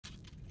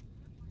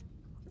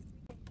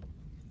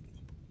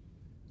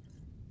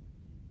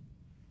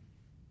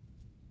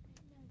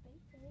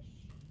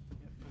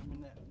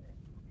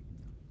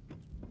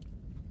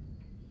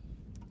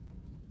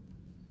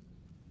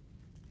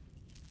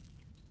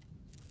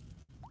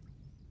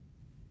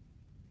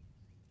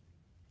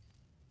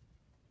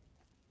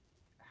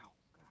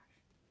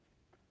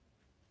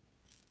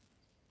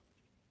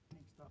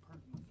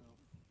hurt myself.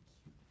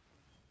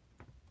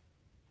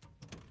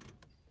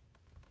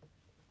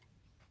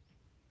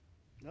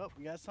 Nope,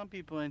 we got some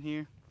people in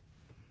here.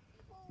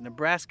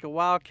 Nebraska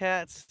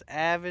Wildcats,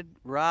 Avid,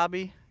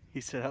 Robbie.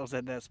 He said I was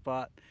at that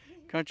spot.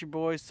 Country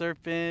Boy,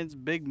 Surf Ends,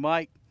 Big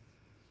Mike.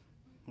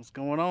 What's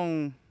going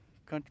on,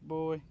 Country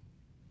Boy?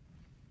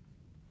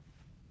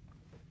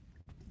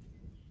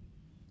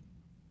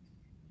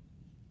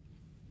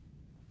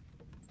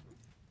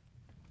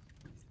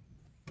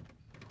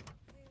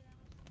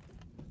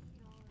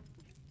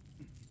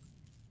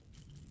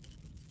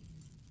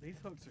 These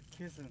hooks are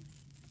kissing.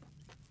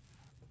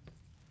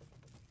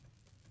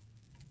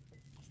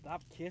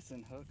 Stop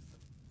kissing, hooks.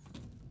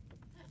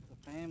 It's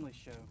a family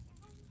show.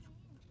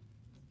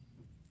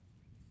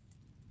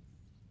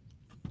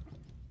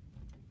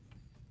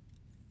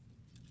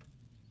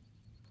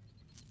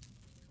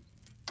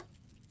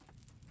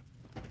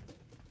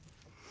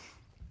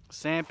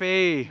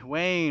 Sampy,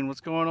 Wayne,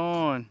 what's going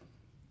on?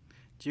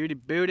 Judy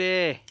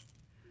Booty.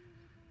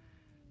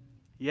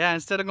 Yeah,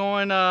 instead of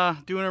going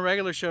doing a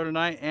regular show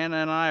tonight, Anna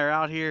and I are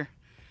out here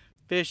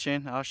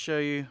fishing. I'll show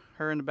you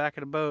her in the back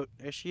of the boat.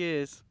 There she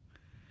is.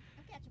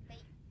 I'm catching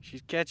bait.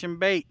 She's catching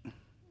bait.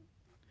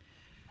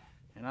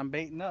 And I'm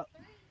baiting up.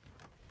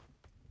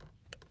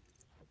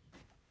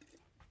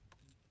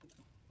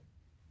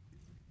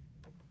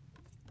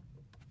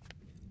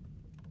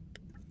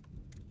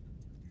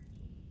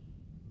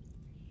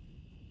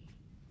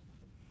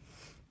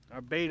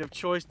 Our bait of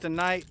choice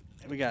tonight,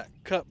 we got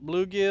cut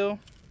bluegill.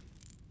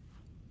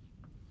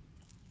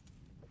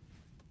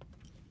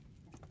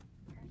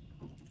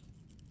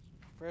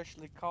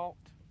 Freshly caught.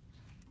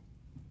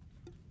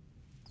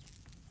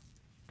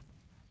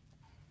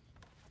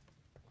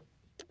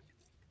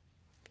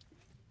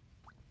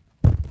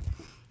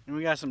 And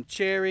we got some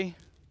cherry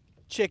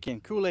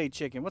chicken, Kool-Aid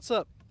chicken. What's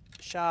up,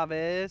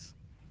 Chavez?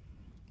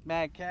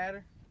 Mad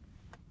Catter.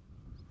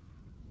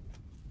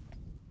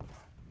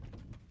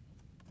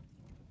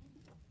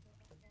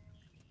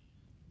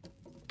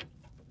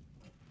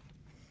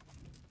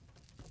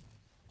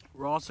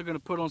 We're also going to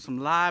put on some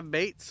live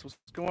baits. What's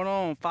going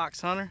on,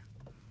 Fox Hunter?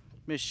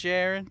 Miss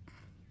Sharon,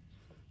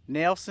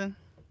 Nelson.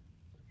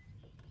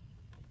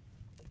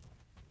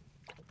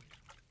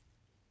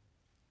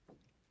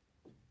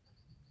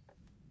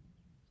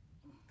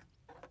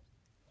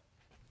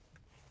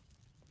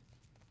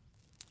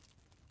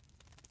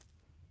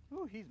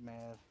 Ooh, he's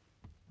mad.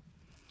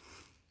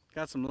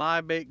 Got some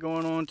live bait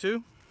going on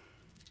too.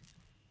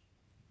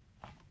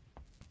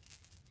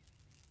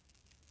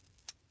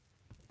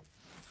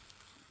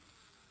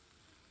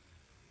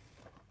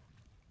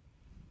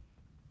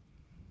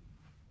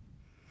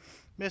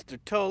 Mr.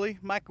 Tully,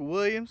 Michael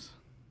Williams.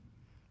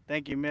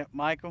 Thank you,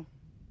 Michael.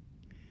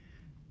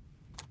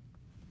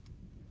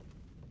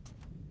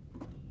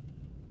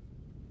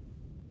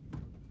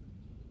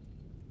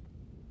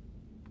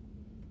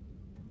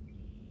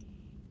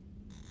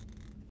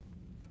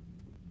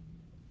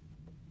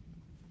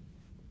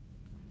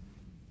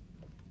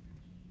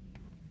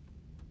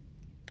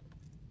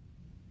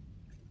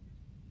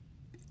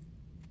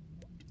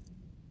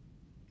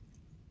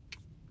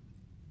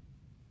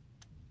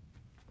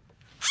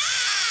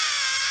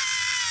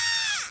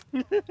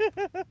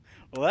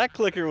 Well, that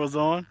clicker was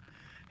on.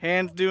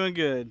 Hands doing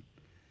good.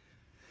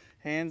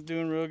 Hands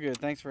doing real good.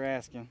 Thanks for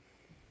asking.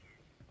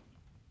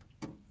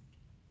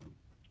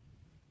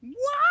 Wow!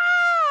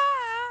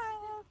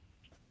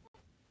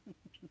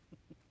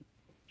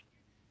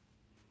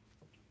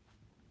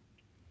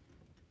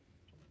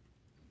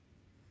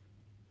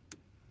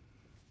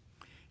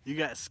 You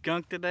got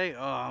skunked today?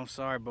 Oh, I'm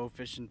sorry, bow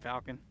fishing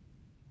falcon.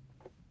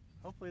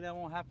 Hopefully that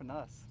won't happen to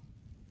us.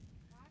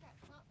 Well, I got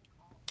something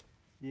caught.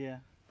 Yeah,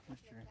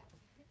 that's true.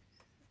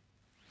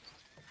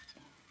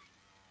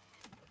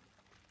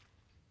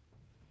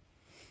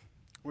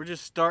 We're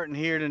just starting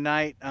here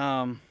tonight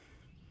so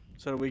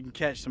that we can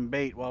catch some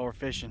bait while we're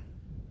fishing.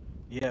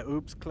 Yeah,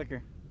 oops,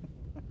 clicker.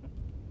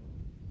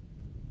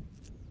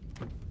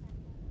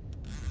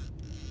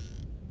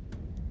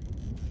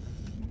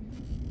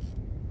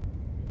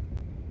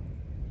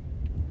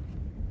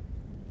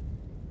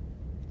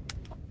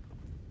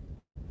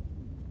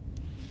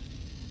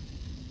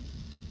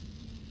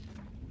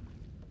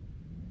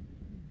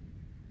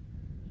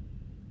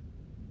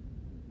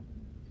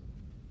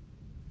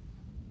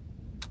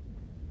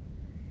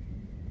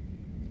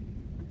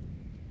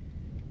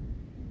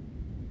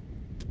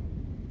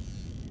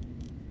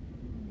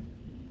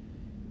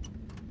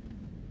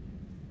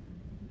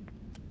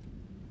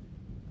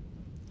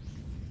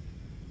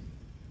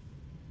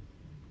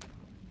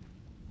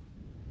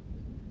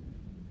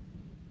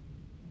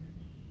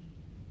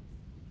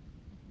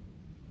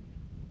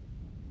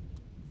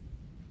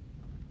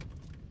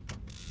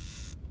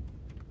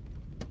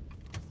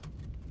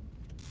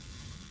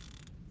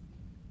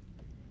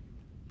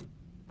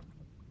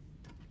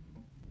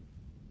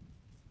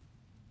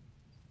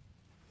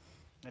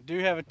 I do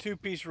have a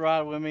two-piece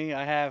rod with me.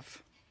 I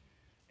have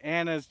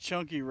Anna's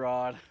chunky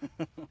rod.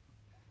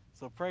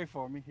 So pray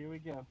for me. Here we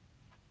go.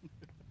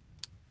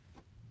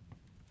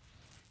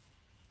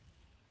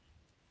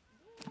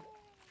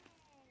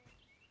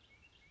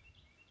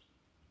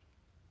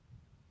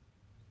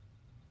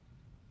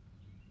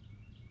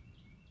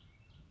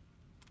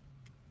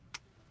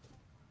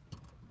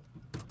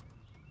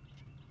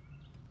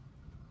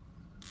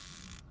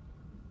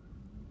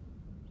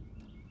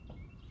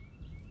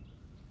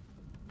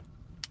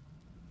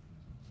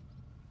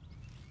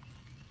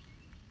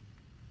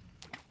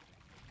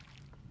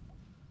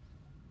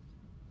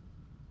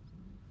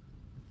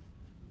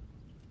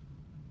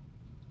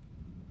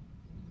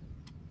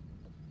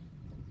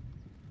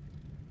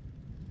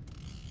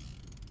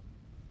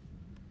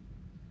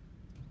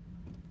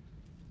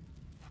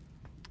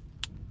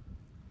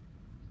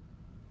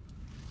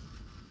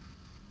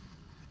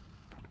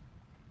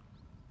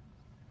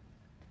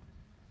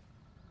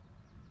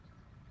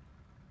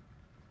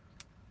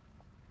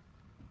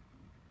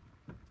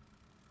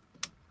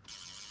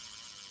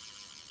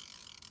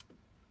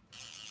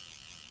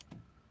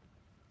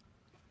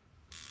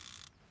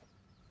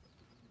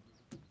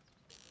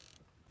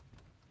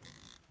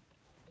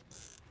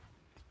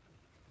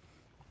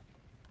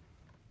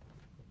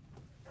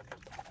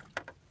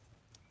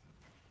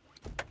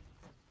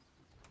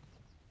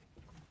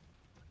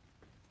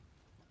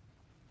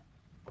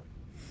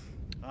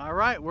 All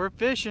right, we're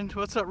fishing.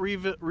 What's up,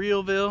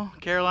 Realville,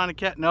 Carolina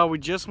Cat? No, we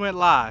just went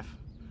live.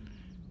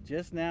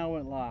 Just now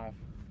went live.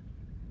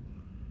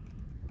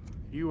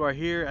 You are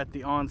here at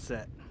the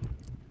onset.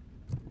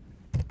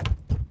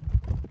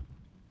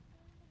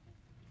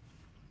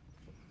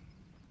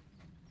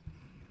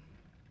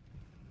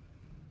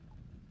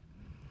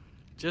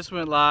 Just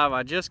went live.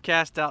 I just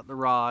cast out the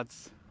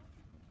rods.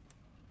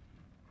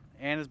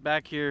 Anna's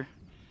back here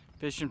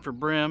fishing for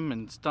brim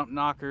and stump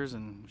knockers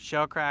and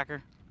shell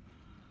cracker.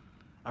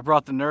 I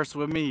brought the nurse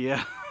with me,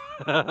 yeah.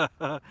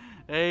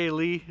 Hey,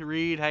 Lee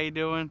Reed, how you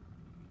doing?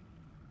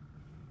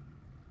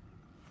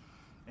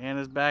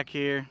 Anna's back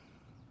here.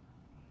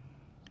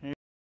 Hey.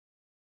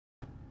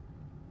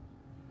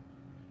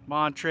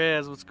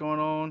 Montrez, what's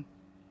going on?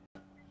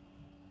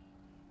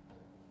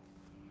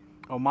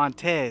 Oh,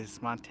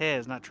 Montez, not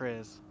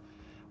Trez.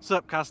 What's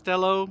up,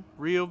 Costello,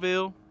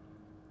 Realville?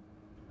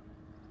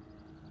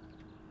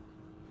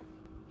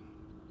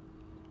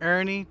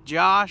 Ernie,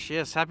 Josh,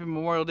 yes, happy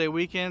Memorial Day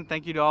weekend.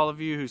 Thank you to all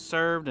of you who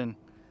served, and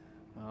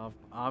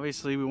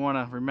obviously we want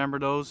to remember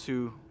those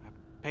who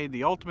paid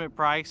the ultimate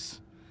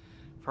price.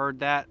 I've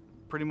heard that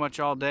pretty much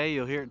all day.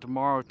 You'll hear it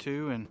tomorrow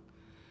too, and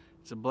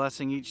it's a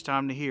blessing each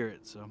time to hear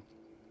it. So,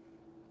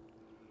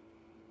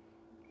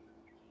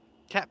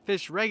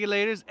 Catfish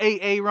Regulators,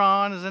 AA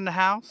Ron is in the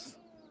house.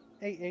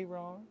 AA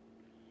Ron.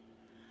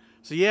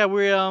 So yeah,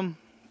 we're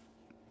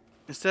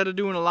instead of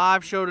doing a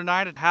live show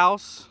tonight at the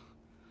house,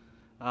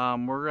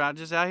 we're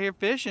just out here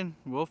fishing.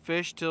 We'll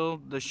fish till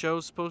the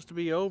show's supposed to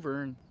be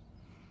over, and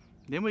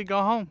then we go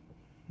home.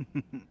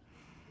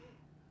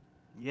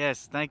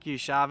 Yes, thank you,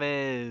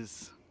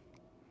 Chavez.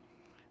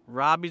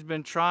 Robbie's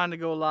been trying to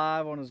go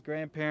live on his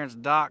grandparents'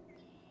 dock.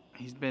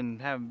 He's been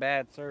having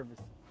bad service.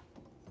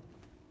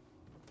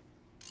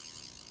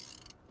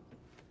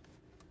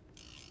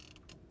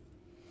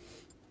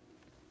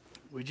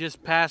 We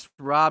just passed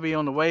Robbie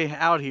on the way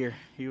out here.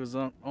 He was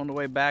on the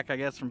way back, I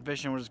guess, from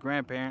fishing with his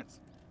grandparents.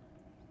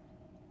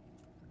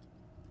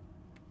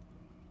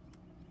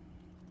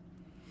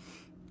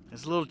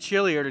 It's a little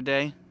chillier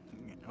today.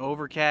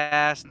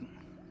 Overcast.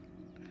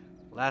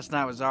 Last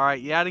night was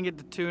alright. Yeah, I didn't get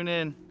to tune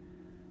in.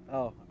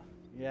 Oh,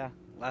 yeah.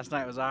 Last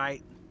night was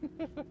alright.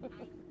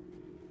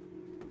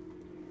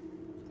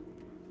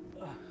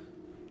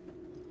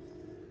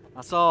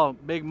 I saw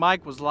Big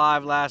Mike was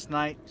live last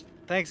night.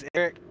 Thanks,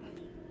 Eric.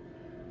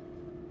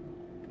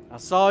 I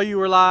saw you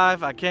were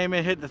live. I came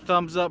in, hit the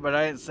thumbs up, but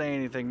I didn't say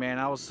anything, man.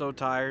 I was so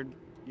tired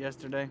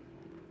yesterday.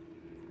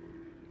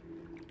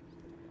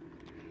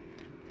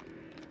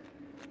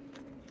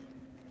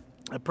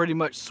 I pretty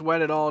much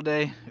sweated all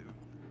day.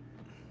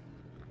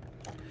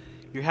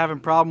 You're having a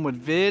problem with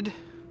vid?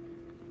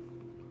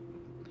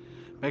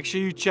 Make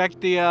sure you check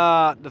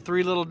the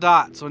three little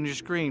dots on your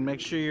screen. Make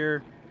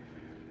sure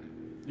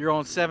you're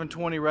on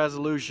 720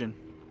 resolution.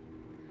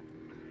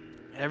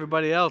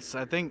 Everybody else,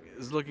 I think,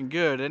 is looking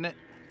good, isn't it?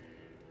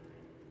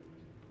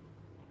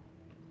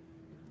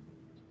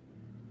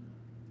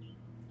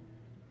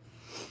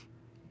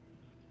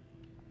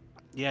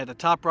 Yeah, at the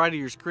top right of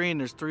your screen,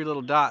 there's three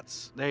little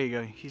dots. There you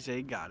go. He said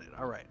he got it.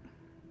 All right.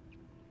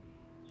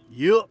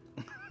 Yup.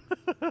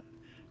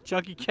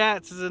 Chunky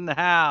Cats is in the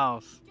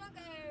house.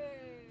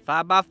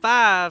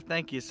 5x5.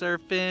 Thank you, Sir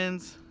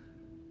Fins.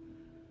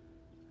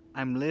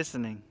 I'm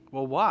listening.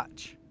 Well,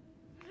 watch.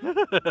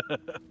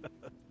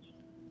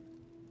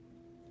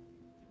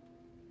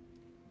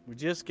 We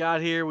just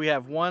got here. We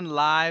have one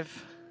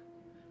live.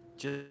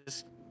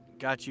 Just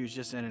got you. It's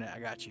just internet. I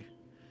got you.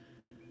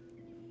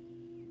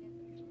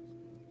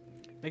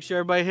 Make sure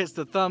everybody hits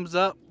the thumbs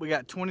up. We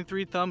got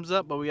 23 thumbs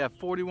up, but we have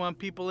 41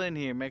 people in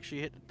here. Make sure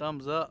you hit the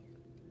thumbs up.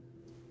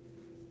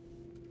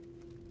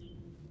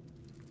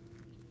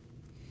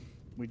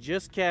 We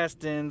just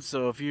cast in,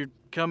 so if you're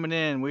coming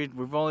in,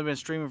 we've only been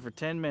streaming for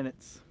 10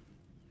 minutes.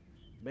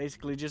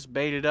 Basically just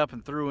baited up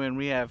and threw in.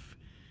 We have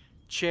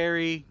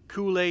cherry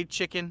Kool-Aid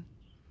chicken,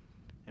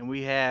 and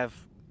we have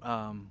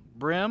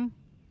brim,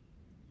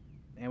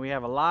 and we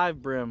have a live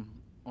brim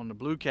on the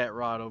Blue Cat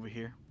rod over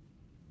here.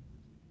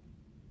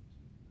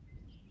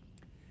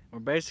 We're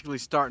basically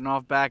starting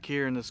off back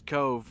here in this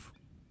cove.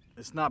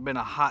 It's not been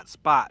a hot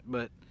spot,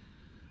 but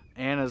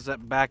Anna's up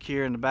back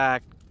here in the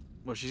back.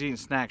 Well, she's eating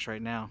snacks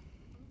right now.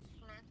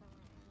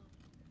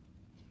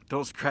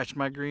 Don't scratch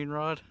my green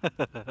rod.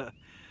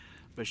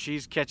 But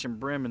she's catching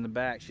brim in the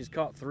back. She's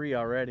caught 3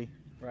 already,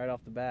 right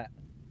off the bat.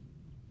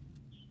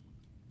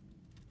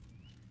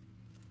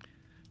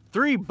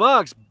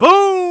 $3.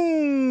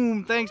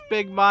 Boom! Thanks,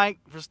 Big Mike,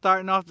 for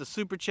starting off the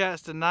super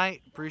chats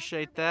tonight.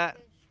 Appreciate that.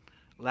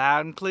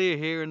 Loud and clear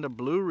here in the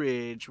Blue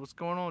Ridge. What's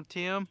going on,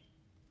 Tim?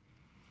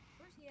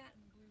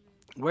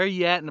 Where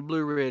you at in the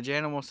Blue Ridge?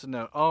 Anna wants to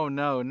know. Oh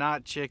no,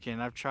 not chicken.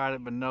 I've tried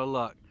it, but no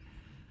luck.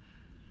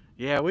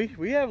 Yeah,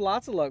 we have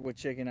lots of luck with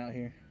chicken out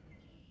here.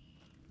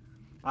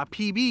 My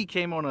PB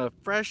came on a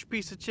fresh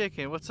piece of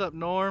chicken. What's up,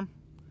 Norm?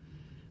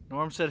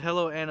 Norm said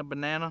hello, Anna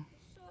Banana.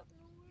 What's up,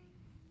 Norm?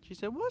 She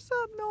said, what's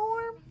up,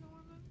 Norm?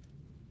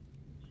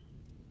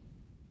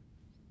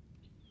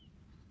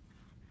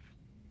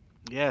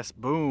 Yes,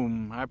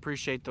 boom. I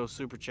appreciate those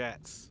super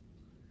chats.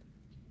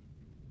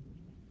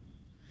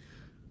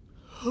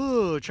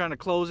 Trying to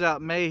close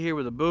out May here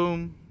with a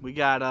boom. We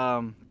got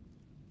the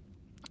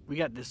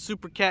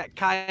Super Cat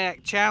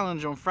Kayak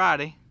Challenge on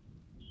Friday.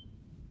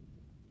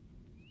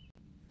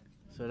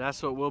 So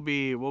that's what we'll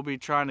be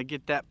trying to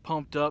get that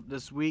pumped up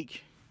this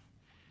week.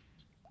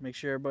 Make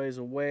sure everybody's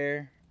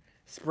aware.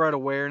 Spread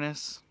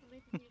awareness.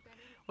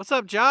 What's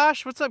up,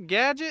 Josh? What's up,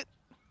 Gadget?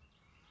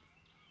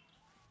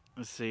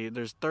 Let's see.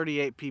 There's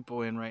 38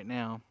 people in right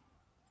now.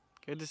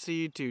 Good to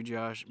see you too,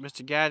 Josh.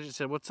 Mr. Gadget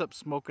said, "What's up,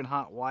 smoking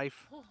hot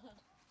wife?"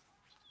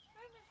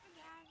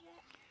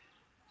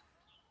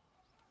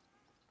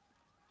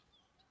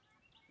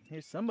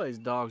 Here's somebody's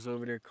dog's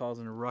over there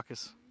causing a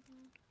ruckus.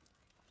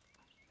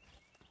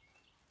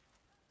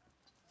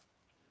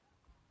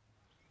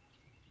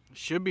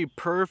 Should be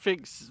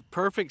perfect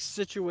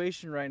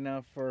situation right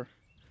now for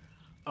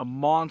a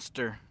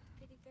monster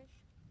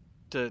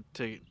to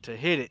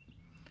hit it.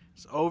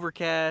 It's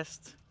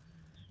overcast.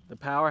 The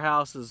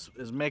powerhouse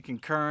is making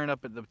current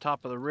up at the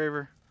top of the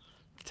river.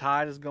 The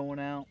tide is going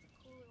out.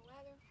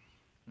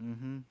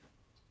 Mm-hmm.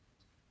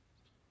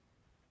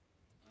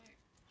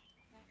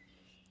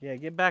 Yeah,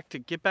 get back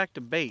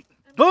to bait.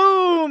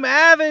 Boom!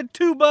 Avid,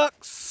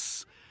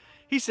 $2.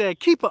 He said,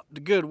 "Keep up the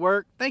good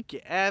work." Thank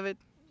you, Avid.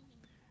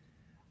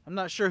 I'm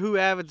not sure who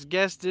Avid's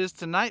guest is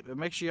tonight, but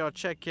make sure y'all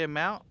check him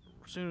out.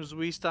 As soon as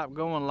we stop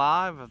going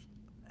live,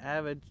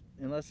 Avid,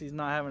 unless he's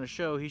not having a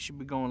show, he should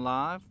be going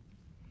live.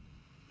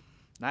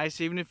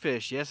 Nice evening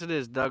fish. Yes, it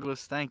is,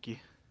 Douglas. Thank you.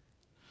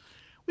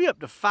 We up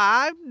to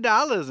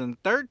 $5 in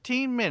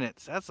 13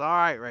 minutes. That's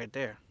all right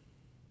there.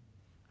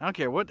 I don't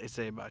care what they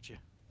say about you.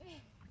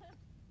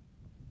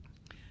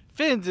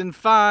 Fins and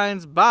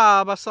Finds.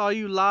 Bob, I saw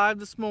you live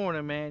this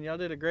morning, man. Y'all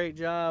did a great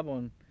job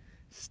on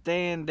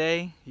Stand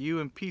Day. You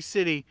and P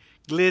City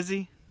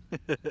Glizzy.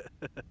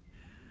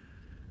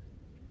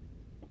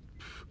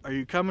 Are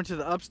you coming to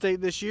the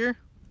upstate this year?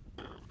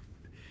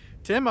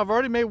 Tim, I've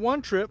already made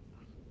one trip.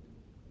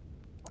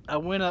 I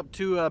went up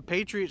to a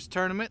Patriots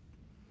tournament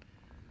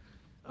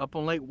up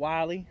on Lake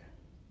Wiley.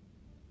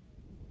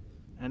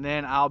 And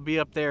then I'll be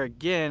up there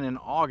again in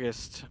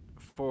August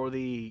for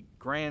the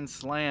Grand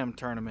Slam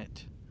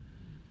tournament.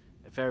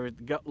 If ever,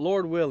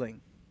 Lord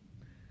willing.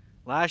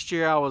 Last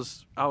year I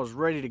was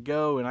ready to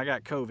go and I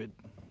got COVID.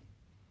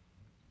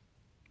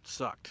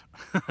 Sucked.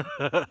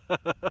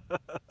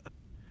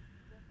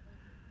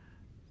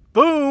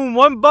 Boom,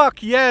 $1.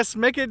 Yes,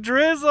 make it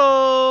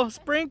drizzle.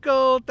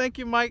 Sprinkle. Thank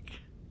you, Mike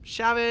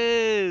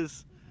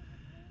Chavez.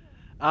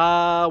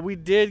 We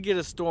did get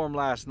a storm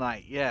last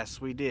night.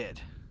 Yes, we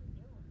did.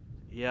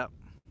 Yep.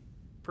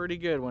 Pretty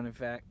good one, in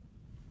fact.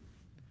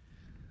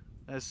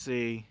 Let's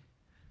see.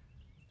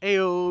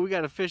 Ayo, we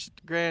got to fish at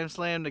the Grand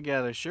Slam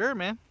together. Sure,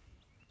 man.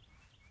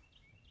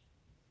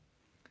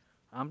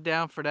 I'm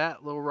down for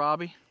that, little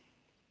Robbie.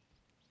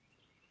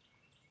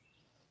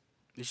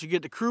 We should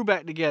get the crew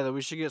back together.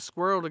 We should get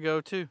Squirrel to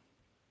go, too.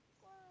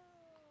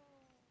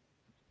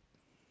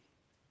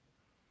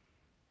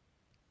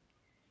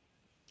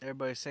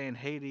 Everybody's saying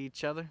hey to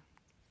each other.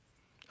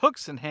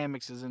 Hooks and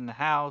Hammocks is in the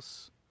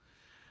house.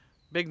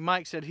 Big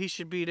Mike said he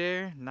should be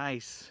there.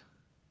 Nice.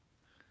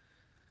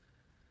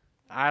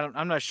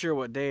 I'm not sure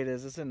what day it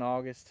is. It's in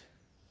August.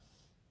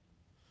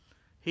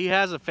 He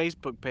has a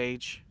Facebook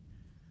page.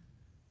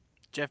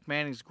 Jeff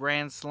Manning's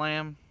Grand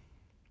Slam.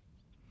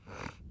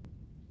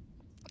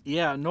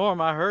 Yeah,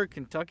 Norm, I heard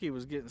Kentucky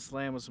was getting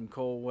slammed with some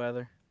cold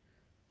weather.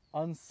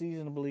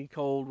 Unseasonably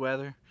cold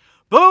weather.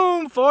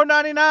 Boom!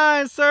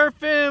 $4.99 Surf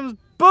Films.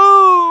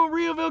 Boom!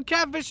 Realville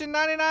Catfishing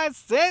 99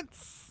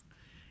 cents.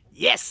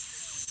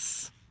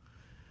 Yes!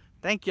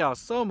 Thank y'all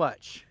so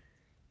much.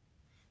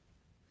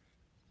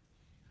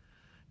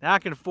 Now I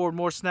can afford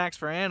more snacks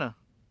for Anna.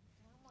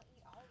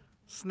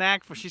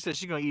 She said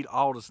she's going to eat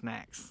all the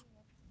snacks.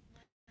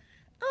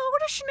 All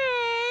the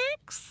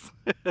snacks.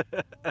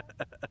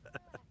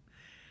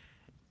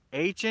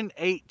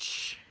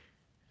 H&H.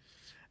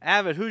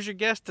 Avid, who's your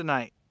guest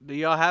tonight? Do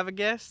y'all have a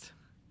guest?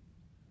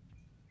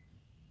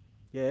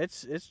 Yeah,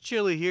 it's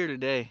chilly here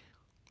today.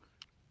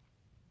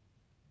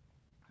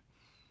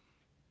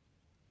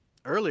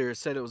 Earlier it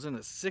said it was in the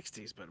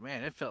 60s, but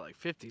man, it felt like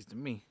 50s to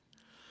me.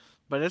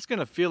 But it's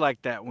gonna feel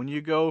like that when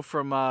you go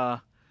from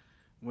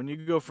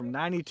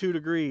 92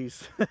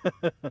 degrees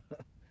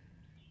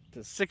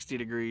to 60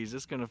 degrees.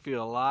 It's gonna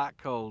feel a lot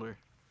colder.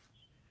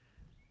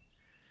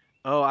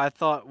 Oh, I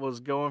thought was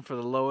going for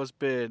the lowest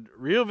bid.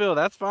 Realville,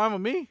 that's fine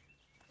with me.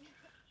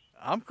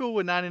 I'm cool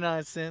with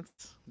 99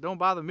 cents. Don't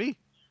bother me.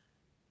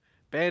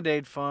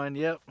 Band-Aid fun,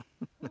 yep.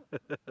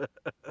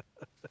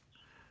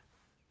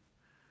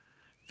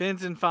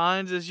 Fins and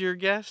Finds is your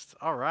guest?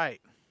 All right.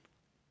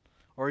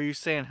 Or are you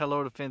saying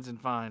hello to Fins and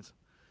Finds?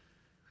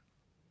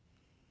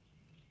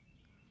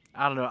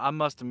 I don't know. I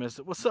must have missed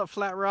it. What's up,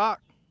 Flat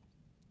Rock?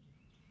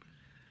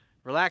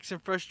 Relaxing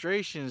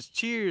Frustrations.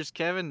 Cheers,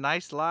 Kevin.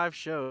 Nice live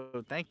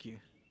show. Thank you.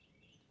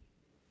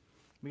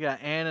 We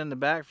got Anna in the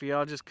back for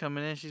y'all just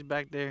coming in. She's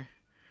back there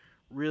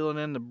reeling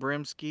in the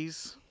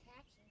brimskis.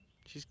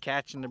 She's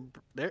catching the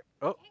there.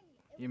 Oh,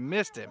 you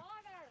missed him.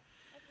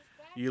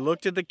 You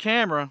looked at the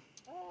camera.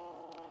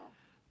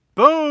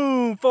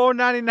 Boom!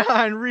 $4.99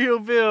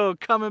 Realville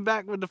coming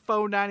back with the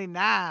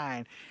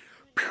 $4.99.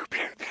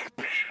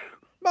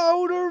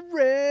 Motor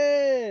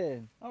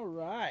red. All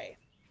right.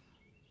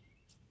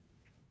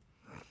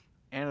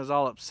 Anna's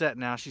all upset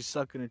now. She's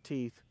sucking her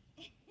teeth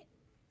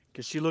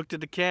because she looked at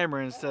the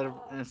camera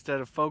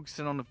instead of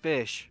focusing on the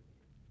fish.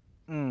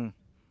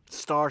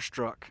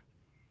 Starstruck.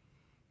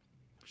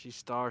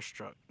 She's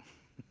starstruck.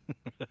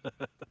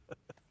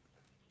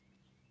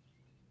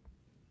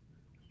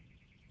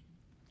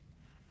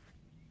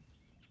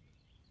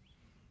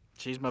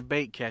 She's my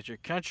bait catcher.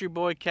 Country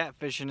Boy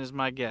Catfishing is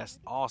my guest.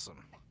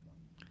 Awesome.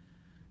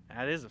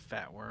 That is a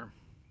fat worm.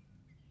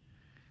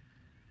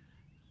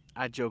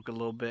 I joke a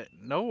little bit.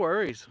 No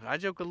worries. I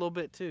joke a little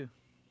bit too.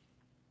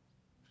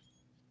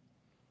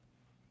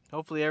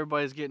 Hopefully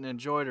everybody's getting to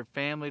enjoy their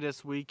family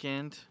this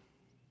weekend.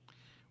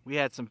 We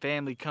had some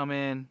family come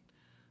in.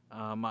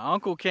 My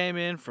uncle came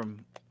in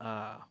from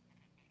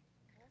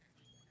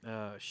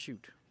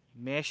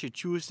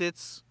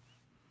Massachusetts.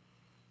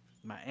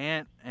 My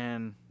aunt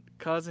and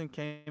cousin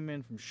came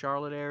in from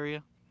Charlotte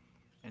area,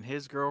 and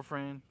his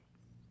girlfriend.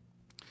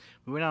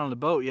 We went out on the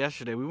boat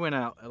yesterday. We went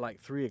out at like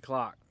 3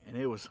 o'clock, and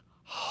it was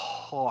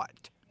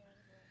hot,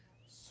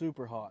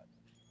 super hot,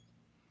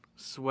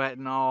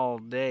 sweating all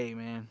day,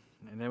 man.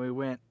 And then we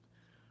went,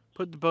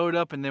 put the boat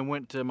up, and then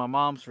went to my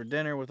mom's for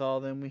dinner with all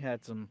them. We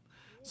had some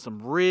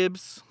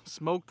ribs,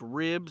 smoked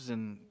ribs,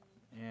 and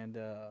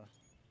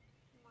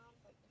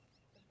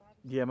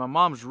yeah, my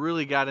mom's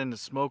really got into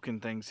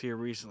smoking things here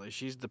recently.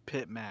 She's the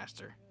pit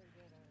master.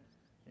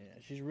 Yeah,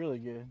 she's really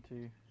good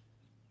too.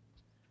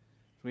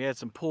 We had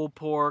some pulled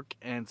pork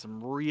and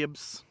some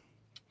ribs.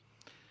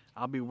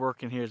 I'll be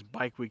working here as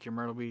Bike Week in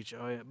Myrtle Beach.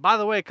 Oh yeah. By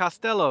the way,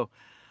 Costello,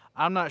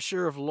 I'm not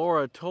sure if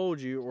Laura told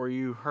you or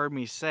you heard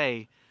me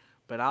say,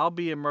 but I'll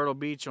be in Myrtle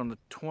Beach on the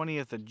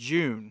 20th of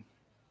June.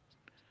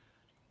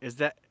 Is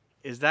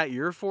that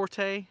your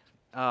forte?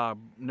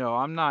 No,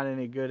 I'm not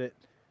any good at.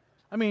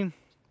 I mean,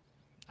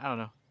 I don't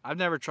know. I've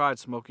never tried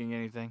smoking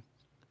anything.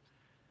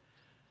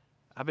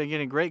 I've been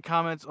getting great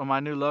comments on my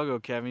new logo,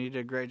 Kevin. You did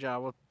a great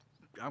job. Well,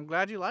 I'm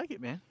glad you like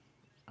it, man.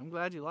 I'm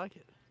glad you like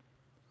it.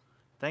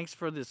 Thanks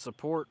for the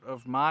support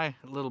of my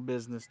little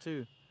business,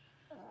 too.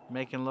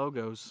 Making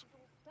logos.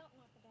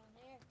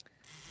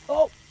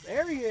 Oh,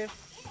 there he is.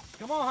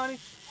 Come on, honey.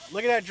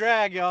 Look at that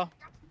drag, y'all.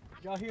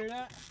 Y'all hear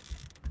that?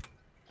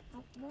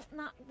 Won't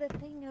knock the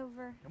thing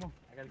over. Come on.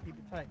 I got to keep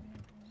it tight.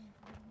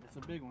 It's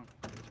a big one.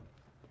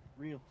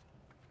 Real.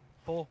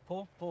 Pull,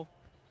 pull, pull.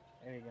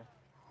 There you go.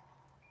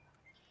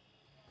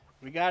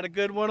 We got a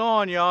good one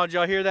on, y'all. Did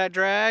y'all hear that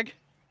drag?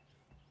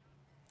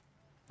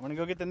 I'm going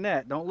to go get the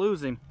net. Don't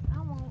lose him.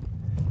 I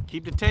won't.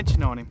 Keep the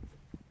tension on him.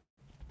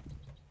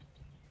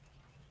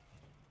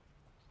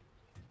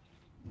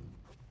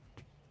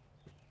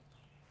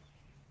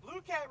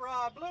 Blue cat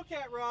rod, blue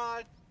cat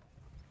rod.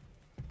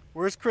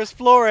 Where's Chris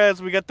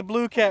Flores? We got the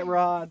blue cat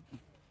rod.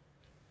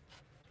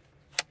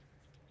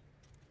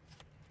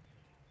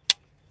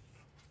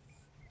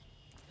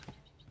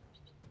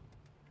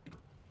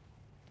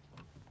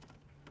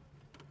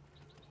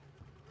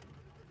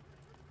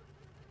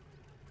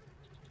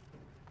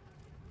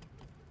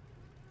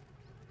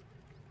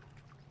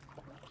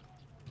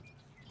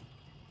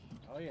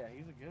 Oh yeah,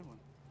 he's a good one.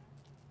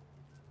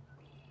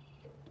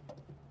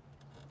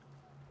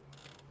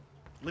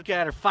 Look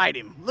at her fight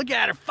him. Look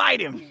at her fight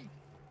him.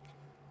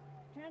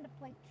 Trying to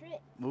play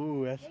trick.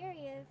 Ooh, that's. There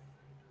he is.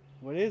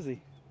 What is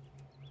he?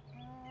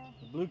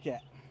 The blue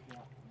cat. Yeah,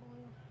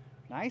 blue.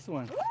 Nice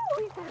one.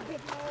 Ooh, he's got a big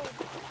head.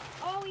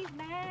 Oh, he's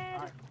mad.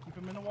 All right, keep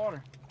him in the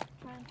water.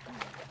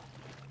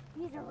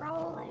 He's a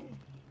rolling.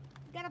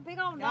 He's got a big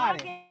old Got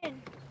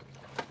noggin.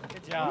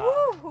 Good job.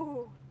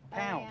 Ooh.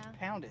 Pound, Oh, yeah.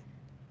 pound it.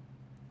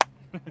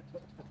 He's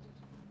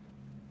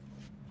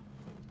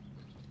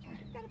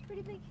got a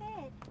pretty big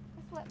head.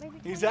 That's what maybe.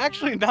 He's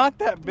actually not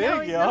that big, no,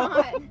 he's y'all.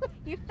 not.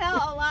 You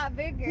felt a lot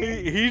bigger.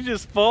 He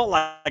just fought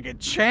like a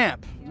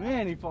champ. Yeah.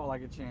 Man, he fought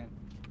like a champ.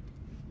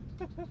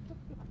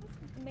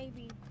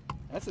 Maybe.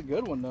 That's a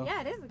good one, though. Yeah,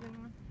 it is a good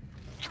one.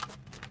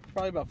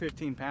 Probably about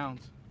 15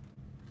 pounds.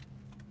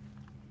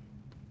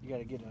 You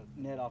gotta get a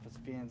net off his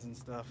fins and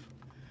stuff.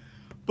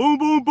 Boom,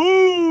 boom,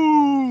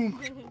 boom!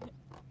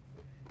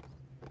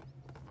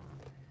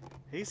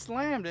 He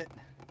slammed it.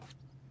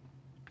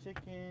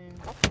 Chicken.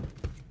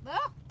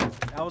 Oh,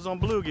 That was on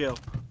bluegill.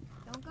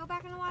 don't go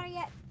back in the water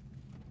yet.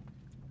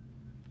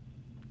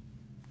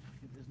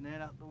 Get this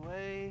net out the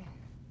way.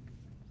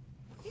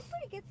 He's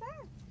pretty good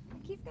size.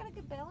 He's got a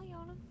good belly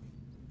on him.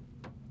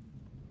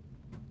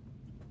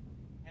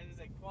 And it's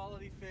a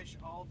quality fish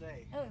all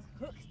day. Oh, his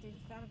hook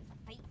sticks out of his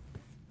face.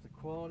 It's a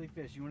quality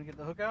fish. You want to get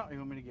the hook out or you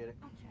want me to get it?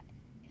 I'll try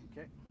it.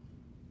 Okay.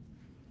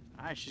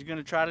 Alright, she's going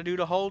to try to do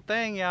the whole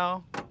thing,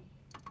 y'all.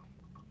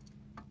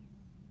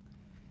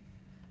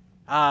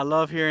 I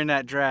love hearing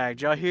that drag.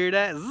 Did y'all hear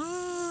that?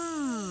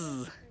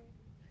 Zzz.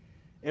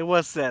 It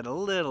was set a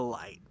little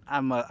light.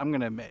 I'm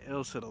gonna admit, it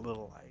was set a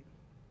little light.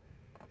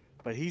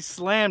 But he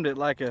slammed it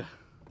like a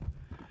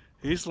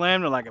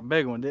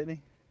big one, didn't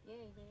he? Yeah,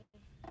 he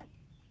did.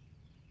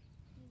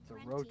 So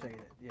rotate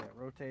it. Yeah,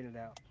 rotate it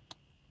out.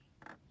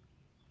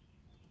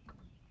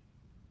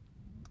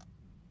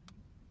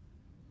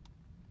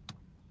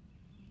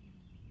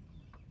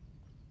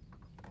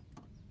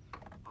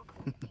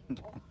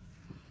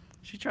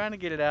 She's trying to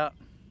get it out.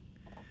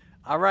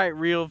 All right,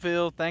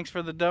 Realville. Thanks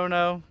for the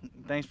dono.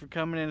 Thanks for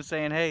coming in and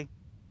saying hey.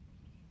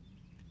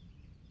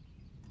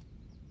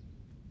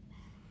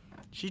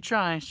 She's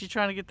trying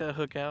to get that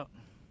hook out.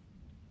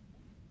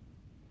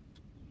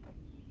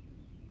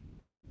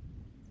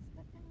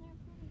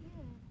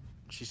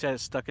 She said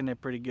it's stuck in there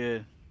pretty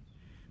good.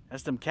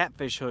 That's them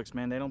catfish hooks,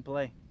 man. They don't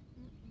play.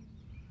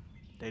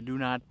 They do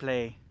not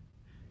play.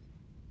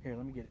 Here,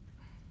 let me get it.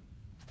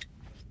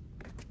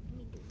 Let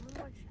me do one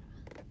more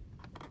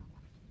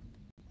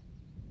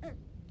shot.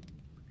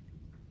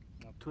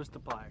 Now twist the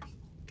pliers.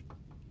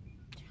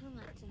 Try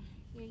not to.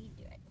 Here, you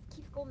do it.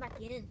 Keeps going back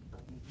in.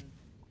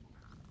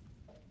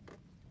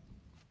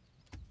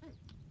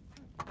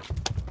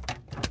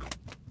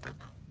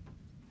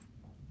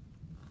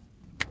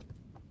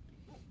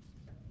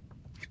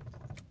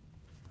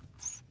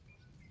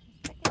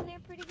 Stuck in there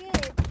pretty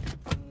good.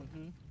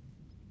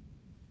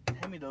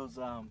 Hand me those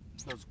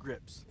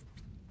grips.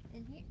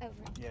 In here, over.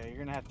 Yeah, you're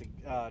gonna have to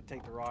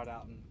take the rod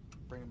out and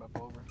bring them up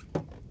over.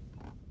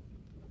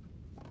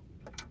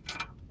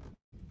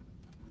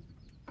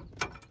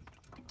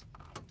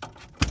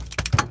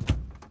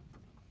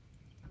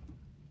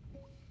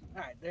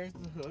 All right, there's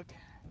the hook.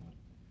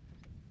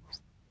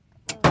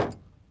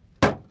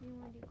 You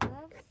want to do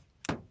gloves?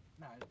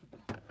 No, just put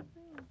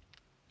the...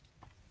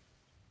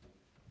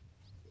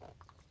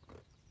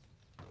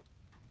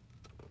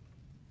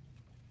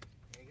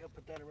 There you go.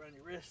 Put that around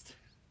your wrist.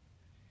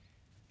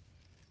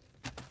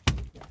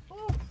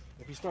 Ooh.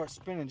 If you start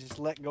spinning, just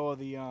let go of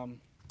the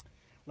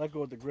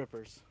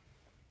grippers.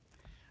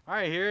 All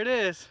right, here it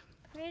is.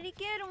 Pretty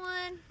good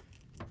one.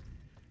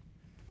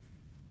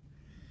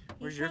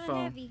 Where's He's your kinda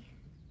phone? Heavy.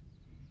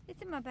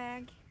 It's in my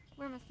bag.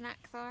 Where my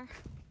snacks are.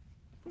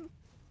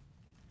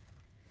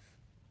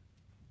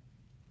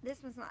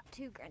 This one's not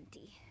too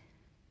grunty.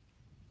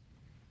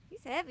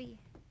 He's heavy.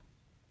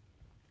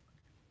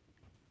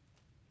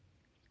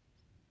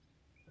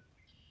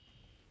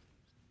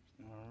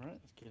 All right,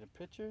 let's get a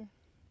picture.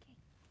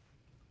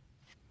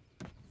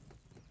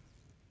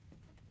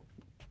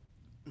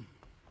 Okay.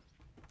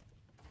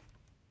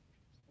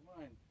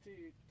 1,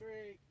 2,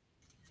 3.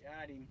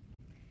 Got him.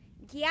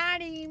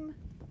 Got him.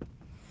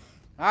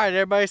 All right,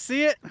 everybody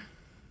see it?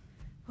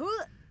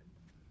 Huh.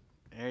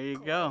 There you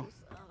go.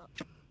 Close up.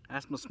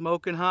 That's my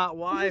smoking hot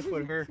wife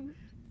with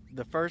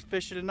the first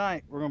fish of the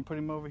night. We're gonna put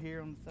him over here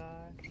on the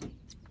side.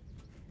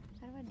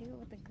 How do I do it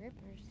with the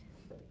grippers?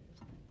 Is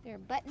there a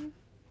button?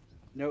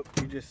 Nope,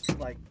 you just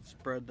like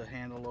spread the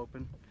handle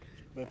open.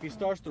 But if he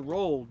starts to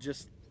roll,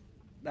 just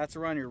that's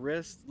around your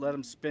wrist. Let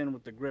him spin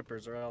with the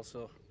grippers, or else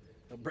he'll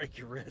break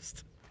your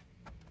wrist.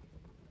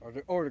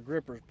 Or the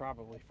grippers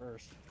probably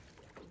first.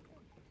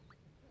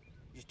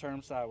 Just turn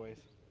him sideways.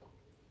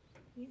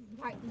 He's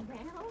biting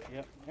down.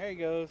 Yep, there he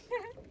goes.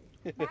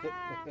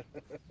 Bye.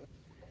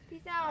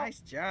 Peace out. Nice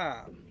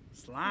job.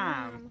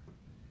 Slime.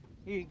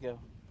 Here you go.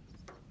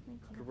 Thank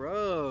you.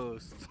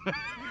 Gross.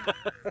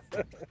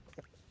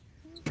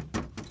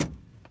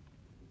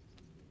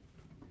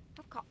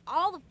 I've caught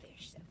all the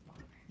fish so far.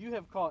 You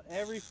have caught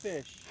every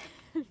fish.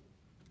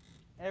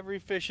 Every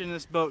fish in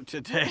this boat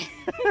today.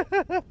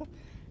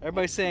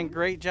 Everybody's saying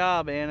great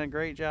job, Anna.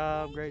 Great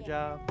job. Great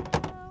job.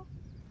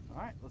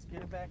 All right, let's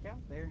get it back out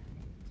there.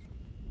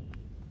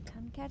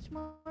 Time to catch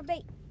more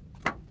bait.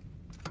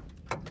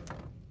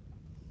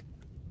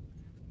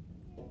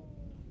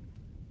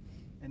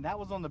 And that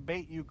was on the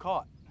bait you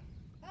caught.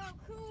 Oh,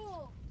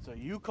 cool. So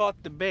you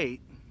caught the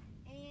bait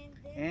And,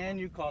 and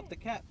you caught the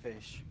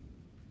catfish.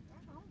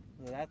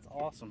 So that's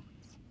awesome.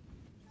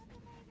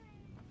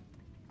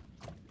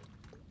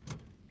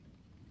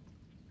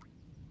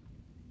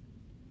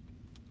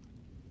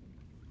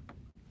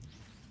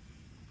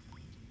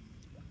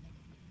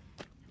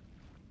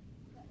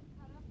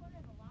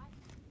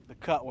 The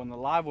cut one, the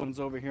live one's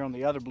over here on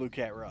the other blue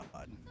cat rod.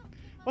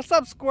 What's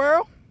up,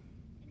 squirrel?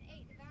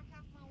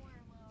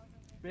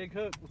 Big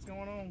hook, what's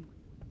going on?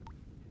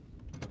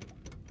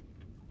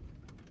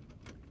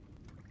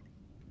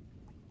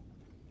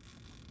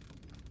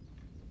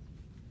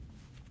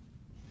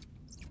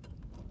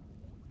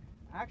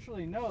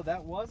 Actually, no,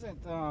 that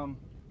wasn't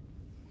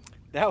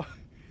that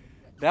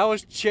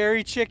was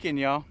cherry chicken,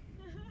 y'all.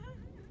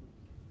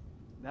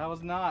 That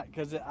was not,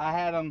 because I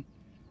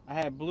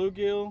had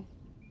bluegill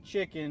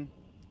chicken,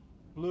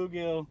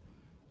 bluegill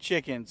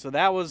chicken. So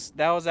that was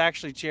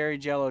actually cherry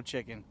jello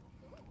chicken.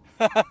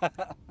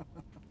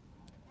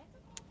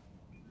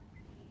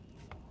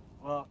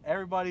 Well,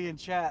 everybody in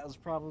chat was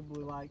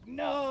probably like,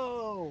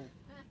 no,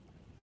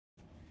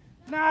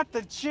 not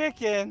the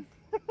chicken.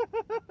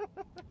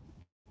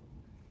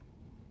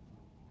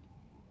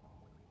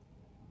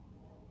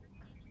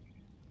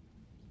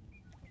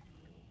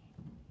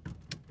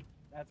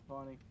 That's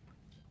funny.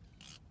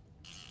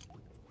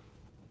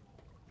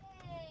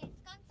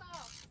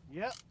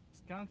 Yep,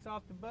 skunks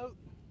off the boat.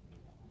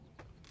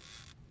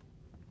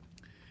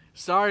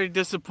 Sorry to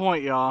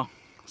disappoint y'all.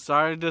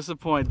 Sorry to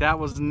disappoint. That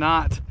was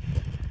not...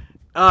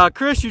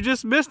 Chris, you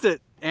just missed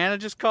it. Anna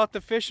just caught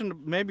the fish,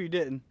 and maybe you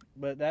didn't,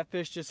 but that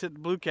fish just hit the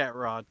blue cat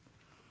rod.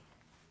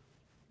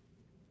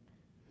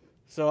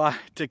 So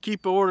to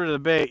keep order of the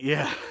bait,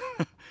 yeah.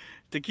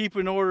 To keep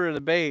an order of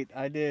the bait,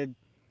 I did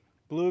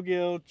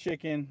bluegill,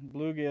 chicken,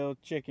 bluegill,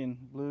 chicken,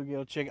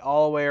 bluegill, chicken,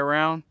 all the way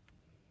around.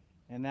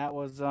 And that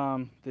was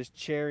this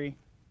cherry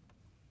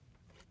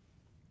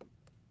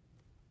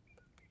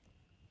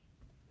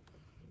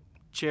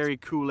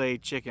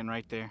Kool-Aid chicken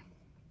right there.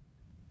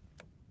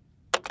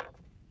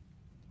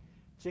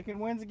 Chicken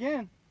wins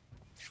again.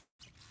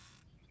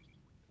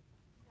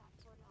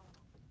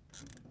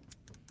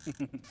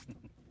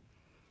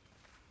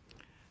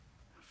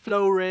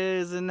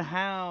 Flores in the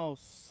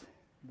house.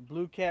 The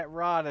blue cat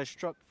rod I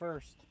struck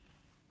first.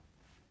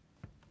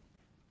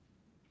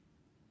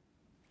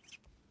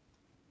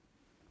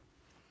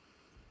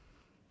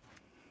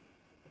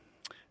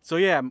 So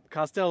yeah,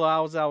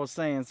 Costello, as I was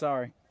saying,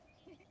 sorry.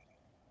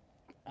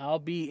 I'll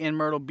be in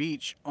Myrtle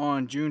Beach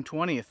on June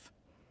 20th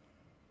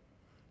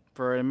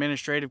for an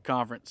administrative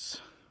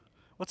conference.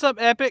 What's up,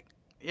 Epic?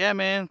 Yeah,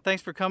 man,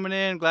 thanks for coming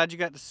in. Glad you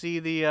got to see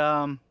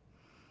the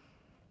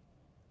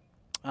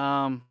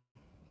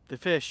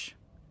fish.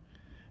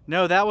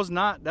 No, that was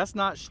not. That's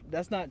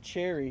not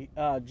cherry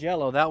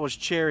Jello. That was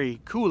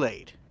cherry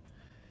Kool-Aid.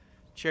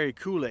 Cherry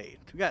Kool-Aid.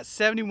 We got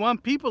 71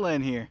 people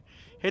in here.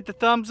 Hit the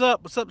thumbs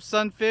up. What's up,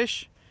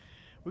 sunfish?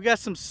 We got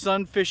some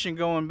sun fishing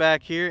going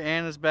back here.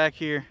 Anna's back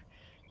here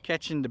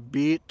catching the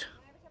beat.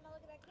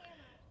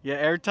 Yeah,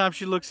 every time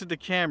she looks at the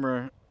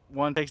camera,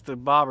 one takes the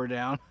bobber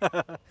down.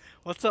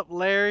 What's up,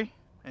 Larry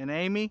and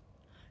Amy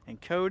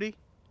and Cody?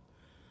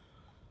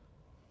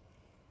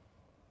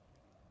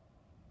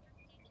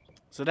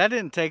 So that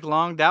didn't take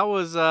long. That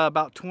was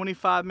about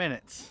 25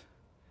 minutes.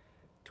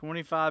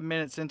 25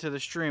 minutes into the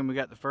stream, we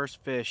got the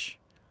first fish.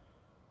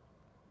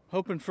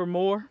 Hoping for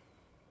more.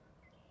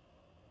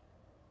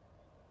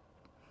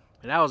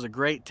 But that was a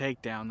great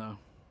takedown, though.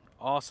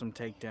 Awesome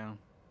takedown.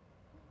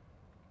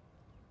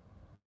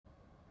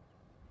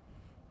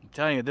 I'm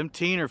telling you, them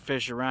teener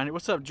fish around here.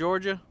 What's up,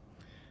 Georgia?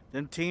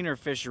 Them teener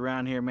fish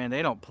around here, man,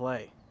 they don't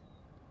play.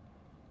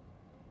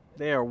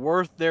 They are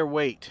worth their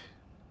weight.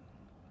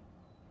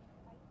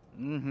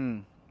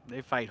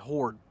 They fight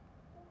horde.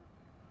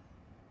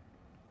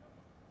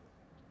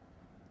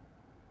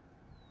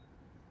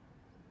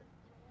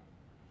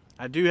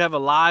 I do have a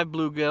live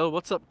bluegill.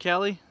 What's up,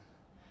 Kelly?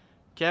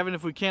 Kevin,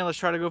 if we can, let's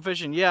try to go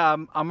fishing. Yeah,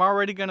 I'm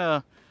already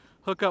gonna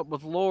hook up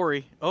with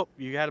Lori. Oh,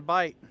 you got a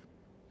bite.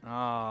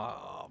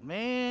 Oh,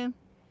 man.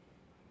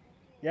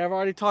 Yeah, I've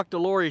already talked to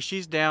Lori.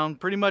 She's down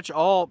pretty much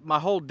my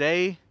whole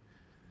day.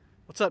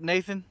 What's up,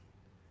 Nathan?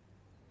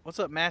 What's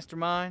up,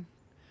 Mastermind?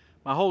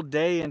 My whole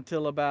day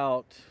until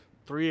about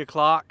 3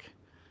 o'clock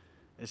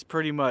is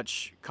pretty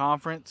much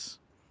conference.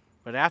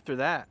 But after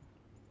that,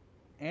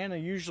 Anna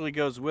usually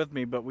goes with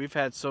me, but we've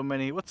had so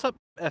many. What's up,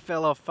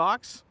 FLL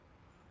Fox?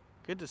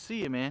 Good to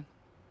see you, man.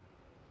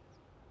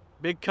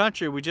 Big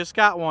Country, we just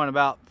got one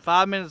about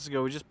 5 minutes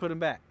ago. We just put him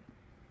back.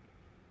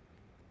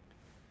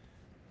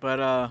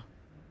 But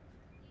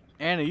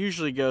Anna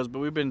usually goes, but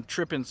we've been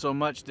tripping so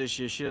much this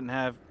year. She didn't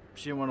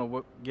want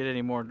to get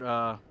any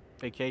more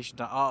vacation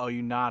time. Uh-oh,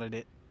 you nodded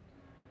it.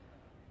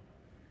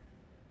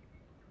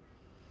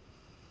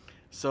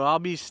 So I'll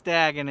be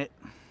stagging it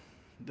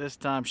this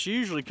time. She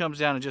usually comes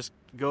down and just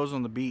goes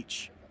on the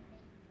beach.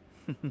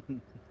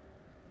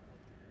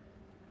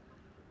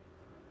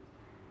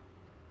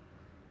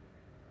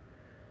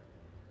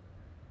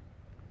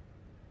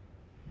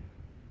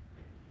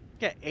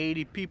 Got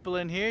 80 people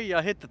in here.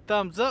 Y'all hit the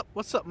thumbs up.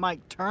 What's up,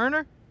 Mike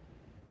Turner?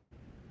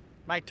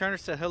 Mike Turner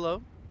said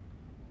hello.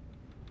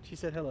 She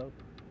said hello.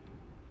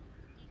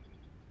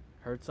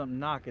 Heard something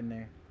knocking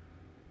there.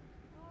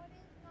 Oh, it is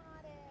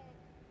not it.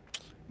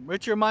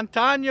 Richard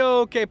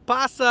Montaño, ¿qué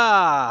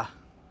pasa?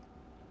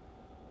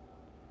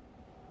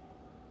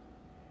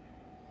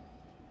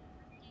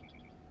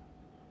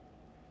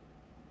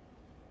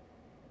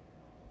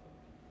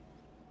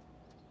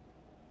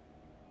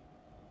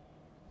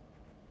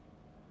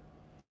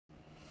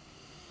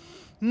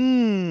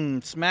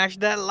 Smash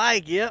that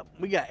like. Yep,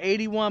 we got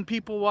 81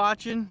 people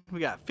watching.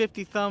 We got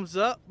 50 thumbs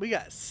up. We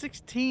got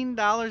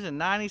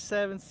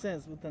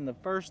 $16.97 within the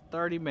first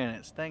 30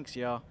 minutes. Thanks,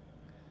 y'all.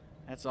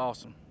 That's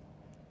awesome.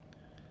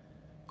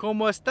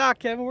 Como está,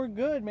 Kevin? We're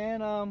good,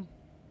 man.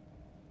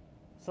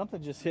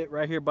 Something just hit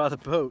right here by the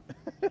boat.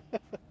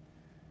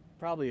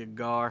 Probably a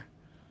gar.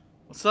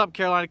 What's up,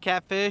 Carolina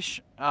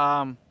Catfish?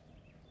 Anna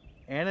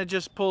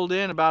just pulled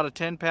in about a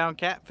 10-pound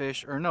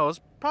catfish. Or no, it's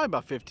probably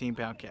about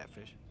 15-pound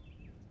catfish.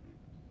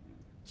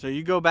 So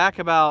you go back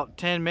about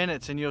 10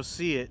 minutes and you'll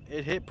see it.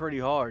 It hit pretty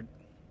hard.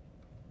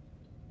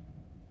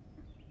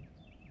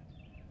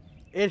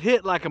 It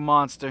hit like a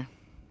monster.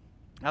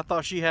 I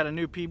thought she had a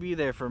new PB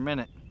there for a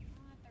minute. I'll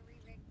have to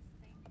re-rig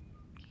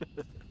this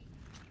thing.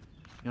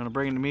 You want to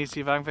bring it to me, see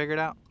if I can figure it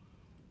out?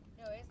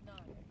 No, it's not.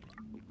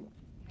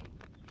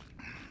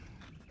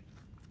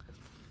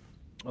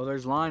 Oh,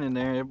 there's line in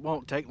there. It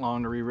won't take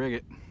long to re-rig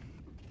it.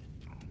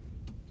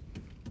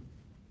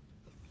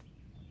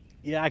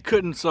 Yeah, I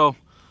couldn't, so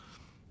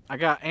I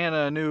got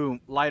Anna a new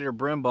lighter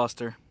brim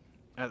buster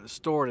at the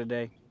store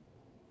today.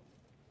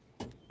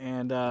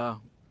 And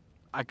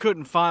I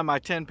couldn't find my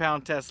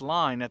 10-pound test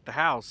line at the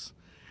house.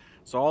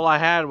 So all I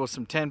had was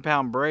some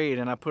 10-pound braid,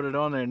 and I put it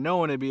on there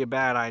knowing it'd be a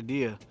bad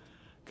idea.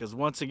 Because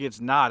once it gets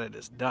knotted,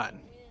 it's done.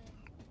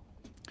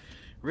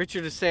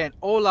 Richard is saying,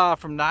 hola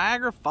from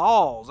Niagara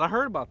Falls. I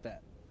heard about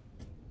that.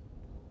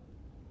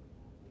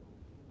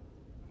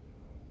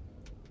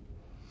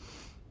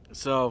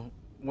 So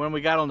when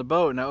we got on the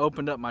boat and I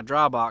opened up my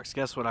dry box,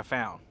 guess what I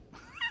found?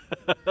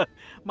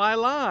 My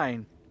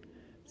line.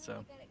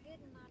 So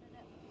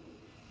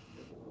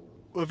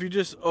well, if you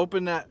just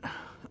open that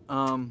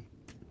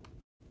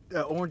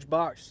that orange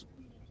box,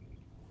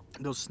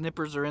 those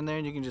snippers are in there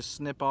and you can just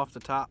snip off the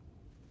top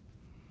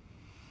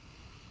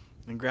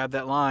and grab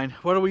that line.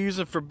 What are we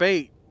using for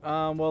bait?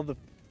 Well, the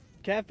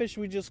catfish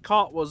we just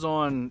caught was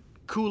on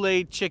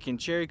Kool-Aid chicken,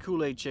 cherry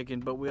Kool-Aid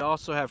chicken, but we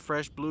also have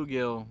fresh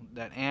bluegill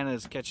that Anna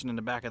is catching in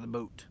the back of the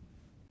boat.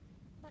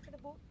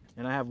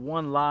 And I have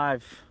one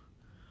live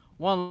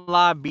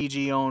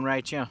BG on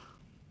right here.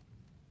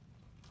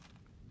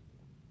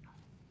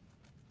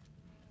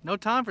 No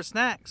time for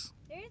snacks.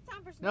 There is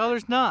time for snacks. No,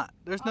 there's not.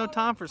 There's no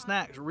time for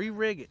snacks.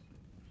 Re-rig it.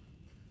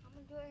 I'm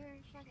going to do it here in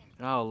a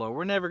second. Oh, Lord.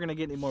 We're never going to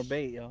get any more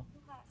bait, y'all.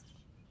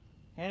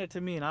 Hand it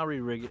to me and I'll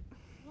re-rig it.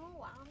 No,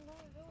 I'm going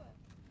to do it.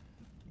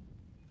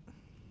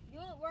 You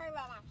don't worry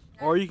about my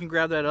snacks. Or you can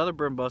grab that other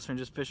brim buster and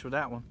just fish with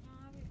that one.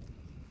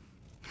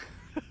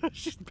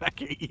 She's back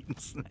here eating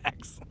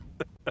snacks.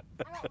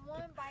 I got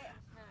one bite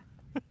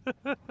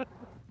of snack.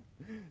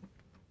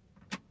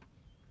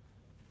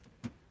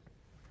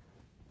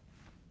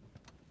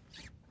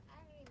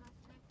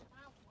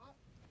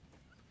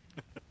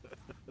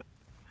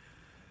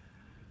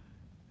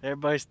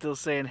 Everybody's still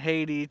saying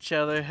hey to each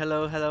other.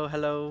 Hello, hello,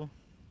 hello.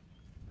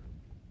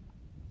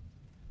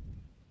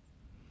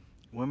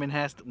 Women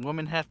have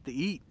to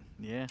eat.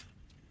 Yeah.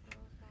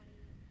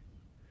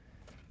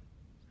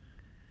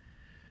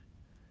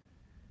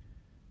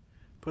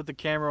 Put the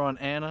camera on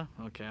Anna.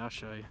 Okay, I'll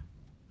show you.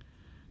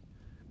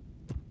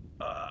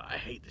 I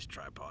hate this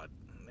tripod.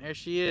 There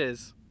she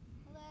is.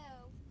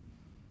 Hello.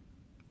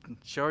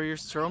 Show them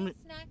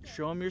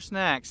your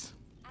snacks.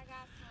 I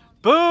got some.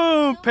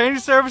 Boom! Painting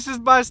services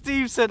by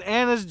Steve said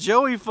Anna's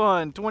Joey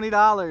Fun, $20.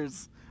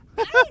 Nice.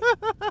 $20.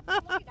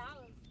 I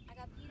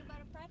got peanut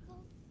butter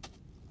pretzels.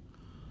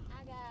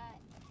 I got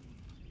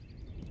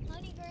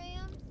honey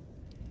grams.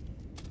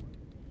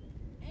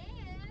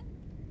 And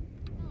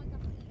no, I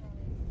got to eat all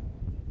this.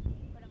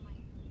 But I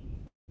might.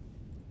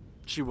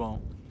 She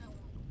won't. I won't.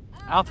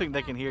 I don't think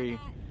they can hear you.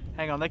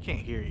 Hang on, they can't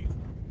hear you.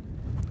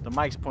 The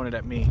mic's pointed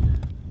at me.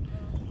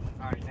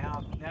 Alright,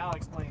 now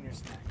explain your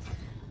snacks.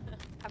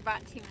 I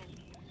brought too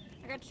many.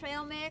 I got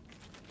trail mix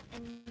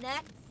and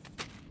nuts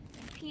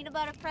and peanut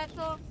butter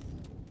pretzels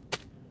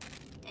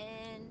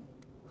and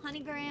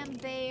honey graham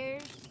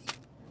bears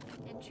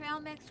and trail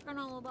mix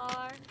granola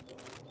bar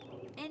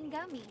and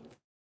gummies.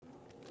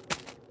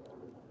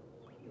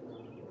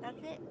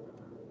 That's it.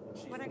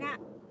 What I got.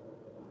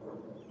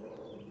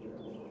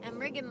 I'm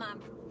rigging my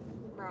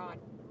rod.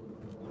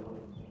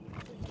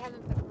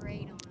 Kevin put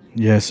braid on it.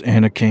 Yes,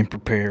 Anna came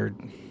prepared.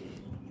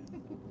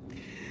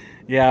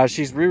 Yeah,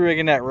 she's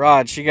re-rigging that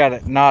rod. She got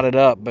it knotted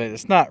up, but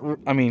it's not,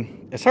 I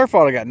mean, it's her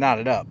fault it got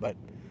knotted up, but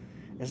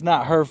it's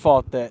not her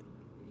fault that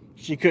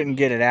she couldn't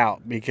get it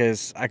out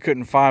because I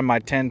couldn't find my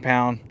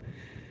 10-pound.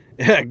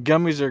 Yeah,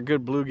 gummies are a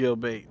good bluegill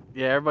bait.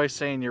 Yeah, everybody's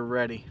saying you're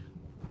ready.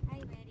 I'm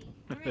ready.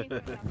 I'm ready for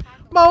the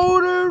apocalypse.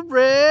 Motor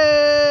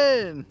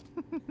red! Right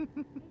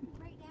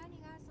down, you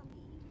got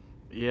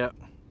something. Yep.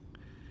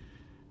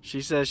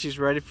 She says she's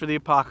ready for the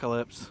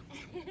apocalypse.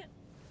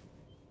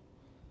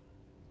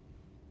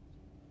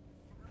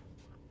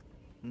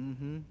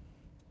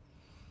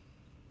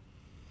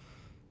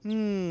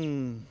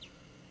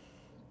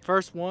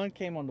 First one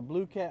came on the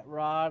Blue Cat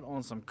rod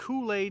on some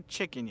Kool-Aid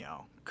chicken,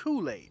 y'all.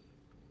 Kool-Aid.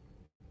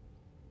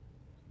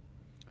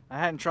 I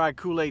hadn't tried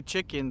Kool-Aid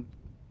chicken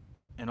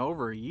in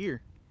over a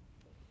year.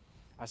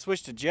 I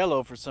switched to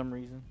Jello for some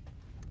reason.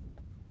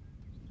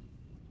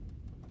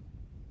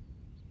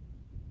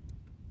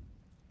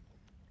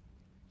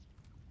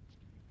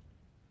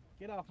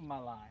 Get off of my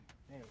line.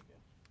 There we go.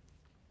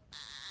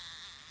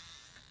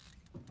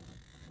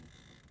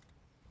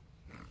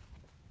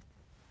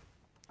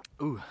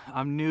 Ooh,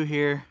 I'm new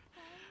here.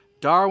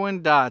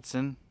 Darwin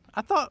Dotson.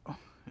 I thought,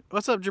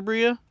 what's up,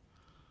 Jabria?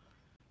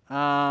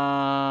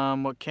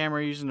 What camera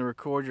are you using to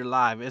record your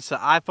live? It's an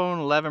iPhone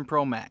 11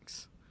 Pro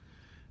Max.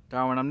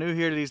 Darwin, I'm new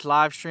here to these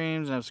live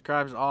streams and I've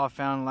subscribed to all I've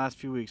found in the last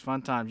few weeks.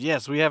 Fun times.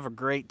 Yes, we have a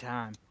great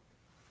time.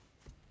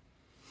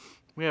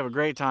 We have a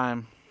great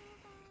time.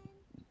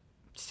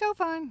 So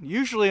fun.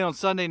 Usually on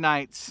Sunday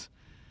nights,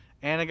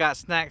 Anna got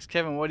snacks.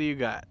 Kevin, what do you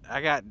got? I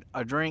got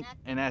a drink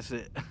and that's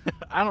it.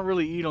 I don't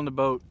really eat on the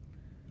boat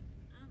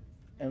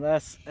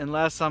unless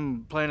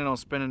I'm planning on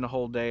spending the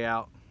whole day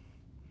out.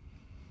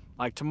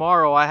 Like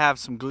tomorrow, I have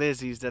some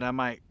glizzies that I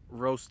might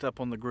roast up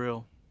on the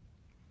grill.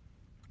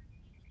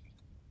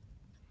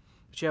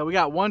 But yeah, we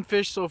got one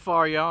fish so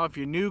far, y'all. If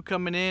you're new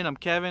coming in, I'm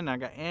Kevin. I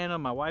got Anna,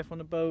 my wife, on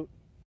the boat.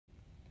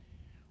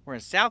 We're in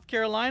South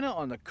Carolina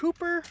on the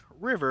Cooper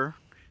River.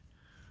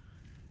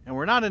 And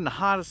we're not in the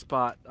hottest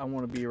spot I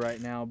want to be right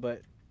now,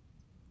 but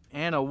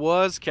Anna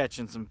was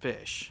catching some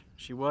fish.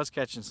 She was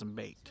catching some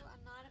bait. So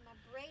I'm knotting my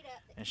braid up.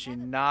 And she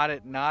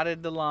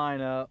knotted the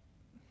line up.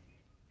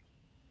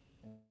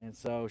 And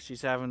so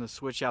she's having to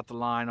switch out the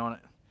line on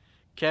it.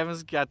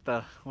 Kevin's got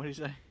the, what do you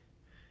say?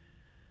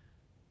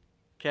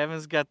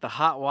 Kevin's got the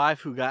hot wife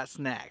who got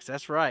snacks.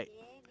 That's right.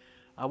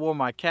 I wore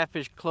my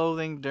catfish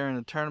clothing during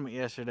the tournament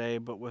yesterday,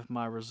 but with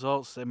my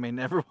results, they may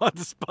never want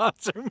to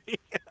sponsor me.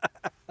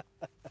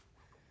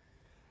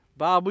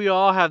 Bob, we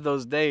all have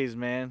those days,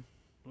 man.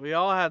 We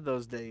all have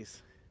those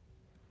days.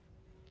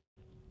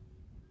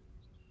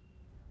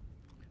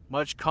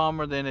 Much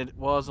calmer than it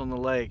was on the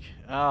lake.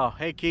 Oh,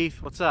 hey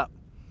Keith, what's up?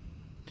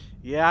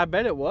 Yeah, I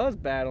bet it was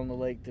bad on the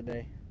lake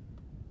today.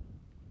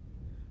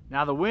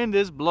 Now the wind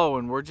is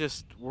blowing.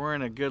 We're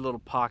in a good little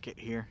pocket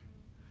here.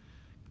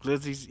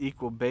 Glizzies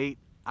equal bait.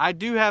 I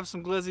do have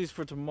some glizzies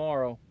for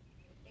tomorrow.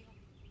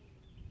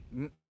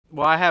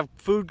 Well, I have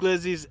food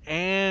glizzies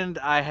and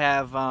I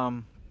have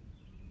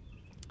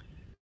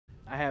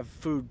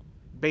food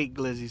bait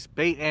glizzies,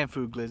 bait and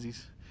food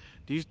glizzies.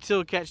 Do you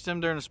still catch them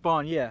during the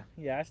spawn? Yeah,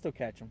 I still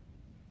catch them.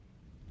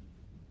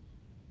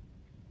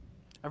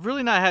 I've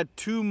really not had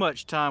too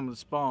much time with the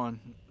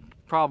spawn.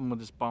 Problem with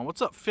the spawn.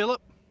 What's up,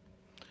 Philip?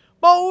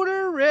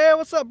 Boulder Red.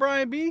 What's up,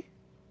 Brian B?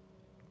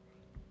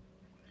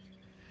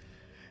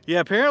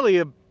 Yeah,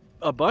 apparently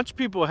a bunch of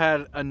people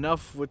had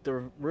enough with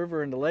the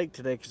river and the lake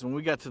today, because when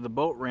we got to the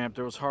boat ramp,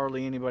 there was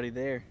hardly anybody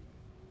there.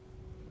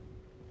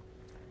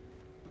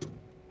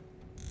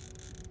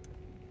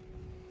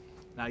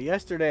 Now,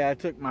 yesterday I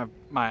took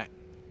my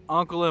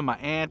uncle and my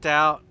aunt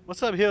out.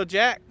 What's up, Hill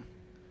Jack?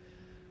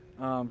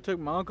 Took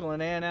my uncle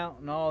and aunt out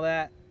and all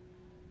that.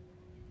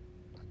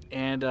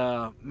 And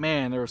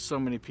man, there were so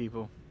many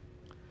people.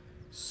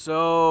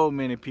 So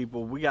many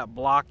people. We got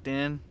blocked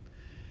in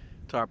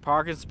to our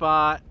parking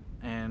spot,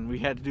 and we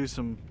had to do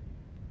some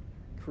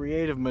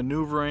creative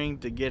maneuvering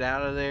to get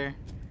out of there.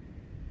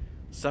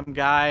 Some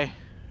guy,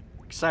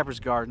 Cypress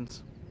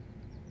Gardens.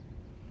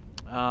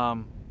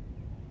 Some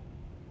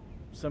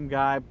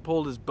guy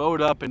pulled his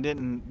boat up and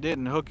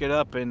didn't hook it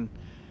up, and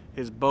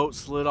his boat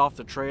slid off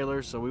the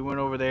trailer, so we went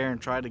over there and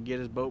tried to get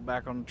his boat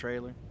back on the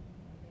trailer.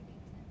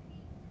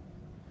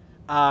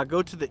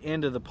 Go to the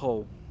end of the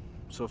pole.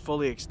 So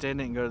fully extend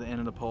it and go to the end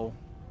of the pole.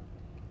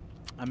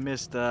 I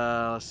missed,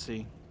 let's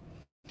see.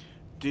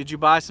 Did you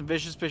buy some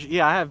Vicious fishing?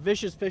 Yeah, I have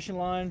Vicious fishing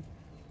line.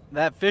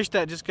 That fish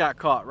that just got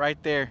caught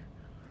right there.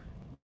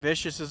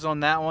 Vicious is on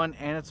that one,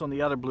 and it's on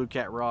the other Blue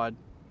Cat rod.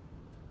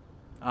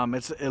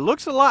 It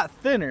looks a lot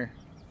thinner.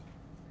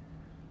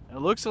 It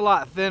looks a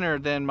lot thinner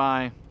than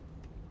my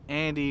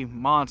Andy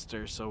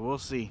Monster, so we'll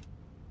see.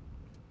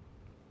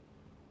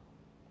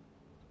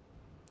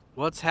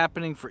 What's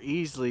happening for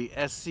Easley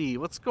SC?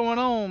 What's going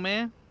on,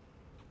 man?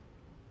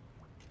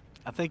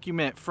 I think you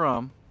meant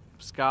from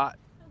Scott.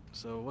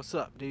 So what's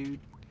up, dude?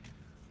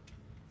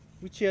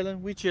 We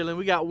chilling, we chilling.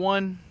 We got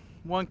one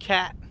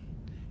cat.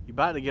 You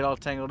about to get all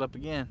tangled up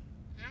again.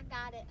 I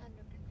got it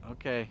under control.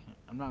 Okay,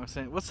 I'm not gonna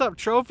say it. What's up,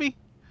 Trophy?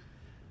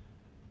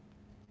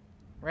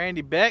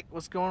 Randy Beck,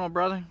 what's going on,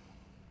 brother?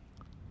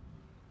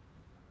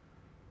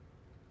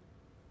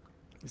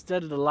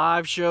 Instead of the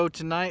live show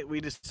tonight, we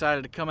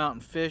decided to come out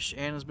and fish.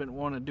 Anna's been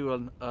wanting to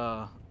do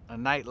a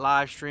night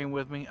live stream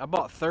with me. I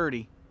bought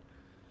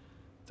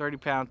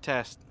 30-pound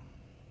test.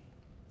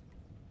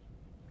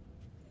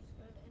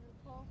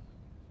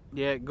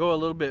 Yeah, go a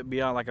little bit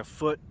beyond, like a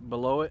foot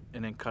below it,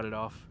 and then cut it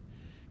off.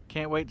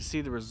 Can't wait to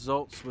see the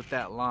results with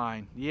that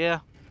line. Yeah.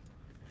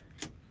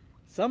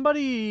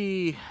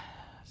 Somebody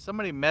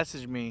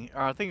messaged me,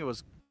 or I think it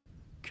was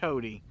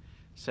Cody,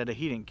 said that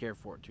he didn't care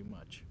for it too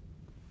much.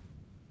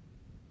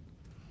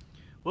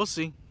 We'll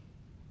see.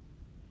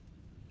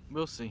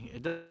 We'll see.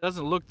 It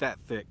doesn't look that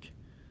thick.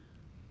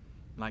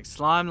 Like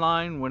slime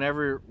line,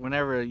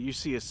 whenever you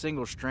see a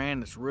single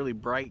strand that's really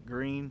bright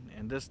green,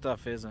 and this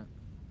stuff isn't.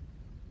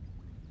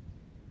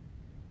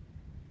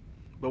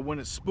 But when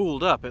it's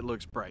spooled up, it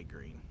looks bright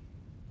green.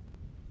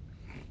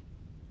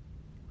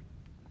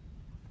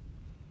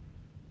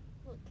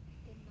 Look,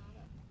 did not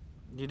up.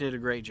 You did a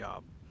great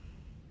job.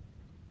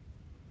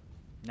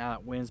 Now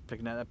that wind's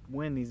picking up, that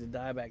wind needs to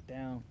die back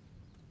down.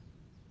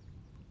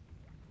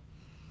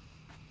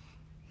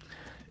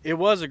 It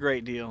was a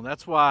great deal.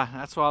 That's why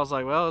I was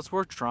like, well, it's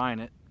worth trying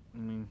it. I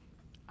mean,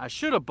 I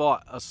should have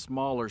bought a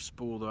smaller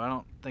spool, though. I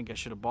don't think I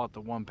should have bought the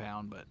 1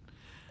 pound, but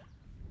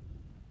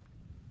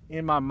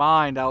in my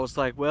mind, I was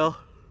like, well,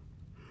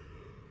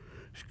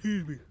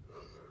 excuse me,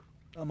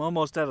 I'm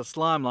almost out of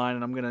slime line,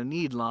 and I'm gonna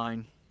need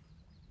line.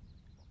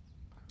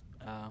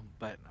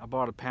 But I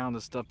bought a pound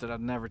of stuff that I've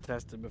never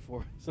tested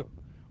before, so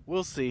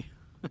we'll see.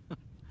 It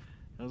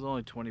was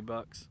only 20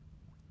 bucks.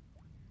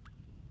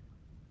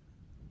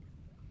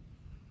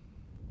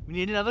 We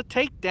need another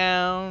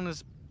takedown.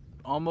 It's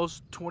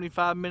almost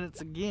 25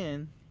 minutes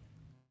again.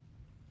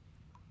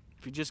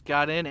 If you just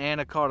got in,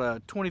 Anna caught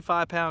a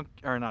 25 pound,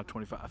 or not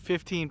 25, a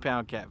 15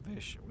 pound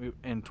catfish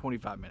in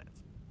 25 minutes.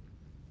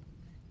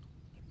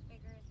 It's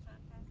bigger as time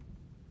passes.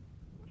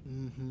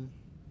 Mm-hmm.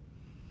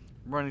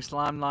 Running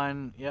slime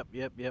line. Yep.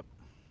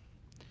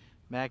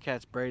 Mad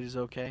Cat's braid is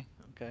okay.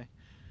 Okay.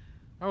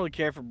 I don't really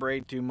care for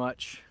braid too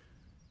much.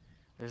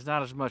 There's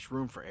not as much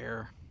room for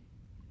error.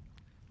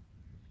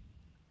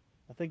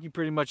 I think you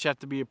pretty much have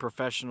to be a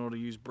professional to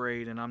use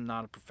braid, and I'm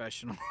not a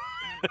professional.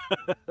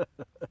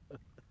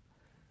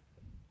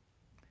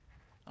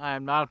 I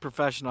am not a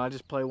professional. I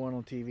just play one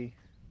on TV.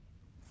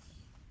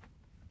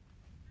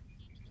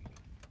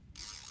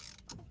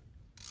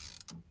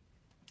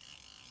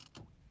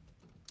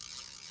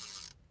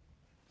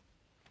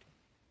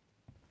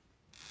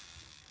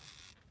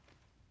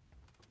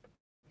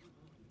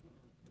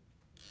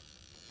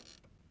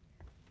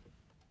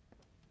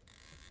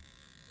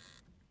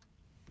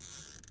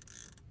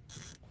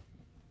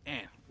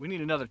 Man, we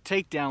need another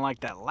takedown like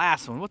that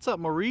last one. What's up,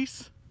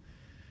 Maurice?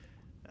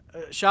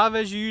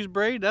 Chavez, you use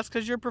braid? That's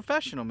because you're a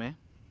professional, man.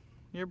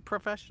 You're a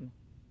professional.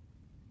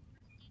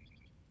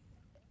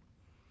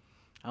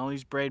 I only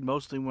use braid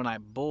mostly when I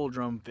bull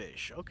drum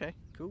fish. Okay,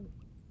 cool.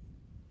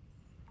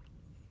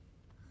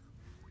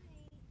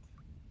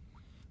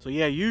 So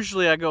yeah,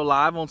 usually I go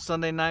live on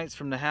Sunday nights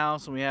from the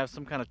house and we have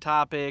some kind of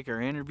topic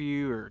or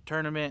interview or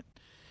tournament.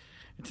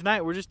 And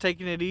tonight we're just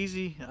taking it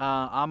easy.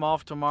 I'm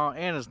off tomorrow.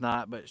 Anna's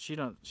not, but she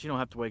don't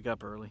have to wake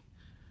up early.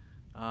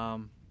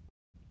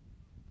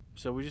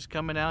 So we're just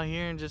coming out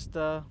here and just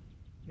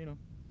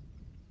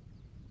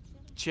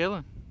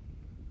chilling.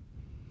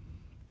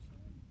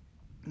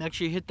 Make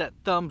sure you hit that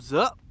thumbs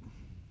up.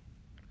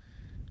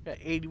 Got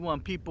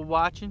 81 people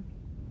watching.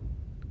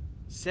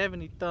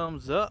 70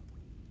 thumbs up.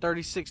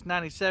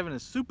 $36.97 in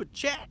super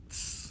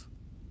chats.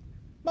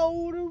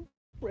 Motor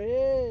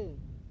Red.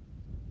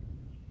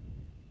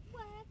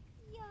 What's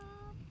your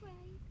price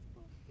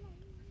for play?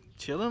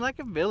 Chilling like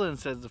a villain,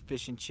 says the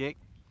fishing chick.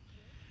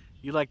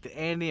 You like the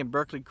Andy and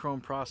Berkeley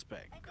Chrome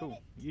Prospect.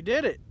 Cool. You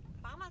did it.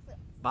 By myself.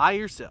 By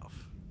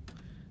yourself.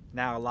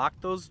 Now lock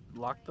those.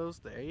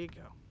 There you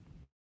go.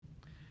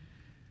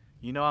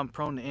 You know I'm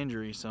prone to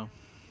injury, so.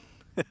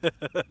 I did.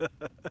 You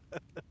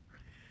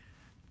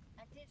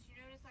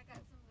notice I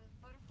got some of those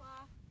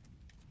butterfly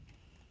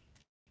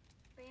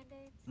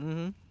band-aids?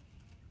 Mm-hmm.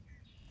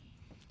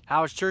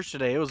 How was church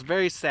today? It was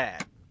very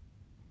sad.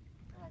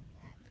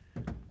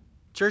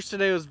 Church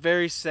today was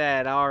very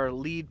sad. Our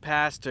lead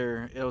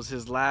pastor, it was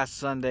his last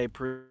Sunday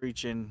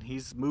preaching.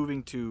 He's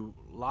moving to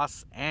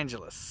Los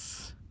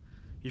Angeles.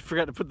 You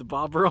forgot to put the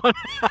bobber on?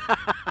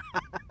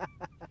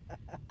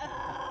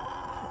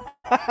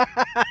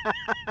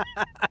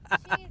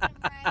 Cheese and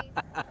rice.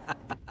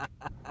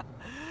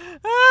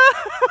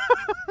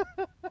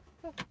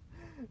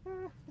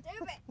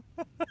 Stupid.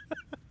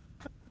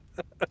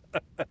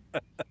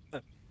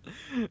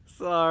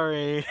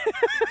 Sorry.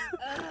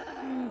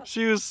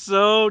 She was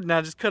so...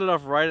 Now just cut it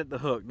off right at the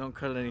hook. Don't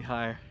cut it any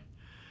higher.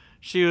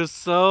 She was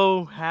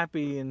so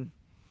happy and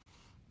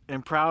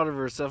proud of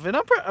herself. And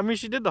I mean,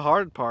 she did the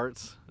hard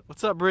parts.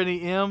 What's up,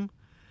 Brittany M?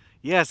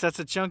 Yes, that's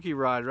a chunky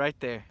rod right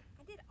there.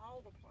 I did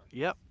all the parts.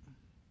 Yep.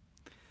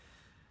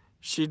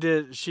 She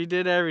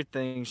did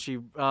everything. She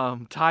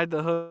tied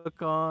the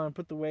hook on,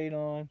 put the weight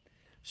on,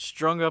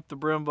 strung up the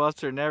brim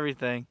buster and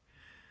everything.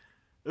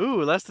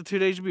 Ooh, that's the 2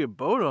 days to be a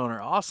boat owner.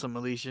 Awesome,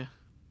 Alicia.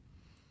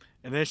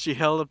 And then she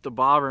held up the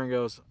bobber and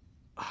goes,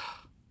 At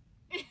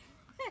least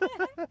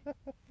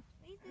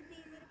it's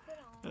easy to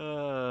put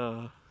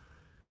on.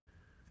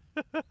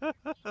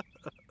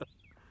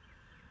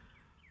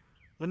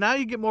 Well, now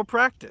you get more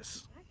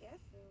practice. I guess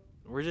so.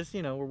 We're just,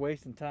 we're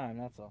wasting time.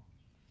 That's all.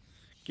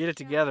 Get it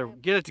together.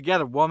 Get it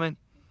together, woman.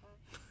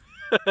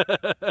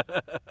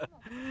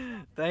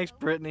 Thanks,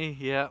 Brittany.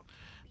 Yeah.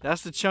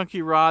 That's the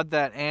chunky rod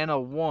that Anna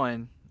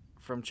won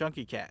from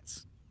Chunky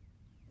Cats.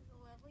 It's a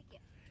lovely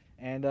gift.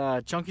 And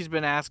Chunky's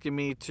been asking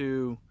me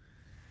to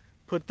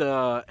put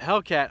the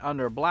Hellcat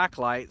under a black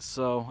light,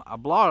 so I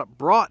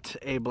brought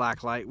a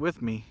black light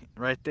with me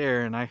right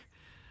there, and I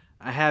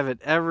have it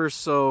ever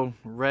so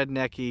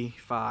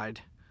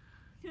rednecky-fied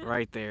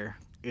right there.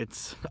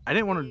 I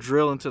didn't want to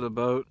drill into the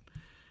boat,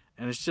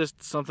 and it's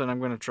just something I'm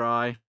going to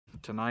try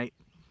tonight,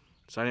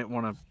 so I didn't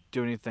want to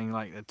do anything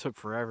like that. Took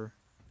forever.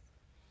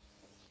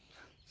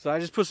 So I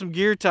just put some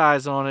gear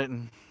ties on it,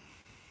 and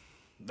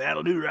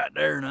that'll do right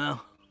there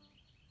now.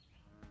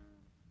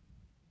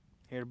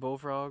 Hear the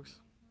bullfrogs?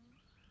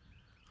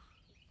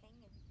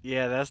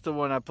 Yeah, that's the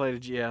one I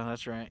played. Yeah,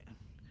 that's right.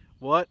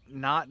 What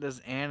knot does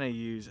Anna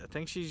use? I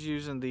think she's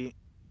using the,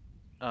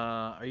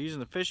 are you using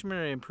the Fisherman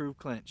or the Improved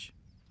Clinch?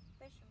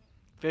 Fisherman.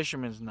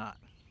 Fisherman's knot.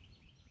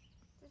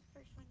 This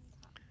first one you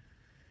taught me.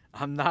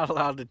 I'm not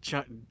allowed to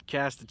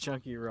cast a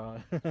chunky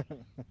rod.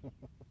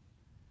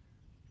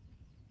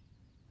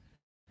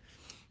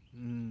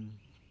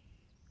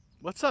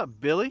 What's up,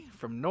 Billy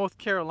from North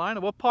Carolina?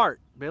 What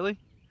part, Billy?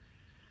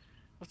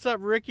 What's up,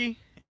 Ricky?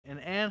 And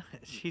Anna,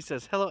 he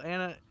says, hello,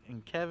 Anna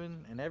and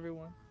Kevin and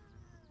everyone.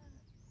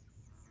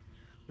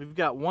 We've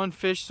got one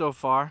fish so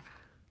far.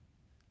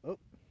 Oh,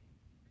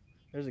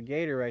 there's a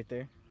gator right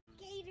there.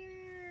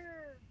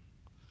 Gator!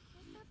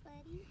 What's up,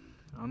 buddy?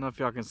 I don't know if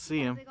y'all can see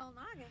him. Big old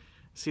noggin.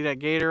 See that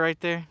gator right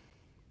there?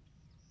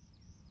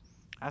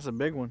 That's a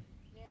big one.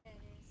 Yeah, it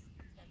is.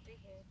 It's got 3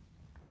 heads.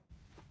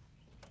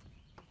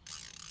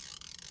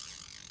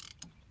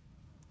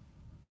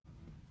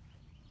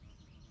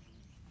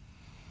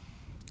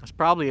 That's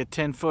probably a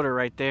 10-footer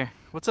right there.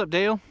 What's up,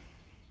 Dale?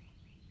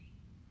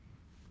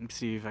 Let me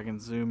see if I can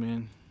zoom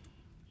in.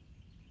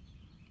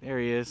 There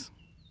he is.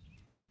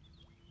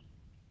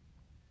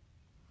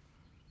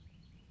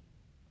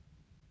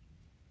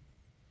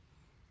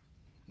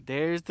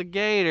 There's the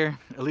gator.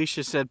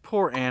 Alicia said,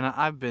 poor Anna,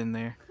 I've been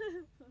there.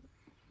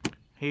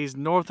 He's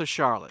north of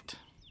Charlotte.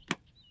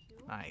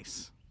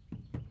 Nice.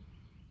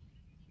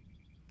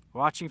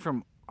 Watching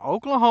from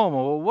Oklahoma.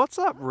 Well, what's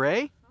up,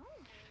 Ray?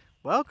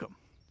 Welcome.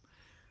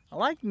 I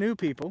like new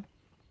people.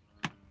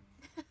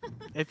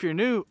 If you're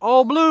new,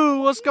 oh,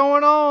 Blue, what's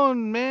going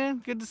on,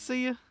 man? Good to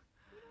see you.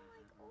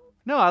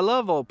 No, I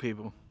love old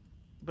people,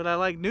 but I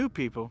like new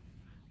people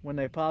when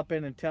they pop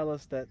in and tell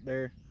us that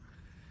they're,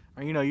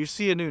 or, you know, you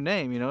see a new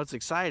name, you know, it's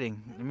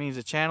exciting. It means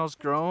the channel's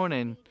growing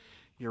and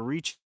you're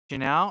reaching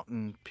out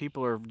and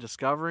people are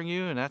discovering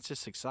you, and that's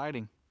just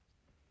exciting.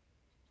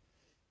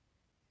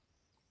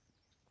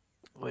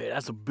 Wait,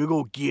 that's a big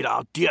old gator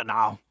out there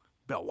now.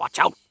 Better watch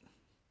out.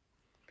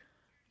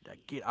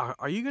 That gator,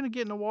 are you going to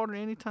get in the water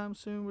anytime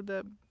soon with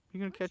that? You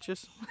going to catch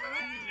us?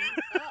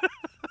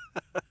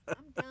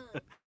 I'm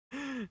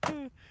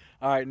done.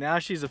 All right, now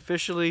she's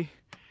officially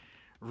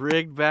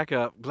rigged back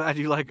up. Glad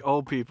you like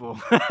old people.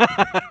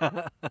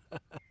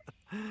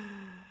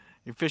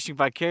 You're fishing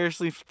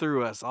vicariously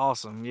through us.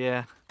 Awesome,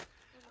 yeah.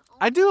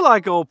 I do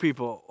like old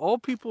people.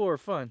 Old people are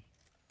fun.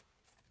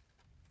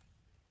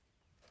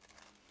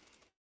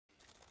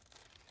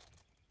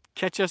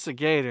 Catch us a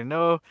gator.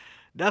 No,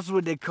 that's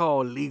what they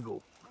call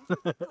legal.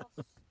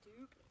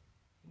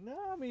 No,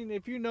 I mean,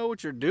 if you know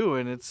what you're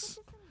doing, it's...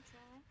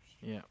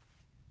 Yeah.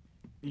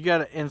 You got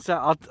to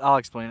inside. I'll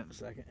explain it in a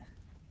second.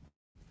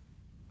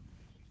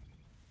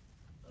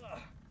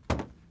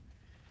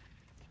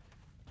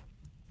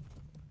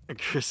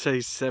 Chris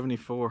says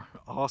 74.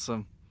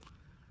 Awesome.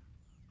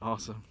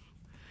 Awesome.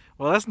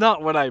 Well, that's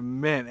not what I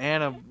meant.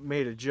 Anna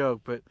made a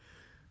joke, but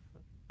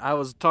I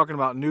was talking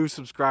about new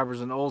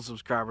subscribers and old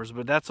subscribers,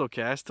 but that's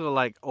okay. I still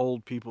like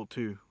old people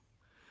too.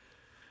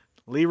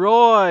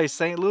 Leroy,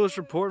 St. Louis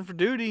reporting for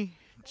duty.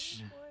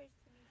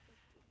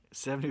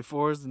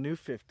 74 is the new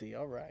 50.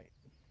 All right.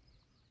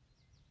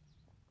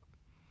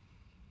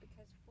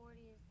 Because 40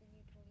 is the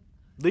new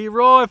 20.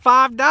 Leroy,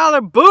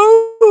 $5.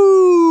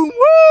 Boom!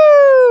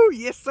 Woo!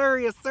 Yes, sir.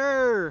 Yes,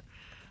 sir.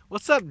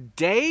 What's up,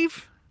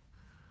 Dave?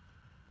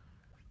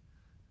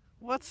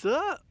 What's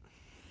up?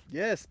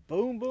 Yes,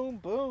 boom, boom,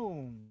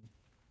 boom.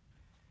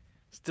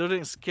 Still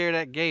didn't scare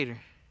that gator.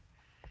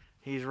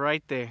 He's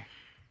right there.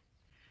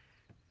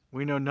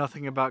 We know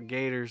nothing about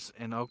gators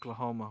in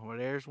Oklahoma. Well,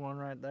 there's one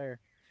right there.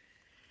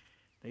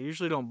 They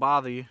usually don't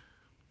bother you.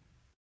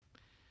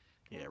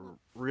 Yeah,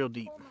 real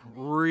deep.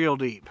 Real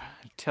deep.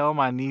 Tell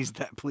my knees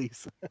that,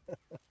 please. There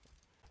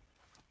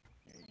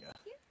you go.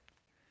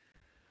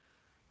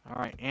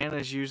 All right,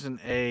 Anna's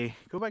using a...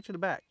 Go back to the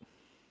back.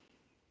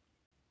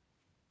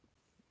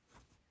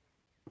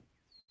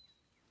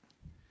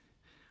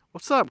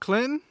 What's up,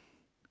 Clinton?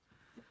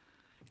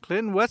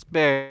 Clinton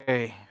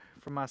Westbury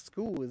from my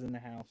school is in the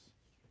house.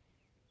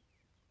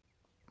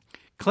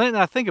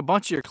 Clinton, I think a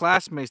bunch of your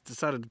classmates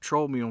decided to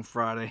troll me on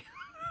Friday.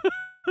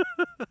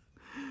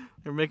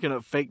 They're making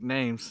up fake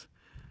names.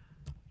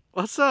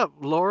 What's up,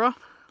 Laura?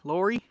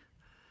 Lori?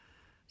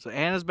 So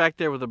Anna's back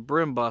there with a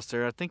brim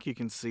buster. I think you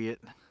can see it.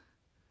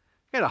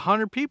 Got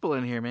 100 people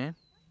in here, man.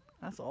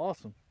 That's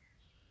awesome.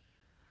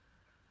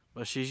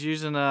 But she's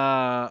using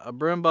a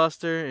brim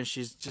buster, and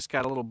she's just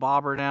got a little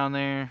bobber down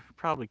there.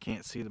 Probably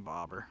can't see the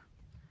bobber.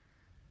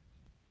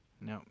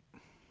 Nope.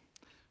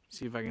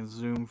 See if I can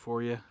zoom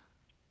for you.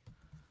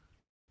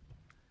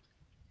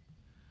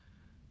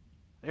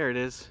 There it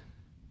is.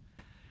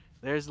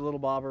 There's the little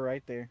bobber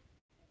right there.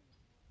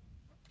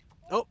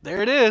 Oh,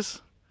 there it is.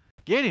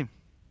 Get him.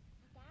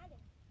 I got him.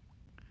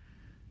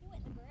 He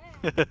went in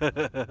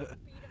the grass.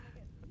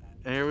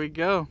 There we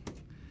go.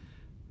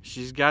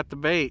 She's got the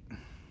bait.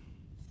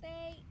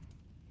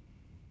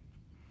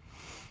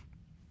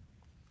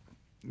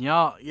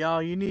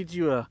 Y'all, you need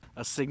you a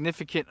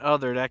significant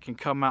other that can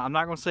come out. I'm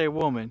not gonna say a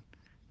woman,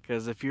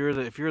 because if you're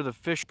the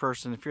fish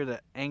person, if you're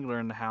the angler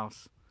in the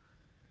house,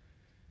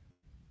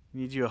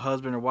 you need you a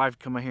husband or wife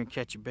to come out here and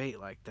catch your bait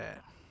like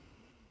that.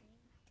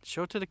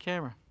 Show it to the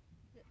camera.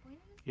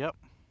 Yep.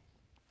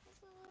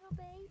 That's a little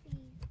baby.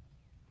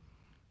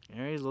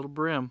 There he's a little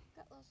brim.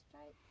 Got little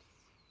stripes.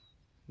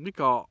 We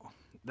call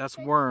that's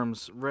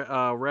worms,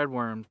 red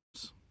worms.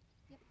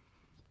 Yep.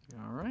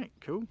 All right,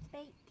 cool.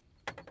 Bait.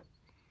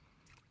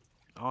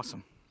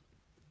 Awesome.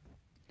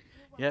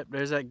 Yep,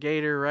 there's that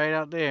gator right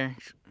out there.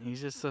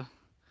 He's just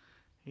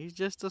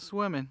a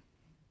swimming.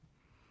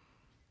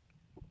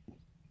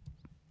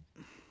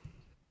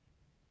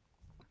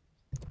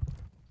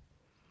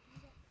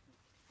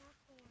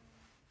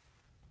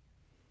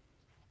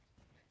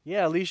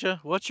 Yeah,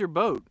 Alicia, what's your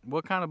boat?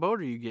 What kind of boat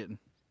are you getting?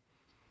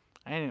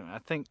 I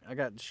think I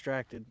got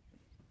distracted.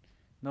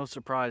 No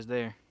surprise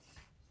there.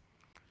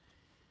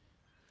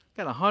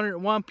 Got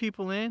 101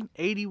 people in,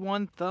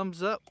 81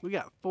 thumbs up. We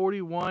got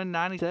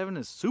 41.97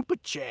 in super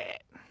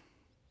chat.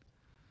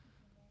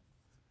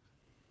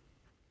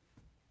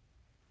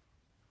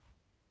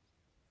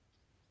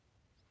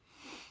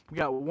 We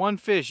got one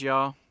fish,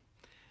 y'all.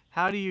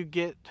 How do you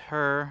get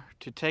her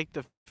to take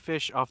the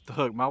fish off the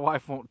hook? My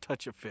wife won't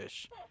touch a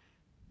fish.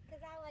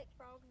 Because I like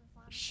frogs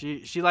and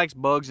slimy. She likes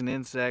bugs and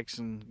insects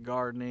and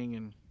gardening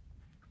and.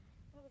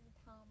 That was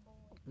a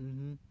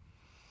tomboy. Mhm.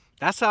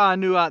 That's how I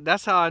knew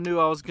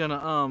I was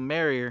gonna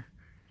marry her.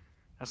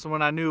 That's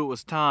when I knew it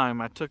was time.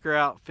 I took her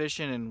out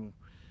fishing, and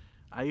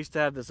I used to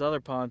have this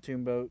other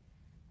pontoon boat,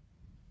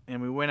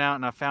 and we went out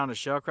and I found a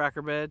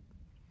shellcracker bed,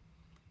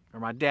 or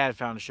my dad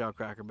found a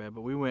shellcracker bed,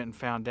 but we went and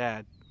found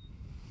Dad.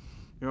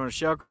 We were on a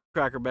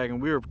shellcracker bed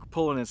and we were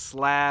pulling in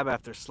slab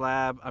after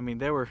slab. I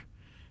mean,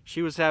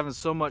 she was having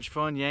so much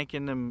fun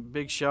yanking them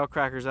big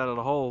shellcrackers out of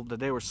the hole that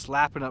they were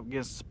slapping up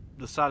against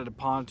the side of the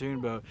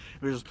pontoon boat.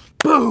 It was just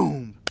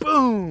boom,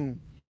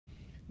 boom,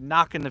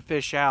 knocking the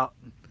fish out.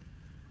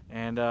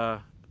 And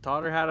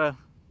taught her how to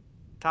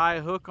tie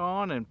a hook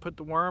on and put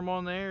the worm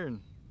on there,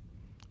 and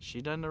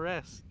she done the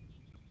rest.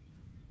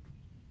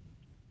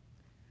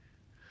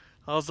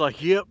 I was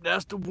like, yep,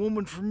 that's the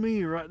woman for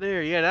me right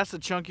there. Yeah, that's a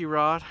chunky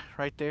rod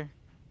right there.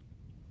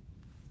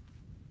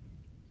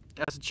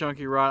 That's a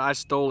chunky rod. I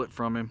stole it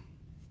from him.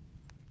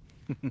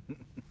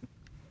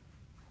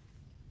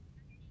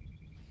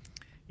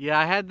 Yeah,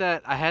 I had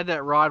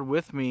that rod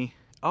with me.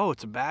 Oh,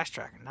 it's a bass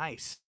tracker.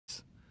 Nice.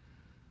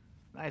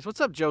 Nice. What's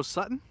up, Joe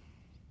Sutton?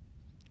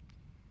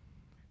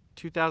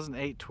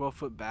 2008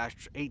 12-foot bass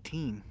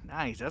 18.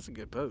 Nice. That's a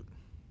good boat.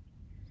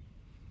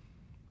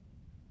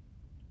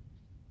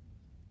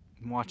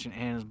 I'm watching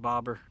Anna's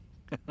bobber.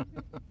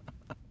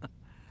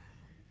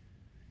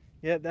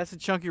 Yeah, that's a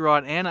chunky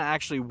rod. Anna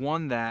actually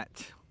won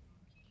that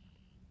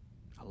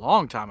a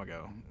long time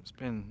ago. It's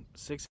been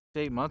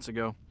 6-8 months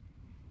ago.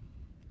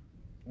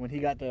 When he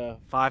got to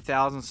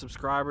 5,000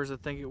 subscribers, I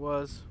think it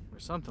was, or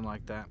something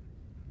like that.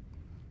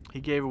 He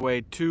gave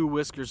away 2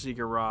 Whisker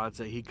Seeker rods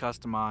that he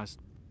customized.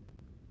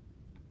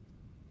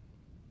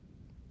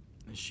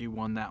 And she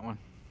won that one.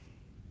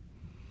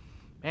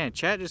 Man,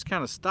 chat just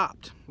kind of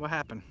stopped. What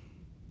happened?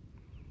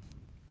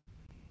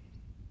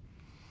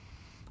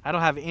 I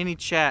don't have any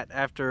chat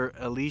after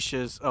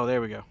Alicia's. Oh,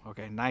 there we go.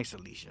 Okay, nice,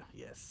 Alicia.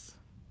 Yes.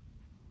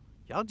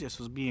 Y'all just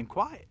was being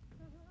quiet.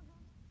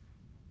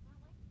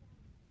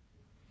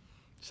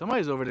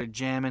 Somebody's over there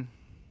jamming.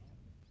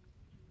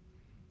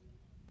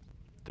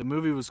 The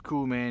movie was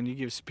cool, man. You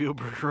give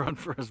Spielberg a run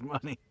for his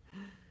money.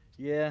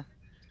 Yeah.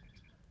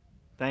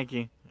 Thank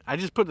you. I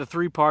just put the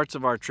 3 parts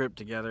of our trip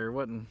together. It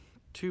wasn't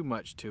too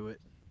much to it.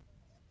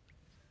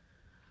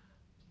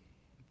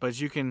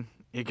 But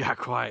it got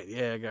quiet.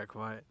 Yeah, it got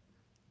quiet.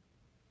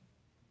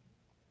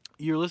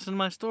 You're listening to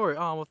my story.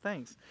 Oh, well,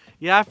 thanks.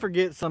 Yeah, I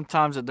forget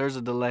sometimes that there's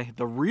a delay.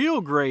 The Real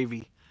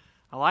Gravy.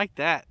 I like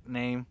that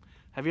name.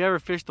 Have you ever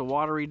fished the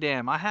Watery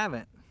Dam? I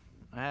haven't.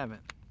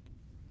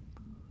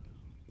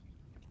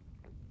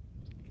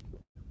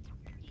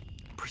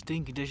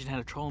 Pristine condition,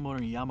 had a trolling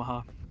motor and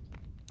Yamaha.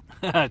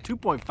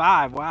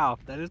 2.5. Wow,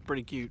 that is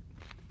pretty cute.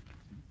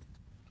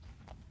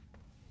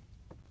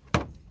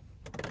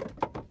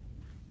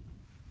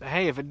 But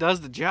hey, if it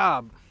does the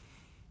job.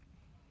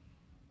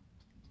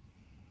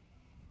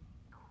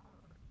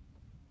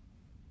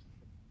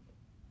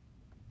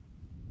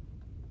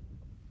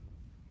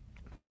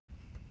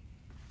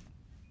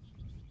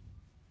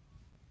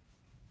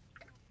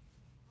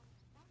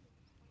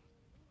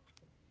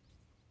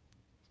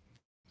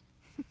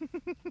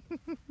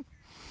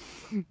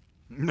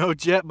 No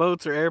jet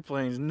boats or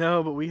airplanes.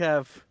 No, but we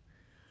have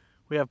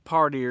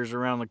partiers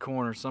around the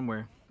corner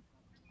somewhere.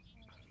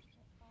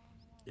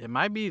 It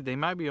might be. They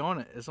might be on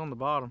it. It's on the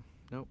bottom.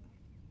 Nope.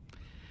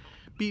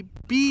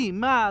 Be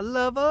my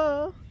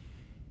lover.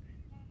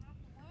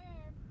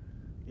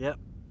 Yep.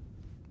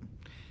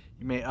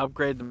 You may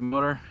upgrade the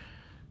motor.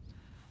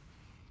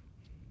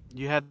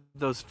 You have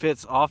those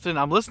fits often.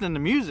 I'm listening to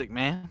music,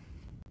 man.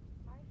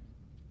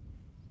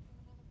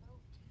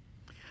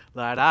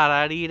 La da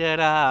da dee da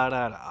da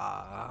da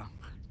da.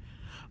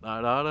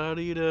 La da da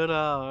dee da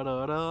da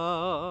da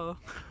da.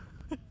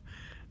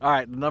 All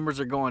right, the numbers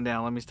are going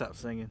down. Let me stop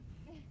singing.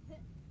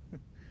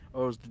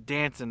 Oh, it was the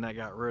dancing that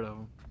got rid of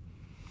them.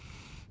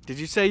 Did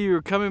you say you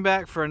were coming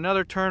back for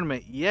another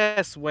tournament?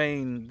 Yes,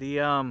 Wayne.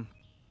 The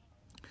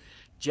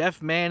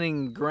Jeff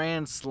Manning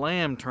Grand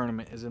Slam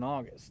tournament is in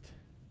August.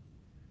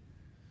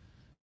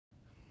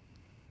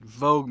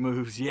 Vogue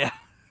moves, yeah.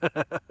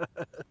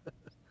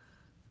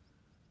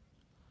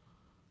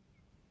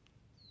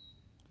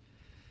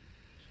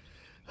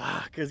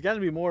 Because there's got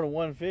to be more than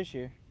one fish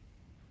here.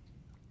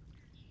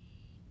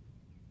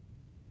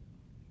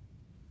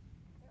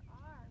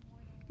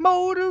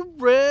 Motor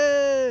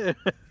Red!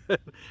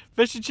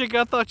 Fishing Chick,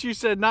 I thought you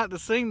said not to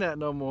sing that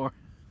no more.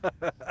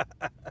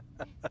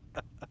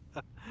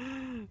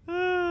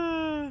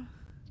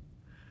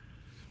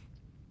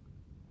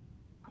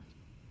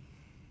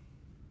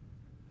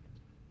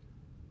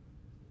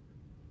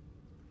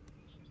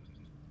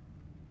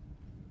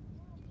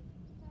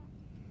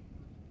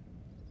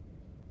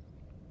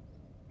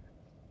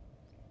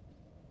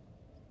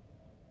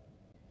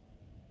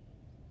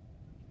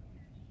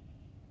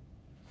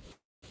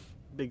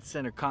 Big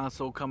center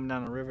console coming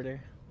down the river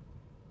there.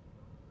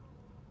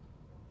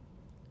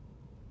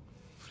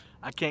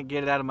 I can't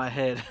get it out of my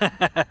head.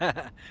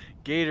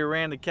 Gator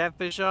ran the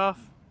catfish off?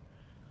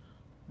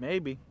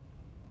 Maybe.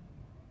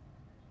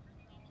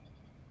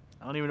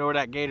 I don't even know where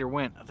that gator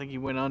went. I think he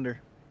went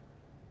under.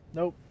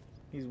 Nope.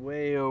 He's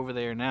way over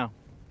there now.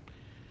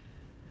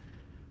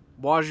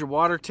 What's your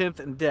water temp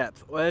and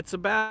depth? Well, it's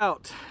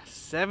about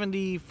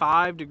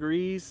 75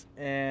 degrees,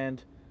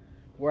 and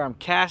where I'm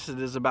casted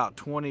is about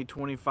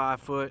 20-25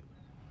 foot,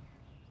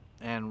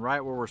 and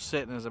right where we're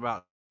sitting is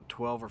about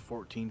 12 or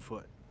 14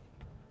 foot.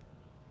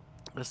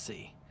 Let's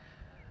see.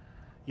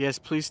 Yes,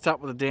 please stop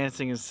with the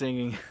dancing and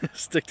singing.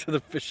 Stick to the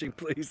fishing,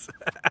 please.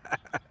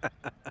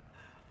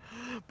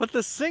 But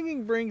the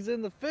singing brings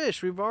in the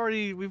fish. We've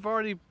already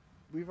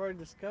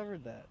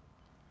discovered that.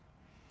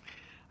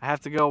 I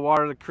have to go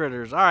water the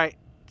critters. All right.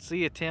 See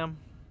you, Tim.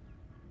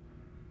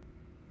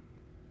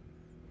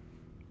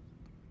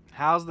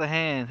 How's the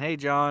hand? Hey,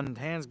 John. The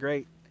hand's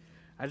great.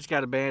 I just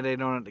got a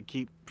Band-Aid on it to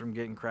keep from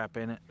getting crap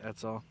in it.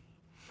 That's all.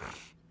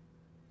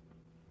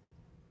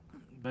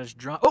 But it's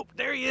drunk. Oh,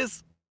 there he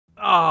is.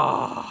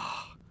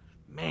 Oh,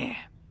 man.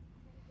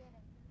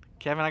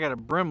 Kevin, I got a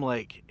brim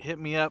lake. Hit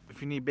me up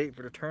if you need bait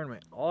for the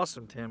tournament.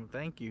 Awesome, Tim.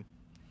 Thank you.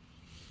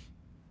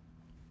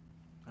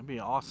 That'd be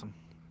awesome.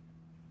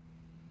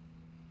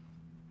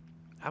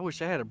 I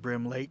wish I had a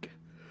brim lake.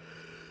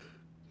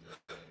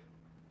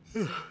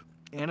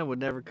 Anna would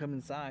never come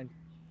inside.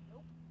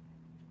 Nope.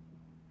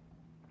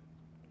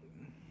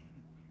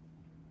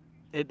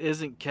 It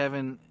isn't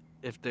Kevin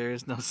if there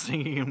is no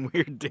singing and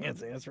weird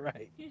dancing. That's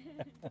right.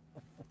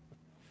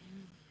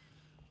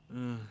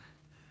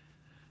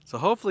 So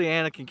hopefully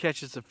Anna can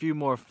catch us a few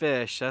more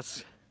fish.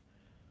 That's,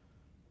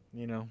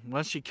 you know,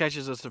 once she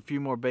catches us a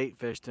few more bait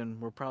fish, then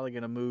we're probably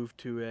going to move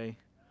to a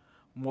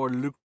more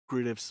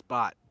lucrative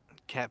spot,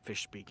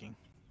 catfish speaking.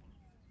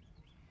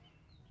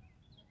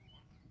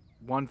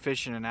 One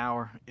fish in an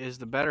hour. Is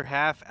the better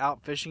half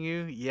out fishing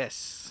you?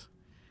 Yes.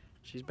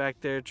 She's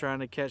back there trying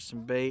to catch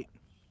some bait.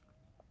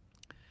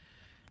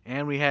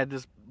 And we had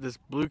this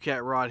blue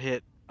cat rod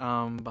hit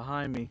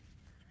behind me.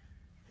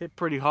 Hit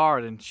pretty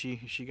hard, and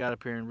she got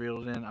up here and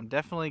reeled it in. I'm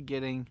definitely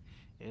getting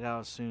it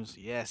out as soon as...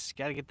 Yes,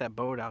 got to get that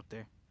boat out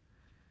there.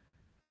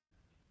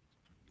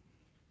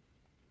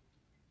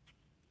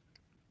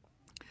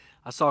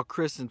 I saw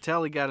Chris and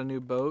Telly got a new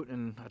boat,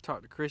 and I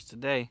talked to Chris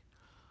today.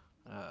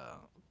 I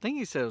think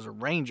he said it was a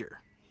Ranger.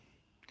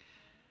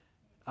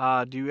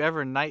 Do you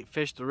ever night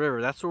fish the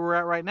river? That's where we're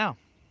at right now.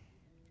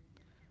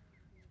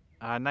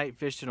 I night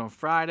fished it on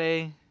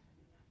Friday.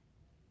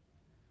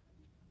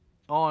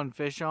 On,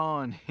 fish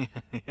on.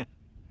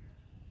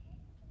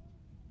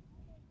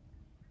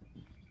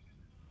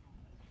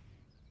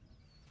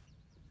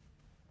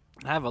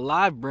 I have a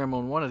live brim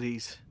on one of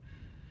these.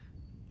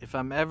 If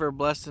I'm ever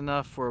blessed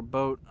enough for a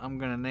boat, I'm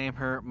going to name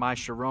her My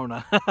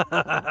Sharona.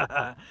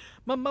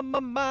 My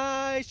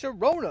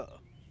Sharona.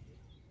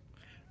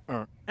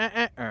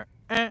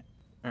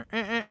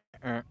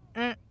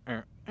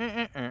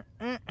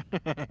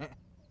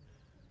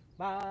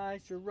 My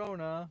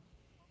Sharona.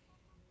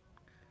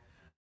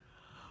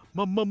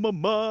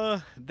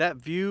 That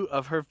view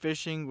of her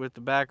fishing with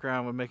the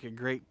background would make a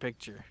great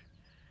picture.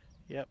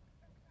 Yep.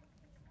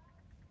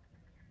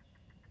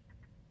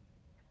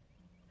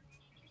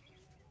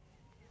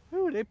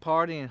 Ooh, they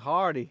partying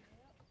hardy.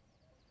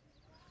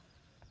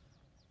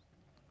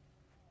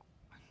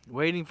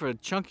 Waiting for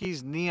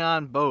Chunky's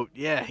neon boat.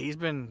 Yeah, he's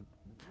been...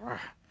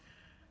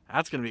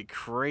 That's going to be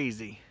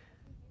crazy.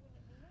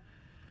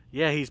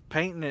 Yeah, he's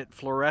painting it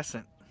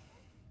fluorescent.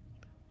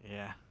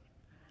 Yeah.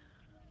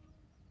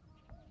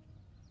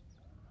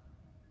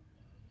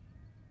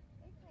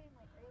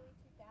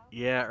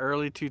 Yeah,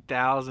 early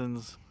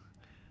 2000s.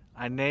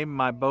 I named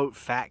my boat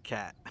Fat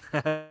Cat.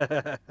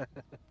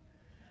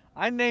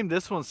 I named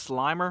this one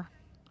Slimer.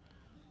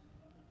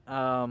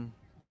 And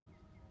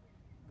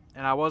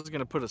I was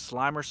gonna put a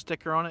Slimer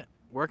sticker on it.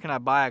 Where can I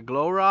buy a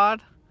glow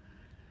rod?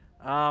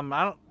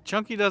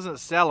 Chunky doesn't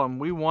sell them.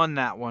 We won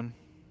that one.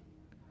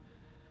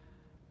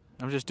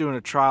 I'm just doing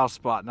a trial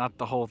spot, not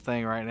the whole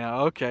thing right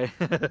now. Okay.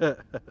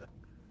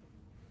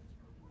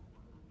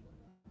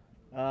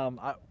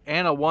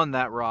 Anna won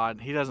that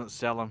rod. He doesn't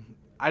sell them.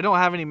 I don't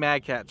have any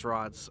Mad Cats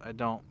rods. I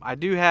don't. I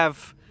do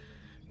have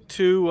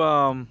two.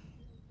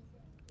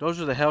 Those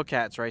are the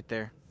Hellcats right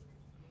there.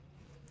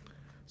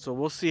 So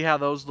we'll see how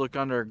those look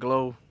under a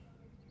glow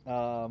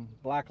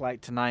black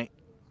light tonight.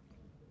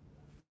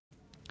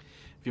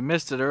 If you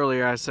missed it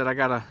earlier, I said I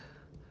got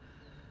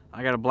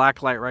a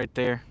black light right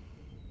there.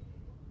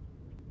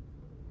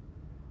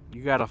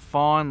 You got a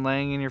fawn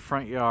laying in your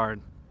front yard.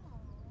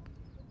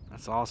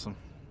 That's awesome.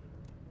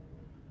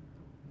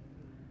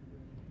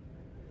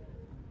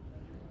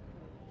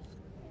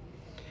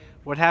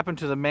 What happened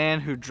to the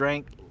man who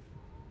drank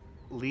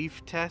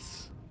leaf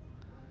tests?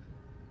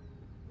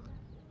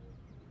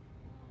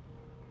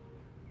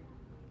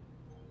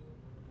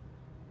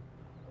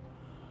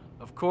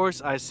 Of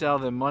course I sell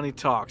them. Money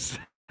talks.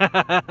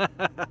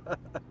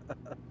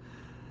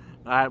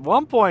 At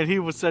one point,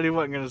 said he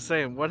wasn't going to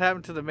say him. What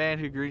happened to the man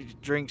who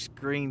drinks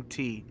green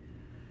tea?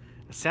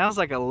 It sounds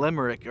like a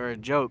limerick or a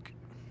joke.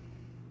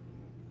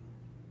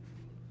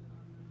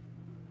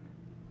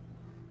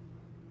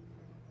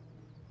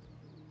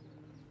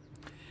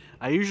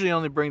 I usually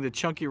only bring the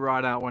chunky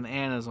rod out when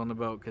Anna's on the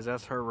boat because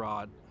that's her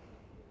rod.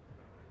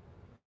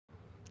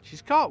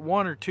 She's caught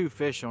 1 or 2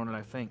 fish on it,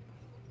 I think.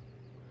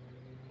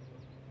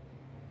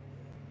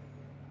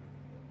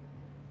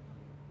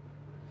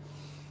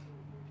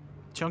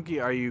 Chunky,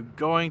 are you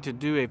going to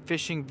do a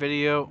fishing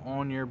video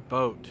on your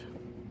boat?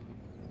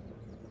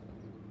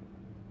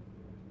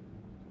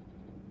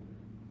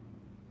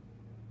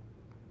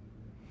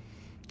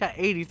 Got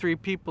 83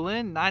 people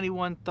in,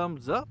 91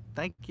 thumbs up.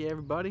 Thank you,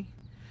 everybody.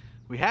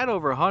 We had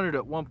over 100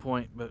 at one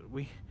point, but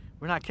we're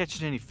not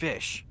catching any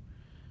fish.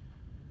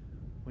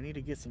 We need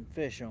to get some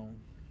fish on.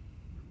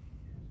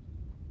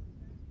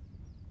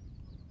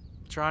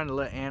 Trying to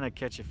let Anna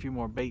catch a few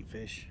more bait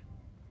fish.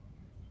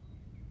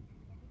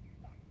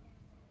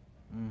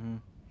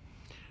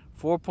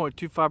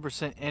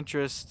 4.25%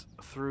 interest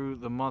through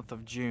the month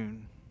of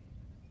June.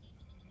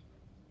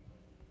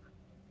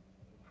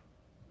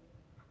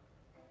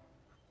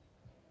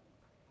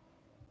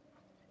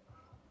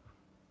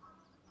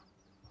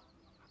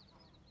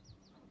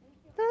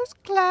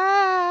 First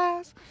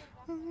class.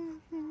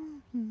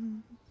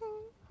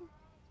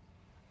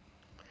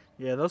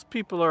 Yeah, those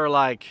people are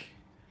like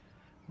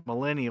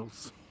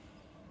millennials.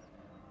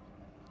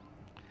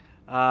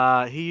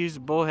 He used a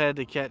bullhead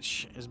to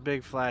catch his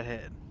big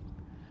flathead.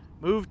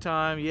 Move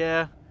time,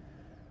 yeah.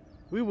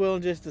 We will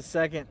in just a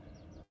second.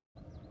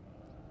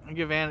 I'll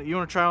give Anna. You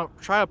want to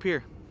try up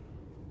here?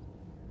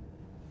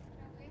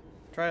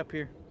 Try up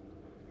here.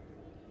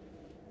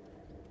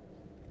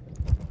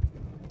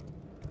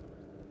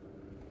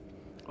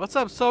 What's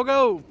up,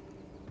 Sogo?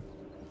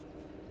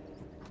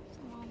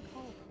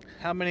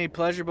 How many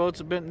pleasure boats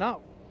have been?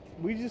 No,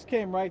 we just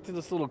came right to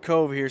this little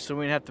cove here, so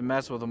we didn't have to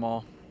mess with them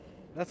all.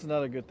 That's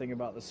another good thing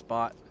about this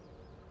spot.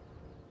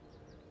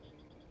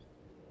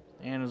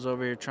 Anna's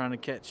over here trying to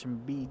catch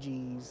some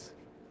BGs.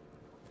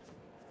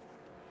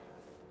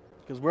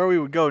 Because where we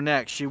would go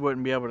next, she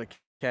wouldn't be able to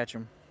catch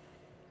them.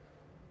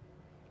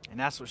 And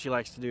that's what she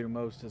likes to do the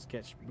most, is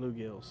catch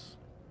bluegills.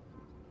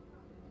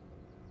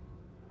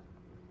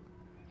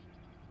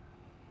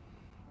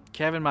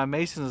 Kevin, my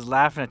Mason is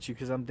laughing at you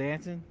because I'm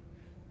dancing.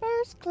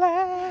 First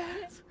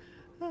class.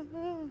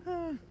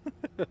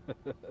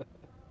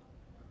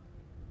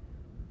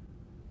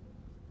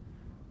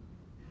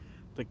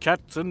 The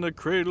cat's in the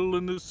cradle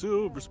and the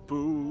silver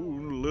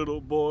spoon. Little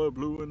boy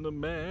blue and the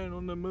man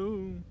on the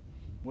moon.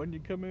 When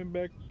you're coming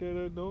back,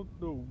 that I don't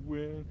know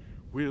when.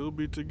 We'll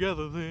be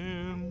together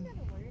then.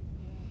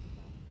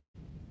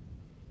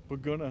 We're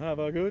gonna have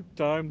a good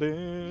time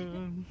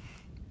then.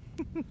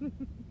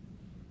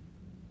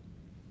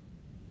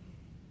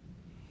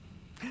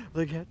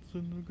 The cat's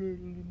in the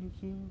cradle and the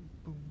silver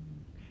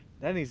spoon.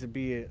 That needs to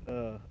be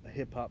a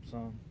hip hop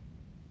song.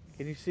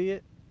 Can you see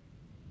it?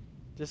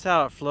 Just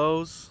how it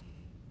flows.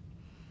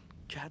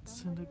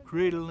 Cats in the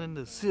cradle and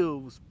the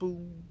silver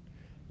spoon.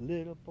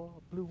 Little boy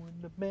blue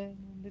and the man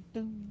on the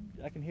dune.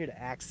 I can hear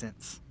the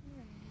accents.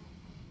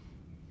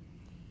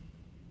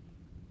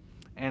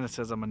 Anna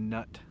says I'm a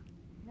nut.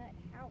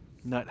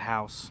 Nut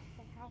house.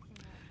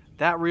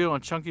 That reel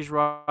on Chunky's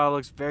rod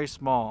looks very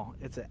small.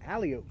 It's an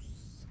Alios.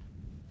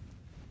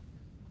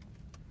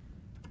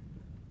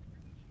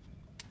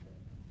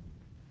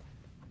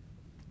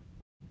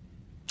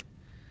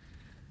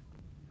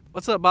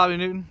 What's up, Bobby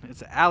Newton?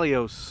 It's an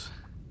Alios.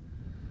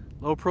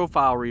 Low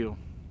profile reel.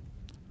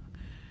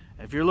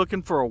 If you're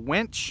looking for a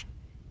winch,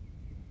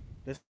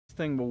 this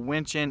thing will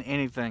winch in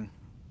anything.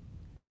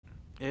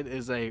 It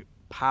is a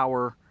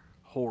power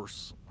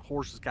horse.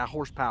 Horse has got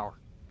horsepower.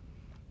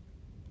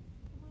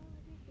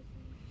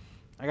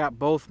 I got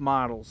both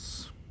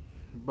models.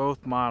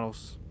 Both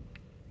models.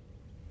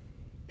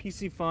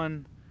 PC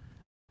Fun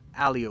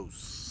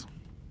Alios.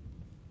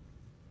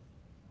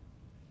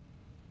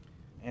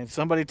 And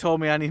somebody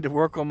told me I need to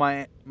work on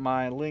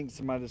my links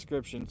in my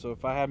description. So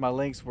if I had my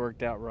links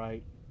worked out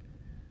right,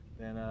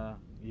 then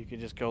you could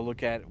just go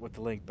look at it with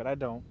the link. But I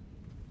don't.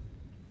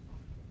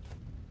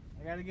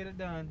 I got to get it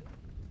done.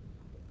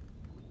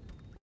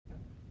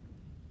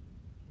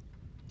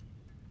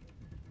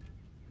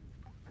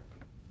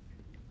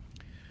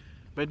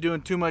 Been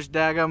doing too much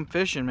daggum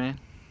fishing, man.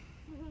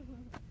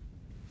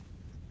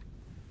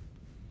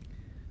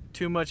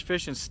 Too much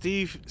fishing.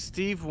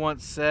 Steve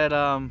once said,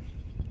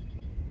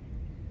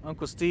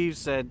 Uncle Steve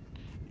said,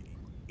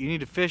 you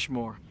need to fish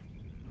more.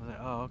 I was like,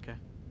 oh, okay.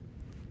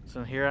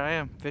 So here I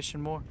am,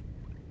 fishing more.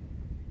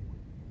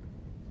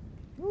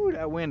 Ooh,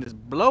 that wind is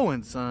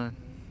blowing, son.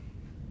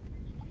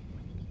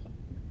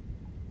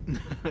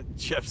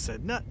 Jeff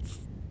said nuts.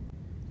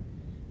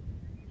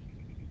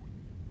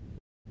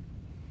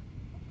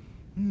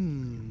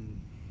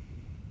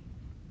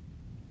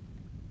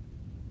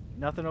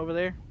 Nothing over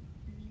there?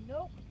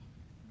 Nope.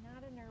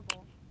 Not a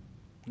nurble.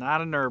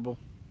 Not a nurble.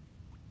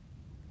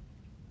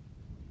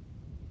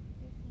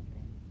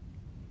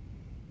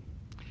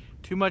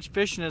 Too much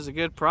fishing is a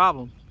good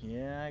problem.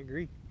 Yeah, I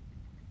agree.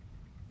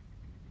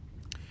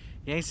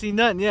 You ain't seen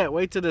nothing yet.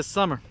 Wait till this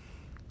summer.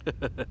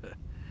 It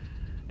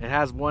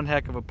has one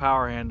heck of a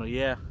power handle.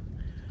 Yeah,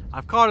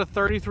 I've caught a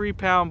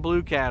 33-pound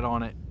blue cat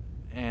on it,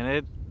 and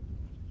it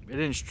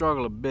didn't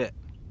struggle a bit.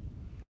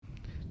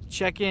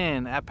 Check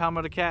in at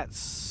Palmetto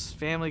Cats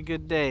Family.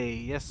 Good day.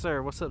 Yes,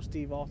 sir. What's up,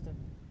 Steve Austin?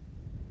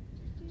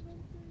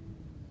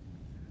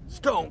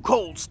 Stone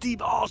Cold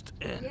Steve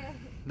Austin. Yeah.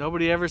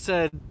 Nobody ever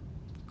said,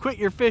 quit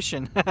your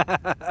fishing.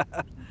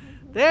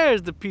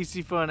 There's the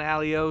PC Fun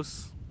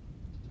Alios.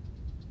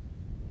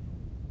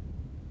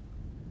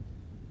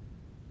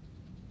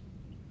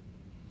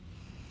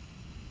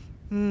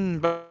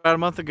 About a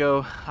month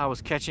ago, I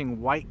was catching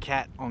white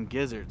cat on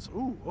gizzards.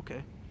 Ooh,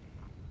 okay.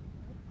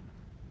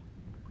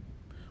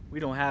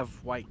 We don't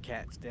have white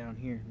cats down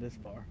here this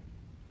far.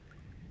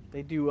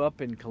 They do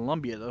up in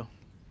Colombia, though.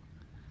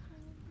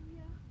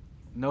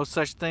 No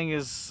such thing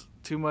as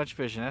too much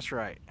fishing. That's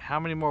right. How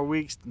many more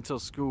weeks until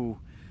school?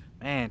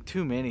 Man,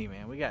 too many,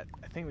 man. I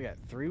think we got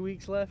 3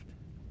 weeks left.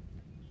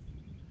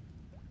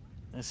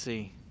 Let's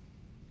see.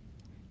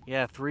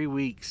 Yeah, 3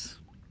 weeks.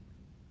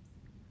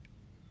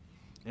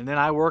 And then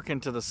I work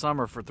into the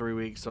summer for 3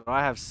 weeks, so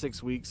I have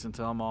 6 weeks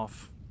until I'm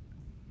off.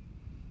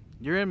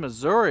 You're in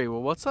Missouri.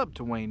 Well, what's up,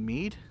 Dwayne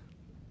Mead?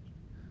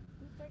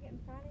 You start getting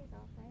Fridays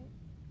off,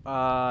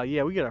 right?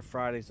 Yeah, we get our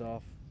Fridays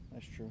off.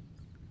 That's true.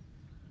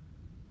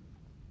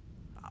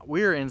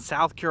 We're in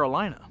South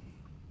Carolina.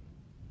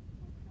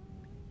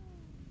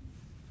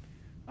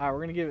 All right,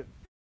 we're gonna give it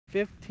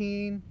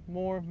 15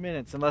 more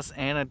minutes, unless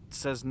Anna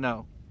says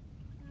no.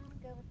 I'm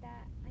good with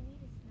that. I need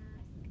a snack.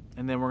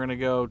 And then we're gonna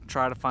go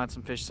try to find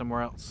some fish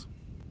somewhere else.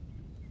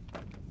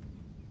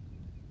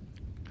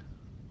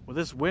 With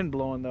this wind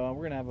blowing though,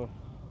 we're gonna have a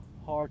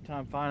hard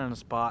time finding a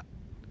spot.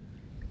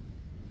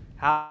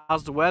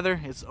 How's the weather?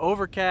 It's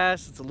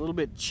overcast, it's a little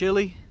bit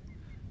chilly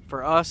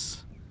for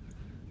us,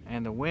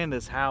 and the wind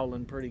is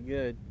howling pretty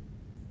good.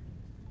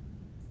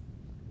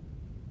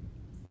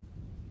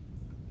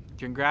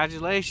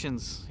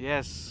 Congratulations.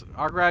 Yes,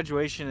 our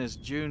graduation is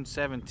June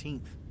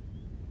 17th.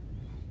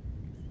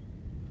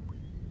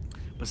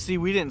 But see,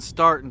 we didn't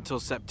start until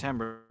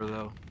September,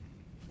 though.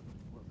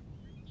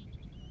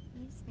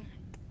 Need a snack.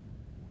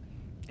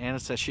 Anna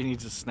says she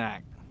needs a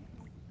snack.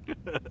 Keep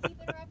it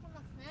right from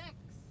my snacks.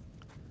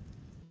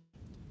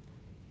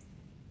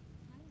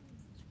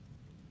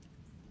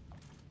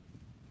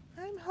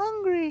 I'm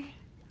hungry.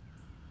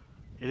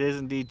 It is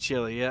indeed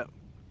chilly, yep.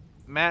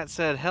 Matt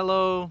said,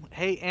 hello,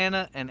 hey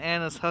Anna, and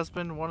Anna's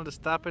husband wanted to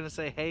stop in and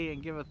say hey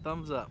and give a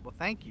thumbs up. Well,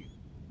 thank you.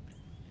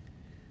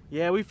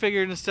 Yeah, we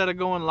figured instead of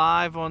going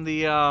live on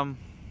the,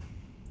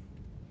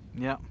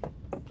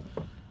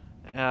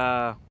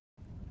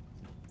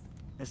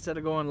 instead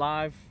of going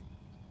live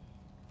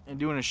and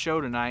doing a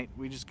show tonight,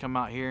 we just come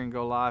out here and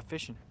go live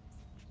fishing.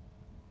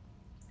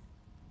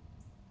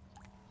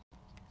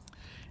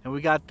 And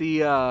we got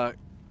the,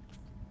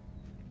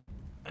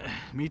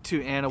 me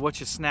too, Anna, what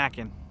you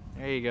snacking?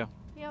 There you go.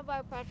 Peanut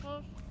butter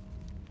pretzels.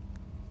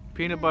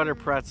 Peanut butter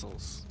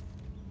pretzels.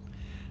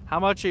 How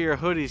much are your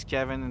hoodies,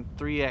 Kevin, in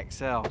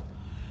 3XL?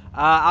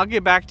 I'll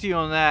get back to you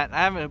on that. I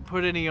haven't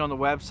put any on the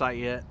website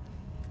yet.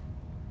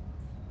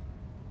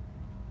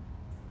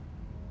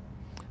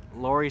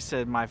 Lori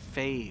said, my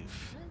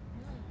fave.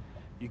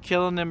 You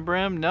killing them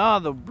brim? No,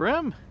 the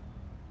brim,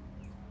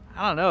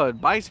 I don't know. The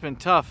bite's been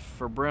tough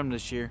for brim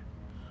this year.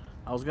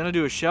 I was going to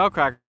do a shell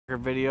cracker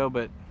video,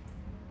 but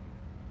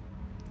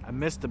I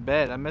missed the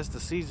bet. I missed the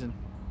season.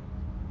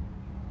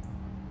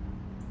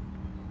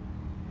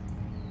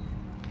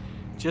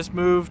 Just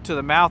moved to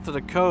the mouth of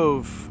the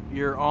cove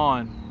you're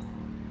on.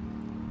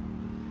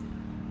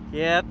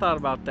 Yeah, I thought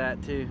about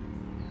that too.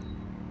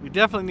 We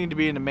definitely need to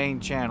be in the main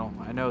channel.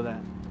 I know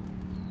that.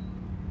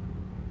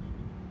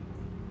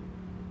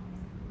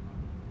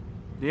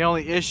 The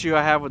only issue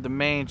I have with the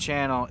main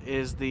channel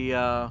is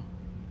the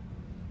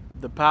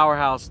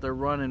powerhouse. They're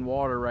running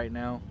water right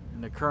now,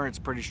 and the current's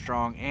pretty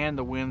strong, and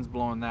the wind's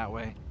blowing that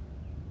way.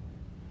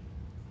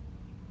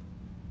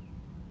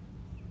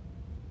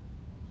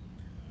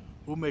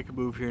 We'll make a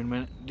move here in a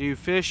minute. Do you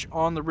fish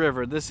on the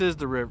river? This is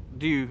the river.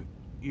 Do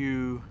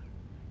you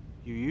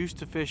used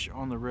to fish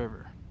on the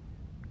river?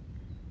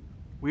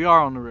 We are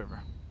on the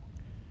river.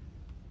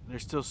 They're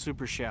still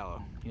super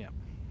shallow. Yep.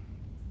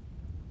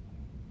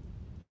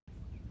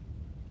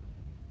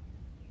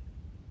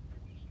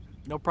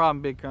 No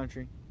problem, Big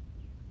Country.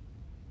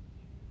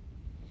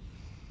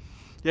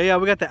 Yeah,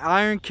 we got the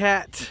Iron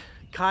Cat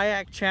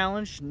Kayak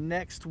Challenge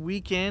next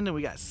weekend, and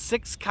we got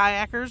 6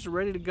 kayakers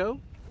ready to go.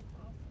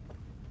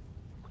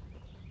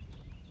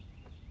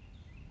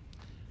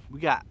 We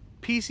got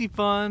PC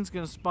Fun's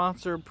gonna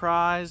sponsor a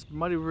prize,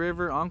 Muddy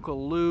River,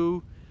 Uncle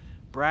Lou,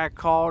 Brad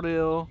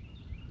Caudill,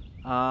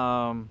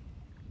 and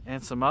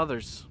some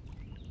others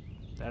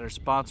that are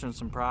sponsoring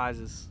some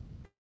prizes.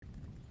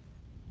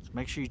 So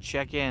make sure you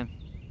check in.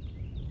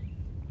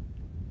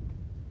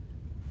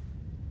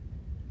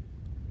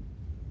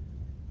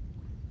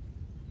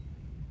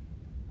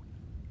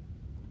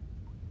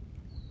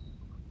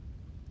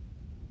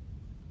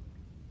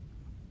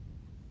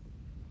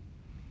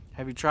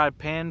 Have you tried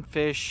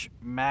panfish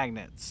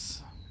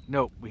magnets?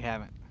 Nope, we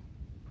haven't.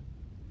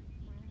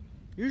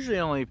 Usually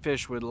only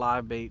fish with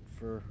live bait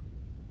for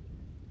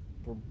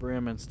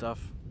brim and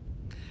stuff.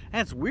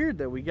 And it's weird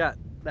that we got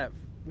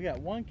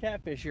one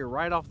catfish here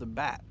right off the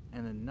bat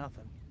and then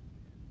nothing.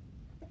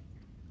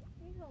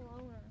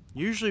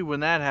 Usually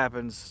when that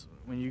happens,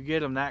 when you get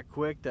them that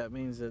quick, that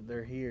means that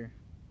they're here.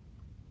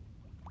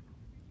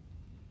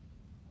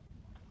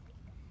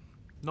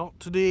 Not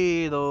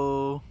today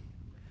though.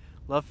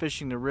 Love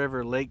fishing the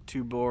river, lake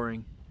too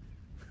boring.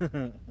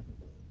 Alright,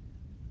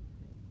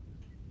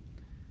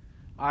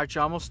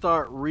 y'all, I'm gonna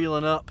start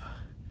reeling up.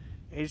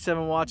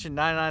 87 watching,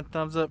 99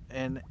 thumbs up,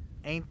 and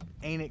ain't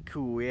it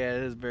cool? Yeah,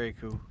 it is very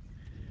cool.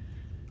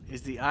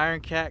 Is the Iron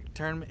Cat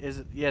tournament?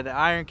 Yeah, the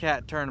Iron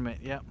Cat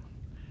tournament. Yep.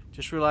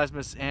 Just realized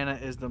Miss Anna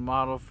is the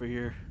model for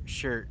your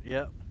shirt.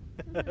 Yep.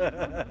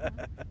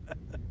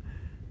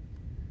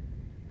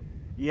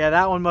 Yeah,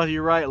 that one must.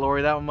 You're right,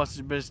 Lori. That one must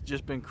have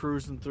just been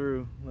cruising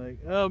through.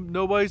 Like,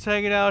 nobody's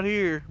hanging out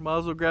here. Might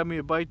as well grab me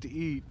a bite to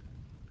eat.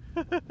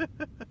 All right.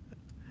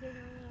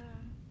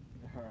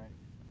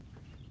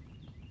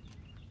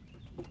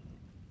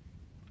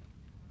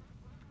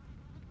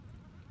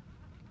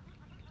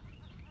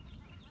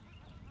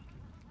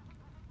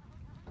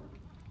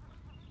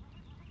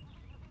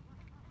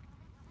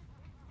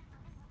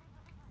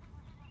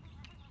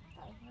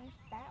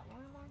 Fat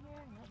worm on here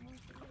and let me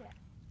see that.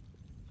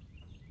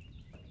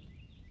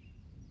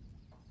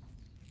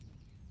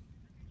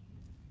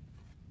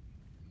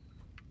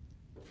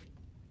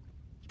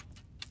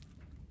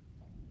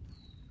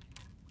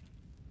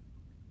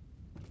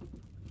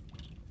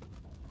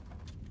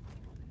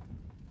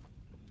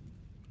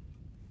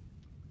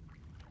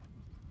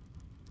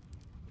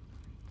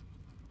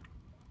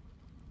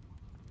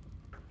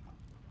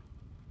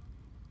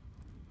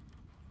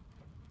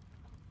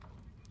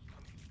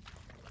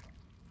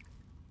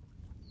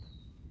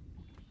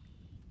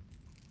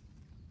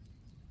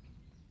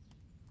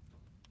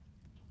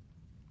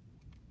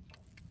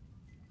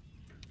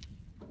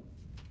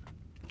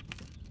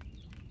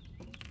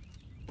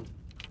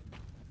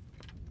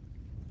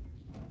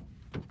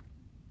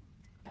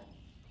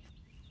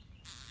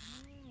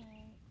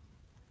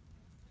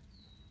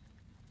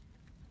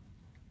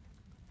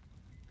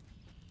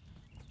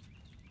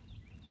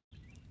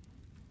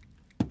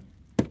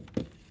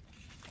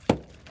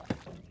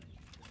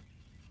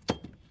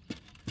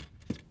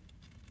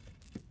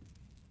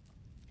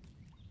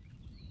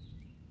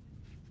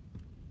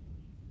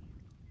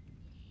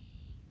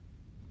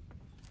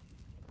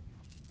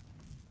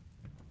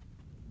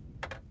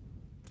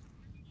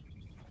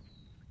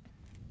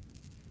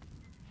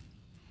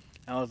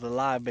 That was the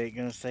live bait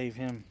gonna save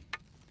him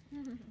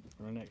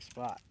for the next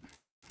spot.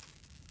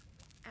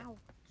 Ow.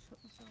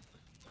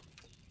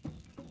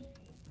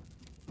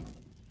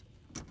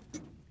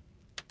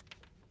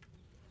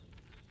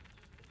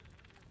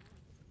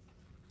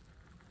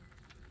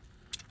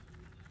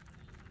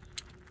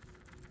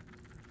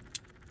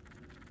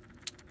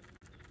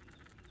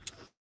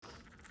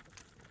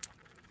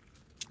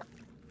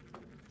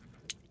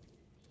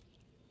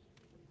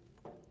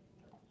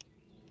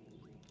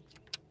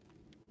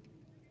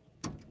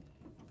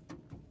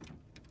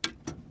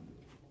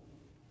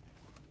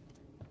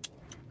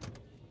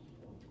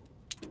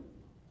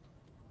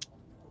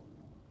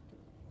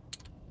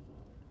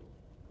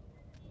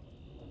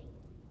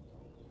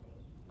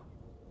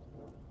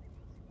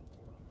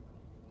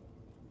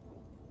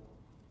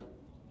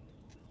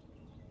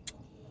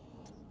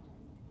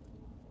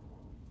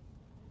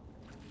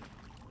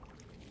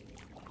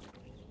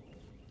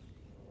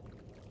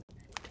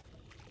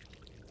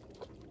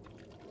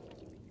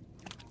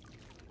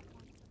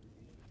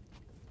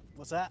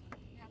 What's that? The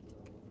cat's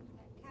in the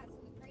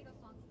cradle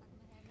song stuck in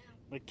my head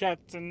now. The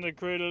cat's in the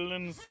cradle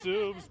and the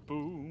silver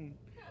spoon.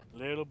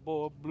 Little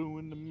boy blue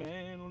and the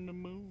man on the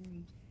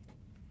moon.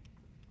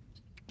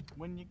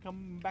 When you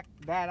come back,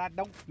 Dad, I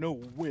don't know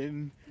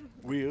when.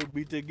 We'll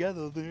be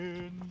together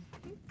then.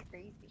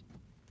 Crazy.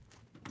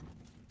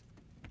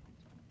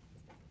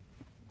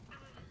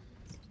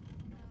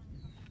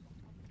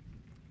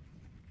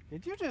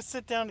 Did you just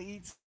sit down to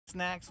eat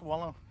snacks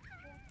while I'm...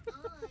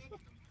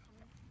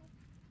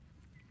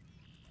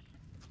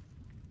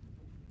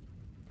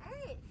 I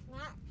ate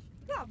snacks.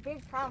 You got a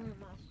big problem with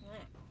my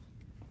snacks.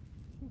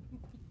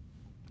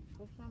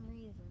 For some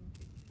reason.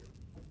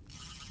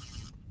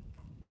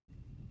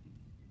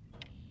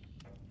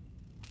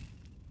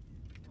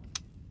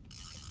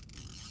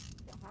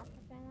 You'll have to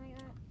stand like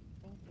that?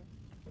 Thank you.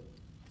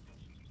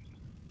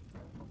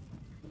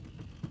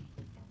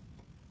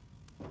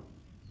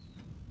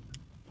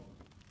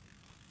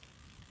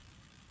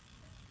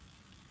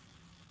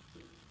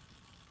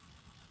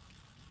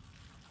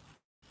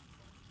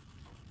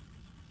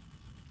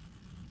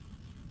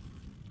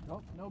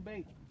 Oh, no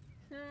bait.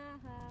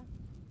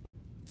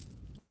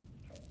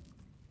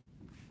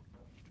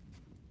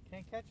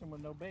 Can't catch him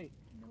with no bait.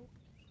 Nope.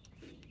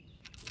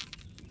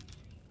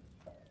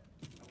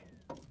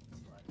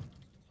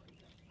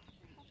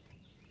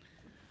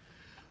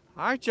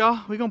 All right, y'all.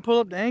 We're going to pull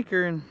up the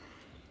anchor and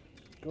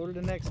Go to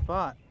the next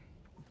spot.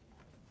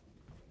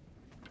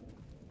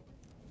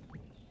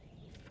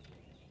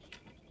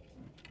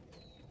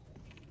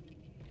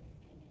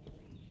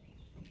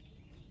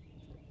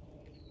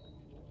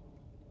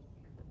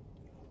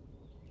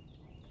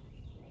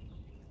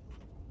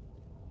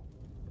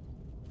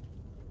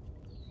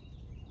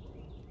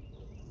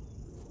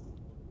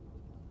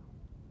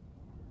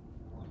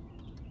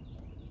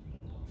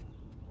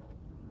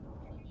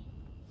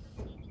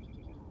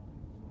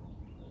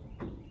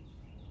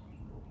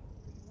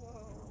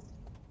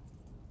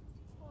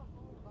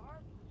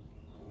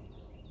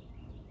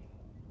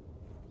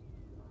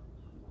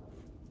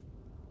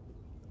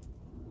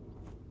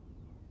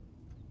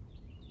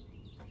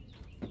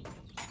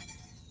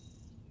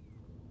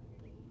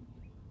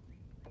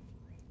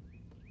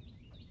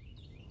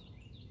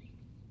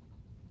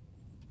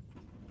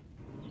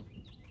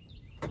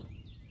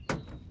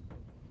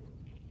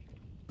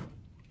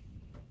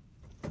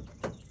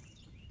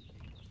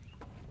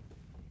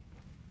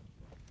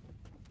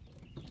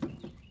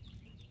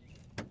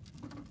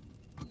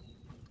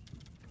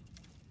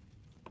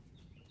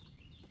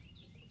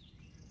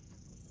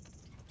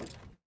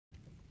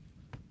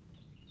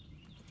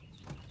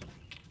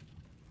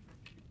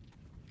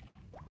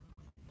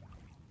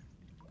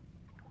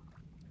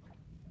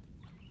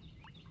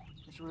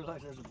 I just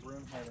realized there's a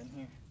broom head in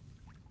here.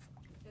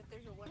 That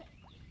there's a what?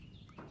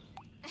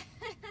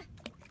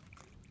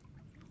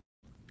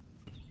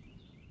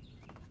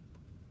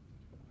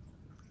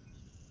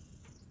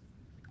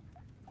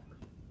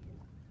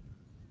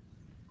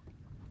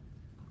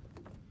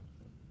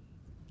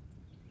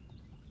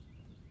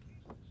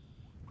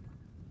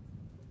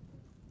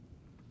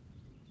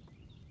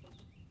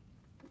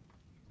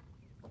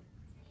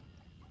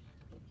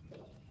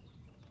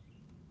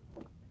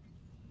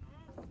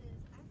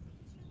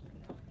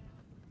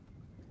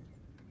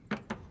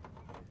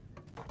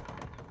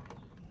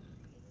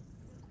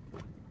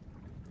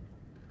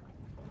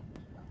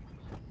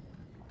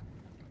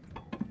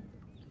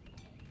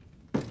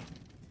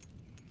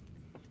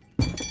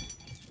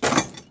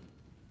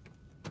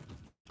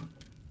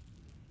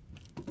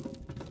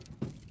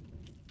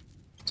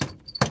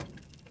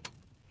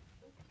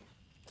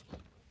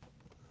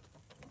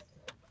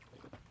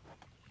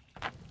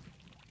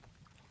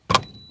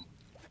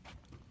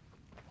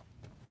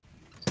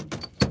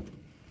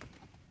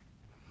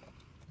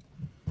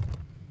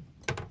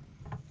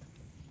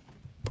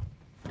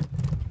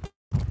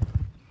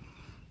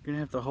 You're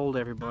gonna have to hold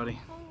everybody.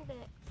 Hold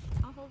it.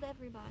 I'll hold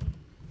everybody.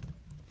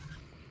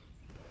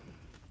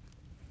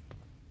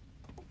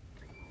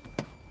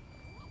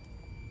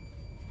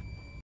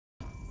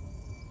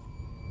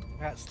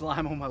 I got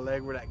slime on my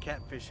leg where that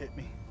catfish hit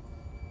me.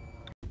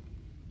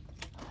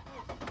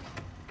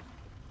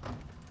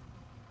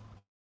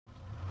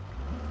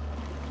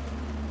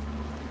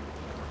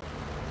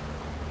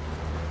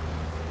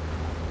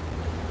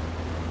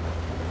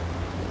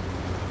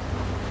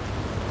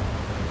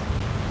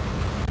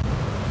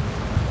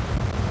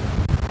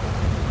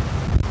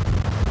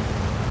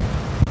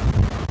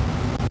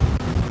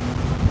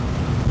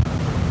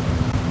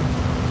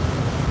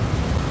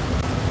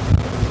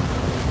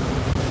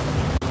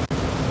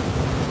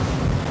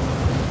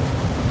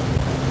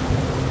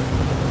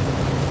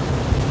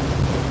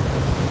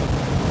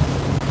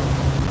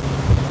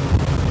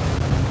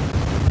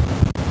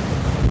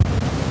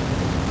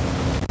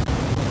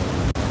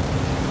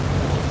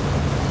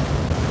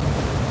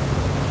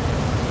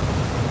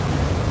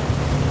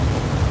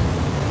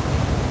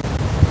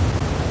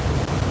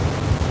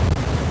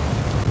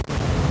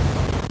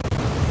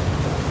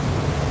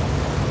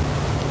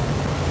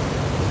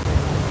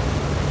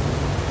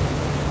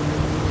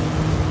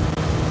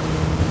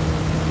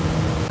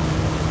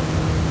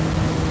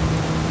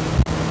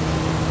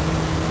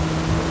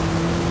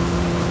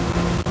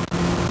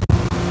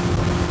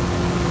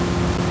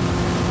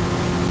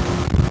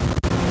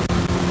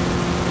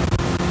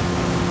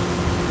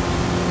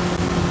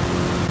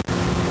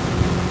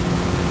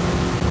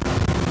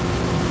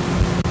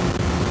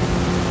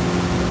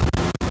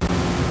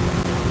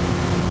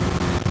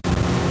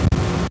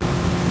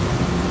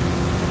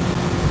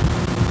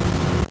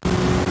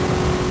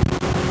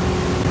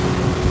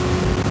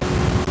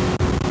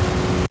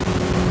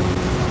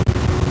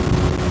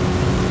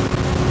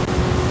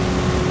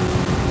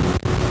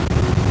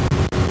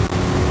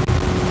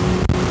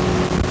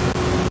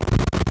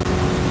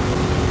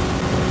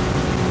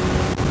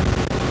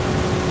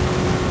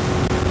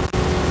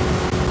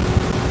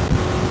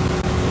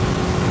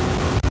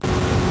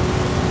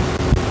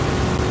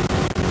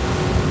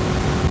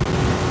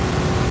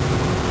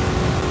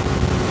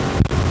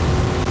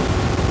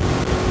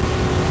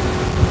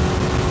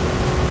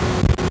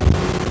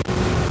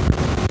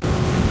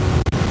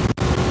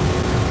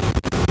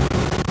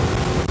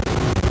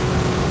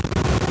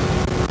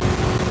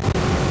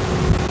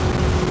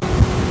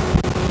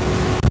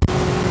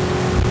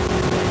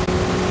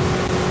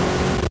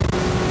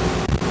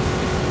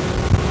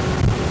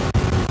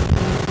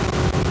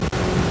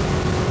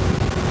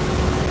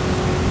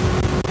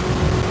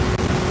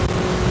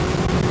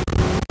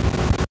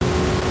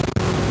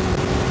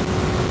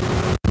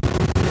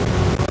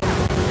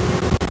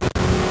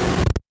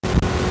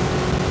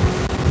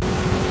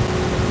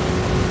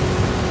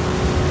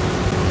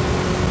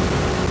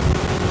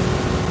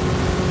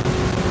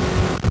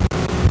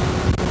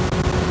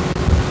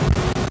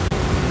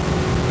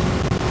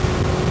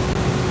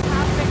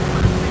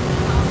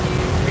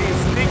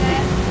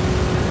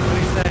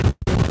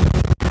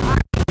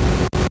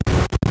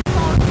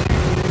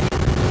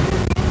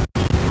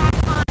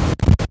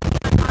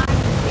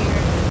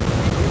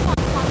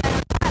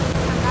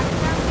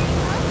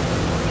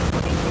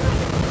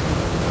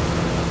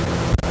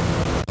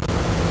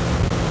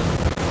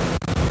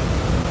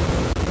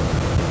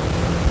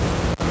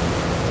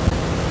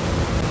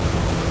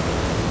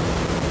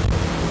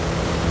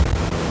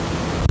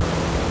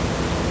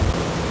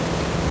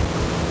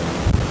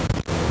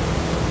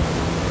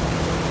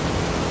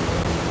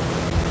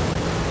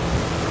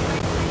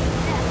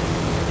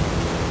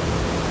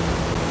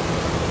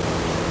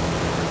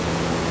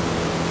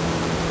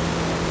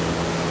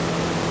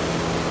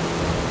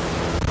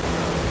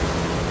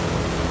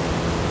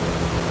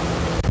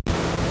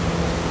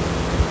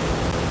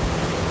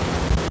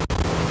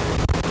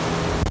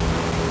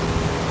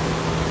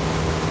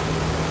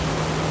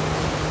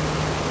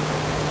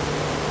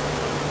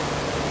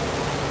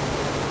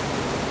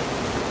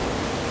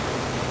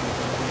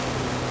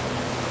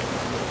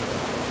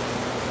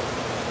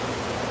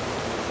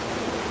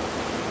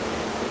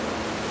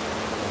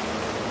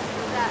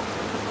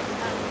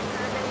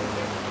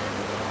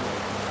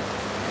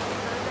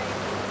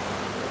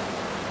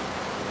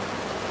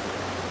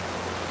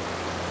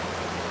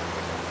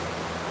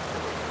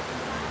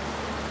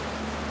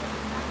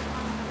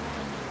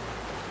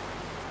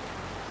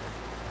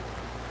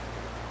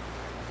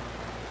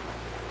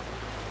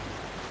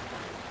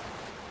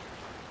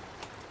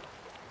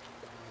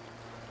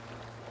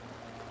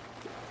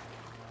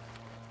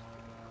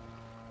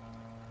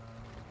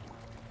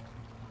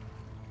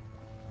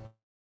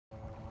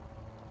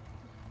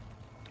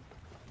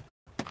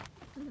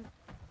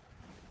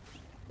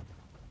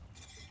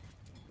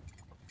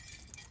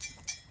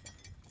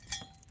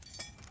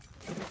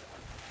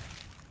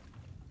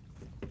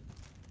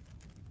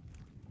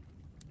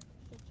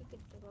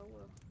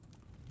 lower.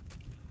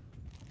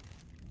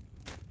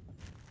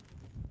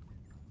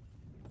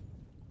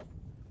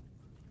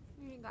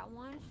 You ain't got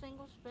one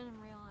single spinning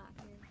reel out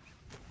here.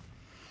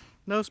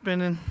 No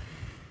spinning.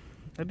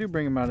 I do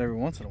bring them out every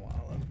once in a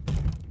while though.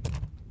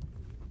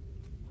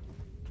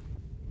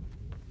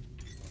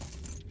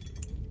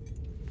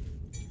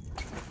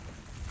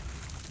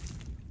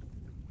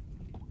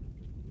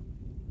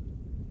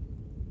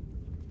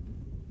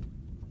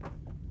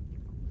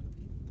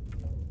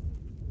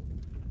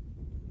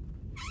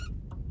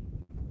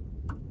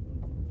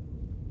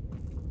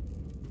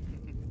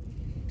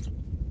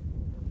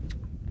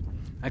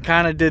 I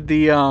kind of did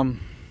the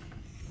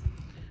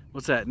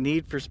what's that,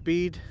 Need for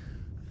Speed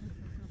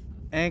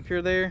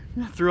anchor there.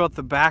 Threw out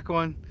the back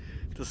one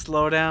to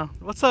slow down.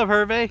 What's up,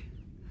 Hervé?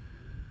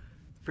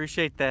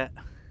 Appreciate that.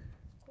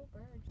 Cool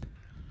bird.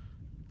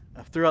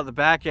 I threw out the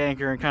back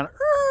anchor and kind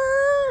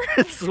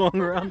of swung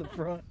around the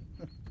front.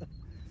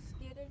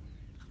 Skidded.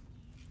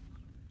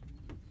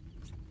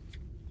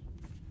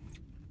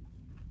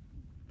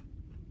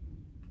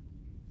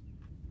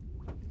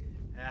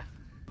 Yeah.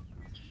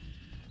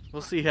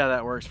 We'll see how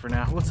that works for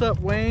now. What's up,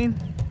 Wayne?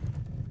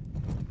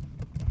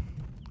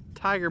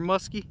 Tiger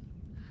Muskie.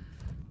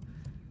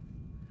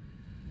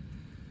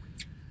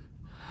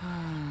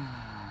 I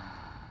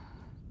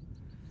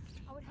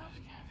would help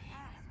you fast,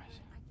 but I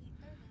can't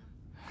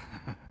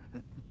throw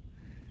them.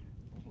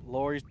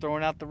 Lori's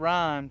throwing out the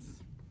rhymes.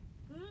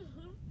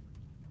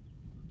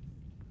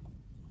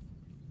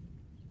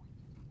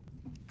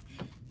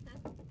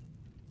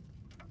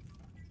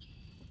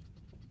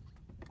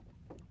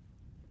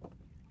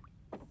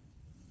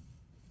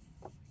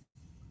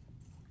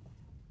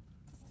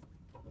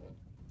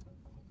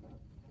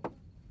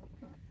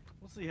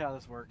 We'll see how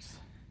this works.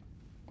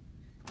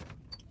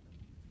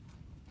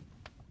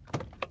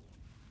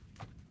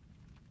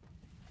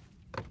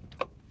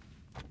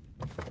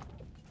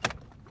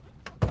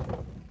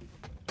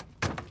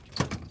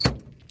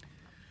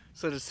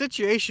 So the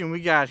situation we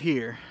got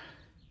here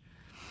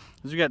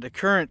is we got the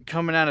current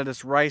coming out of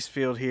this rice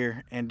field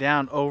here and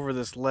down over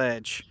this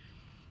ledge.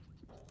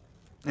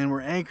 And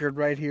we're anchored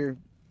right here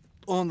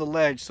on the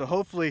ledge. So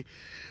hopefully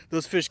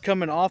those fish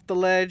coming off the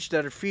ledge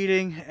that are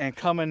feeding and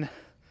coming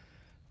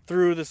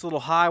through this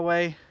little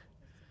highway,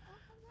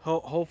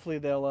 hopefully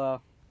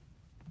they'll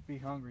be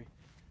hungry.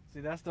 See,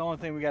 that's the only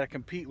thing we got to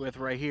compete with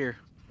right here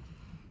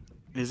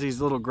is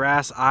these little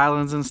grass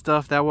islands and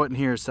stuff. That wasn't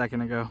here a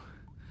second ago.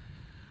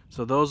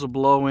 So those will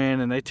blow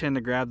in and they tend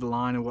to grab the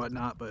line and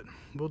whatnot, but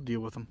we'll deal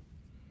with them.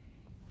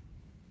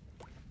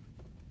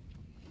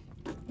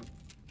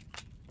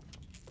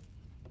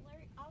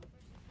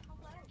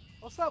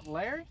 What's up,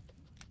 Larry?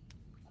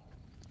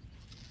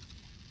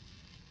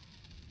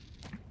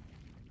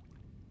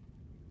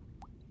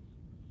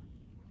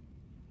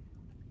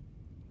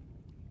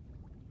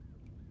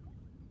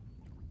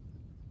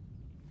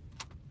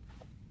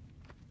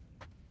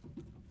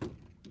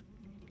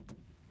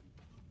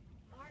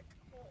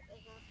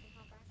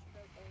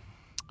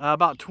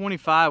 About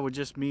 25 with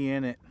just me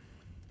in it.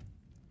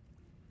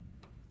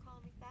 Call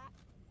me fat?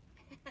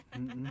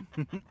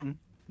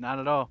 Not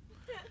at all.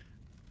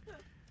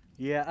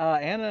 Yeah,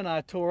 Anna and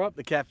I tore up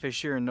the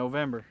catfish here in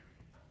November.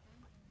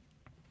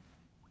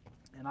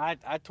 And I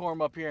tore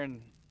them up here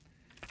in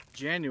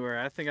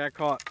January. I think I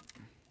caught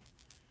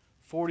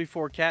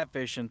 44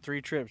 catfish in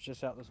 3 trips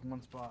just out this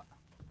one spot.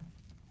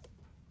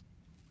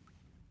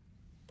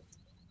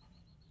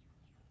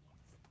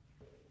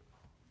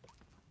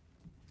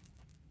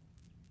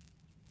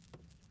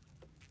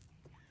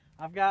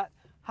 I've got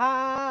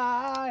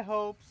high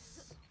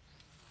hopes,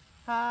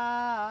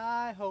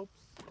 high hopes.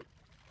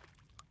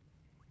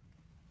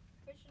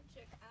 Fish and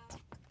chick out.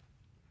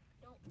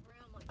 Don't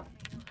drown like you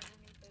hang out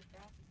underneath those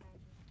grassy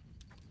patches.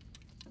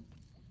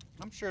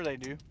 I'm sure they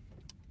do.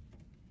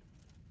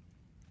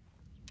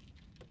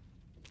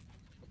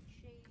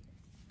 Shade.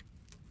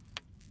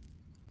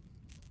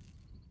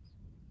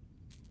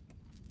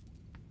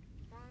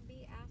 Brian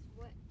B asked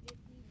what did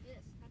we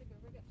miss? How to go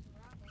rig up some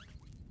rod holders.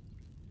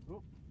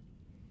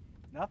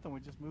 Nothing, we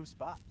just moved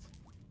spots.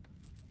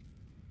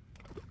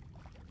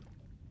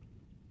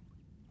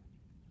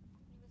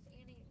 Miss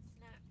Annie and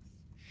snacks.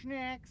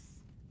 Snacks.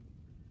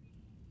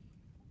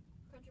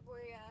 Country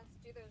boy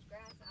do those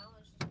grass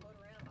islands just float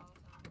around all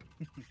the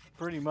time.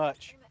 Pretty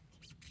much.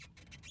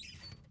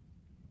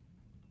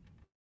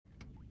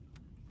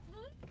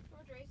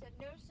 George Ray said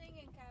no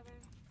singing,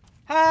 Kevin.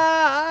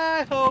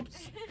 High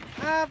hopes.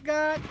 I've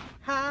got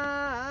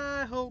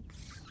high hopes.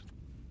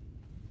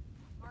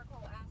 Mark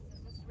Hole asked us,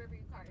 this river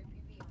you caught your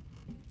PB on.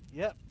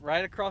 Yep,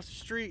 right across the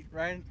street,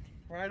 right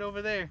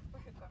over there.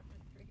 Right across the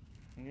street.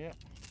 Yep.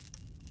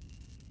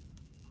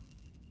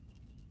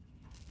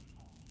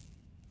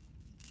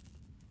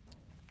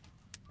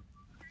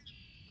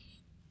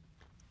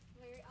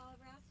 Larry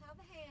Oliver asked how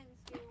the hands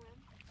doing.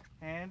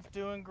 Hands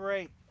doing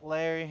great,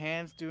 Larry.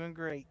 Hands doing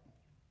great.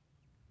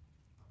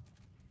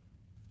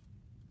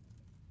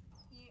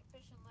 He ain't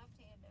fishing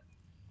left-handed.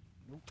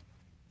 Nope.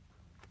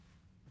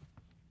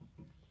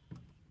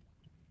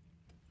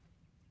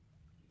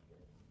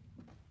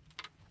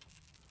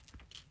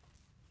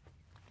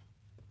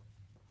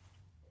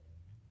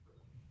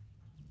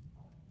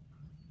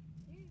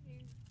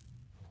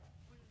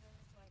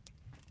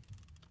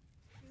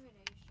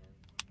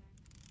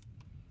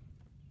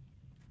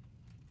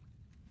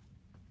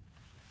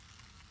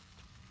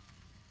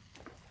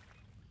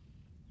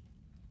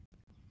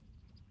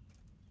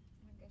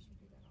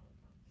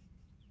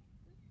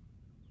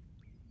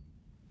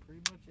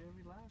 much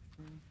every live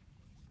stream.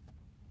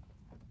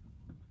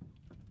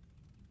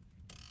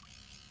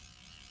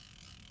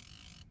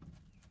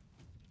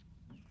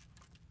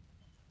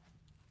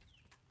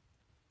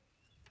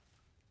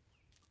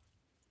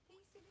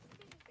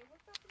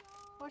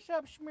 What's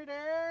up,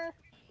 Schmitter?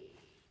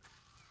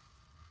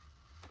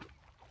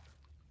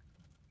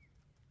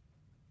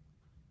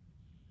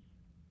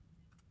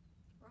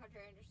 Roger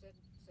Anderson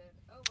said,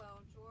 "Oh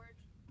well, George.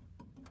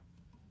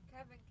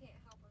 Kevin can't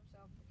help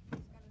himself.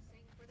 He's gonna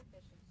sing for the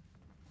fishes."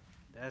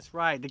 That's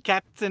right. The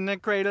cat's in the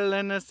cradle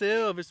and the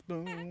silver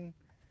spoon.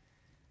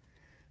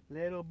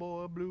 Little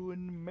boy blue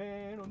and the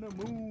man on the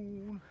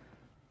moon.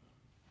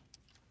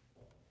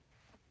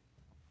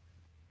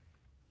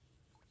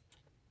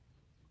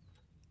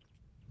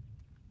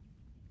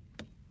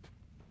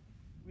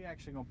 We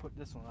actually gonna put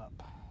this one up.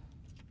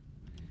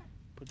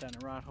 Put that in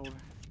the rod holder.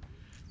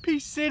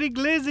 Peace City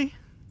Glizzy.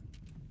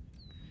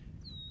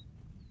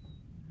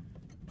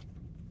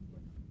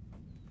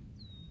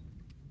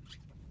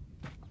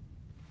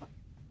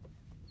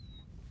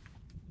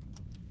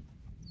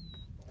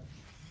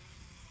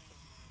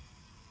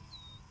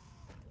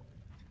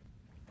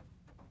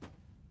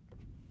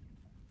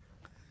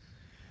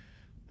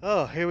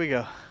 Oh, here we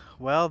go.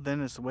 Well,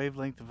 then it's the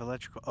wavelength of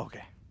electrical.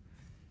 Okay.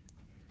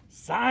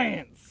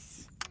 Science.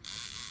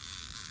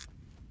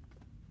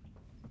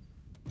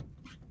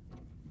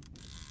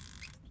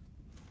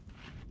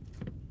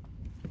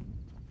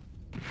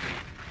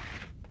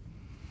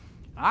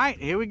 All right,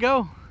 here we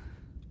go.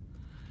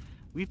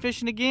 We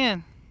fishing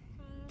again.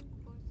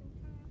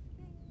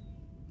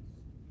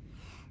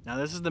 Now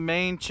this is the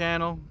main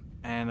channel,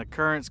 and the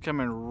current's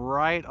coming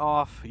right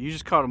off. You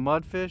just caught a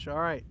mudfish.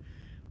 All right,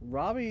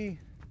 Robbie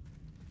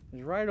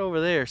is right over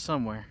there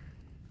somewhere.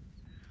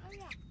 Oh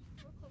yeah,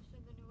 we're close to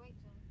the new weight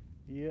zone.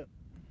 Yep.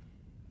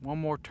 One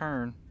more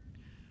turn.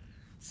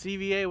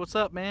 CVA, what's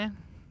up, man?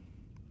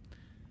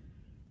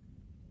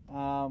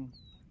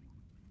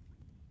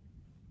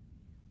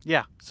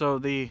 Yeah, so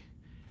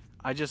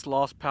I just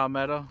lost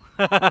Palmetto.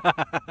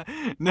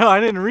 No,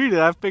 I didn't read it.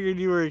 I figured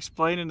you were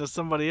explaining to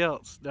somebody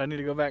else. Do I need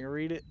to go back and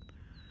read it?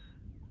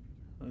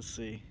 Let's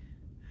see.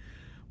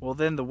 Well,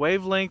 then the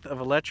wavelength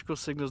of electrical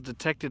signals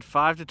detected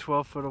 5 to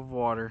 12 foot of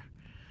water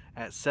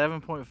at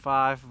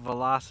 7.5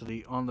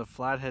 velocity on the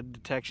flathead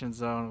detection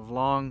zone of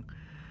long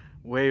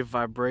wave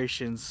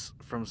vibrations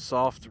from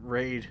soft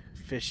rayed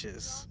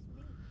fishes.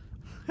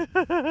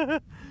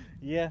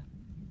 Yeah.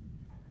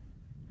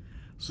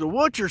 So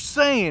what you're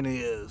saying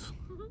is,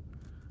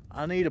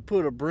 I need to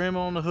put a brim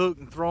on the hook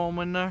and throw them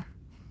in there?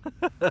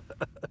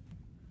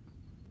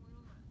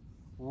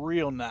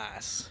 Real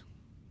nice.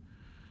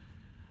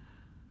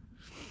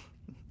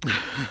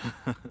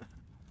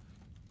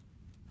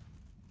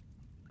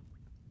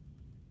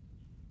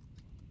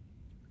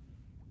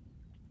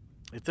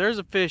 If there's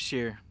a fish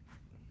here,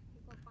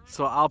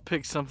 so I'll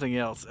pick something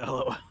else.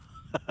 LOL.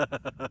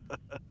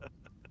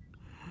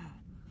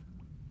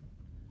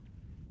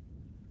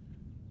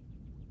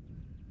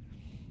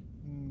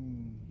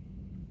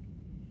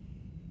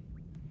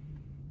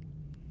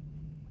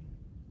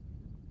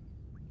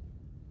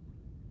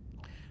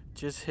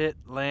 Just hit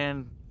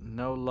land,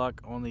 no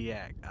luck on the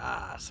yak.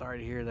 Ah, sorry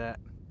to hear that.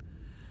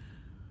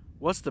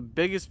 What's the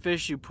biggest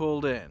fish you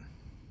pulled in?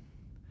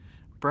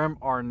 Brim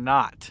are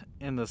not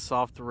in the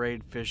soft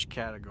rayed fish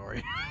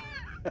category.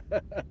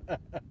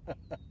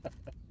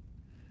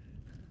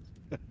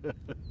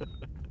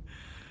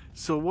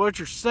 So what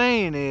you're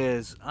saying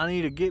is, I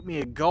need to get me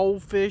a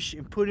goldfish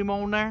and put him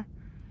on there,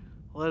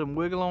 let him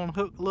wiggle on the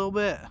hook a little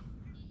bit.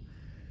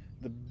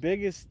 The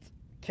biggest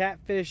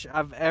catfish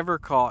I've ever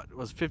caught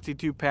was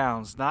 52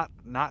 pounds.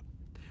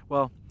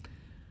 Well,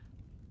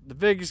 the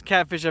biggest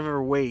catfish I've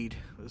ever weighed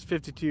was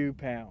 52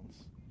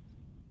 pounds.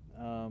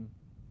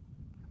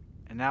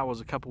 And that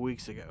was a couple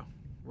weeks ago,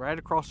 right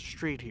across the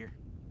street here.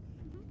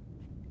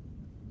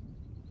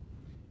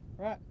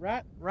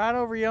 Right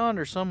over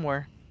yonder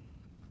somewhere.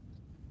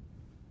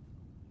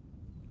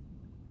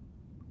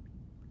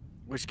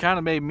 Which kind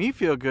of made me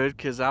feel good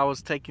because I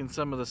was taking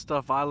some of the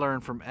stuff I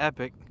learned from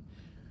Epic.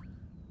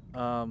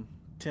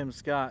 Tim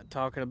Scott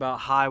talking about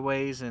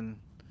highways and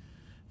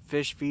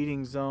fish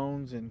feeding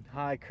zones and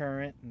high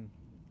current, and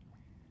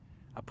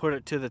I put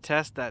it to the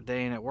test that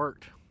day and it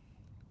worked.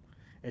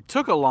 It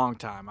took a long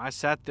time. I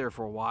sat there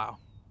for a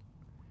while,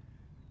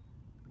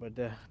 but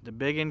the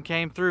big one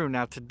came through.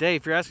 Now today,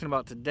 if you're asking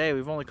about today,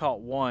 we've only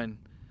caught one,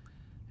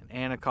 and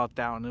Anna caught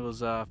that one. It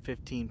was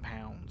 15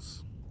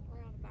 pounds.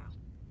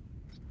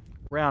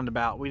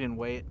 Roundabout. We didn't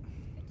weigh it.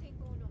 15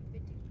 going on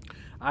 15.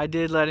 I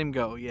did let him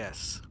go,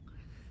 yes.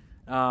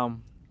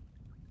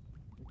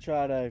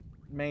 Try to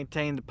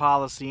maintain the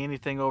policy.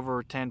 Anything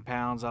over 10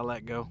 pounds, I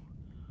let go.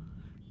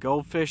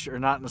 Goldfish are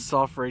not in the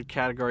soft rayed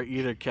category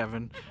either,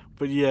 Kevin.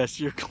 But yes,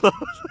 you're close.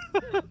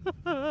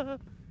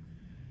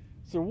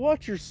 So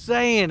what you're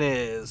saying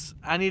is,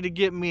 I need to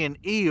get me an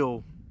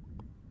eel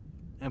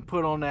and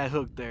put on that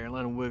hook there and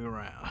let him wiggle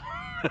around.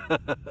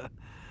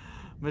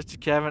 Mr.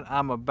 Kevin,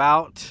 I'm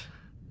about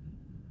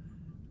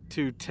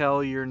to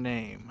tell your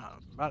name.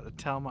 About to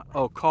tell my...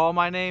 Oh, call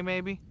my name,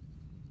 maybe?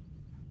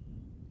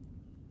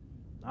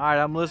 Alright,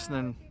 I'm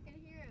listening. You can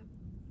hear him.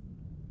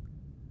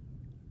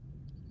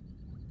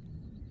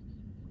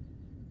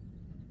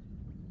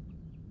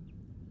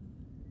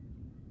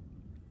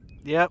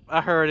 Yep,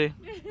 I heard it.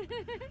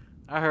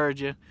 I heard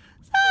you.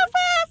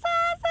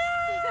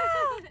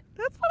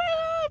 That's what I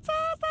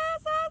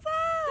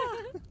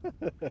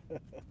heard.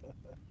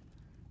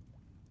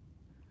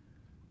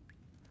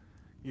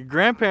 Your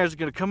grandparents are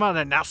going to come out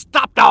there. Now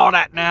stop all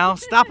that now.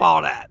 Stop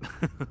all that.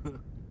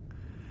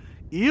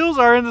 Eels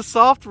are in the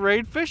soft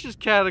rayed fishes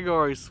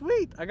category.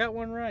 Sweet. I got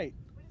one right.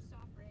 What does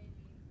soft ray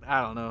mean?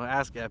 I don't know.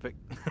 Ask Epic.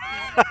 What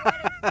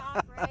does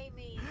soft ray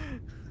mean?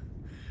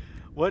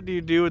 What do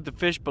you do with the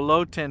fish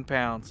below 10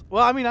 pounds?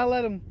 Well, I mean, I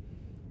let them...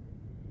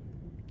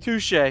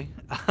 Touche.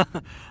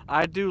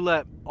 I do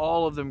let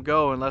all of them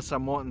go unless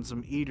I'm wanting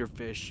some eater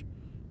fish.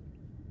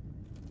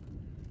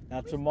 Now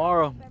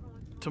tomorrow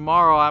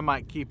I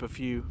might keep a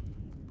few.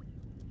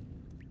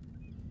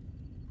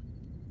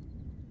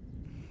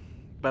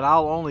 But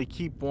I'll only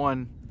keep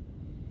one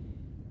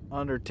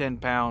under 10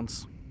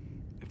 pounds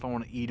if I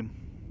want to eat them.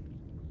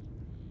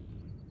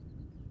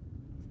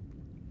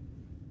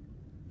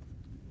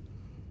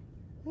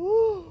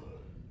 Woo.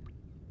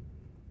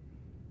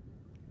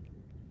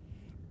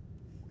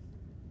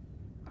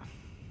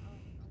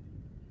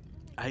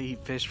 I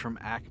eat fish from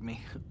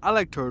Acme. I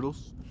like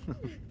turtles.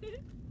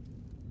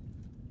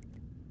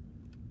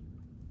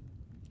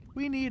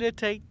 We need a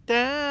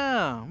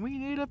takedown. We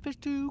need a fish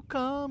to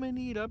come and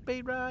eat our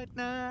bait right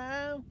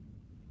now.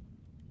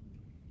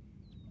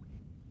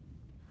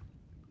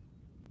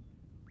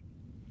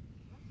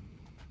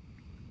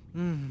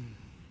 Mmm.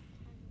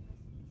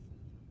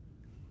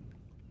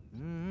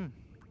 Mmm.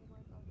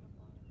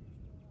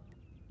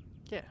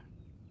 Yeah.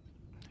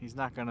 He's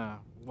not gonna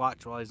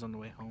watch while he's on the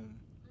way home.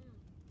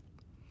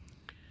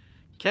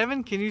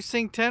 Kevin, can you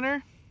sing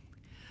tenor?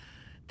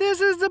 This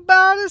is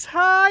about as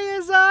high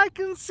as I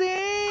can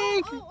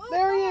sing.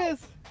 There he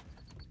is.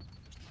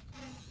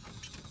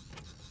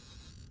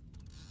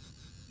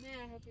 Man,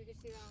 I hope you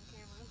could see that on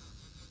camera.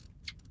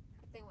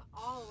 That thing went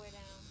all the way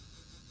down.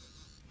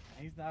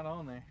 He's not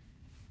on there.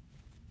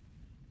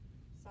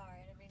 Sorry,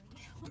 I didn't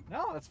mean to.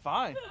 No, that's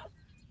fine.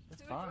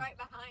 That's He was fine. right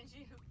behind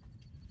you.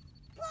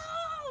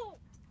 Whoa!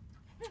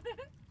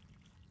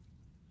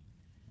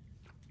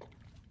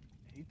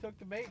 He took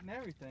the bait and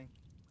everything.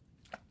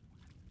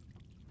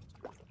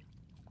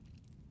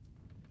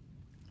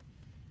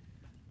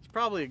 It's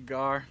probably a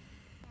gar.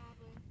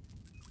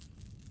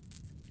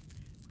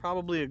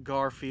 Probably a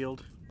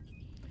Garfield.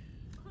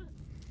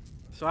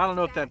 So I don't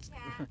know if that's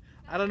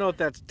I don't know if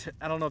that's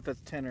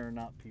tenor or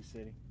not, P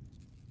City.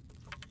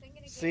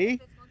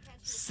 See?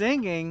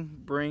 Singing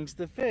brings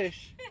the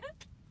fish.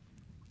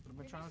 What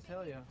am I trying to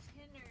tell you? Tenor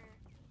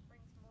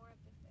brings more of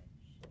the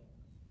fish.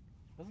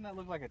 Doesn't that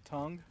look like a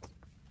tongue?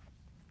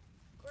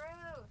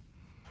 Gross.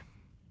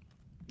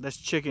 That's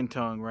chicken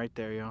tongue right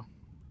there, y'all.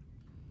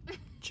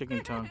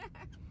 Chicken tongue.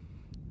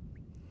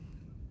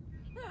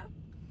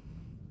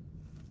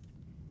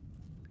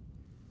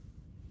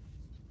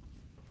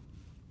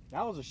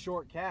 That was a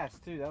short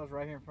cast too. That was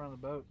right here in front of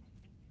the boat.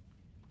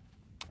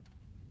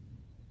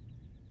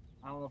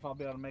 I don't know if I'll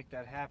be able to make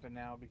that happen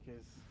now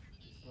because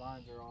these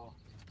lines are all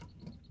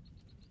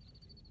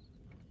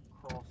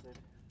crossed.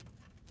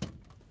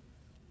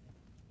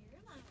 Your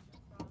lines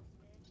are frosted.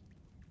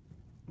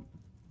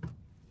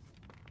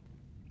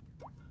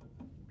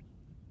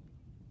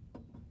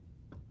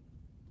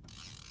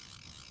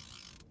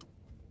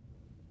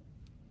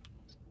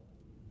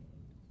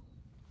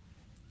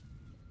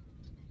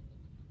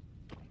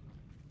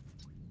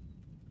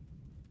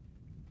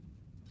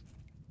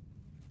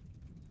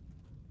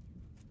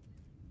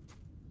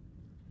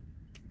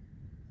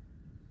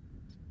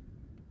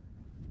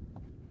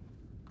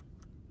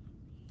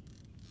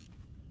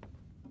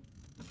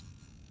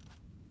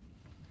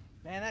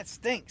 Man, that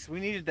stinks. We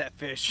needed that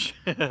fish.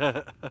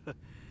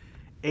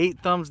 8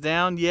 thumbs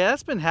down. Yeah,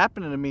 that's been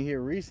happening to me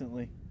here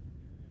recently.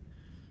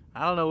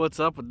 I don't know what's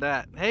up with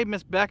that. Hey,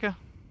 Miss Becca.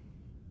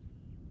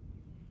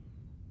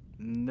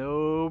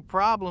 No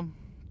problem.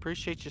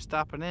 Appreciate you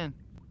stopping in.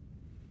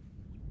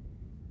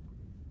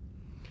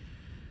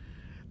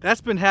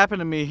 That's been happening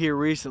to me here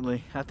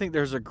recently. I think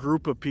there's a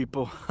group of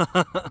people.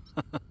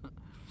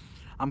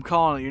 I'm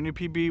calling it. Your new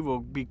PB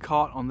will be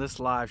caught on this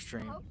live I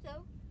stream. hope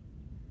so.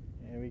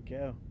 There we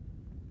go.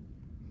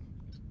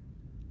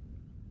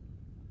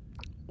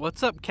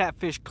 What's up,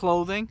 Catfish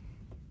Clothing?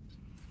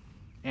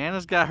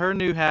 Anna's got her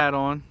new hat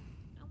on.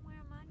 I'm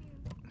wearing my new.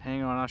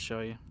 Hang on, I'll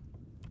show you.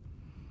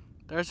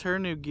 There's her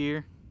new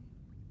gear.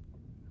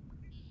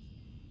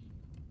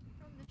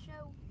 From the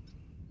show.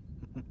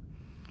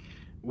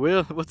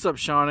 Will, what's up,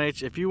 Sean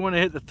H? If you want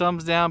to hit the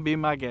thumbs down, be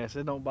my guest.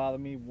 It don't bother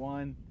me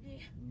one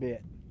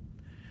bit.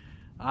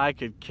 I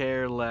could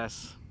care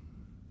less.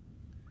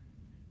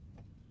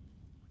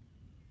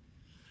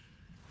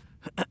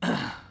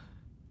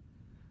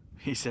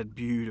 He said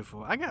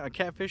beautiful. I got a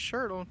Catfish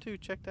shirt on too.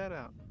 Check that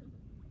out.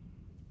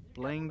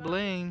 Bling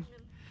bling.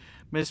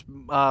 Miss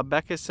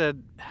Becca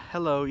said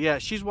hello. Yeah,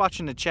 she's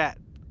watching the chat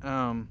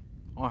on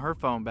her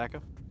phone,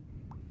 Becca.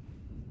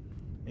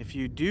 If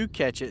you do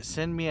catch it,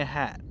 send me a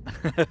hat.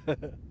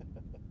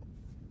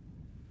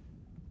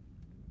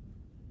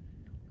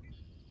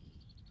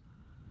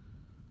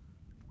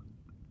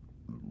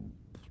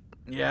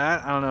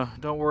 Yeah, I don't know.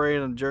 Don't worry,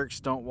 them jerks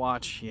don't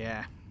watch.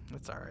 Yeah,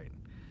 that's all right.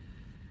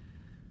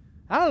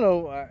 I don't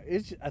know.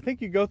 I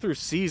think you go through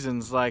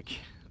seasons. Like,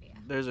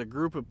 there's a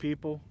group of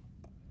people.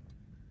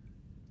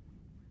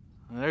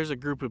 There's a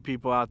group of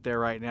people out there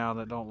right now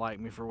that don't like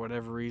me for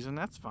whatever reason.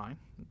 That's fine.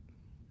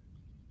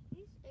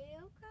 It's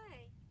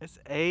A-okay. It's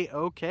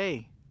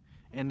A-okay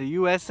in the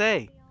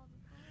USA.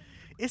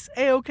 It's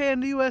A-okay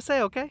in the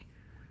USA, okay?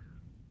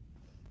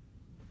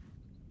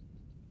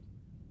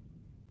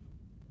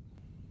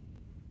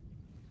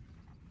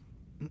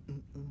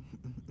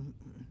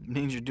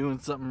 Means you're doing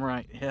something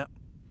right. Yep.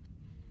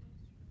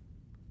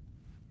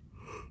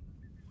 You're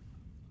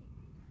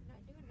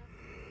not doing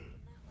nothing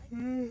like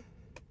that.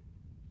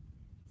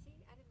 See,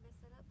 I didn't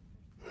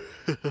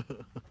mess it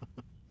up.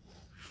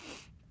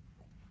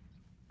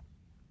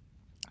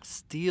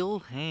 Steel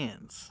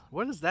hands.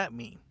 What does that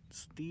mean?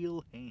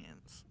 Steel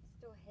hands.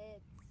 Still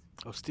heads.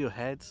 Oh, steel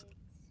heads? Heads.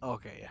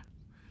 Okay, yeah.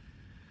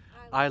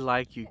 I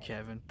like you,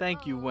 Kevin.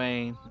 Thank you,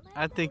 Wayne.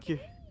 I think you're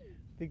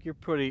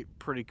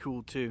pretty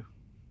cool too.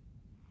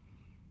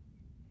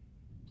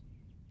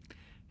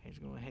 He's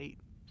gonna hate.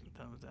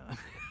 Thumbs down.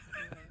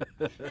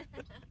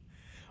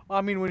 Well,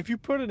 I mean, if you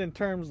put it in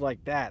terms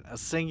like that, a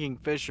singing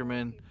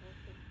fisherman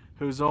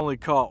who's only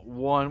caught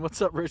one.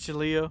 What's up, Rich and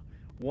Leo?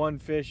 One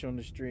fish on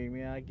the stream.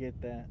 Yeah, I get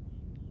that.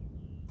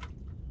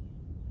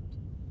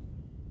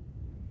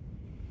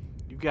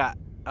 You got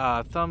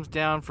thumbs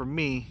down for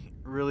me.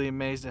 Really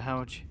amazed at how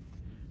much.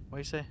 What do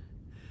you say?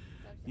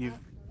 You've.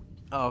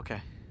 Oh,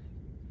 okay.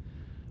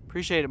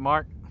 Appreciate it,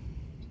 Mark.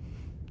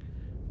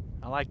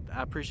 I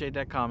appreciate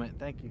that comment.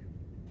 Thank you.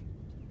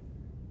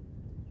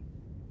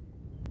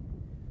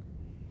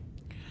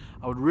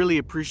 I would really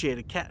appreciate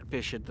a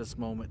catfish at this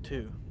moment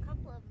too. A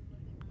couple of them.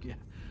 Yeah.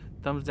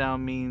 Thumbs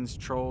down means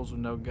trolls with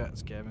no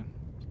guts, Kevin.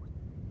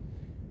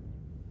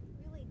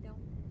 Really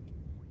don't.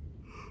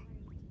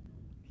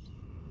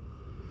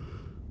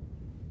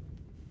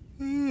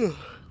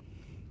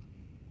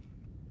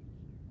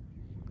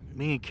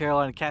 Me and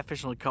Carolina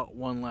Catfish only caught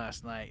one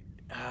last night.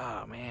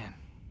 Oh, man.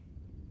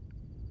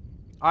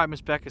 All right,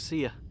 Miss Becca,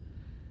 see ya.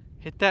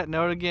 Hit that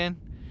note again.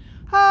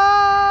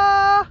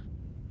 Ah!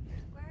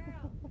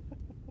 Squirrel.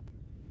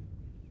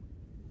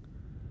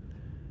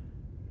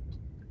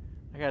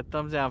 I got a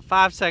thumbs down.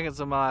 5 seconds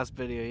on my last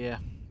video, yeah.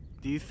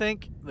 Do you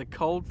think the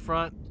cold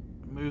front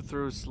moved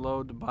through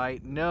slowed the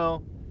bite?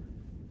 No.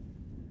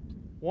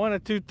 One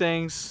of two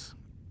things.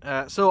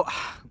 So,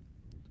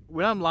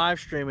 when I'm live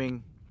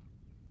streaming,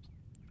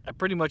 I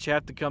pretty much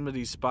have to come to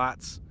these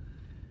spots.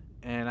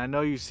 And I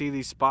know you see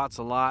these spots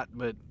a lot,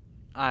 but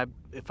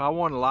if I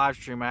want to live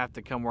stream, I have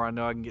to come where I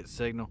know I can get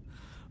signal.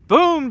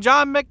 Boom!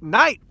 John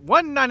McKnight,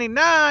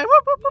 $1.99.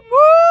 Whoop, whoop, whoop,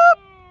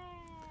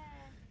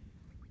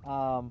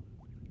 whoop.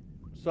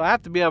 So I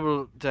have to be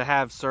able to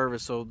have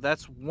service. So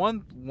that's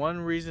one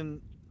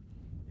reason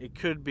it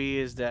could be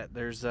is that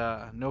there's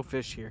no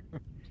fish here.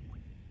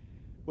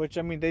 Which,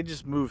 I mean, they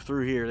just move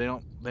through here. They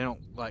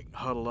don't like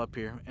huddle up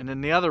here. And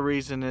then the other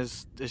reason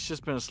is it's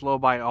just been a slow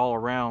bite all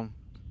around.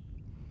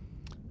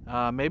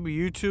 Maybe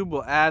YouTube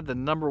will add the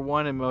 #1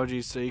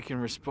 emoji so you can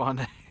respond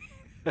to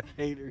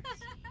haters.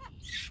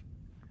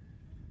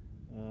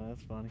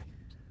 That's funny.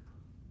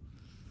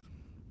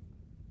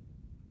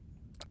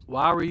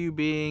 Why were you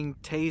being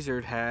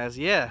tasered, Has?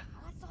 Yeah.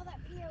 Oh, I saw that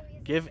video.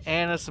 Give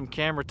Anna some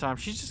camera time.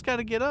 She's just got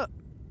to get up.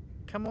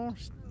 Come on.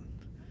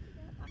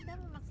 I'm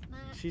done with my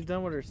snack. She's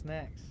done with her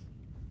snacks.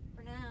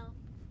 For now.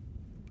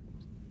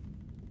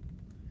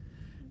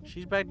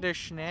 She's back there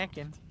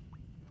snacking.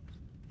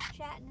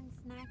 Chatting and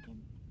snacking.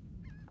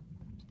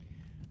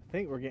 I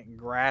think we're getting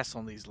grass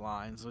on these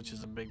lines, which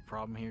is a big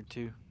problem here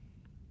too.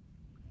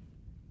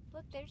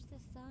 Look, there's the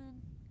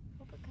sun.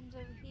 Hope it comes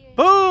over here.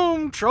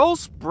 Boom! Troll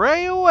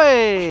spray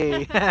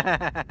away!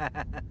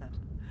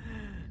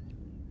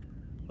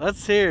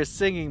 Let's hear a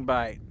singing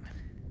bite.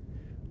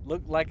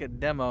 Looked like a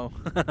demo.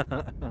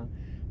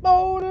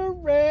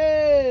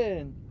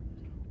 Motorin!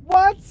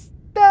 What's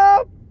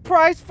the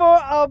price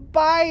for a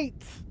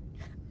bite?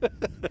 $1.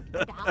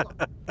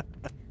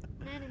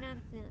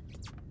 99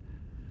 cents.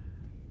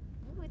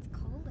 Oh, it's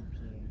cold up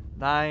here.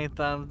 9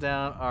 thumbs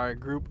down are a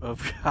group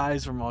of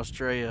guys from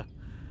Australia.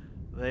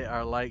 They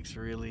are likes,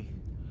 really.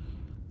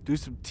 Do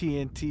some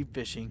TNT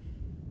fishing.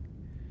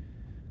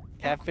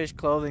 Catfish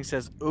Clothing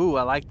says, ooh,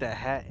 I like that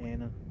hat,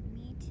 Anna.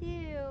 Me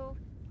too.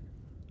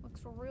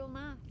 Looks real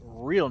nice.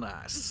 Real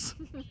nice.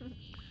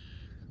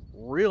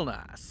 Real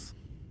nice.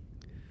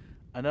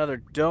 Another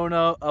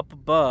dono up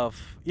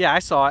above. Yeah, I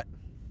saw it.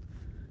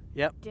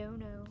 Yep.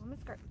 Dono. I'm gonna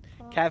start.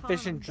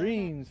 Catfishing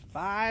Dreams,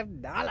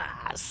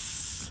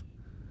 $5.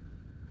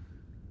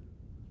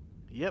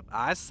 Yep,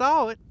 I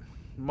saw it.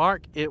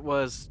 Mark, it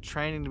was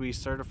training to be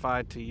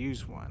certified to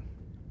use one.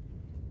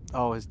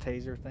 Oh, his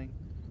taser thing?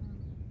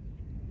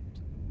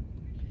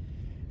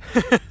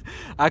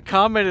 I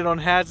commented on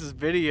Haz's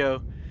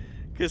video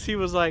because he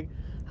was like,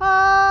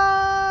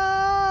 ah,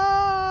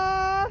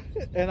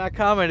 and I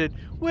commented,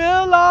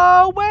 we'll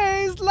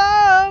always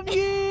love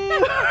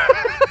you.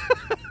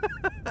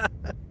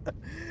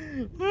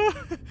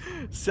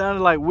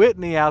 Sounded like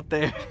Whitney out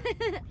there.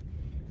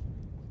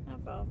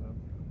 That's awesome.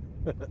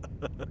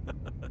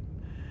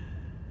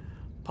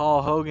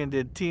 Paul Hogan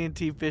did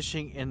TNT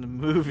fishing in the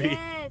movie.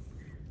 Yes.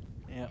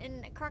 Yep.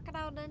 In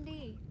Crocodile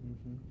Dundee.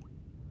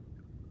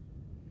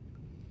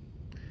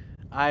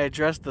 I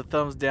addressed the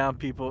thumbs down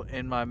people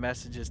in my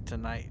messages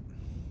tonight.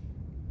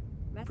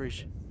 Messages.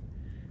 Appreciate.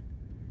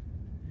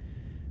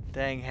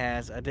 Dang,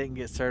 Haz, I didn't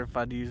get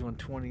certified to use one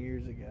 20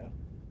 years ago.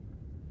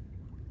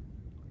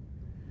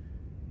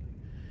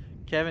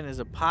 Kevin is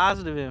a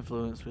positive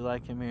influence. We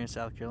like him here in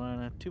South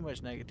Carolina. Too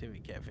much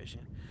negativity catfishing.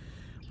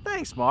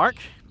 Thanks, Mark.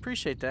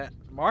 Appreciate that.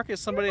 Mark is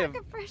somebody. You're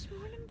like a fresh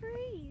morning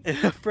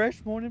breeze. A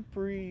fresh morning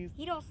breeze.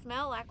 You don't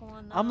smell like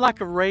one though. I'm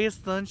like a ray of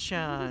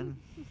sunshine.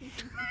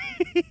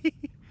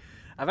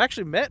 I've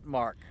actually met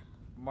Mark.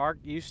 Mark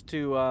used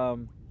to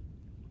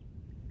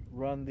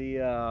run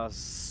the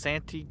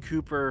Santee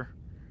Cooper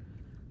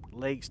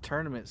Lakes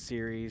Tournament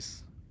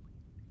Series.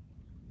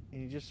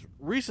 And he just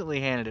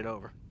recently handed it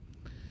over.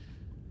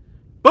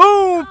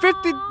 Boom!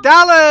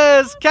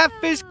 $50!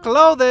 Catfish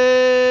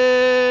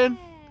clothing!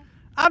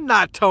 I'm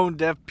not tone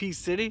deaf, P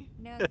City.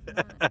 No, it's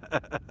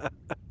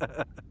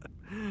not.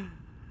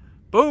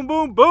 Boom,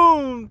 boom,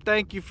 boom!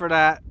 Thank you for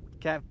that.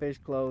 Catfish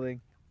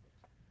clothing.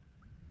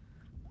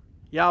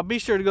 Y'all be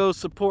sure to go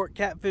support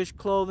Catfish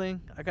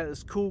clothing. I got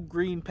this cool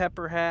green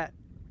pepper hat.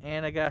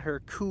 And I got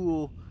her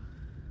cool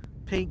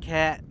pink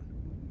hat.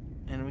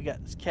 And we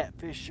got this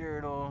catfish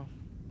shirt on.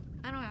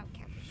 I don't have a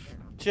catfish shirt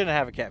on. Shouldn't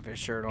have a catfish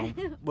shirt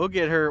on. We'll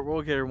get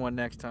her one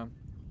next time.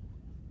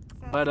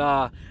 But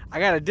I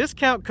got a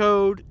discount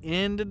code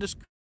in the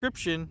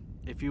description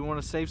if you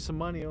want to save some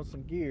money on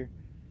some gear.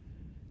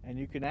 And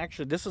you can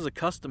actually, this is a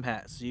custom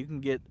hat, so you can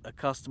get a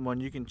custom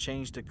one. You can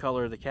change the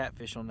color of the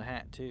catfish on the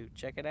hat too.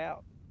 Check it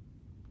out.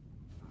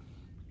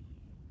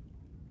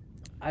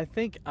 I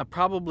think I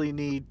probably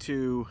need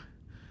to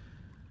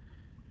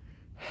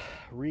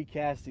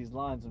recast these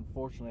lines,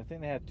 unfortunately. I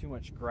think they have too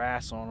much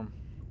grass on them.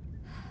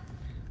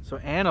 So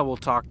Anna will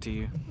talk to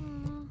you.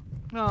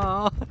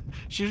 Aww.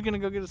 She was going to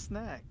go get a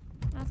snack.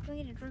 I was going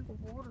to get a drink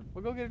of water.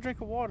 We'll go get a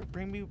drink of water.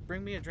 Bring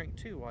me a drink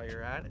too while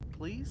you're at it,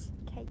 please.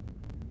 Okay.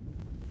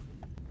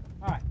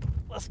 Alright,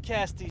 let's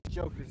cast these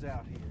jokers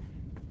out here.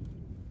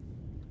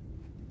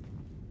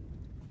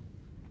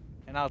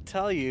 And I'll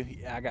tell you,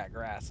 yeah, I got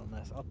grass on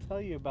this. I'll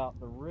tell you about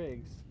the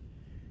rigs,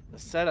 the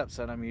setups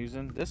that I'm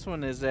using. This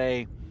one is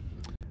a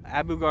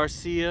Abu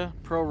Garcia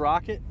Pro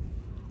Rocket.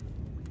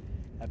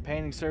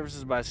 Painting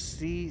services by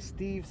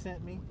Steve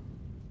sent me.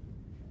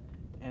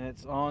 And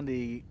it's on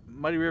the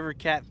Muddy River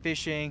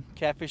Catfishing.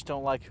 Catfish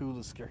don't like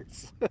hula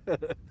skirts.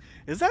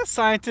 Is that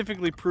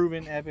scientifically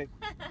proven, Epic?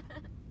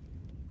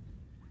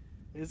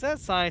 Is that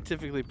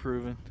scientifically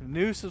proven?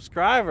 New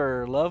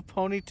subscriber. Love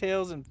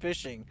ponytails and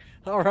fishing.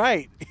 All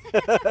right.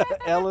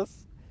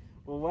 Ellis.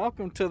 Well,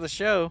 welcome to the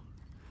show.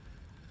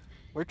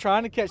 We're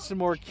trying to catch some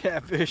more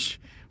catfish.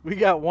 We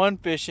got one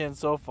fish in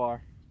so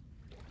far.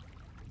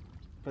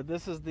 But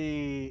this is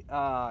the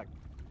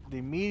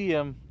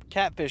medium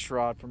catfish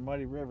rod from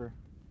Muddy River.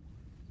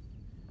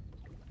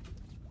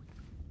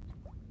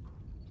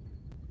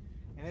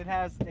 And it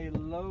has a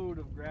load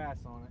of grass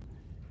on it.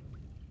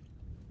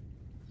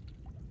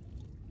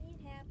 It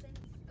happens.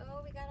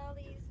 Oh, we got all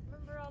these.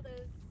 Remember all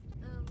those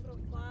little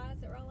flies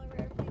that were all over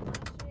everything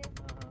last year?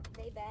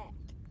 They back.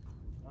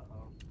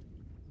 Uh-oh.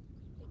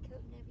 They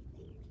coating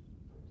everything.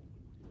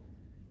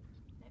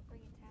 Might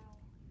bring a towel.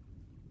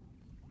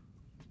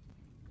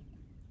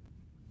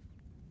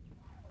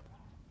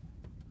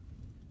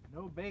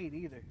 No bait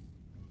either.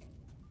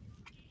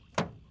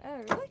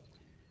 Oh, really?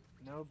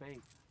 No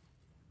bait.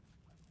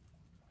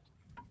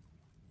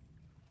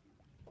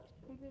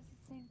 Maybe it's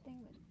the same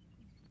thing that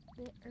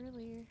bit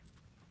earlier.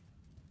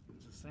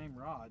 It's the same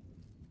rod.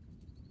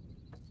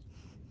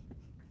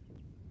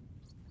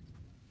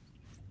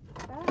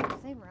 Oh, the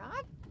same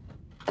rod?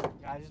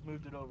 Yeah, I just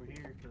moved it over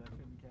here because I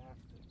couldn't cast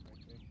it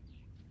right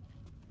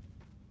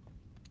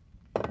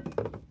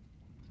there.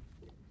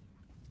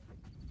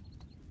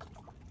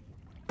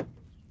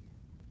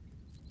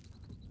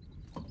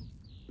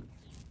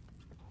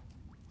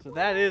 So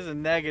that is a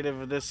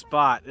negative of this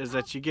spot, is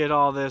that you get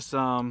all this,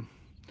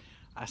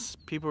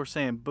 people are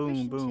saying boom,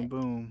 Fishing boom, chick.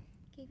 boom.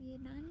 Gave you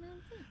 99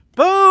 cents.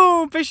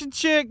 Boom! Fishing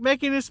Chick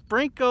making a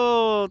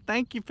sprinkle.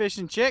 Thank you,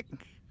 Fishing Chick.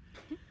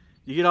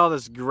 You get all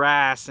this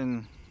grass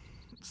and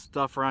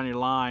stuff around your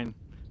line.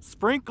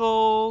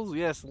 Sprinkles!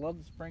 Yes, love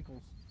the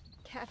sprinkles.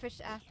 Catfish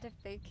asked if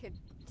they could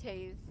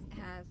tase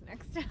Haz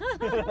next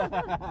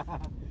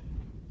time.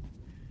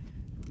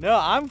 No,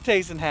 I'm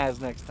tasting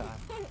Haz next time.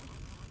 Yeah,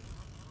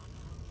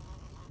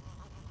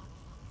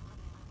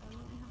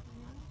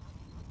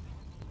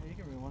 you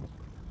can reel one.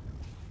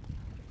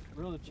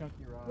 Reel the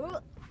chunky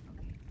rod.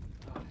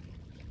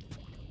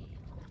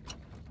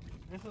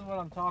 This is what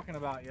I'm talking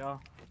about, y'all.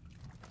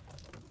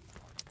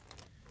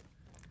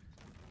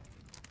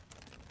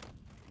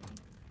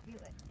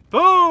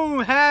 Boom!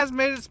 Has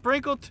made it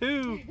sprinkle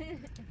too.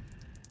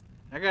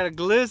 I got a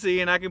glizzy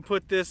and I can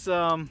put this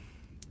I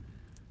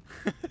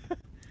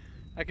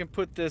can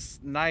put this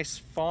nice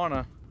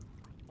fauna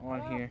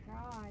on here.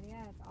 Oh God,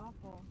 yeah, it's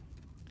awful.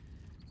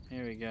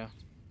 Here we go.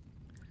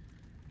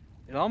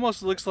 It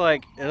almost looks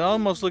like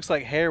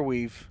hair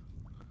weave.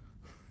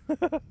 It's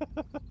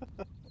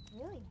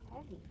really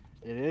heavy.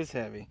 It is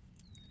heavy.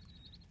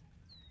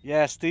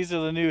 Yes, these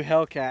are the new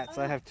Hellcats.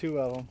 I have 2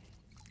 of them.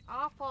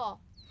 Awful.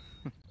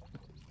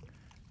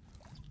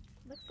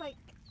 Looks like,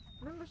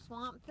 remember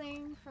Swamp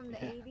Thing from the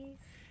 80s?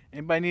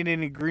 Anybody need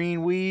any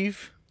green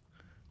weave?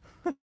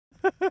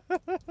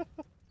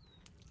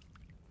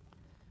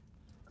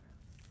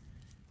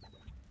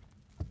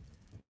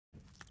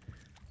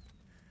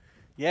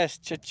 Yes,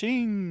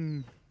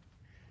 cha-ching.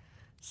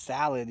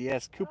 Salad,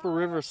 yes. Cooper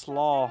River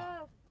slaw.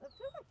 It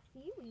feels like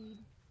seaweed.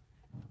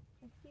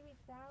 Like seaweed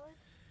salad.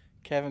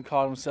 Kevin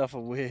called himself a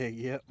wig,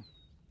 yep.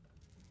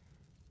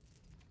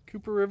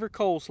 Cooper River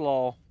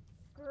coleslaw.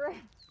 Gross.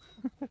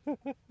 Got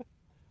a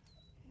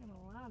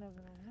lot of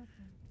it on this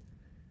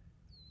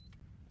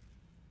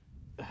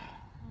one.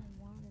 I'll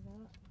wad it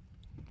up.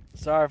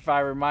 Sorry if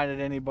I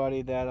reminded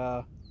anybody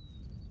that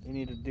they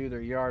need to do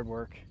their yard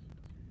work.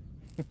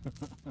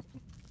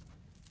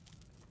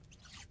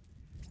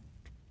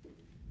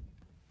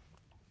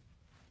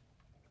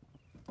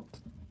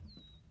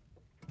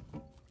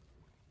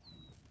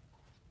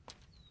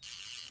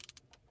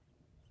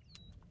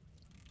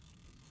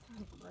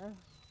 Gross.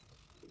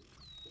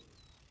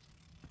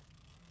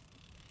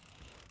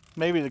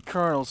 Maybe the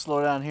current will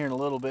slow down here in a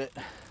little bit.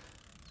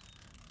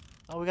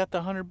 Oh, we got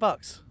the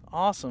 $100.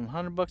 Awesome.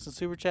 $100 in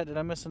super chat. Did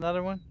I miss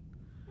another one?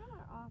 You're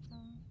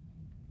awesome.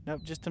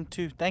 Nope, just them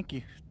 2. Thank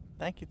you.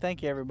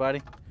 Thank you,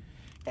 everybody.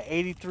 Got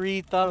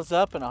 83 thumbs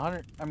up and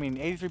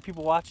 83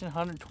 people watching,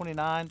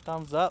 129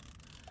 thumbs up.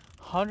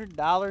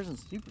 $100 in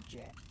super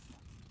chat.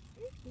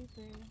 You're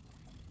super.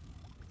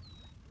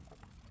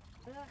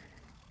 Ugh.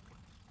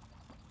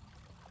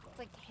 It's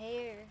like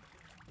hair.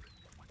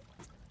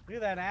 Look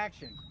at that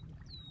action.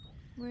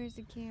 Where's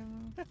the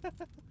camera?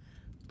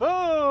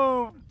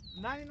 Boom!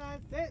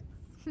 99 cents.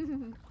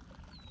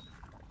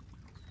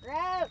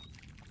 Gross.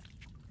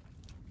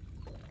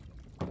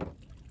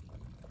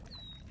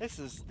 This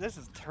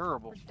is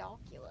terrible.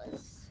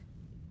 Ridiculous.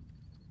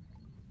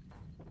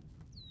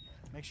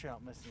 Make sure I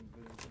don't miss any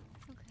booze.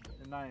 Okay.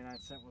 The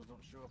 99-cent ones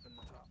don't show up in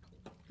the top.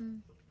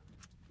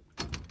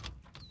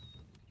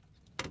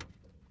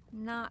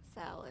 Not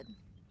salad.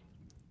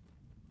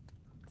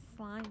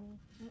 Slimy.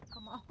 Won't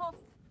come off.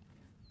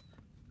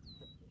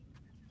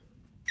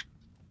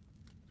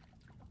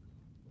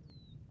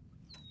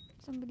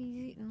 Somebody's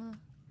eating the.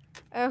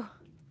 Oh.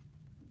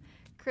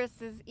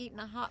 Chris is eating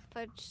a hot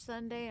fudge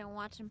sundae and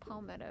watching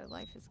Palmetto.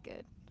 Life is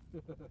good.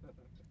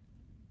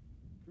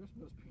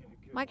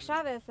 Mike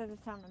Chavez says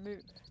it's time to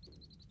move.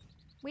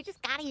 We just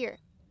got here.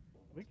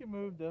 We can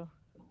move though.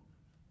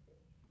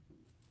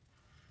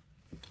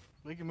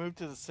 We can move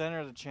to the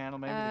center of the channel.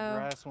 Maybe the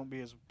grass won't be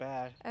as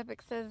bad.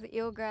 Epic says the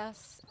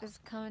eelgrass is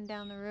coming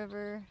down the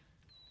river.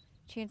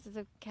 Chances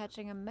of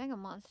catching a mega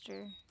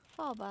monster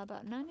fall by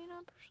about 99%.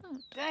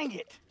 Dang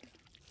it!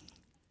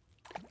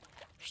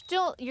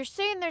 Still, you're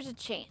saying there's a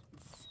chance.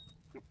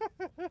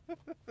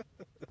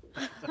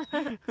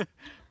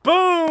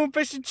 Boom!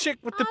 Fishing chick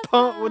with the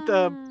with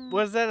the Awesome.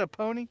 what is that? A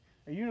pony?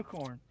 A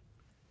unicorn?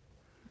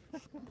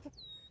 Is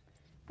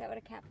that what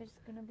a catfish is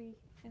gonna be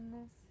in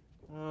this?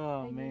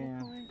 Oh A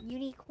man!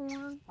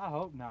 Unicorn. I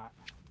hope not.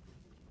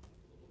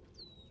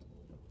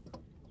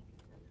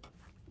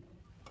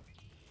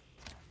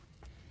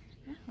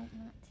 I hope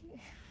not too.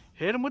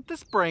 Hit him with the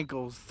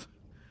sprinkles.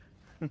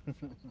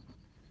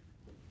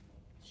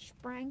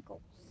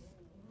 Sprinkles.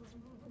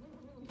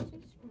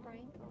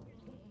 Sprinkles.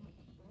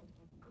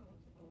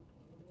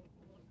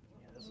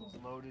 Yeah, this one's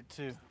loaded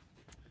too.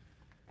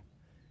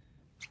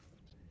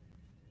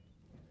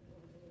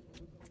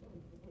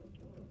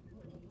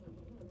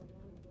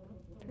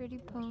 Pretty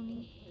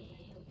pony.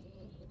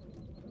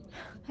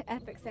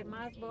 Epic said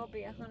might as well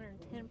be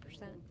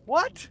 110%.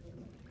 What?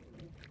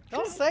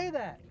 Don't say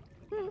that.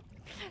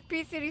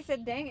 P City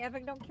said, dang,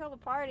 Epic, don't kill the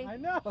party. I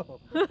know.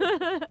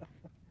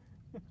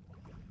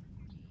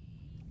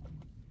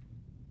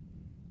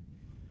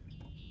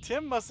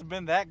 Tim must have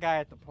been that guy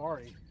at the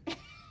party.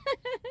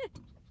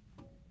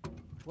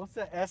 What's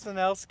that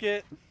SNL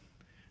skit?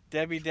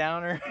 Debbie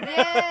Downer.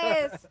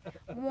 Yes.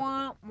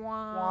 Womp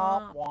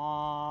womp. Womp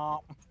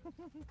womp.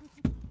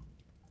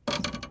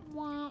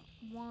 Womp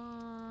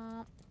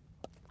womp.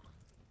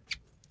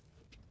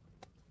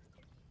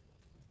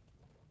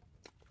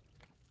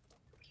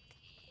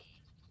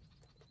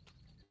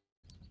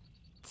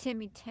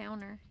 Timmy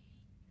Towner.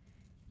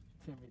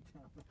 Timmy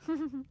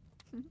Towner.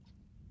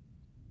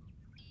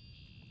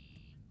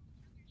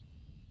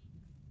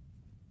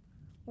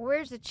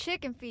 Where's the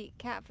chicken feet?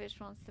 Catfish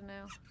wants to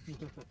know.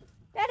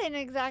 That didn't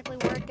exactly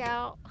work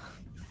out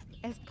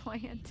as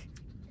planned.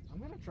 I'm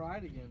gonna try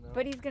it again though.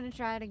 But he's gonna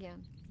try it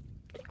again.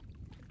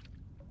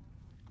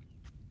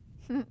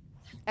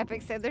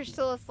 Epic said there's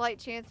still a slight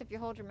chance if you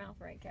hold your mouth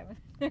right, Kevin.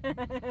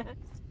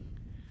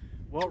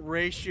 What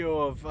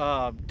ratio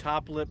of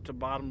top lip to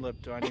bottom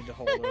lip do I need to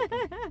hold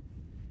open?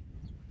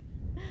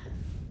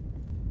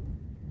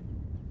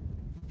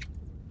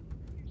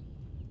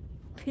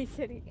 He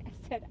said,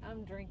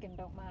 I'm drinking,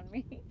 don't mind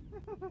me.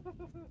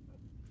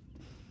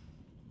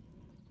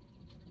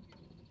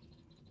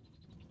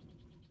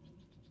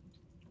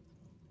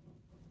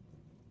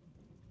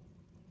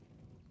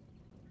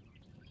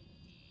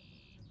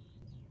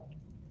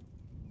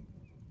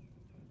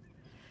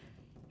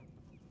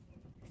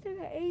 Still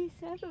got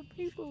 87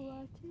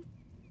 people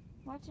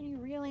watching you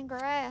reeling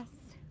grass.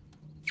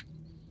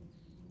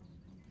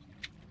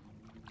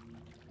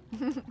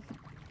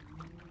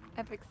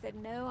 Epic said,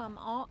 no, I'm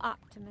all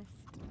optimist.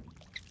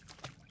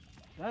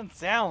 Doesn't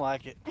sound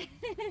like it.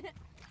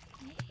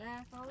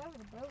 Grass all over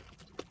the boat.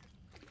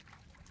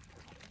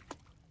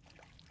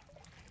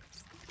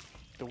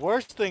 The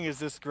worst thing is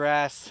this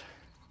grass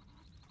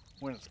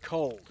when it's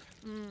cold,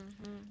 Mm-hmm.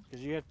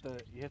 because you have to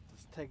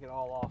take it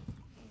all off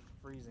when it's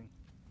freezing.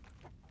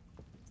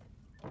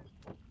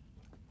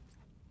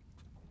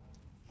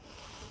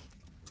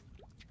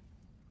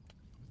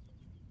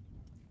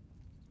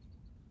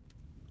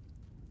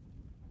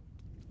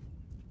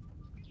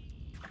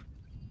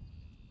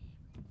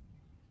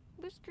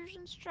 Whiskers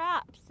and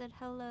Stripes said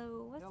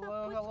hello. What's Hello,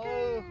 up,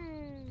 hello.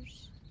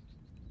 Whiskers?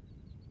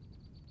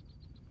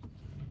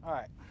 All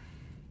right.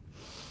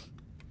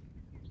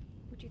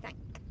 What you think?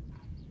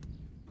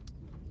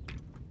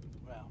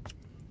 Well,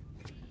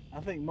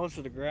 I think most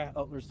of the grass.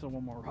 Oh, there's still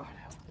one more rod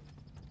out.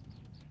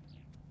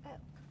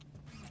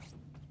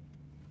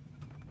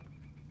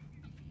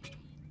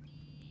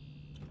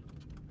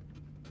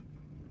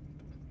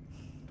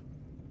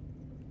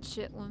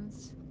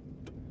 Chitlins.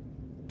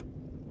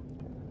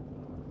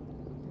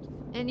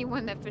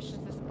 Anyone that fishes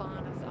this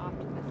pond is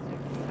optimistic.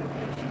 So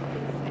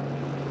patiently say.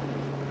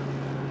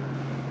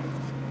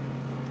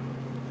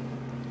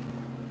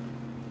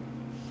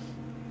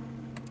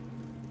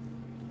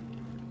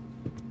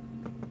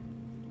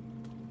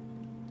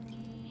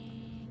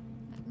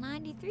 Got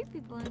 93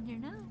 people in here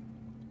now.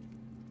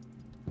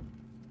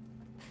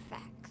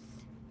 Facts.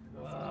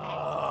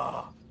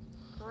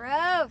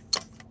 Gross.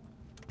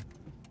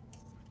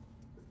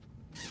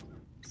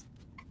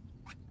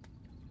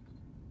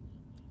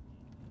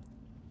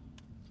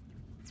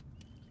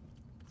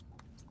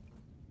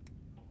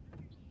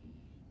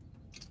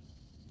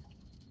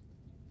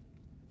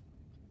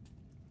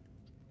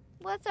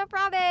 What's up,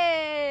 Robbie?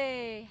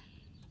 I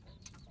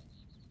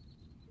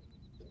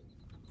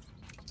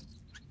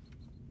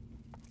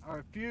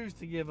refuse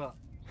to give up.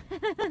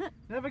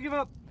 Never give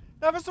up.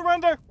 Never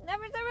surrender.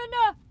 Never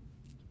surrender.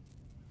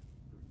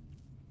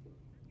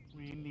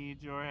 We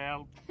need your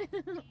help.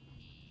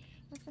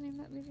 What's the name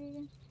of that movie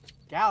again?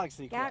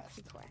 Galaxy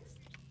Galaxy Quest. Quest.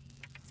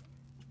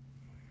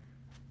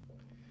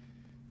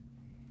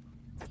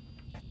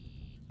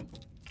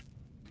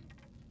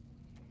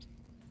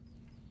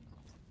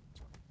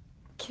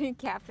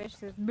 Catfish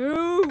says,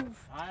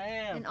 move! I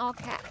am. In all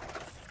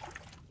caps.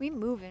 We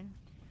moving.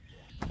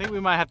 I think we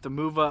might have to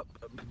move up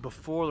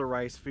before the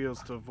rice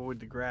fields to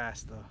avoid the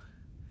grass, though.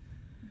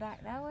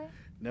 Back that way?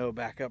 No,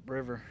 back up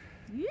river.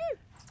 Yeah.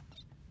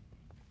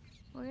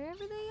 Wherever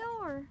they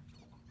are.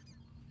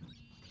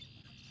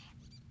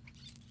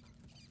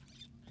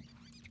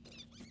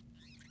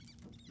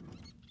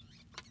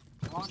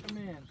 Lock them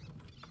in.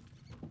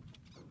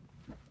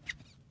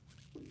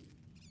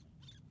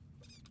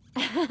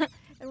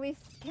 At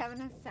least Kevin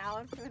has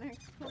salad for the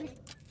next week.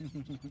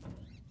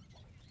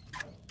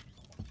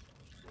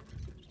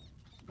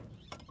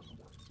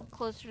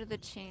 Closer to the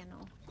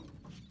channel.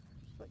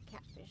 That's what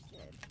Catfish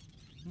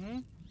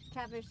said.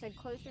 Catfish said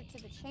closer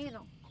to the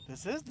channel.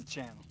 This is the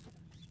channel.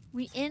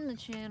 We in the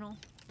channel.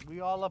 We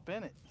all up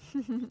in it.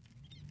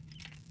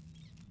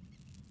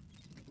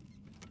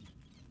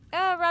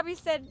 Oh, Robbie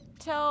said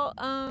tell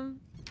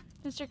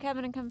Mr.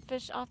 Kevin to come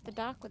fish off the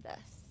dock with us.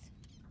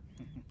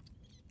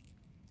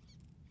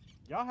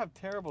 Y'all have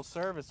terrible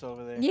service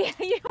over there. Yeah,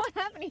 you don't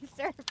have any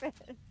service.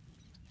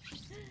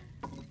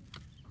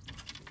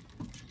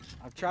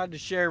 I've tried to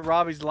share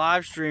Robbie's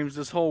live streams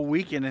this whole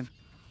weekend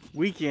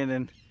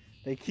and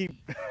they keep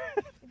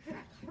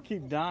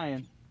keep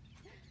dying.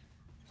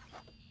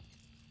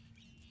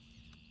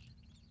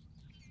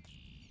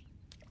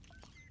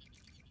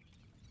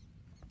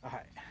 All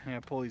right, I'm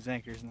gonna pull these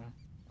anchors now.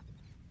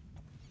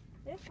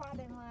 This part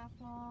didn't last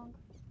long.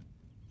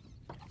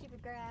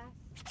 Stupid grass.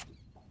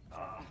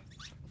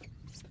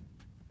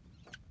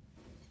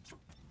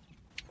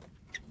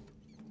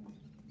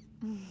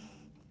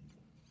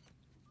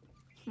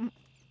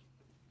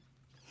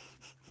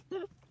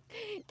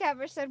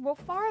 Catfish said, well,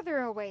 farther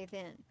away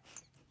then.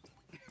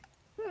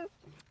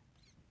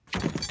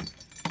 I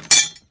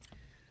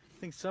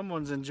think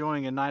someone's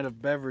enjoying a night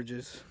of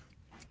beverages.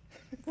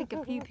 I think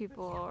a few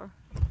people are.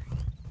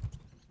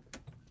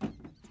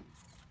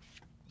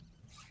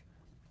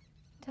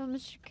 Tell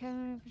Mr.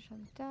 Kevin to fish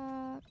on the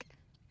dock.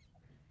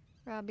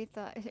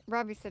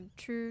 Robbie said,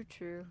 true,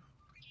 true.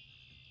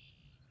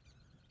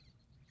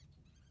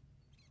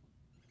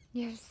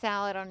 You have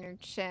salad on your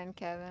chin,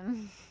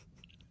 Kevin.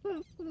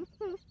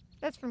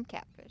 That's from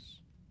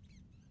Catfish.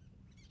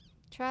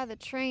 Try the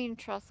train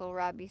trestle,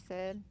 Robbie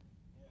said.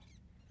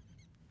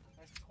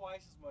 That's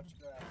twice as much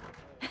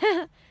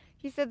grass.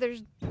 He said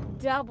there's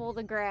double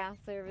the grass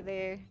over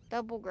there.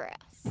 Double grass.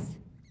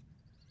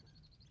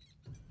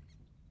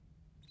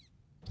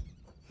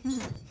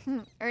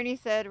 Ernie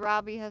said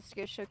Robbie has to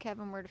go show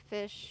Kevin where to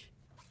fish.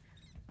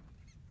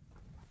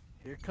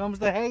 Here comes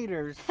the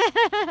haters.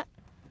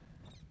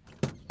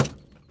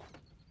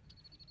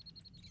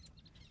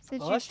 Since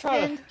Well, you let's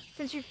try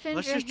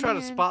finned just try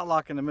to spot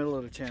lock in the middle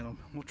of the channel.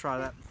 We'll try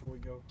that before we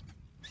go.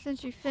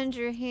 Since you finned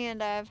your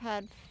hand, I've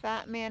had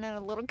fat man and a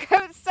little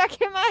goat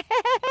stuck in my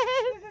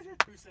head.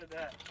 Who said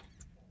that?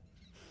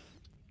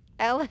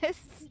 Ellis.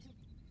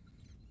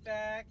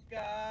 Fat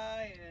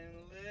guy and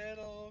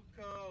little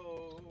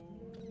goat.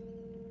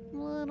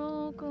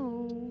 Little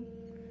goat.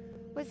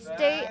 What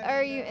state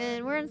are you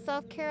in? We're in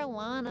South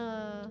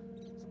Carolina.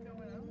 What's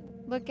going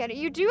on? Look at it.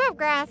 You do have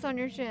grass on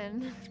your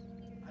chin.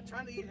 I'm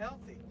trying to eat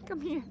healthy.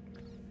 Come here.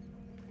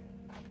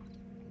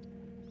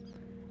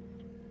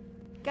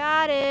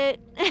 Got it.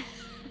 We're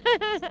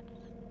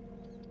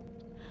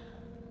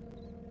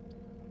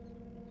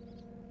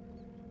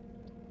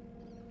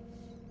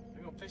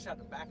gonna fish out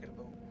the back of the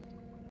boat.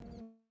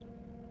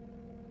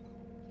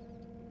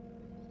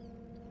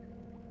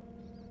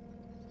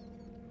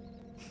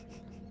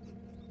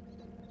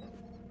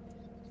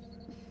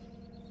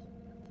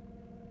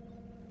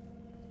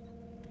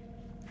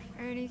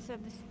 Ernie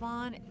said the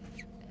spawn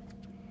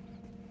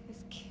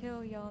is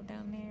kill y'all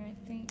down there, I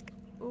think.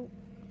 Oh.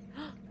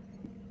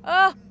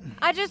 Oh,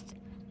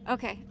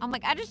 okay. I'm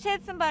like, I just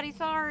hit somebody,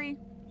 sorry.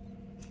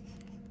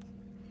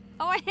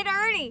 Oh, I hit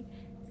Ernie.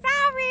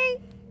 Sorry.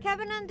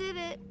 Kevin undid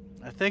it.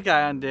 I think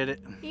I undid it.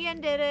 He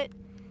undid it.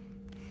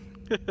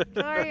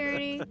 Sorry,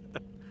 Ernie.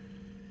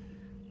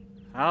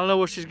 I don't know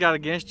what she's got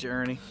against you,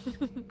 Ernie.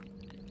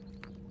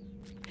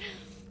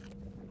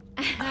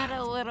 I had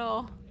a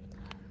little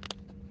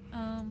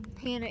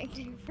panicked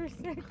for a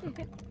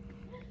second.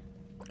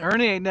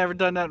 Ernie ain't never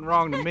done nothing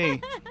wrong to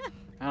me.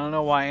 I don't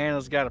know why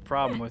Anna's got a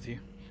problem with you.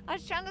 I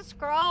was trying to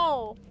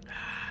scroll.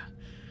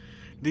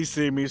 They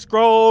see me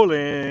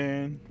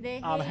scrolling.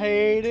 I'm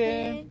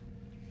hating.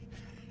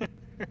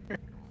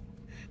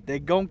 They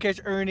gon' catch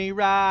Ernie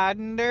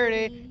riding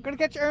dirty. Gonna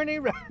catch Ernie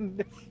riding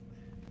dirty.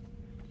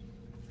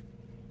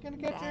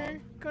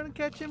 Gonna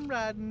catch him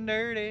riding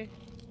dirty.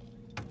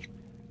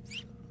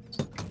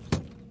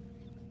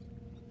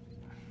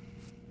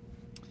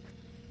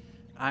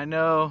 I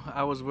know,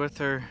 I was with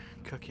her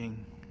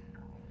cooking.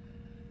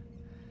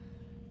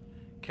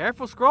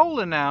 Careful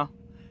scrolling now.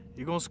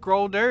 You're gonna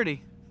scroll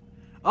dirty.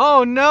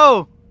 Oh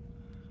no!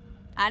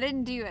 I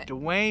didn't do it.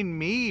 Dwayne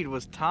Meade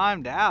was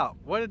timed out.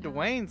 What did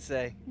Dwayne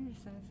say?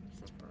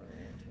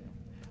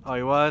 Oh,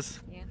 he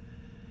was? Yeah.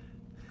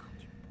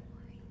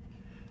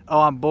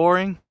 Oh, I'm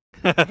boring?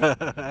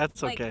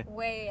 That's okay. Like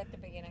way at the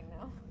beginning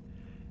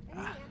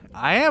though.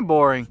 I am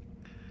boring.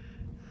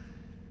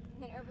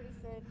 And everybody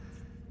said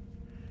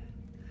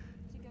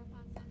to go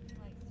find something he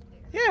likes to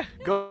do. Yeah,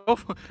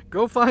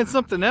 go find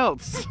something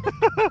else.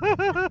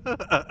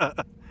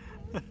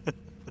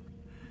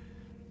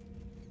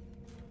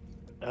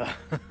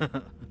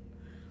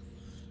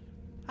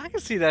 I can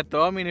see that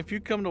though. I mean, if you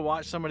come to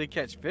watch somebody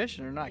catch fish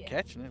and they're not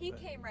catching it. He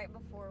But... came right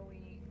before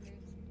we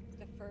moved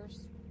the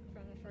first.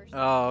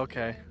 Oh,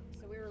 okay.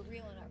 So we were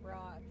reeling up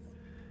rods.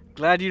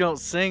 Glad you don't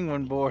sing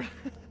when bored.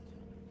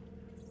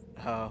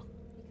 Oh.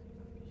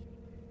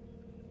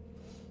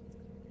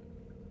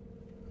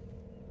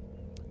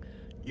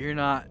 You're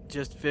not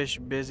just fish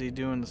busy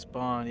doing the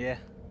spawn, yeah.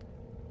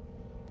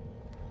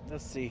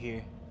 Let's see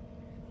here.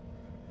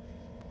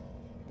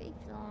 They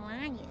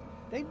flying.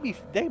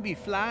 They be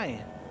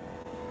flying.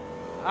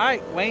 All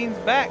right, Wayne's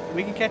back.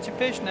 We can catch a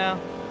fish now.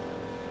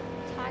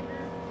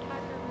 Tiger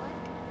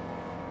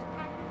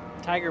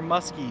what? Tiger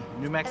Muskie,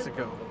 New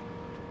Mexico.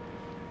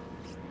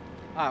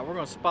 All right, we're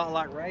gonna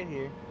spotlight right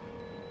here.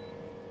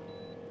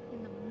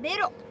 In the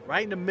middle.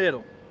 Right in the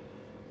middle.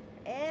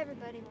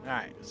 Everybody. All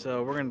right,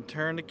 so we're gonna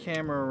turn the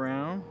camera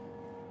around,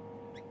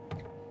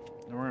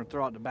 and we're gonna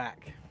throw out the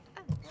back.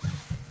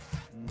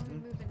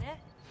 Move the net.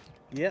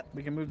 Yep,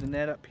 we can move the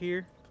net up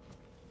here.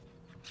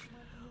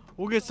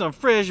 We'll get some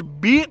fresh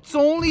bits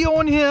only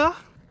on here.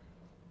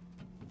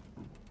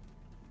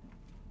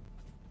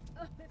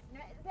 Oh, this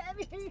net is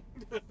heavy.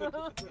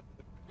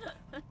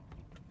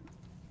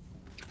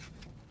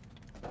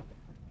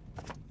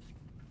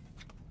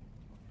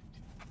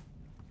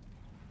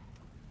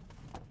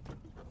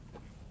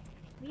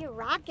 We are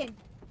rocking.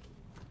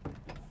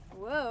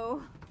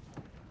 Whoa.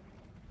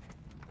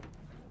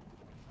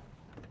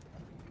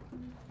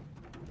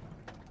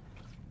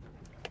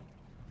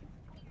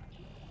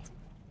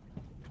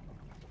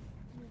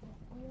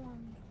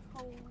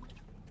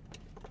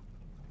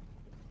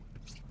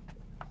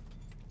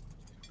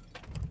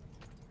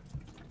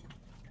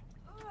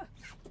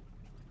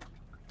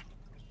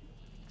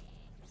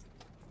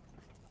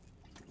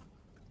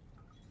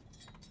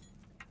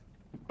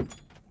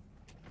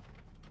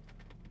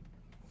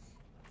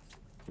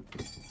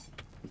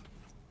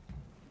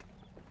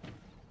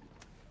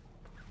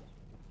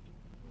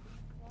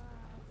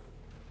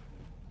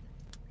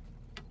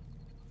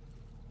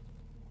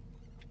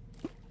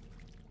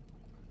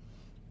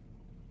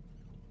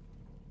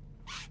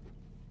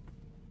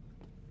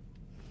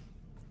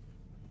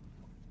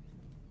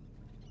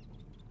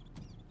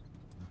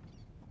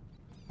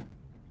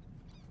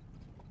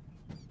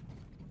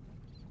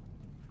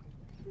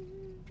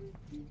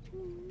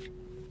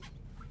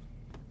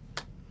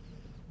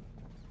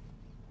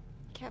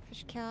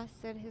 Catfish Cal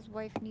said his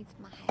wife needs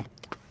my hat.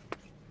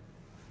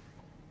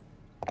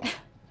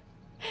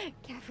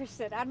 Catfish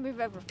said I'd move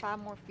over 5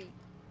 more feet.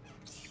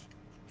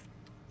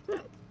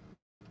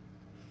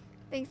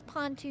 Thanks,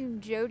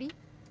 Pontoon Jody.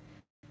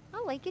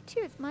 I like it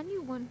too. It's my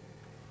new one.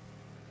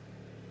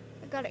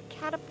 I got it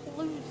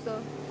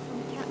Catapalooza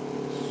from Catfish.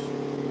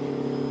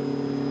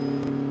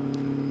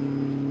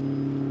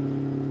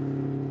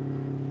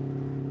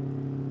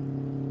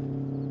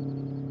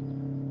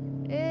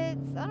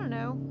 It's, I don't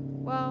know.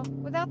 Well,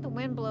 without the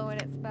wind blowing,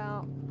 it's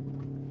about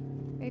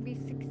maybe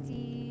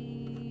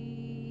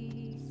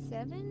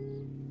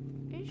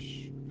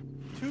 67-ish.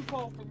 Too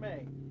cold for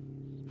me.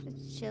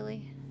 It's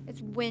chilly.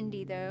 It's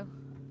windy though.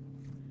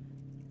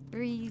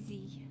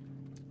 Breezy.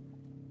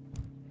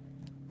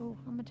 Oh,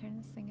 I'm gonna turn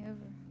this thing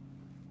over.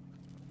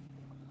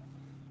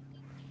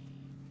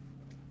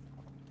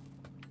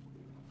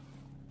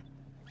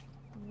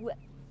 What?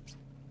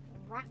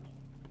 Rock.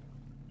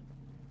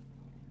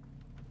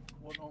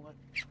 Well, don't let.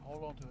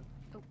 Hold on to it.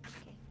 Oh,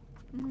 okay.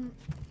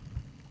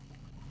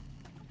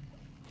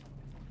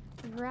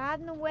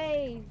 Riding the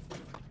waves.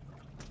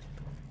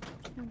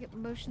 Don't get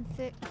motion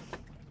sick.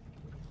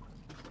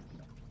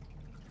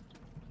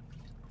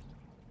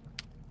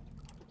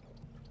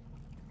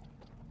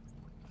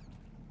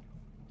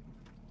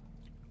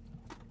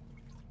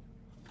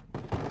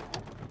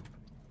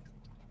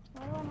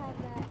 Why do I have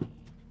that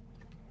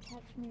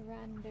Catch Me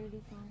Riding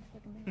Dirty song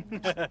stuck in my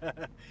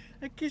head?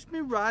 It keeps me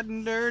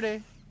riding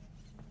dirty.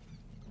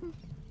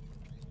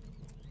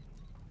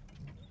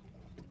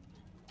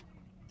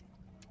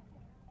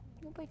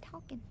 Nobody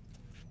talking.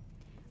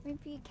 Waiting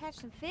for you to catch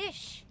some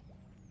fish.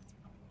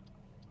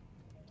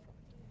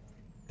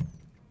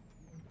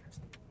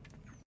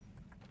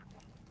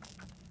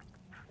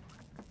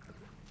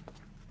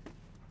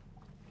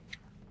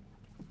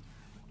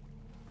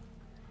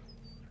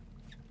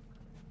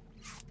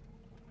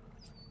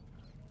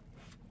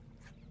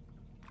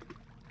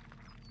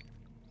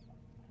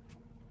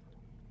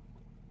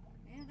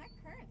 Man, that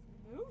current's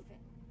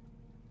moving.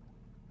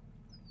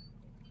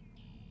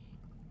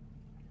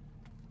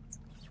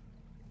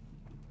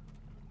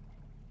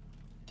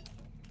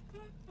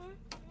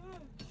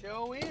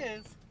 Show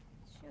is.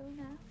 Sure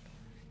enough.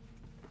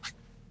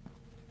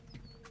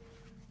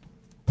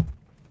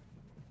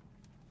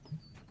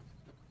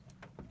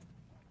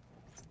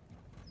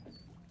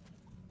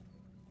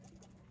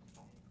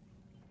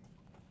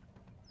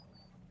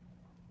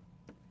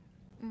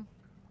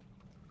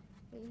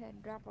 They had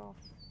to drop off.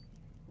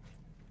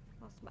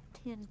 Lost about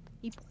 10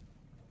 people.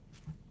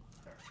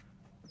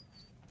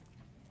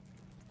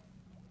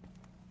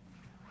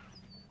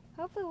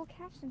 Hopefully we'll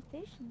catch some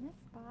fish in this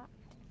spot.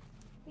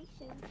 We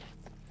should.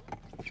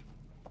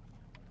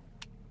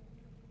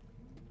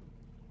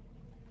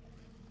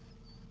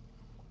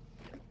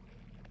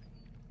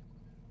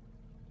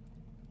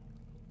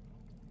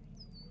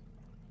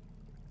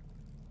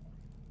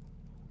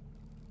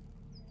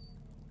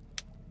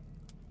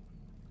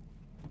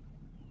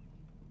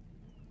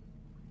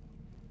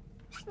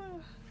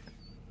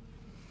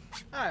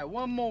 Alright,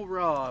 one more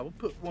rod. We'll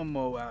put one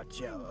more out,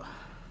 y'all.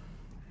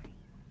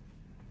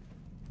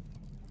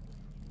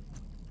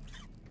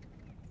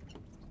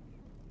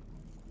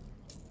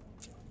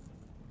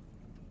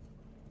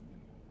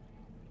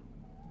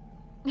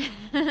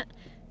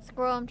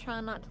 Squirrel, I'm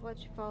trying not to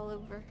let you fall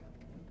over.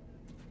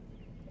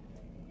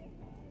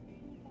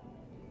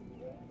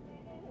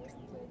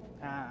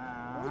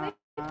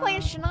 We're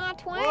playing Shania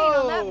Twain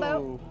on that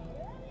boat.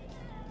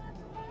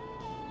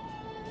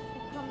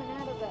 They're coming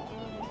out of the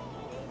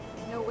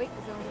no wake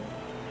zone.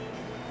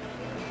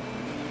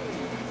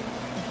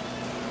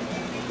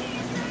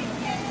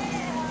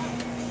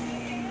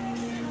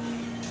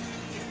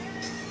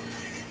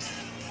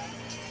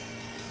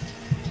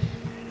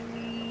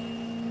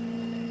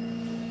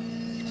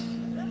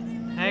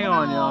 Hang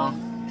on, y'all.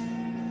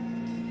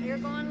 You're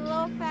going a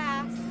little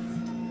fast.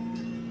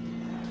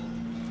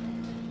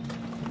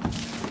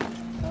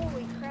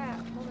 Holy crap,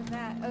 what was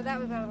that? Oh, that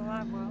was out of the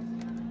live well.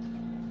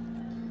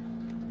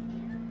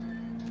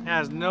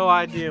 Has no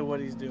idea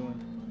what he's doing.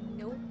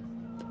 Nope.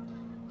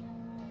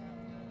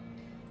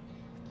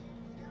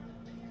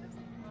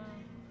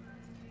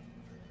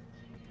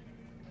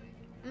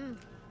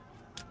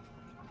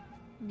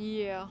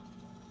 Yeah.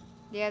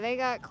 Yeah, they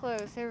got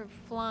close. They were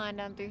flying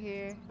down through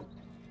here.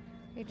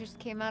 They just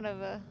came out of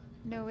a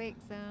no wake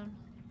zone.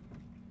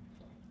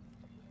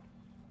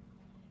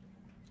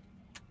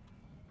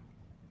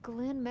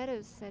 Glenn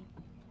Meadows said,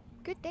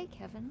 "Good day,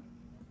 Kevin."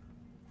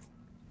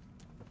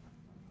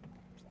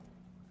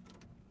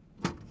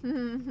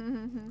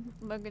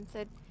 Logan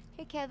said,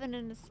 "Hey, Kevin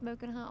and his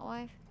smoking hot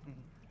wife."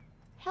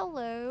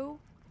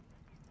 Hello.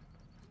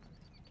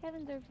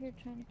 Kevin's over here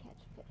trying to catch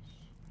fish.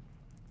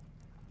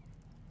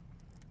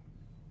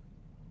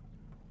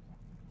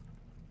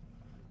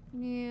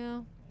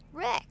 Yeah.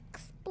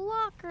 Rex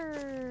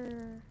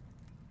Blocker.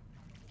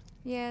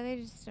 Yeah, they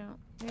just don't.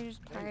 They're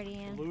just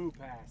partying. Blue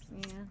past.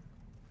 Yeah.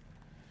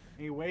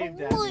 He waved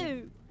at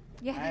me.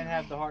 Yeah. I didn't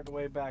have the heart to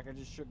wave back. I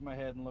just shook my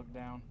head and looked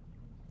down.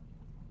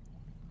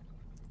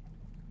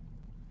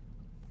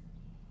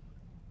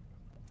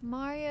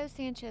 Mario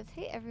Sanchez.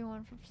 Hey,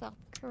 everyone from South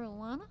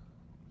Carolina.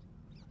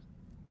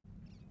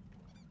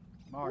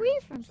 Mario's We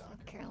from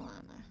South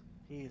Carolina.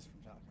 He is from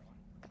South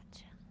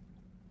Carolina.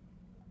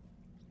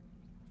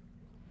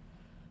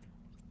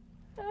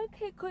 Gotcha.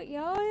 Okay, quit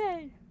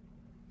yawning.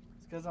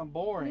 It's because I'm I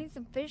boring. need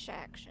some fish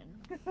action.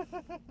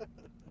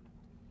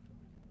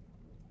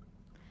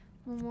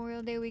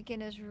 Memorial Day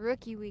weekend is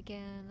rookie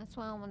weekend. That's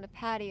why I'm on the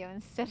patio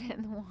instead of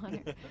in the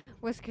water.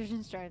 Whiskers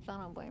and stripes. I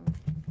don't blame him.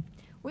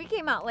 We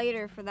came out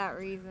later for that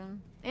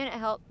reason. And it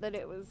helped that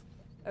it was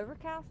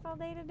overcast all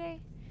day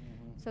today.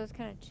 So it's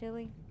kind of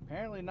chilly.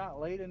 Apparently not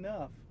late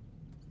enough.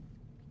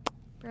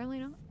 Apparently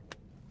not.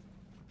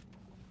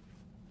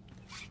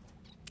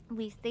 At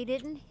least they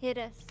didn't hit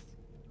us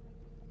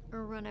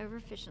or run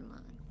over fishing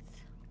lines.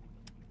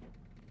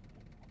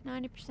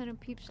 90% of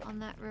peeps on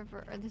that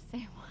river are the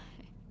same way.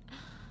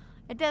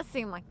 It does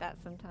seem like that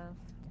sometimes.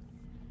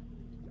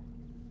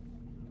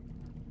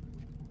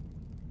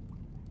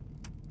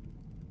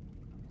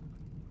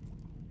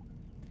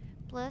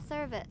 Bless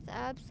our vets,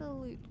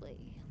 absolutely.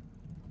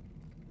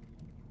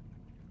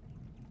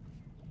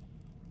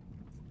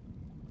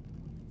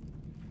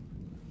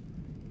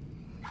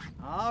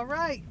 All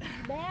right.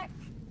 Back.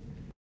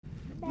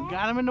 We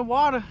got him in the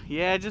water.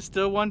 Yeah, just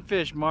still one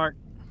fish, Mark.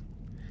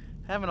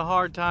 Having a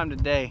hard time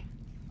today.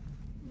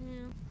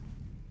 Yeah.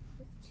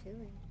 It's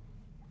chilly.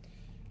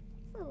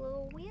 It's a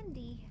little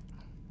windy.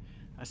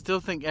 I still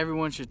think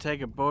everyone should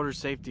take a boater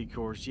safety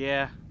course.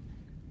 Yeah.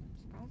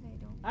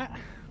 Surprised I don't.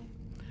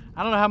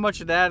 I don't know how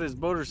much of that is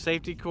boater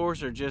safety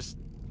course or just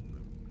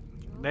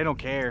they don't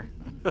care.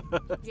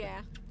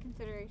 Yeah,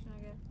 consideration,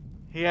 I guess.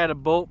 He had a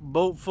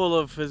boat full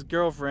of his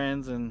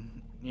girlfriends,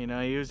 and you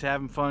know he was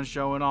having fun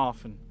showing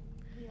off. And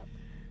Yep.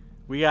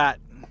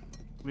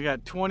 we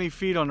got 20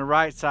 feet on the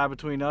right side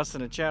between us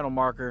and a channel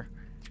marker,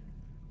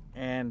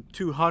 and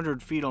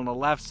 200 feet on the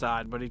left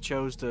side. But he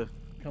chose to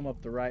come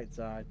up the right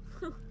side.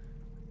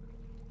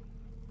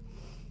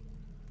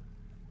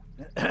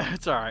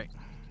 It's all right.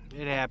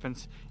 It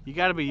happens. You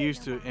got to be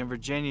used to it. In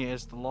Virginia,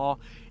 it's the law.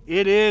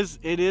 It is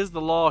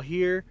the law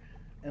here,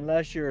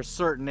 unless you're a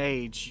certain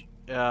age.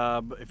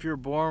 But if you're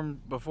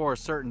born before a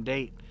certain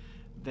date,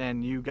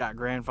 then you got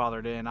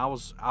grandfathered in. I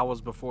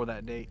was before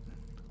that date.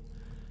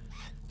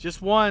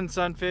 Just one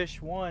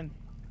sunfish, one.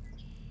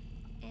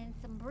 And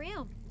some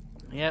brim.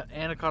 Yeah,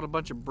 and I caught a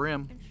bunch of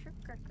brim. And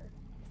shrimp cracker.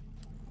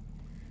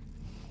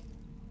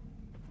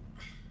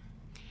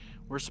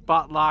 We're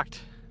spot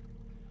locked.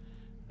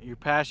 You're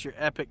past your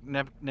epic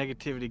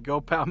negativity.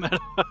 Go Palmetto.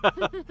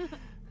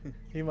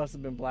 He must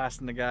have been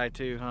blasting the guy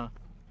too, huh?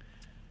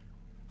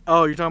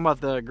 Oh, you're talking about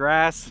the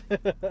grass?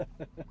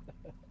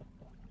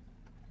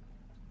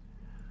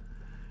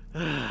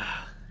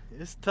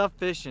 It's tough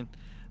fishing.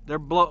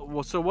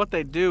 So what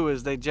they do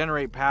is they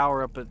generate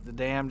power up at the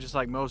dam, just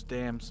like most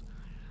dams.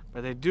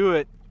 But they do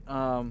it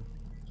at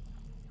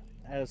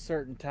a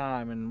certain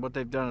time, and what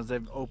they've done is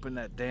they've opened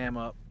that dam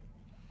up.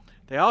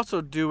 They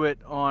also do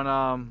it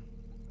on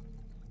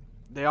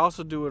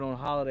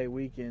holiday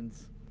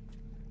weekends,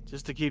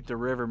 just to keep the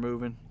river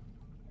moving.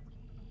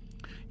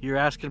 You're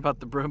asking about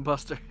the broom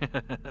buster?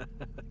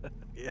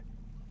 Yeah.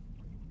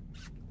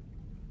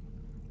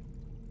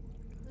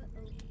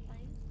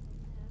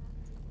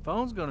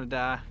 Phone's gonna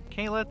die.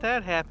 Can't let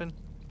that happen.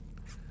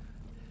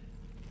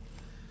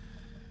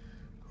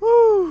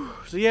 Woo!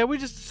 So yeah, we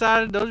just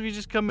decided, those of you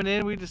just coming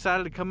in, we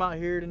decided to come out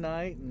here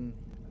tonight and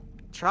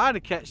try to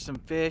catch some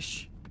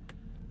fish.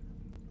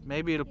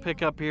 Maybe it'll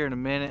pick up here in a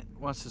minute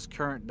once this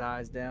current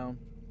dies down.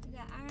 We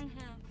got hour and a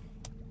half.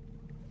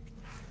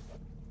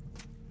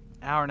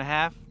 Hour and a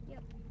half?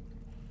 Yep.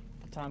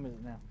 What time is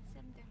it now?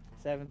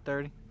 7:35.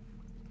 7:30.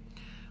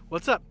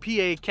 What's up,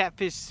 PA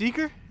Catfish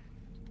Seeker?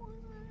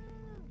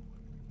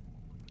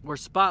 We're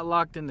spot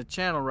locked in the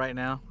channel right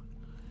now.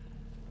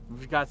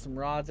 We've got some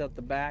rods out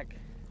the back.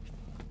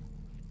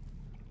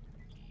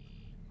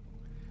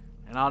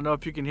 And I don't know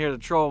if you can hear the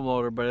trolling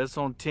motor, but it's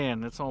on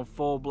 10. It's on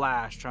full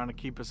blast, trying to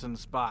keep us in the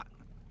spot.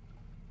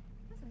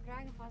 There's some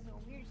dragonflies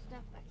and weird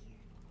stuff back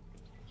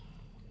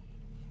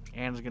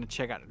here. Anna's gonna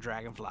check out the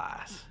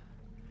dragonflies.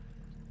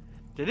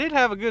 They did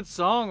have a good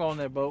song on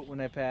their boat when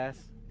they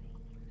passed.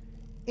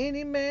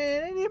 Any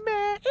man of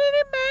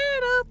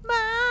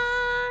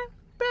mine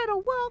better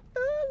walk the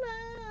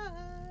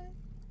line.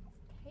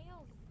 His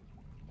tail's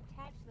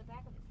attached to the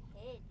back of his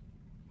head.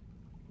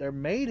 They're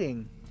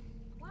mating.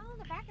 Why on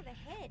the back of the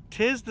head?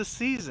 'Tis the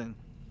season.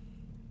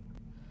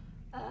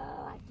 Oh,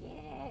 I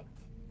get it.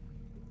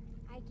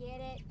 I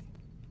get it.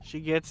 She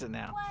gets it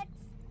now. What?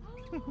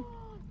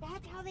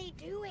 That's how they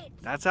do it.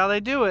 That's how they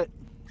do it.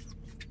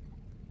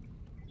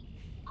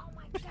 Oh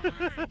my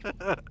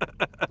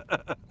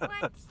god.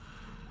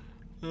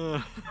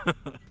 What?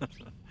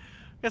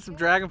 Got some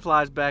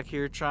dragonflies back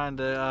here trying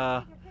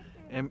to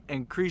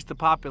increase the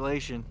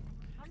population,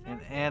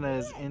 and Anna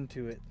is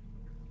into it.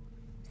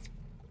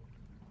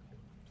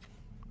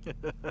 It's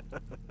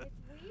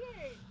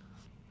weird.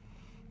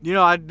 You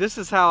know, this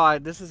is how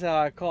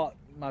I caught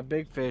my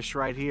big fish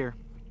right here.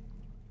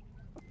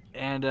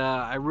 And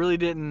I really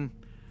didn't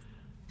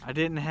I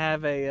didn't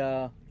have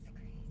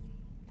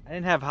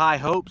high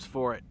hopes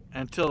for it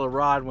until the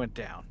rod went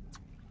down.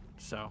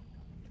 So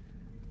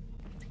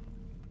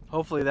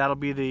hopefully that'll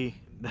be the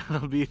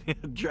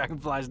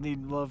dragonflies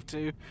need love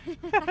too.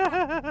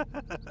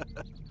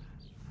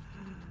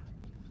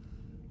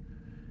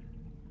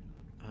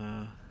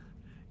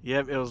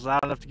 Yep, it was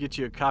loud enough to get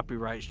you a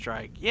copyright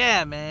strike.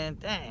 Yeah, man,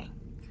 dang.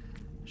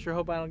 Sure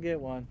hope I don't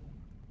get one.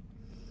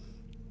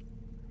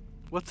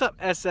 What's up,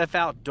 SF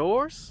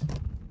Outdoors?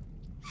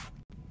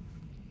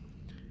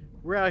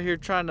 We're out here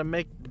trying to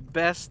make the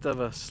best of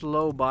a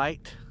slow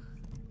bite.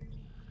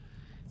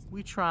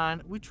 We trying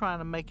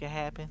to make it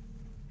happen.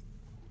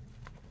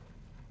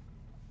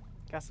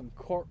 Got some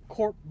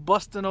cork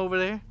busting over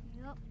there.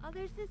 Yep. Oh,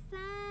 there's the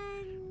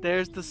sun.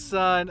 There's the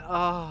sun.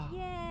 Oh.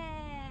 Yeah.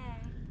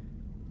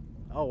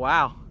 Oh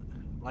wow.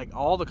 Like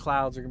all the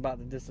clouds are about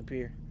to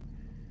disappear.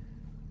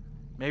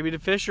 Maybe the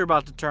fish are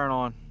about to turn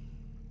on.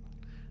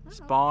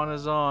 Spawn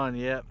is on.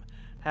 Yep.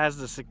 Has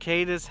the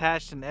cicadas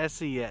hatched an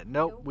Essie yet?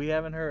 Nope, we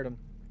haven't heard them.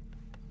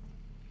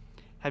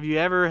 Have you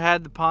ever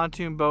had the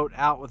pontoon boat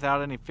out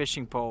without any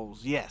fishing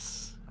poles?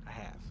 Yes, I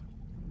have.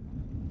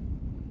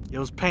 It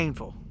was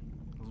painful.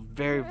 It was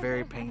very,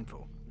 very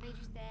painful. Made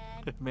you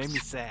sad. It made me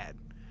sad.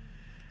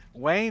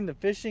 Wayne, the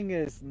fishing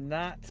is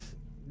not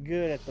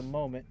good at the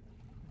moment.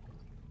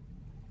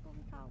 Well,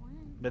 we caught one.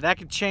 But that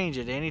could change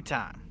at any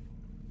time.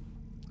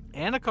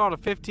 And I caught a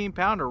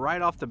 15-pounder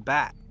right off the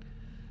bat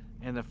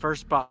in the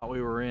first spot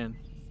we were in.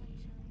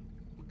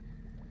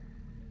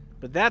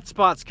 But that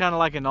spot's kind of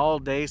like an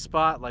all-day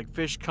spot. Like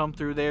fish come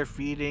through there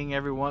feeding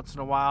every once in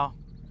a while.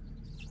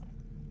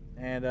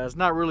 And it's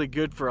not really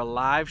good for a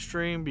live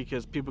stream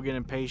because people get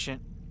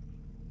impatient.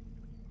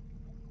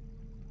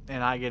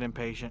 And I get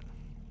impatient.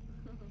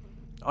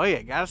 Oh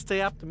yeah, gotta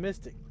stay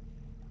optimistic.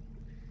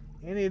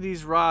 Any of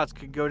these rods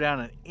could go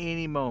down at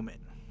any moment.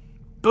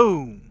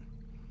 Boom!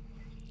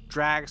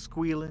 Drag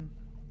squealing.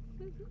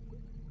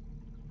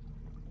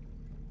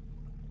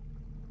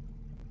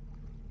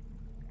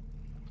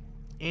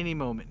 Any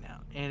moment now.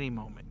 Any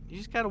moment. You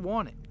just gotta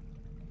want it.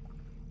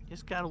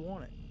 Just gotta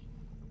want it.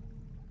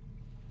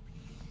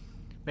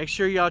 Make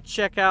sure y'all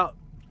check out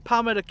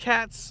Palmetto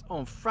Cats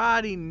on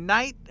Friday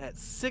night at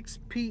 6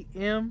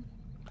 p.m.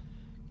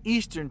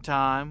 Eastern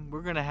Time.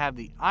 We're gonna have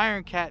the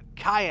Iron Cat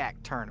Kayak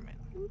Tournament.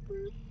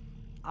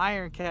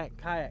 Iron Cat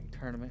Kayak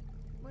Tournament.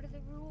 What are the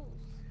rules?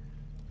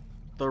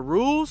 The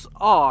rules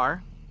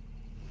are...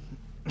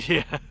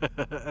 Yeah,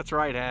 that's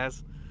right,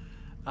 Haz.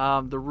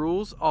 The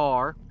rules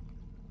are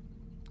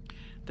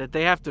that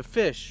they have to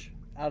fish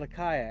out of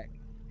kayak.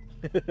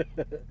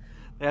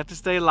 They have to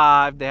stay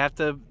live.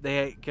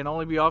 They can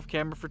only be off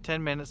camera for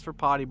 10 minutes for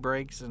potty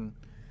breaks and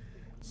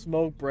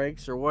smoke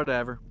breaks or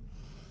whatever.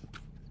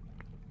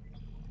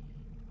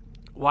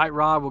 White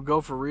rod will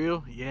go for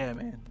real. Yeah,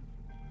 man.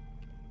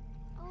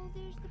 Oh,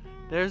 there's the bell.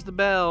 There's the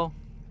bell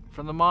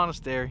from the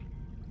monastery.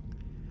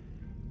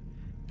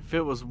 If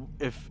it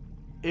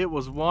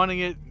was wanting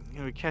it,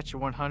 it would catch a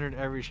 100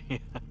 every.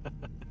 If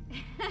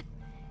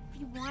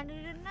you wanted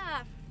it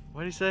enough.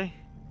 What did he say?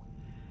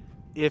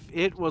 If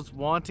it was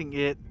wanting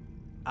it,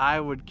 I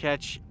would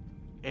catch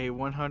a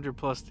 100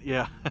 plus.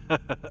 Yeah.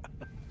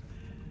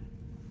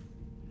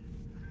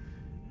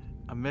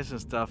 I'm missing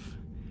stuff.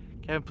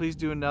 Kevin, please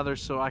do another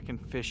so I can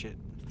fish it.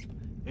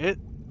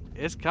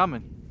 It's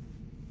coming.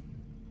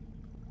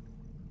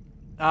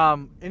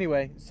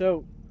 Anyway,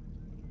 so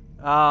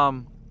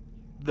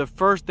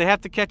they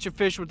have to catch a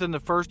fish within the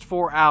first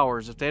 4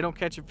 hours. If they don't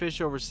catch a fish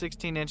over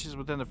 16 inches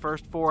within the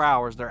first 4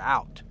 hours, they're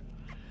out.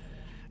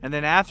 And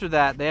then after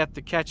that, they have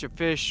to catch a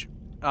fish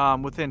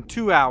within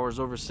 2 hours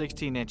over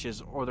 16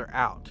 inches or they're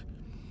out.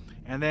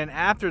 And then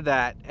after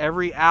that,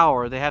 every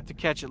hour, they have to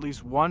catch at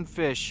least one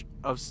fish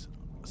of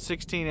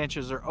 16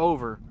 inches or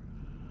over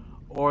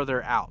or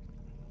they're out.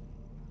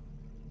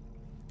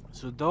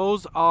 So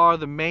those are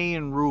the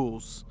main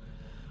rules.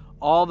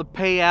 All the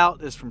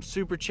payout is from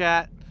Super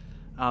Chat.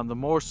 The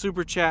more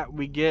Super Chat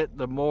we get,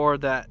 the more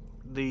that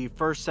the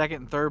first,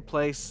 second, and third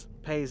place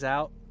pays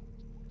out.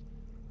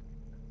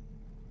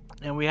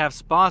 And we have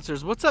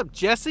sponsors. What's up,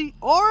 Jesse?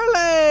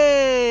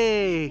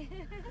 Orley!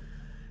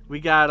 We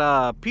got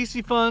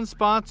PC Fun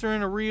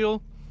sponsoring a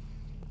reel.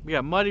 We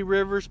got Muddy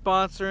River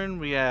sponsoring.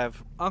 We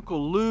have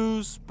Uncle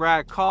Lou's,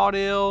 Brad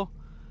Caudill.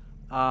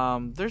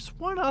 There's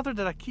one other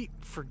that I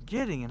keep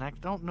forgetting, and I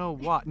don't know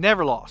why.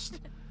 Never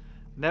Lost.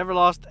 Never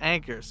Lost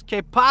Anchors.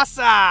 Que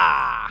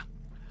pasa?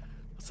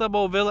 What's up,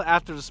 old Villa?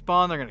 After the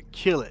spawn, they're gonna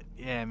kill it.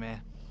 Yeah,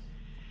 man.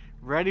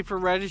 Ready for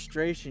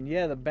registration.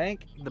 Yeah, the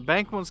bank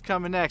one's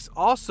coming next.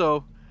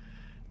 Also,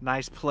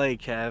 nice play,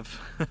 Kev.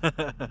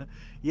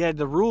 Yeah,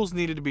 the rules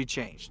needed to be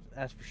changed.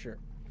 That's for sure.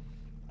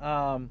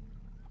 To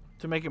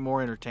make it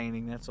more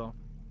entertaining, that's all.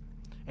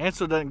 And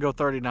so it doesn't go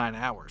 39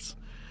 hours.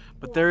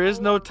 But there is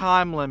no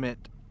time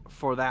limit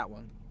for that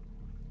one.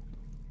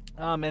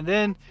 And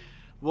then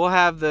we'll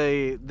have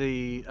the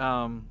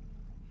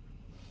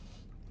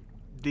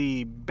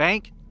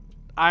bank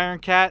Iron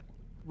Cat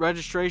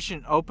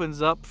registration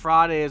opens up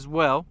Friday as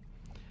well.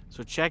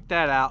 So check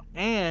that out.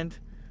 And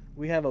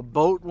we have a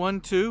boat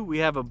one too. We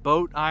have a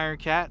boat Iron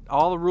Cat.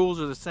 All the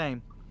rules are the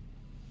same.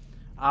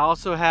 I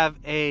also have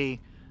a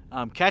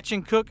catch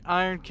and cook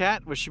Iron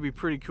Cat, which should be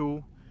pretty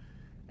cool.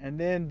 And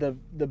then the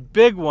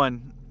big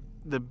one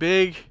that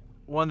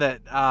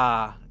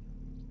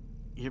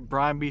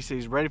Brian B says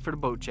he's ready for the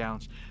boat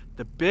challenge.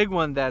 The big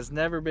one that's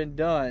never been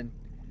done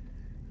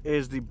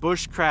is the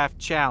Bushcraft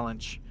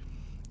Challenge.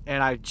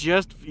 And I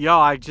just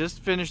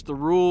finished the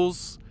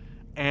rules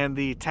and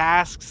the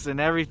tasks and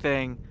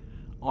everything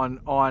on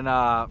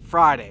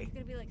Friday. It's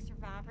gonna be like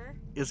Survivor.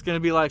 It's gonna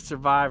be like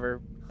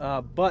Survivor,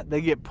 but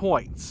they get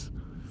points,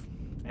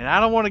 and I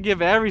don't want to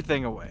give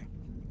everything away.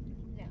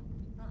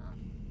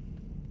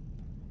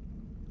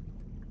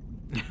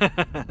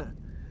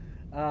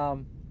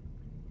 No.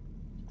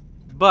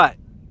 But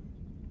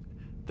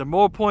the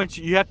more points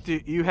the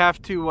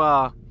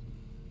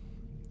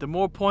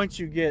more points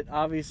you get,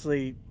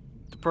 obviously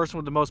the person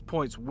with the most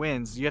points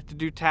wins. You have to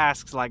do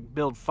tasks like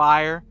build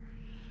fire,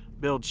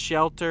 build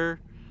shelter.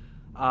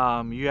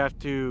 You have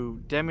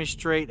to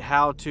demonstrate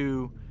how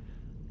to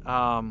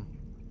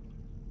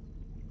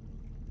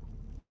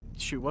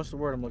shoot, what's the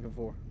word I'm looking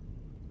for?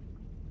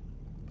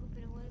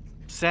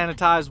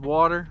 Sanitize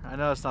water. I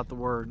know that's not the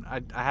word.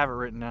 I have it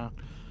written down.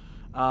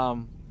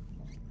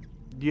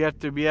 You have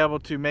to be able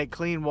to make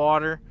clean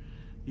water.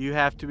 You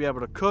have to be able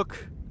to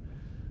cook.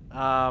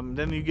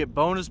 Then you get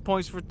bonus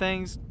points for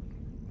things.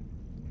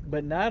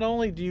 But not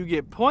only do you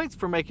get points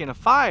for making a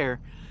fire,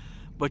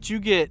 but you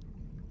get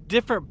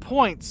different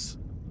points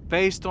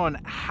based on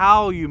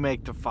how you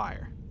make the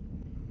fire.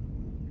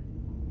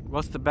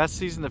 What's the best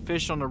season to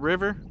fish on the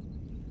river?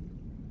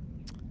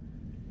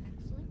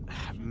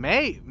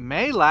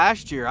 May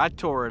last year I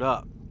tore it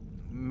up.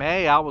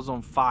 May I was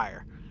on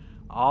fire.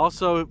 I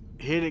also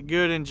hit it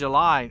good in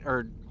July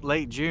or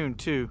late June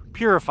too.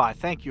 Purify,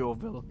 thank you,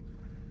 Ovilla.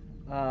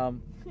 That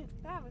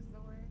was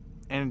the word.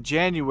 And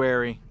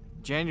January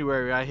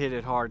I hit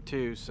it hard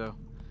too. So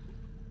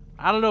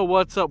I don't know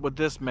what's up with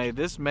this May.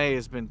 This May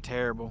has been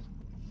terrible.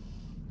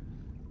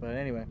 But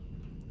anyway,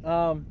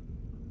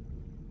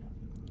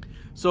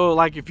 so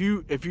like if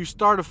you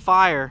start a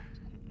fire,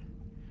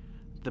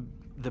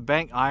 the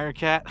bank Iron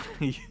Cat,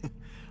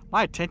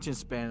 my attention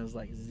span is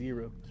like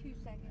 0. 2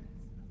 seconds.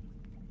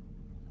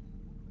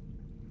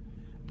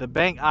 The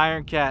bank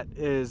Iron Cat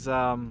is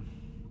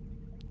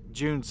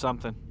June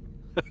something.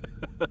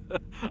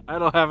 I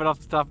don't have it off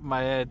the top of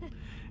my head.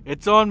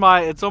 It's on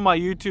my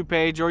YouTube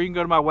page, or you can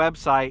go to my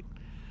website,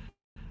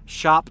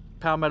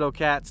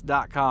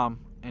 shoppalmettocats.com,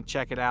 and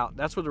check it out.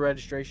 That's where the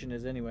registration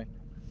is anyway.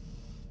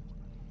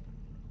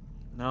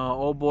 No,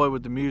 old boy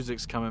with the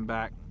music's coming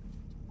back.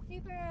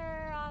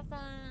 Super awesome.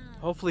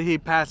 Hopefully he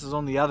passes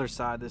on the other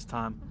side this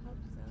time.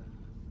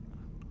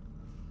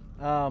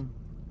 I hope so.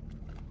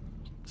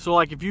 So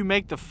like if you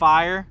make the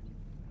fire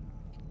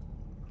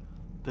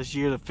this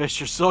year, the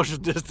fish are social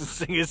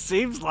distancing. It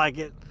seems like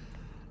it.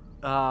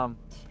 So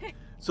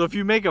if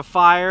you make a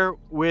fire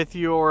with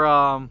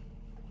your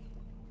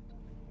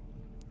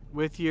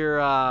with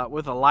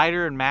a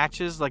lighter and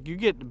matches, like you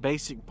get the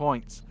basic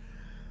points.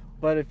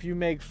 But if you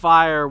make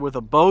fire with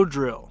a bow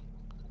drill,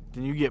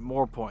 then you get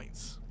more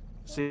points.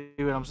 See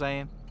what I'm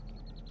saying?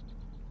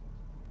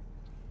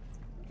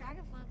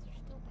 Dragonflies are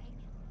still banging.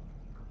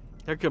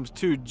 Here comes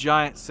 2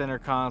 giant center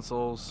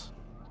consoles.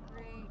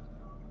 Great.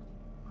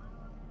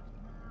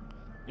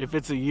 If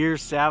it's a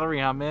year's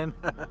salary, I'm in.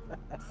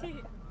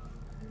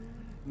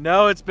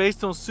 No, it's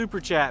based on super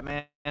chat,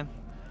 man.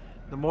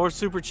 The more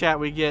super chat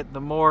we get,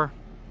 the more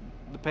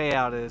the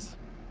payout is.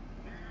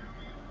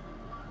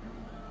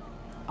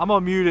 I'm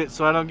gonna mute it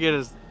so I don't get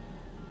as...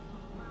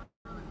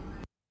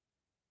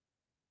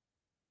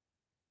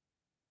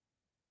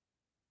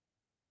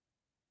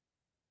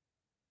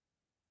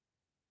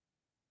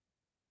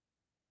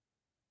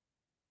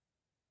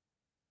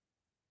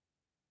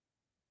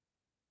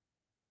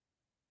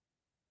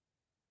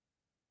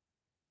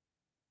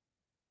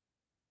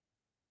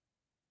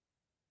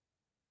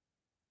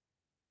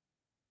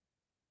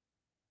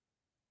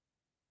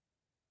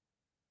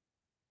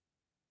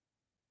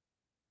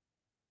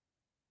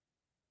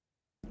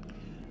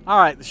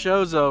 Alright, the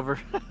show's over.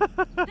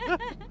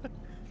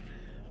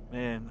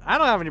 Man, I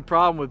don't have any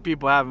problem with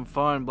people having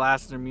fun,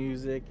 blasting their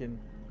music and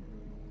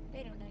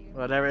They don't know you're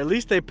whatever. At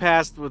least they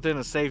passed within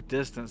a safe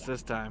distance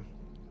this time.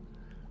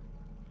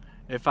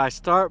 If I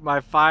start my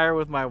fire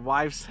with my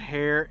wife's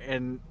hair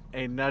and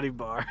a nutty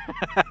bar.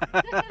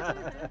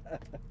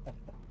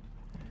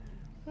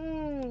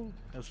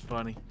 That's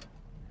funny.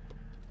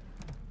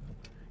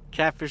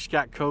 Catfish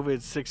got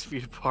COVID 6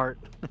 feet apart.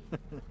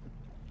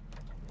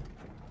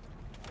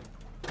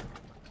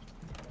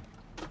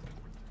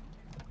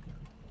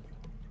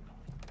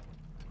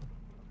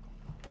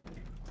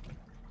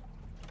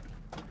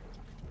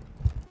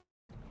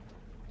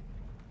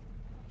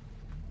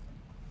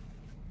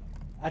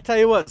 I tell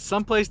you what,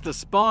 someplace the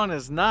spawn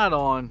is not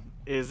on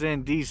is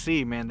in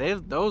DC, man.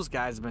 Those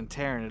guys have been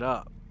tearing it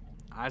up.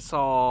 I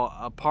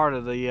saw a part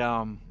of the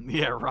yeah,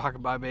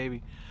 Rockabye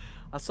Baby.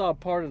 I saw a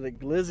part of the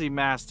Glizzy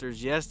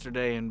Masters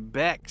yesterday, and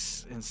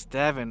Bex and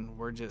Steven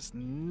were just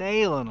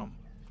nailing them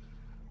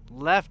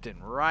left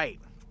and right.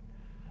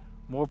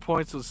 More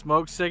points with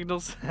smoke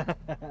signals.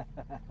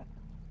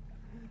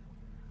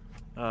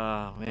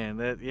 Oh man,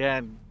 that yeah.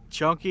 And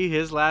Chunky,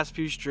 his last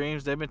few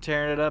streams, they've been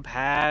tearing it up.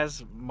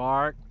 Has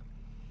Mark.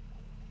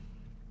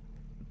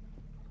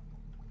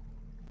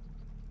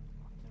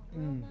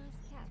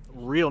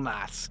 Real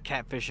nice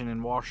catfishing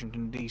in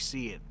Washington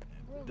D.C.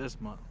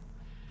 This month.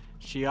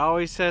 She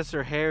always says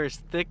her hair is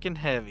thick and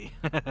heavy.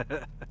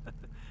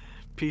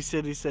 P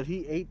City said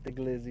he ate the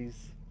glizzies.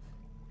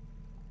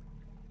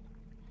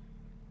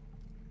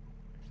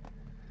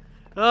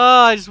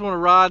 Oh, I just want a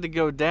Rod to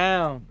go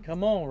down.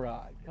 Come on,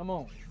 Rod. Come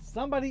on.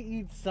 Somebody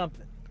eat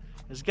something.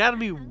 There's got to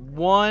be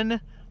one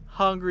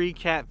hungry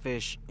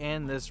catfish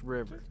in this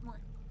river.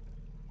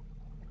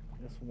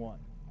 Just one.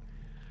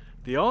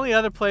 The only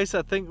other place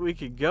I think we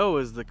could go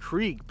is the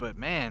creek, but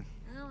man.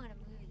 I don't want to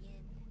move again.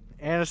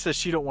 Anna says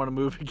she don't want to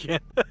move again.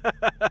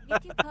 You're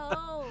too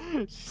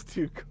cold. She's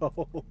too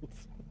cold.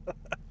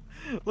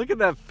 Look at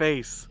that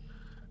face.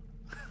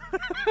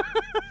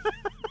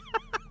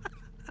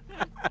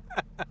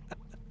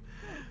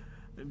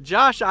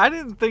 Josh, I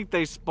didn't think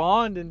they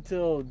spawned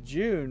until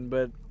June,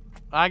 but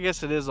I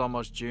guess it is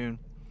almost June.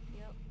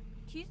 Yep.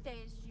 Tuesday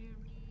is June.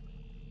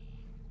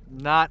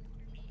 Not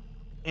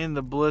in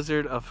the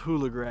blizzard of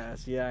hula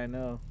grass. Yeah, I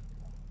know.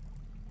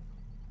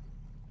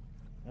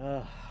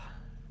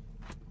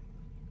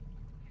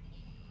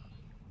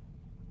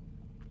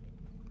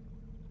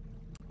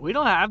 We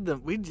don't have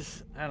them. We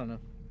just, I don't know.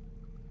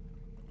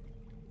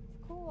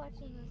 It's cool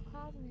watching those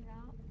clouds move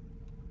out.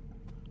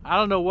 I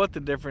don't know what the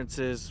difference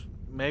is.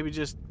 Maybe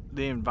just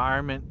the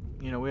environment.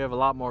 You know, we have a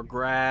lot more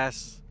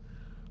grass,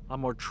 a lot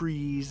more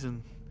trees,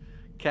 and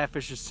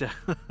catfish is.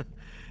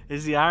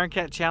 Is the Iron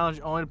Cat Challenge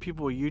only to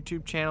people with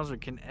YouTube channels, or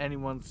can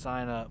anyone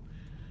sign up?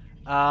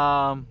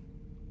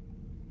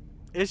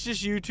 It's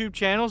just YouTube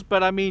channels,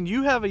 but I mean,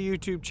 you have a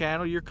YouTube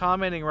channel. You're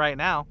commenting right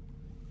now.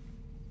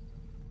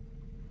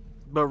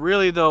 But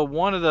really, though,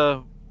 one of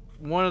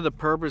the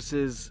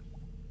purposes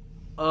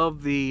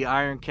of the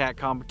Iron Cat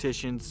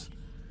competitions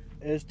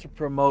is to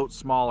promote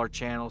smaller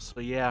channels.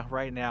 So yeah,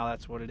 right now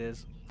that's what it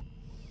is.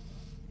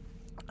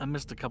 I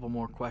missed a couple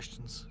more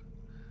questions.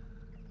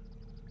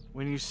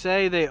 When you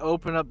say they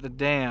open up the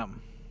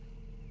dam,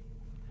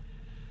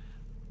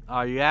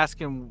 are you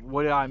asking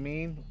what do I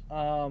mean?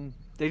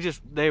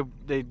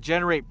 They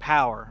generate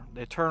power.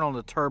 They turn on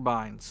the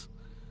turbines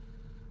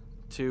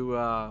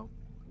to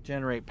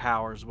generate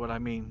power is what I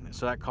mean.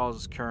 So that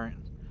causes current.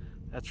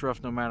 That's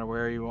rough no matter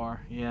where you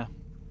are. Yeah.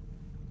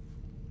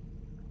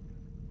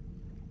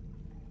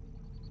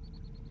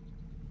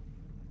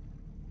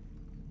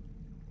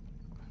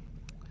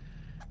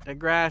 That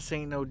grass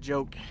ain't no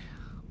joke.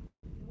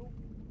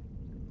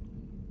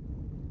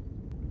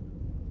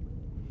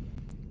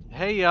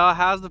 Hey y'all,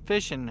 how's the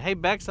fishing? Hey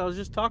Bex, I was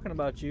just talking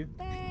about you.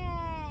 Bex.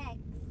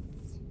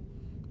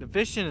 The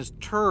fishing is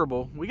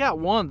terrible. We got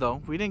one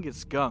though. We didn't get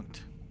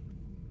skunked.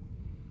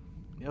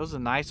 It was a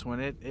nice one.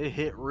 It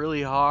hit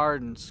really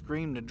hard and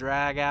screamed to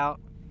drag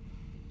out.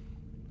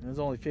 It was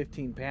only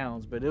 15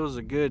 pounds, but it was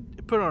a good.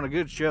 It put on a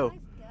good show. Nice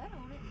gut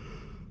on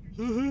it.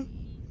 Mm-hmm.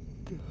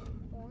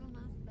 Oil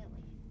nice belly.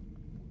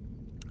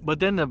 But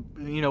then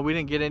we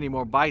didn't get any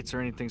more bites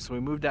or anything, so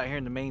we moved out here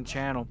in the main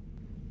channel,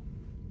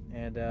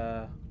 and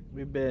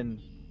we've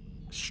been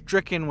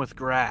stricken with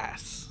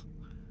grass,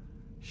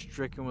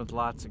 stricken with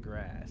lots of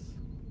grass.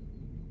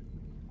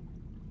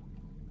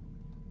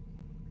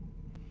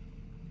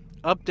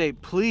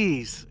 Update,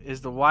 please.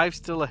 Is the wife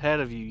still ahead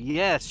of you?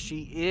 Yes,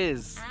 she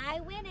is. I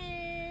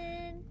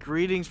winning.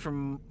 Greetings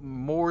from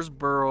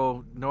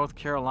Mooresboro, North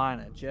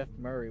Carolina. Jeff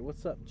Murray.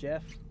 What's up,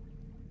 Jeff?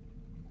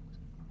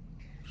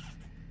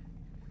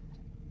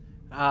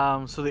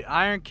 So the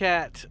Iron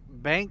Cat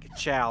Bank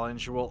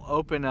Challenge will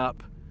open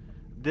up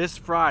this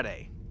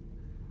Friday.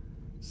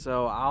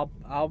 So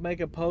I'll make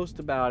a post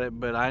about it,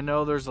 but I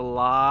know there's a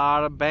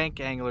lot of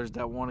bank anglers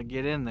that want to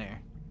get in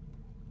there.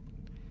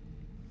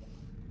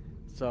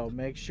 So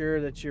make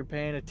sure that you're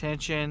paying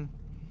attention.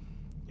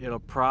 It'll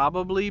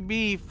probably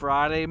be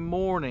Friday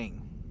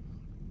morning.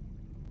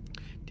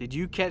 Did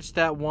you catch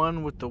that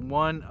one with the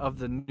one of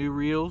the new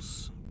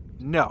reels?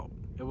 No,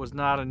 it was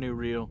not a new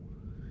reel.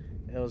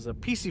 It was a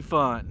PC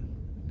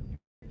Fun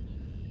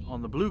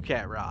on the Blue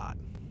Cat rod.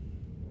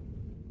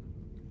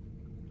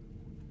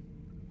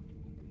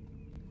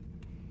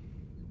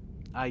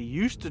 I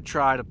used to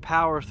try to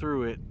power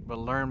through it, but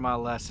learned my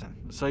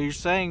lesson. So you're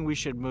saying we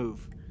should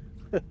move?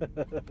 Look, there's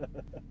another boat.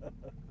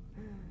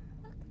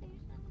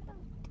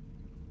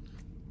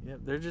 Yep,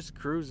 they're just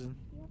cruising.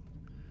 Yep.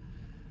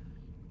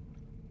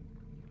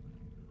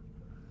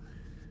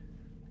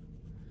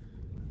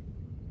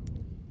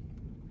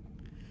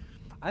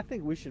 I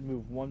think we should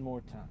move one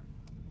more time.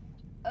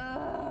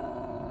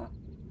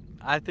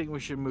 I think we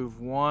should move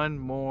one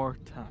more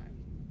time.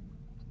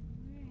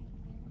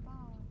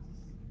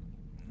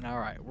 All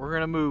right, we're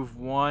gonna move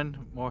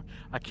one more.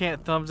 I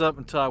can't thumbs up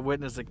until I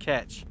witness a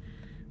catch.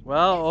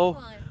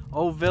 Well,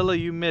 oh Villa,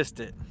 you missed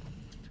it.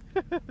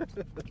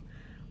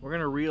 We're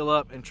gonna reel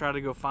up and try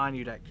to go find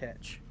you that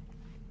catch.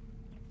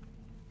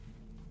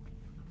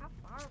 How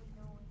far are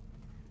we going?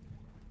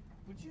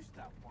 Would you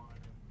stop whining?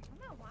 I'm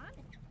not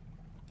whining.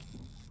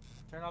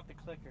 Turn off the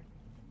clicker.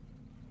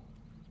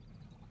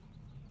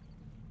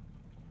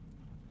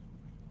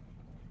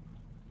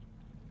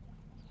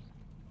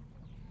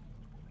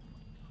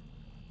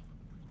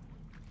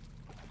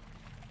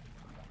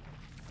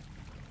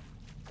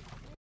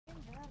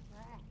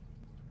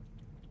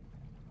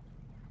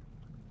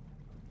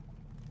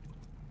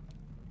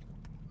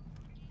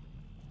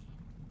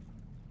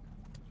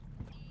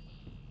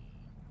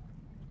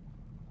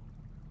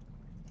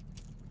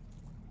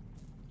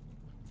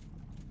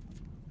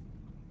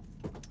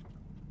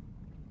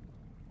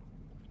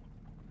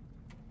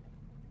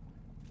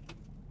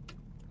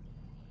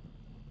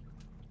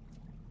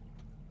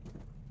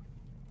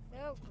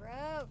 So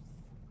gross.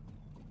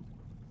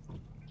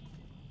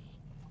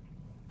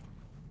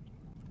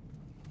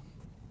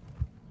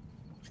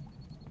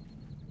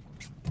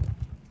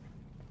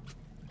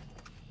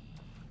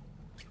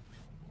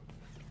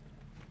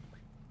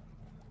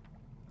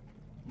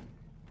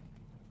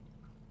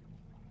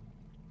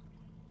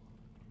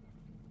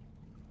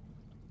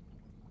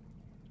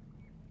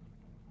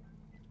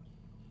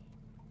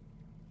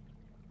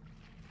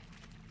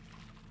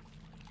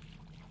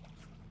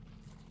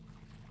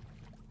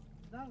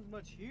 Not as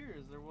much here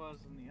as there was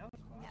in the other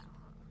spot. No.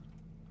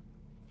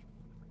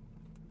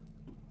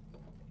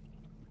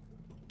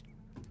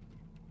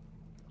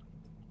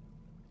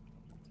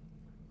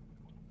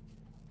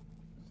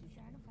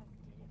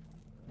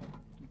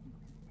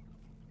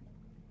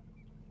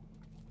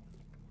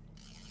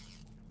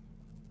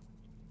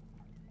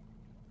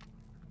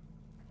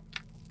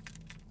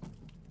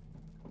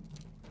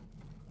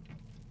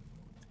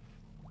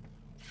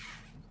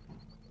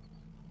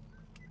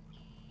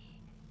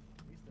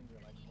 These things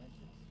are like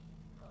winches.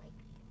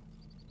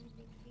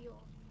 They feel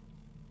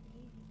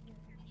easier.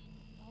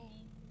 Oh,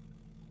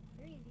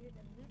 they're easier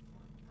than this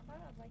one. I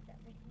thought I'd like that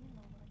big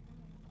handle, but I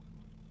don't.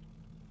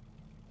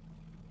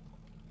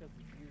 Because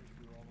the gears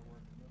do all the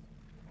work in this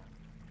one.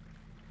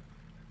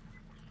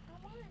 I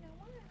won.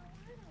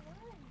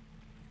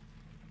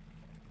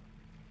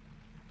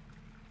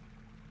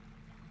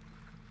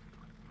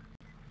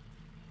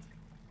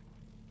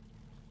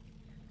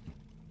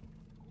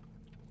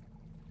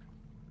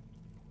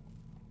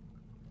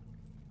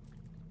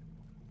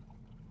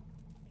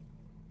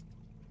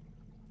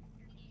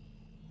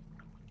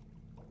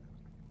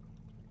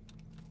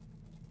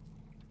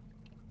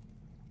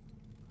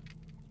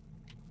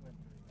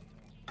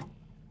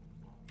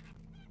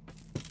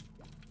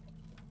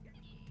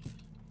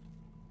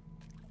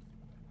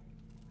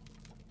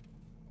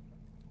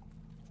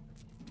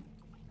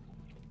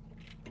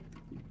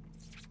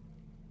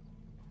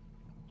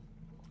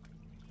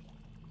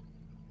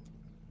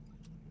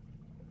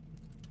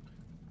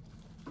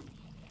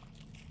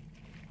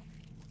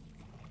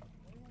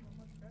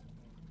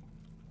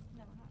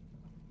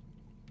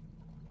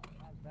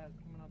 That's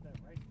coming out that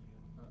right to you.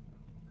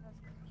 That's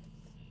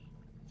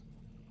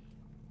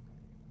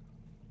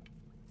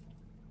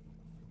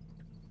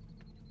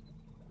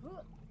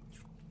gross.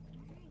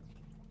 Alright.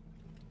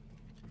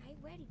 Hey,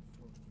 ready?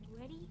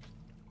 Ready?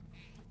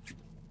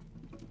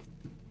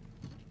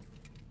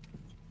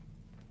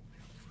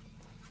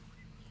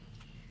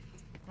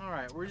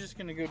 Alright, we're just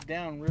gonna go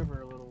down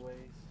river a little ways.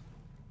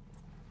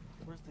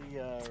 Where's the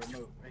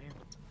remote? Right here.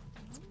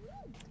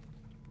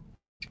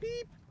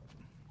 Beep!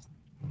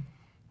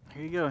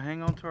 Here you go,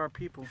 hang on to our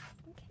people.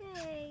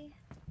 Okay.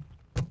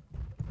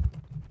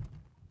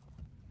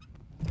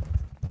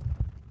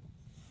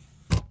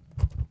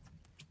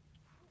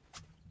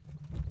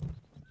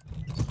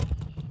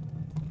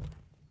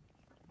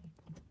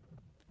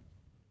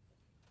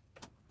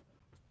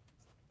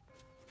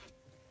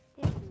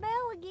 Hit the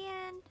bell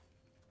again.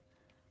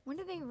 When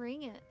do they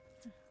ring it?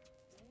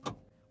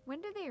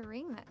 When do they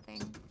ring that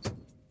thing?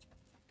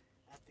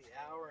 At the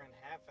hour and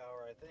half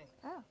hour, I think.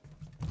 Oh.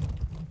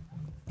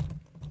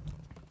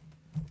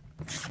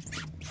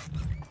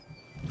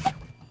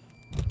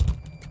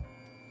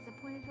 Is it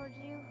pointed towards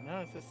you? No,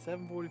 it says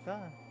 7:45.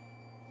 That's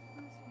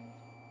weird.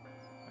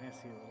 I can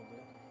see a little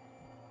bit.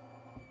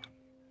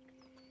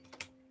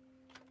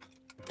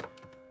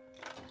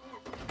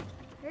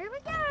 Here we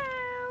go.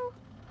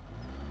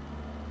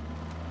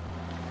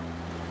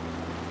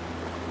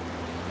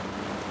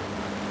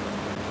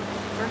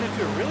 Turned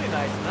into a really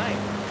nice night.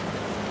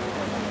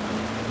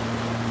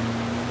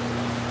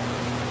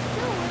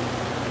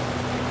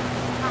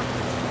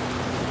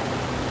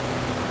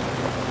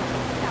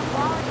 That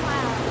wall of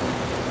clouds.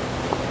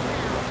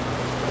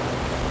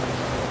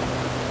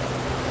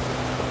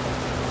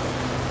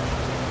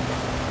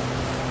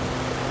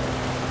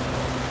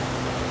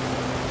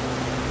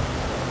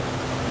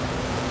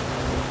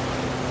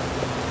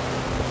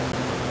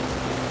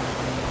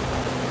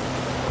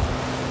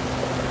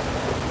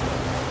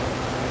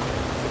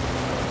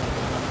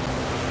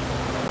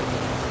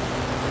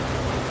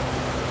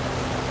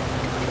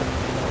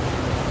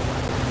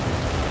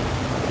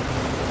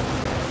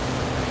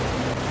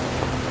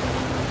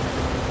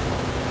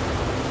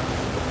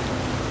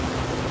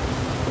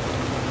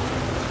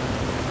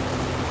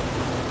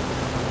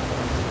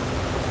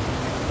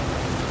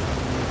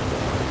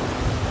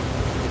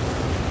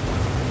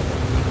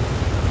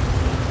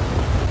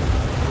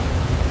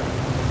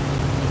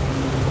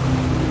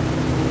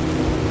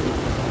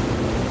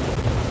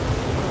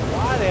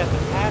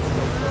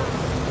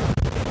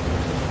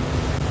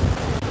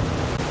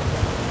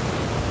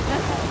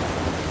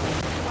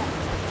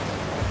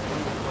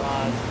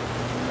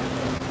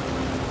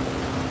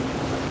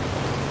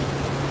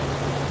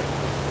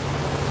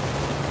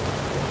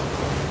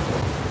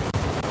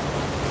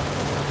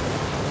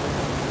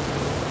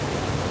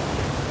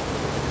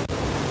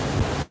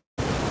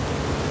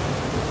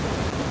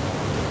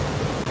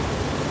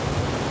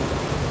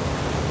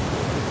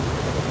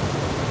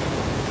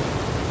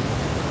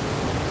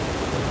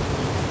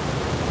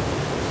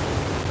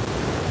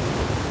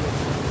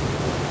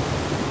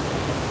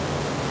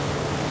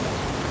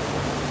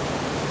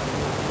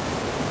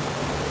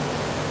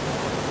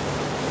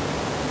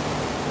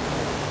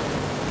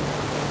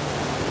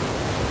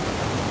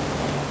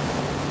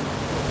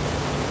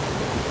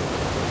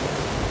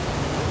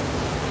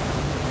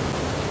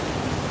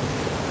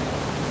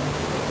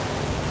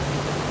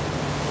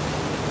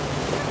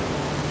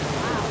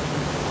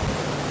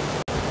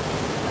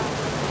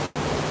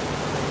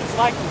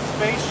 like the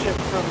spaceship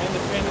from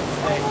Independence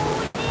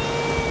Day.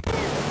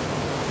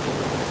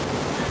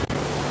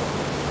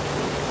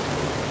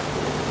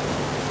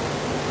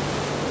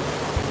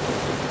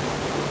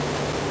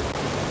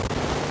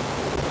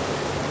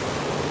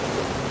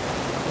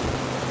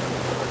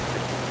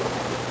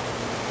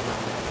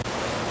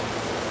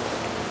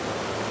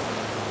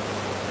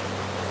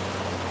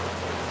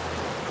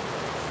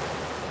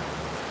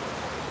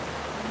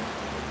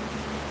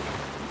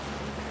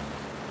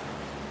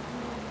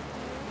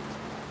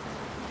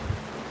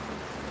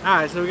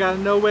 Alright, so we got a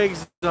no-wake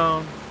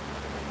zone.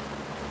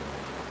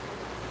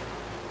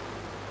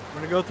 We're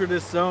going to go through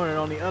this zone, and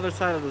on the other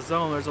side of the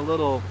zone there's a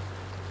little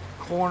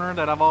corner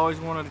that I've always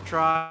wanted to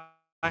try.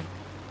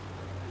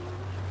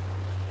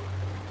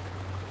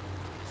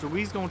 So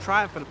we's going to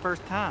try it for the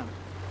first time.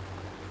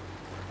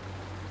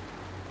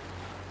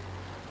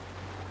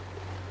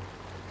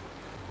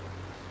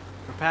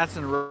 We're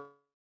passing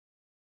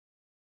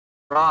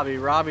Robbie.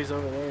 Robbie's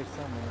over there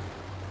somewhere.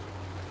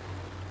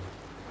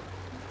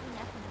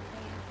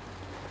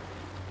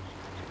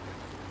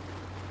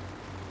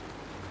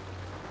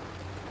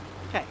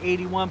 Got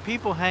 81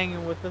 people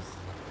hanging with us.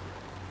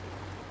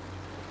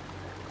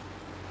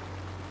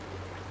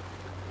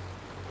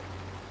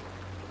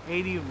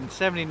 80 and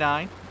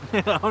 79.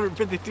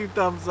 152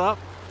 thumbs up.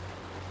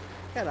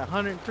 Got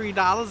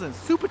 $103 in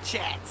super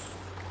chats.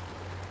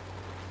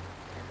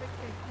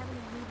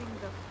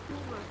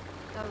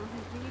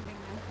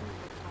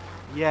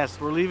 Yes,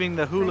 we're leaving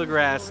the hula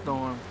grass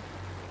storm.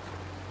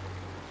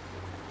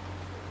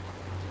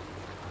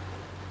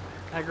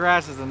 That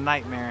grass is a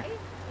nightmare.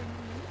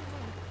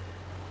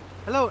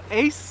 Hello,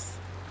 Ace.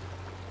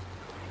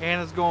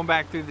 Anna's going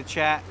back through the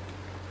chat.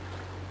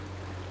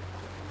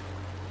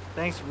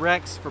 Thanks,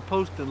 Rex, for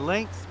posting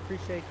links.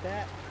 Appreciate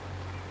that.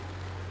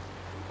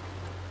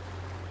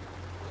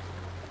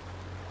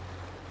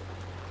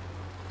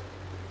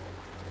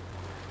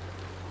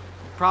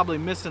 Probably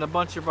missing a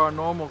bunch of our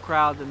normal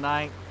crowd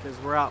tonight because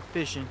we're out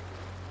fishing.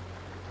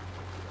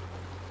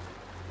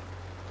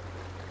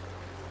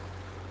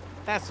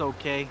 That's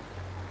okay.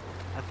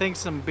 I think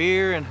some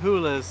beer and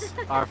hulas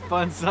are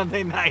fun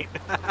Sunday night.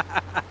 Epic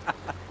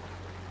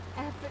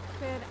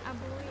said, I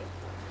believe,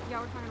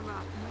 y'all were talking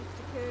about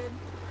Mexican.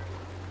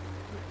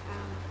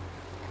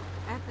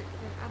 Epic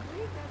said, I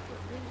believe that's what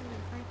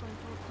Benjamin Franklin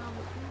told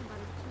Thomas Paine about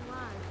his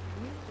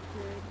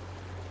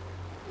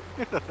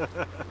 2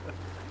 lives.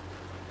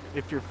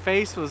 If your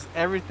face was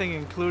everything,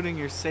 including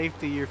your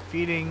safety, you're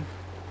feeding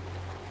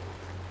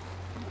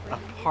a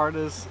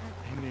partis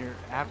in your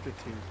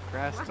aptitude.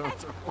 Grass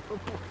stones are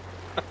horrible.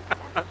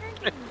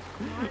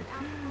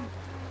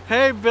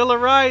 Hey, Bill of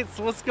Rights,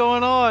 what's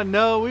going on?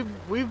 No,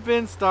 we've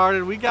been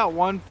started. We got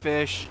one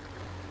fish,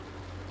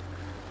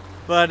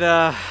 but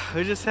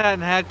we just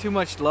hadn't had too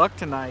much luck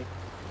tonight.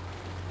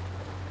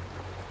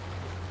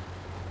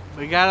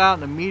 We got out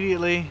and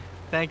immediately.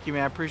 Thank you,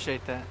 man. I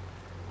appreciate that.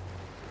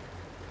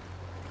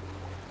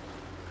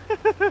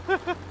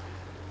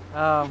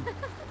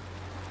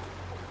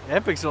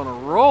 Epic's on a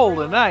roll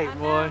tonight,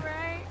 boy.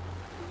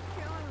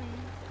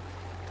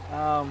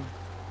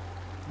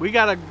 We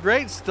got a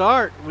great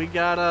start. We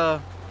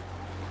got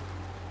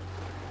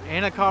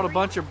Anna caught a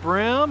bunch of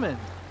brim and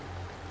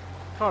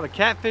caught a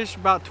catfish for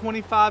about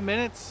 25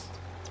 minutes,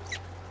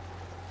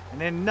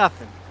 and then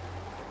nothing.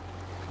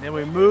 And then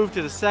we moved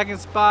to the second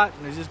spot,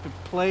 and it's just been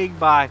plagued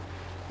by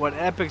what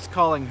Epic's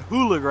calling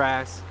hula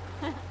grass.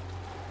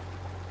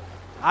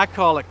 I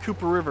call it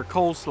Cooper River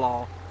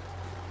coleslaw.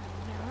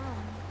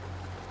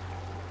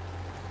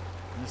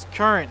 And this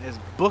current is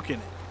booking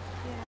it.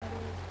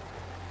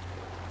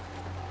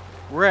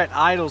 We're at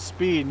idle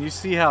speed, and you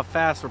see how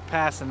fast we're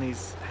passing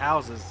these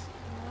houses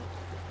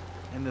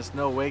in this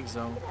no-wake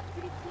zone.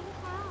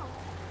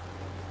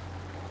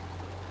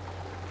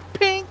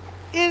 Pink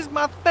is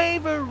my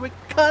favorite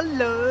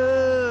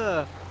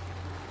color.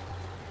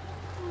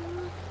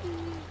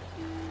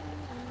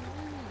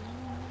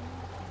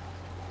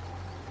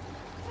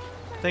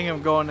 I think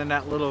I'm going in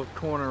that little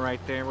corner right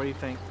there. What do you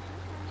think?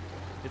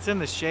 It's in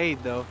the shade,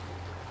 though.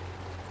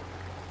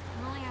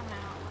 I only have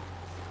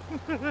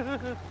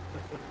an hour.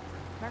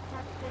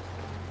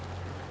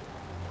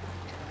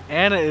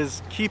 Anna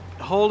is keep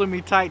holding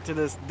me tight to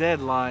this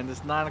deadline,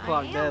 this 9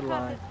 o'clock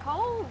deadline. It's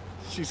cold.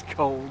 She's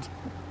cold.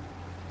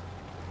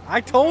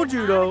 I told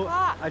you though. 9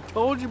 o'clock. I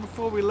told you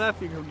before we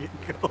left you're gonna get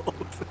cold.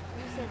 You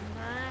said 9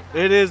 o'clock.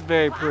 It is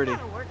very pretty. I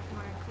gotta work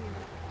tomorrow too.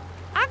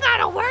 I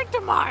gotta work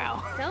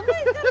tomorrow.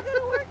 Somebody's gotta go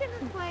to work in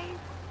this place.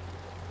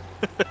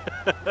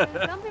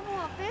 And some people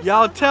want fish.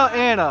 Y'all tell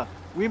Anna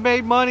we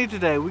made money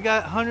today. We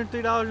got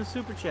 $103 in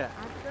super chat.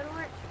 I have to go to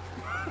work.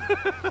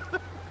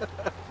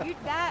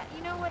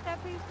 You know what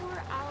that pays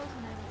for? Olive's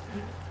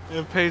medicine.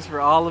 It pays for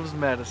Olive's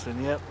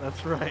medicine. Yep,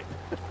 that's right.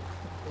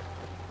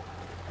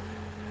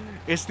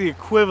 It's the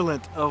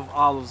equivalent of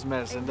Olive's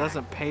medicine. It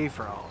doesn't pay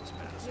for Olive's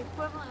medicine.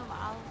 The equivalent of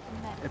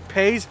Olive's medicine. It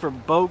pays for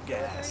boat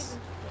gas.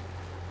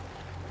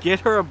 Get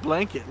her a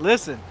blanket.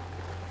 Listen,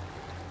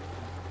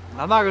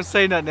 I'm not gonna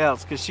say nothing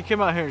else because she came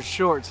out here in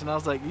shorts, and I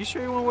was like, "You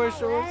sure you want to wear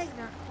shorts?" My legs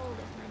aren't cold.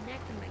 It's my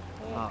neck and my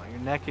Oh, your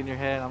neck and your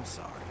head? I'm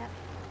sorry.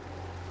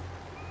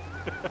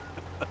 Yep.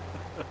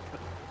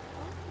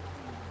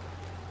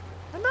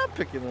 I'm not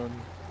picking on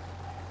you.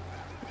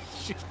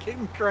 She's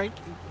getting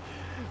cranky.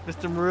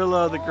 Mr.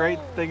 Murillo, the great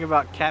thing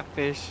about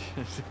catfish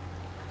is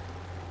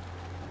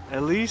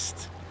at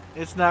least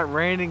it's not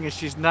raining and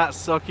she's not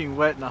soaking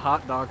wet in a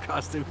hot dog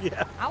costume.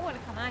 Yeah. I want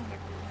to come out here if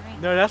it was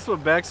raining. No, that's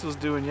what Bex was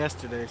doing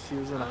yesterday. She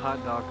was in a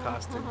hot dog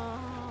costume.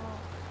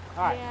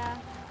 Alright. Yeah.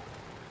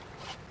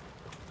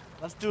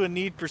 Let's do a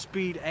Need for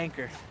Speed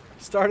anchor.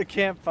 Start a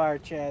campfire,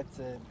 Chad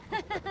said.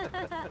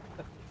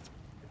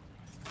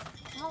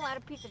 I'll light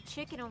a piece of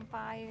chicken on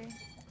fire.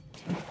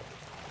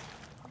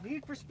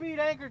 Need for Speed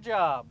anchor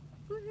job.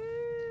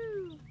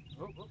 Woohoo!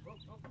 Oh,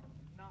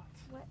 knot.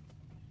 What?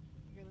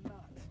 You got a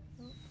knot.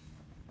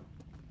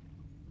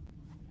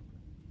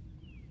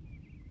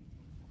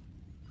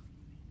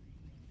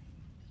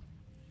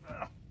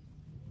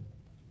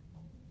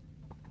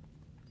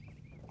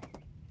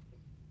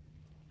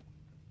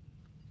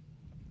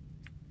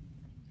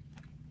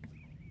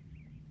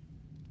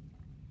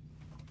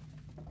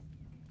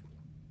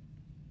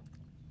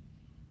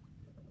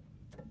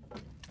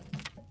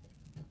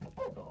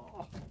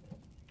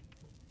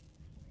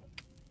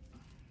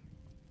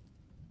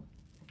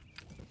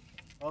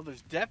 Well,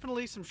 there's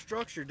definitely some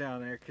structure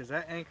down there because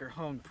that anchor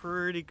hung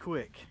pretty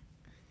quick.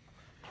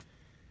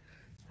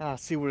 I'll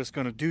see what it's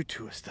going to do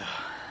to us, though.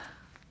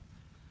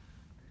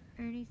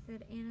 Ernie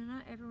said, Anna,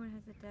 not everyone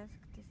has a desk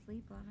to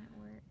sleep on at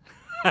work.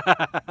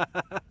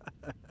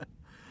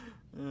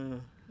 I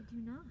do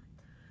not.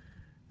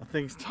 I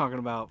think he's talking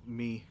about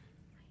me.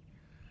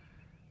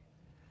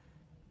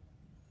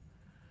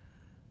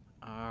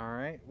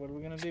 Alright, what are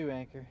we going to do,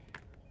 anchor?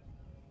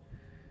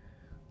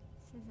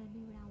 Says I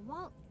do what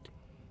I want.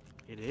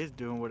 It is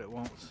doing what it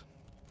wants.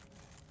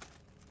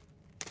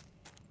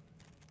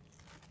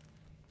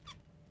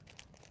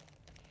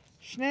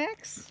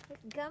 Snacks?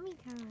 It's gummy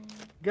time.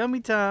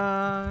 Gummy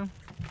time.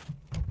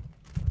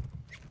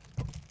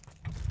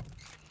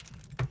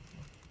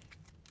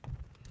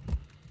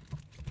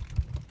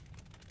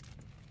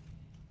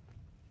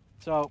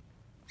 So,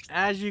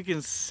 as you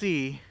can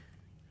see,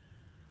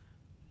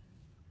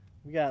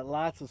 we got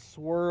lots of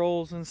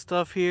swirls and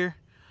stuff here.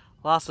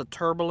 Lots of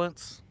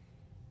turbulence.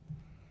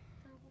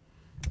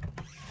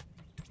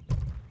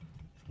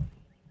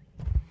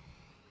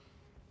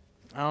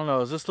 I don't know,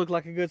 does this look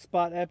like a good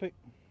spot, Epic?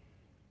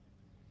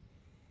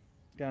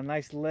 Got a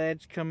nice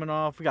ledge coming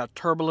off. We got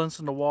turbulence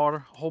in the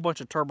water. A whole bunch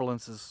of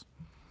turbulences.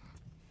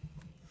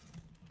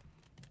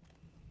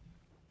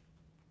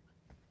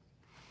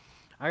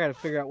 I gotta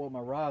figure out what my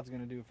rod's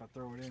gonna do if I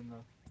throw it in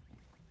though.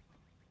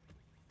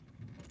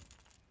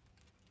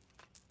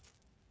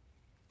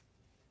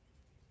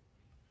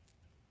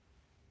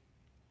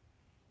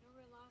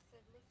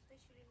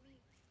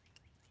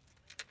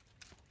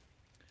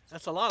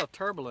 That's a lot of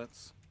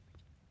turbulence.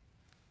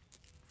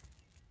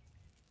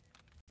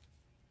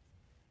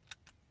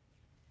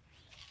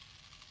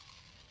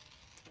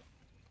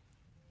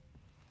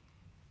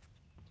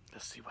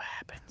 Let's see what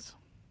happens.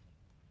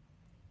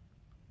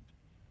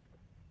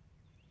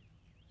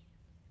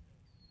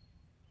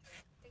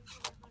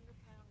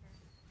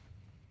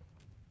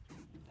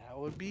 That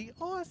would be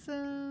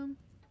awesome.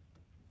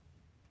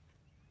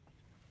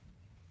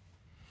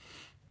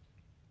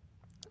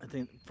 I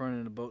think the front end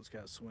of the boat's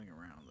got to swing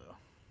around though.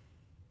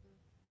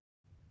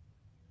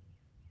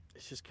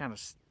 It's just kind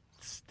of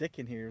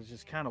sticking here. It's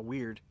just kind of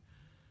weird.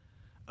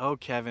 Oh,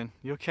 Kevin,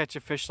 you'll catch a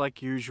fish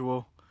like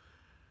usual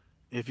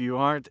if you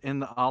aren't in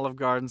the Olive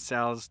Garden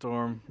salad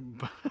storm.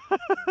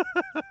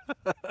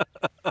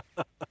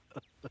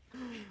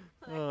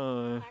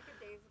 Oh.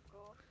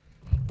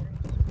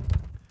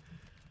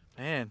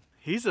 Man,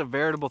 he's a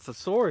veritable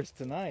thesaurus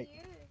tonight.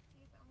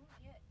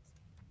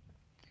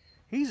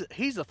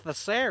 He's a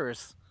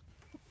thesaurus.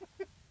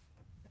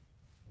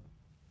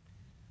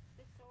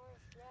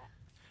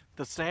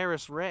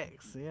 Thesaurus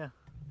Rex, yeah.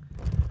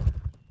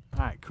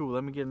 Alright, cool.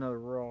 Let me get another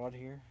rod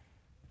here.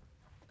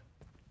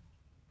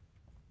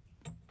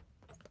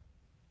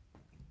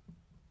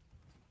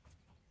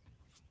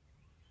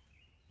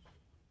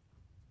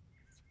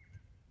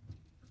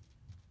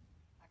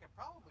 I could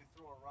probably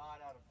throw a rod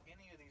out of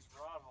any of these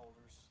rod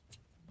holders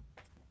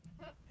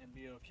and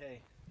be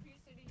okay. You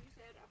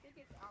said, I think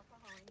it's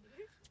alcohol in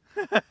here.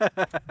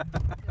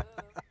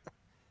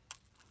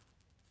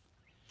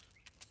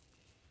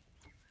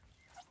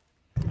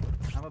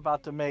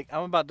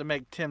 I'm about to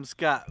make Tim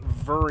Scott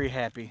very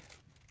happy.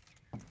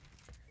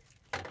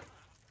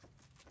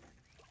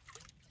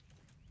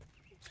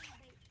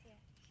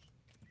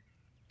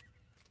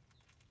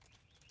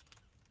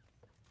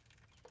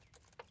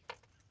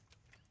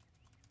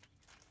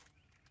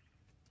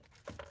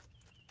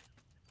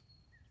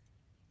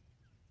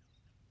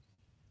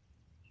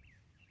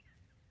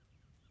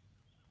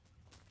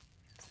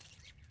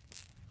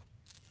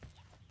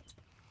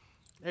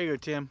 There you go,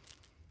 Tim.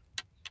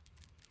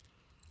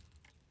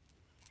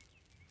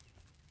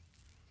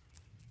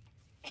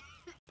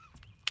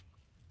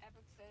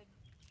 Epic said,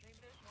 maybe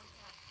there's more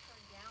cats per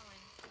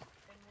gallon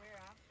than where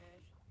I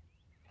fish.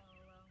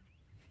 LOL.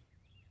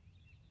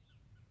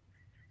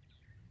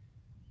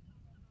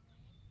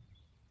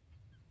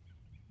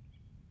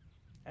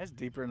 That's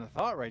deeper than I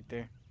thought right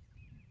there.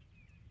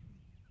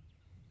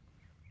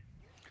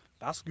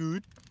 That's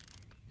good.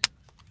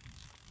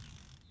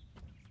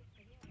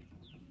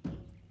 Now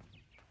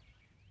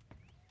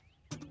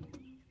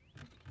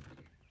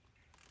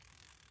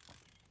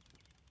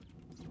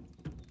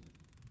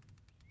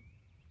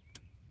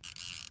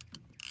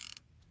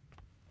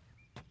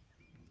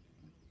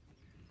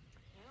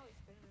he's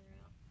spinning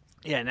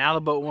around. Yeah, now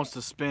the boat wants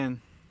to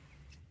spin.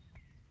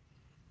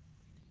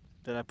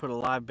 That I put a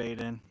live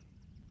bait in.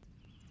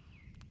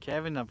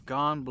 Kevin, I've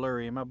gone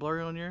blurry. Am I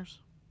blurry on yours?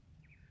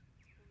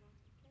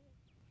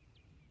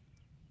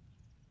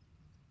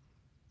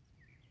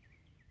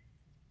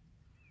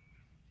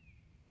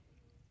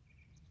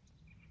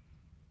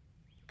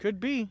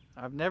 Could be.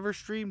 I've never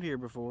streamed here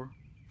before.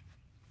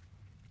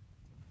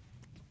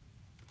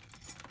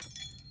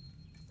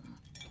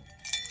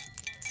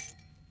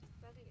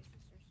 I think it's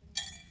just our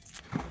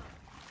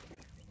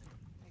cinnamon.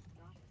 Like,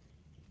 drop it.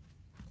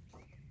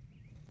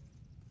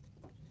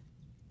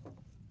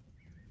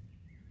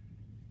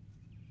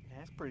 Yeah,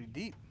 that's pretty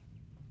deep.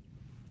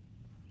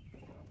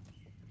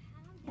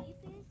 How deep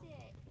is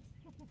it?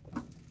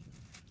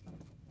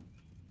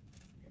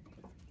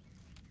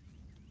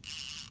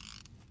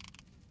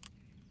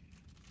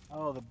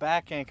 Oh, the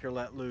back anchor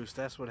let loose.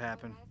 That's what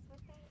happened. Oh, that's what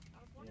that,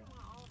 I was wondering why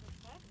all of a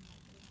sudden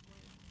it just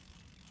went.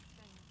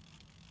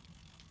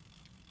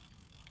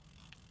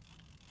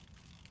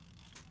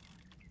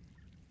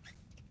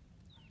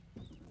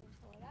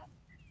 Pull it up.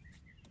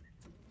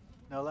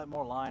 No, let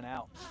more line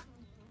out.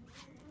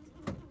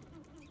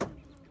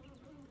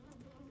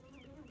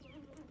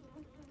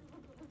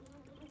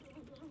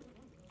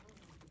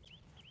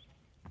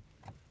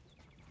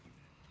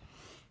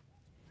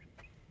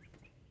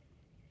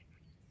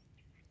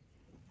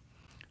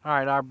 All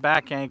right, our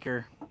back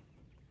anchor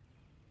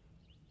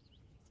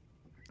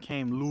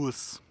came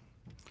loose.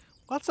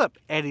 What's up,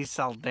 Eddie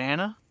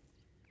Saldana?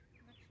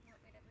 How much you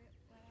want me to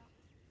let out?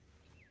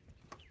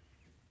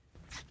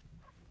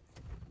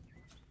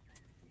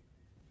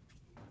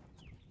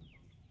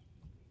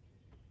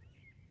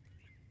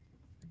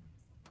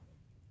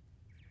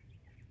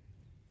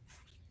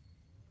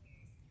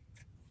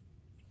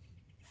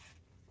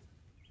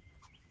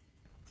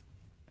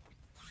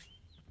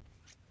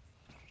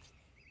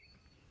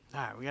 All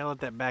right, we gotta let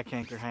that back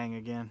anchor hang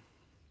again.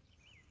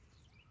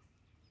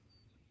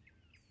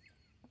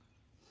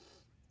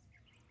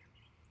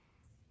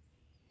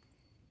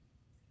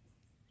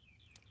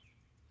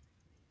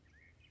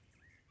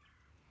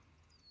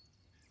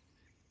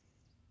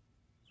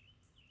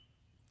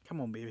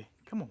 Come on, baby.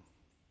 Come on.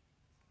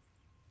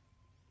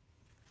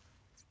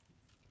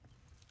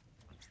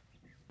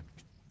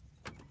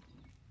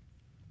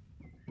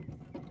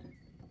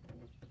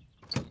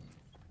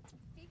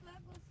 Steve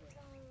Douglas is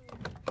on.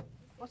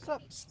 What's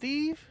up,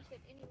 Steve? You said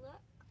any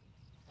luck?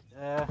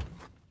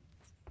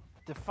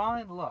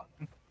 Define luck.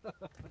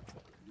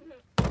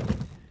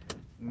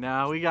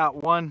 No, we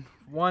got one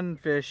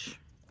fish.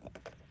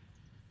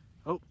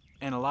 Oh,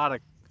 and a lot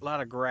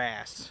of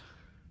grass.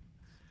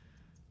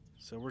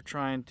 So we're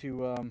trying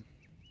to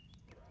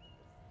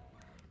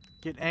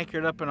get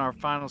anchored up in our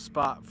final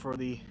spot for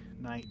the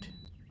night.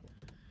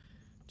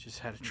 Just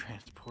had a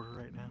transporter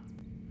right now.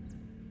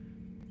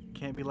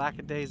 Can't be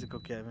lackadaisical,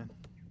 Kevin.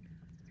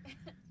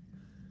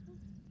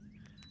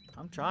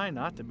 I'm trying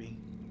not to be.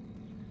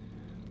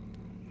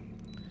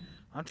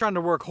 I'm trying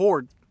to work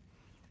hard.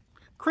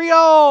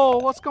 Creole,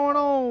 what's going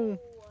on?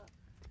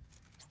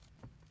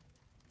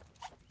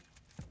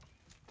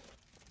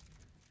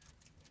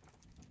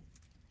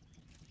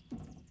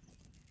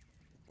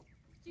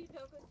 Steve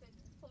Douglas said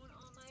pulling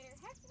all nighter.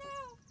 Heck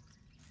no!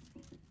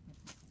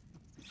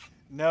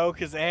 No,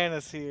 because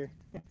Anna's here.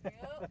 Yep.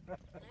 That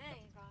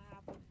ain't gonna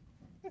happen.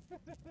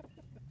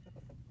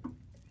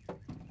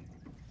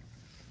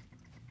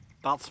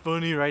 That's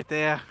funny right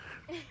there.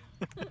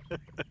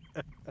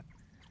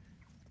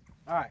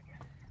 All right.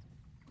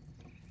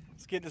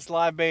 Let's get this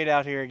live bait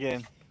out here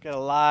again. Got a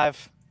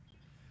live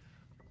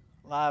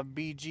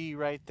BG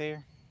right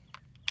there.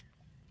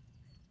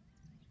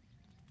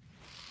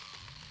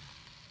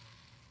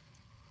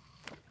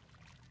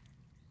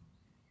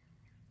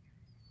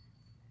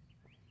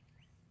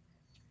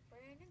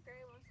 Brandon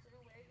Gray wants to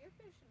know where you're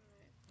fishing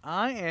at.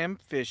 I am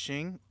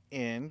fishing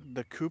in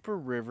the Cooper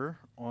River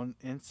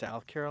in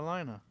South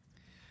Carolina.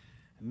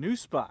 A new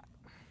spot.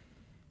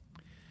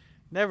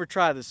 Never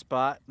tried this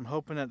spot. I'm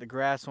hoping that the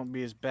grass won't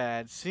be as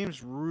bad.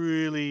 Seems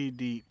really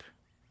deep.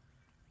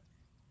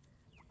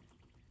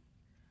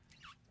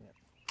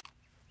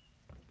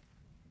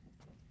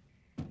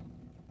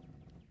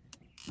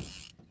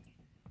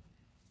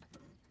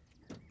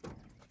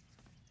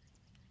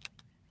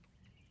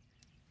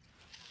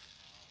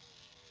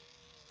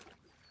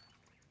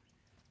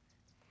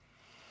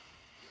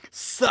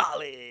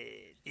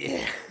 Solid.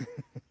 Yeah.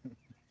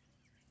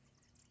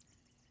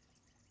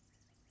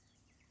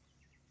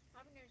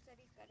 Abner said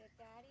he's got a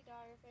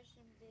daddy-daughter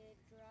fishing vid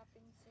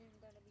dropping soon.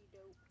 Gonna be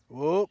dope.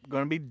 Whoop,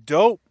 gonna be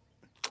dope.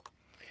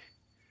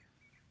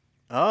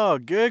 Oh,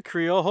 good,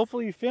 Creole.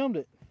 Hopefully you filmed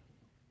it.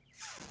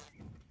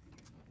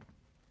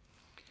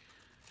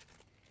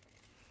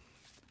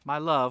 My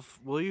love,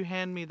 will you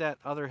hand me that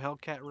other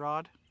Hellcat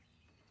rod?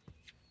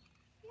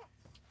 Yes.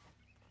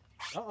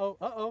 Uh-oh,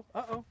 uh-oh,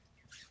 uh-oh.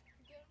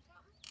 Get him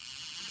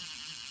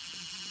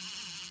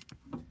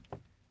something?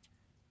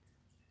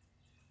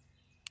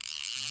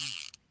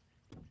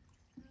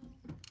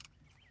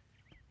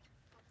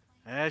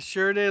 That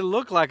sure did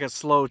look like a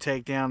slow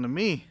takedown to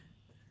me.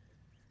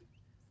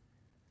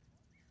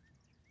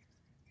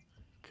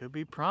 Could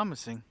be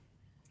promising.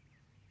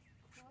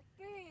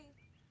 Okay.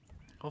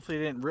 Hopefully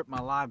it didn't rip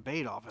my live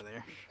bait off of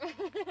there.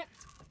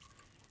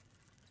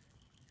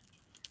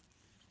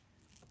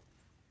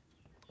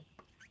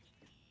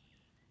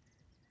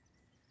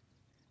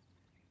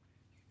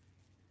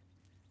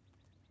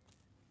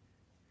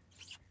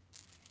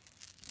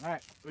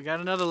 Alright, we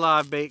got another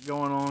live bait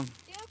going on.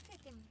 Still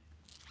kicking.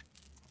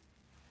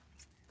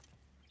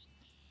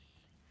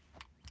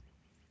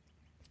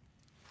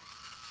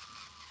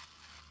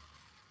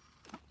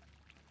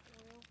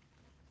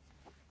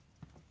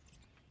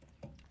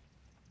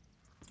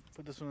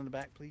 Put this one in the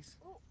back, please.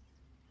 Oh,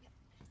 yep.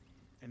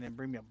 And then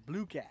bring me a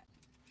blue cat.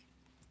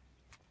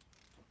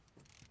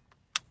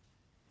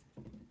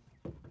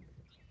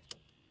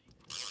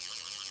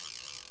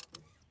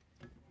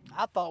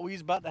 I thought we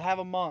was about to have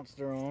a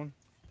monster on.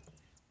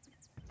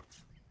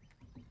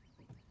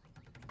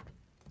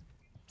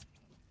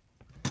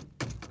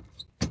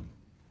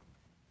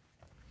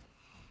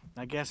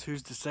 I guess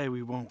who's to say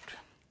we won't?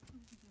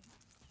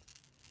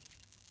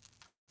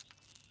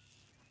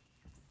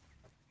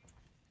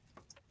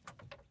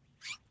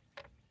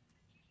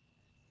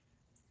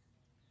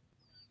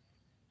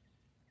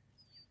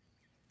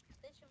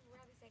 Fishing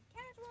Robbie said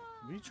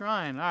casual. We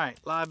trying. All right,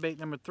 live bait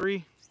number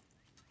 3.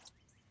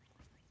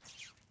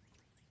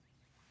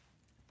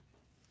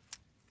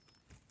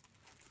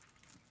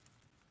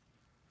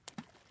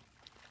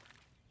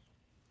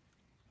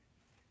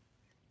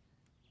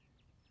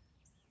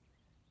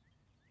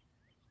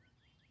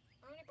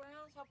 Ernie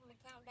Brown's helping me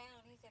count down.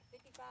 He said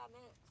 55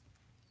 minutes.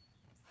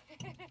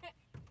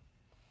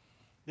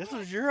 This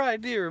was your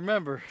idea,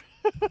 remember?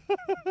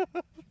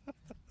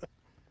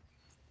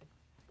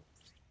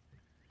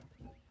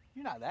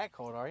 You're not that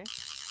cold, are you?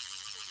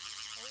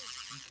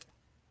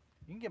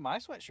 You can get my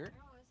sweatshirt. I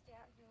don't want to stay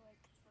out here like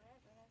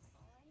forever. That's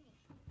all I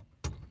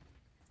need.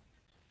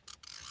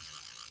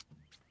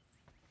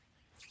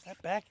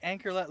 That back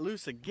anchor let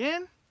loose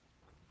again?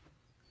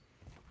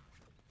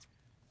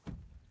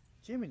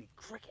 Jiminy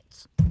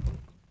crickets.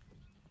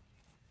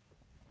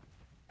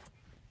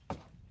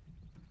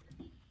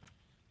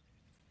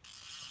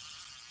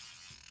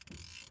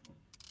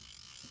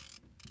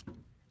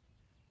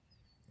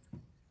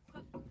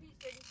 He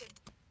said,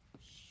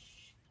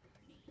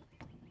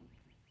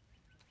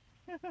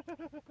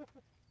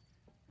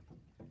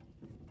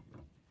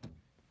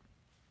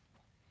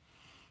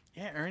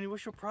 Yeah, Ernie,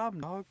 what's your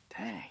problem, dog?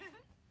 Dang.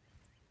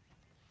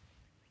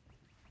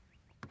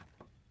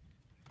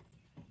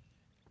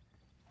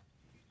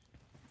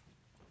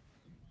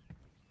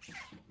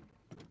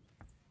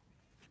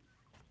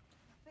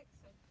 fix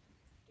it.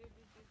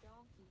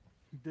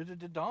 Do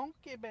donkey.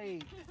 Donkey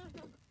bait.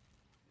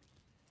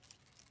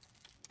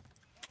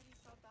 Daddy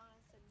saw Donna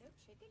and said, no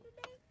chicken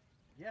today?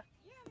 Yeah.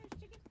 Yeah, there's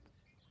chicken.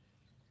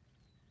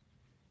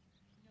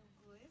 No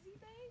glizzy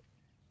bait?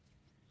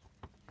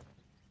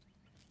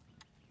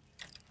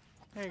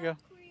 There you go.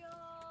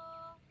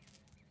 Creole.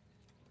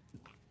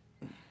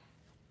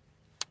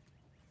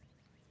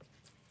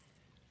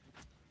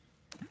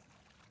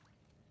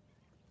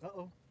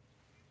 Uh-oh.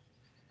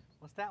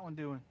 What's that one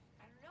doing?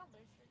 I don't know,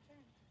 but it's your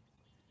turn.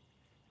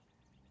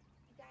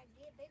 You gotta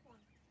get a big one.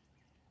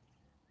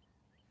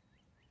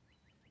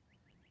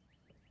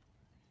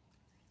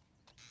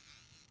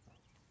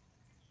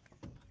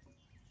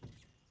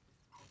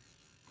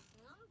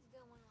 What's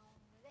going on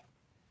with it?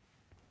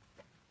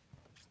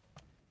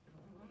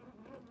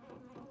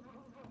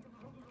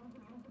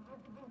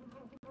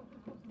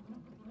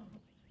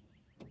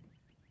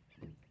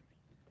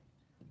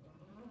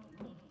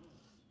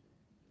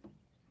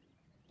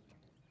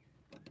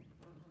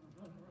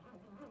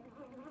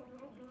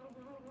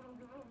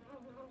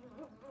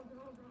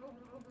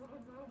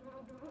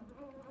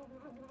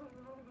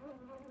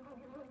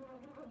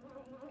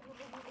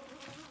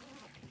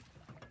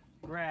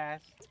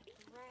 Grass.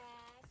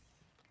 Grass.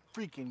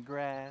 Freaking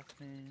grass,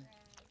 man.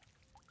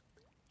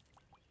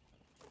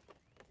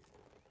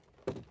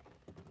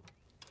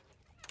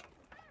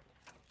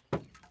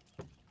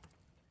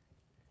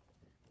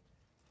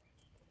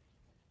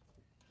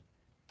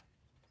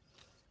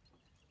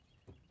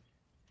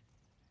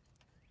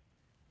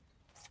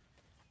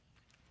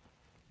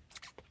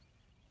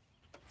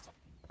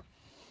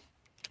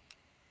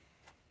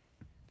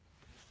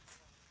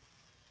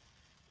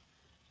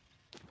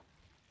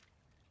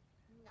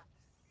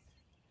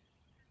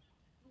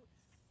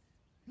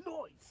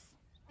 Noise.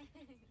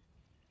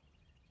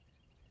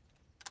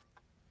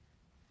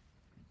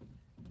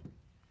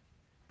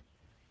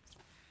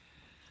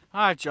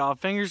 All right, y'all.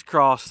 Fingers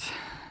crossed.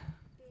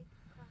 Big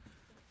cross.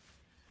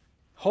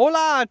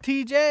 Hola,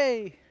 TJ.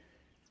 Excuse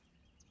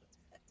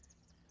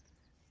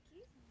me.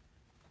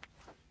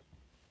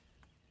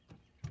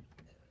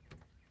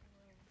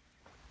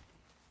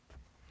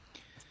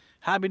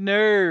 Hobby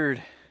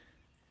nerd.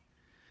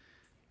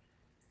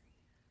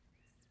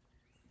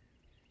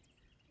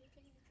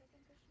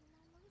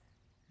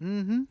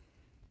 Mm-hmm.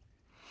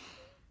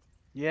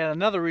 Yeah,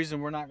 another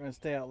reason we're not going to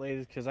stay out late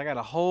is because I got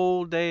a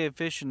whole day of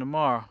fishing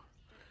tomorrow.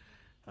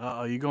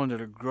 Uh-oh, you're going to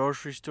the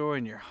grocery store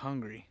and you're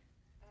hungry.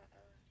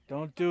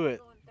 Don't do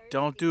it.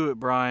 Don't do it,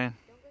 Brian.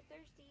 Don't go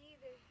thirsty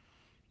either.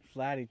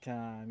 Flatty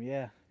time,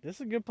 yeah. This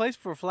is a good place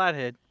for a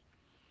flathead.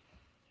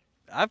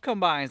 I've come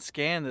by and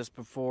scanned this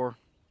before,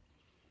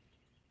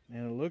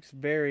 and it looks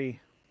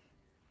very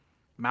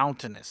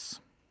mountainous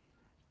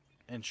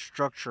and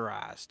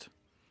structurized.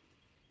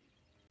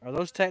 Are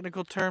those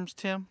technical terms,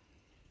 Tim?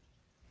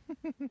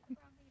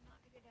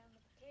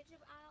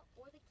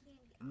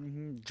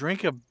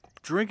 Drink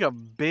a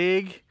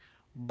big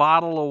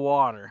bottle of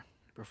water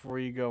before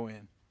you go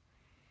in.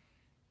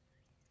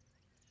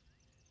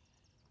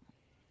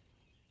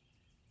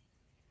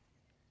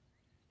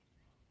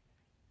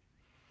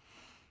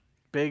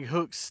 Big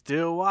Hook's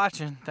still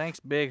watching.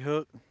 Thanks, Big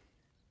Hook.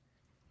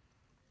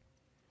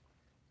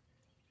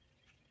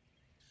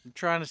 I'm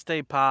trying to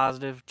stay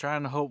positive,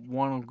 trying to hope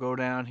one will go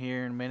down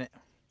here in a minute.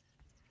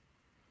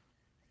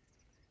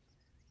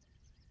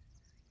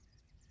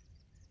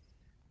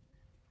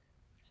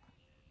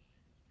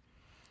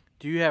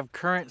 Do you have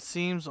current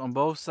seams on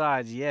both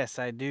sides? Yes,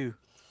 I do.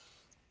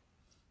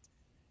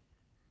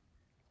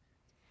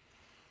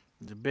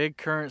 The big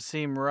current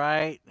seam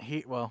right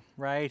here, well,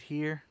 right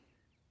here.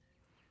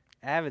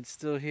 Avid's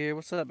still here.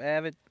 What's up,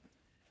 Avid?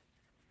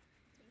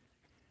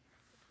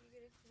 If you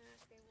get a snack,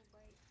 they will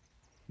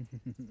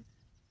bite.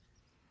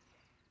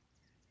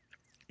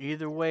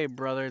 Either way,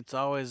 brother, it's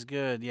always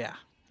good. Yeah,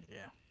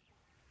 yeah.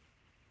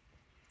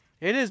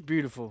 It is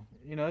beautiful.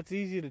 You know, it's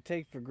easy to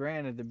take for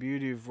granted the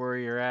beauty of where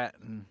you're at.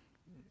 And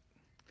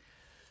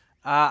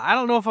I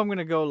don't know if I'm going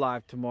to go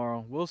live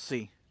tomorrow. We'll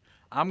see.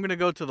 I'm going to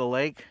go to the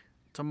lake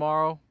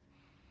tomorrow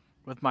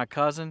with my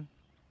cousin.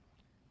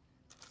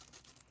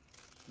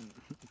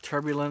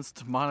 Turbulence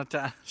to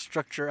monetize,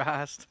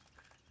 structurized.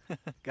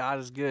 God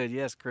is good.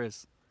 Yes,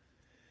 Chris.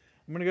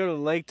 I'm going to go to the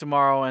lake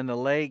tomorrow, and the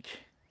lake,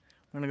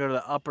 I'm going to go to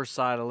the upper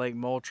side of Lake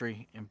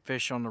Moultrie and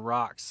fish on the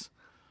rocks.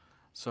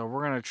 So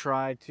we're going to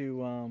try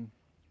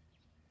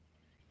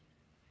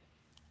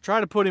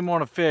to put him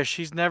on a fish.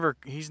 He's never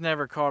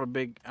caught a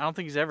big, I don't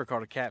think he's ever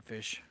caught a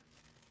catfish.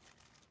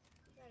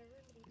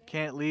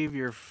 Can't leave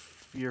your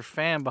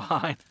fan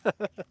behind.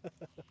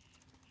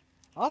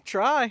 I'll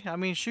try. I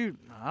mean, shoot,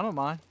 I don't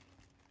mind.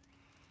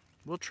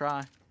 We'll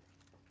try.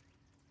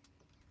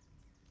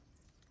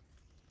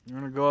 We're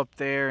gonna go up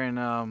there and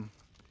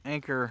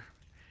anchor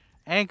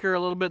a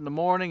little bit in the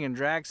morning and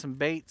drag some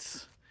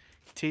baits.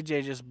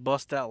 TJ just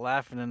bust out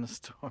laughing in the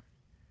store.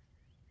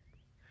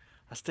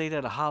 I stayed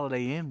at a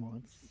Holiday Inn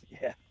once.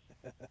 Yeah.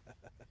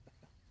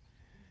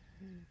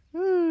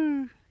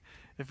 Woo.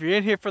 If you're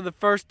in here for the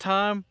first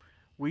time,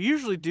 we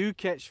usually do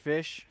catch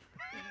fish.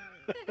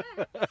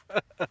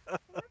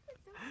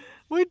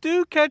 We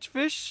do catch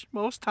fish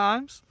most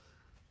times.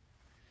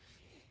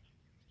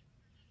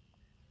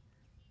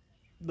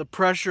 The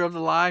pressure of the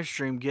live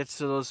stream gets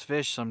to those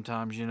fish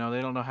sometimes, you know. They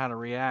don't know how to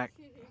react.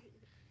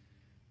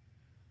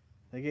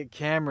 They get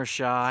camera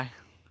shy.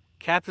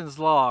 Captain's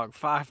log,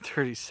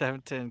 5:30,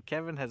 7:10.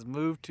 Kevin has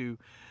moved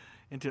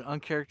into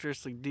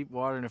uncharacteristically deep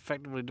water and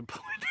effectively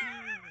deployed.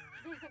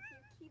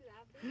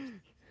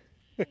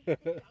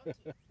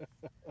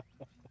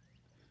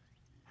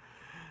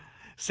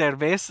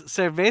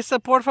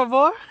 Cerveza, por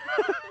favor?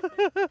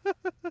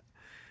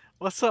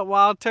 What's up,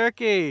 Wild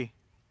Turkey?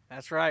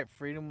 That's right.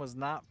 Freedom was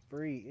not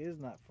free. Is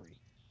not free.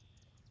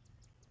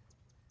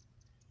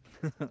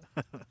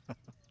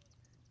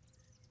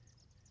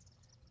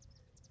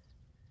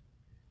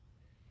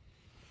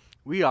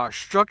 We are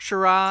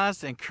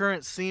structurized and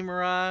current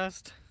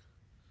seamerized.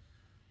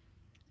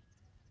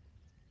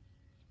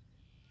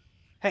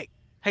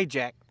 Hey,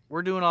 Jack.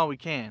 We're doing all we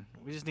can.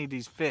 We just need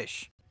these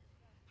fish.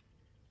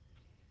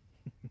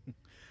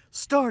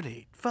 Start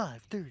date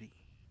 5:30.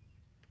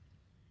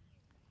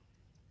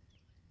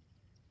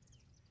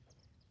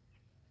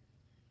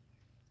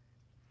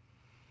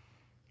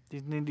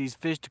 Just need these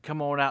fish to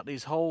come on out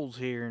these holes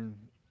here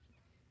and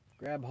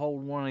grab hold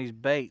of one of these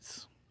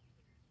baits.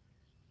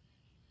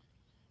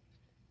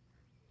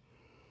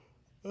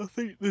 I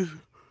think this.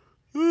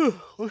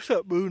 What's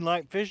up,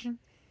 moonlight fishing?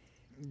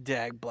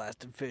 Dag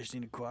blasted fish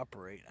need to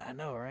cooperate. I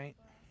know, right?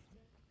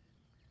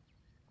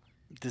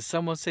 Did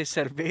someone say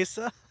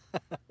cerveza?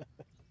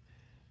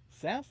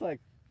 Sounds like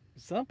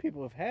some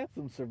people have had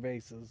some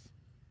cervezas.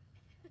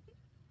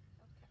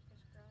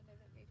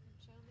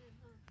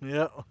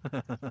 Yep.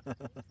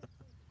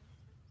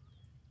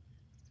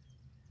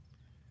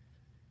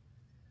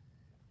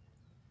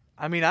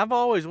 I mean, I've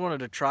always wanted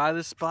to try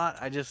this spot.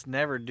 I just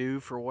never do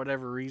for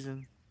whatever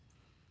reason.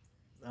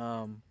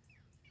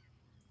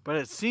 But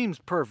it seems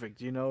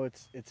perfect. You know,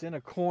 it's in a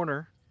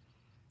corner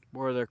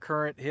where the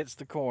current hits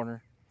the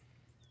corner.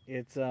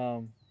 It's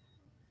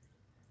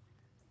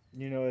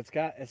you know, it's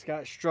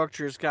got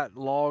structure. It's got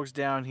logs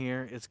down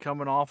here. It's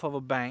coming off of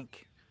a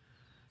bank.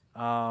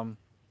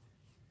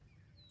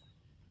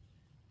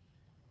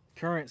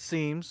 current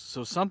seams.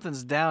 So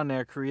something's down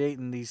there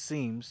creating these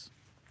seams.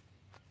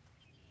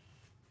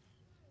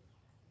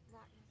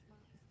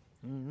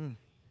 Mm-hmm.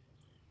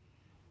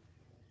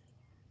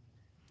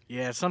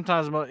 Yeah,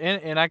 sometimes,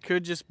 and I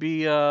could just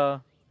be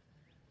in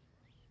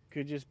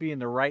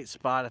the right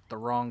spot at the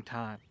wrong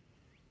time.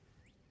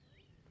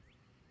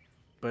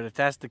 But if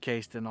that's the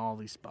case, then all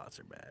these spots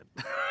are bad.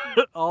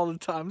 All the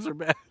times are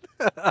bad.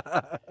 John, like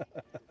I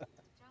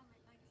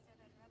said,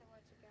 I'd rather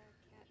watch a guy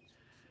catch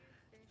 2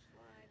 fish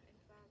live in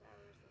 5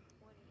 hours than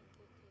 20 in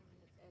 15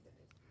 minutes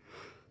edited.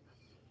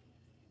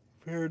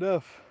 Fair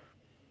enough.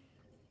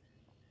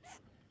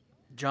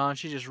 John,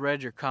 she just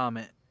read your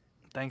comment.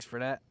 Thanks for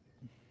that.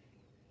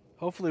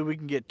 Hopefully we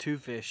can get 2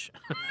 fish.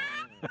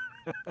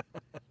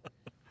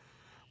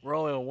 We're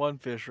only on 1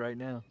 fish right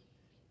now.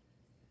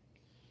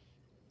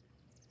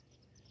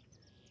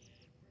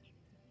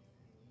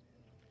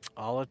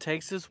 All it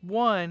takes is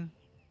 1.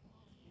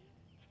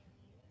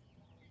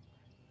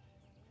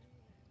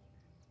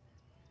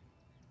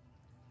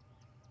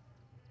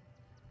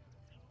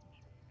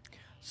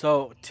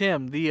 So,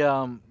 Tim,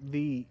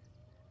 the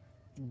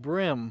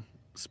brim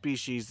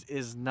species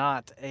is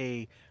not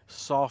a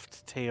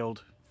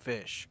soft-tailed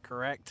fish,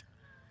 correct?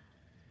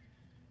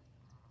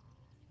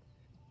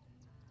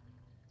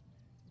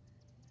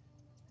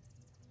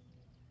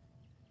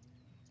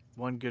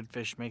 One good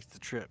fish makes the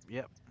trip.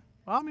 Yep.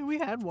 Well, I mean, we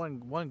had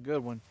one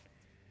good one.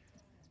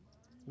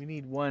 We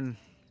need one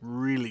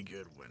really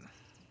good one.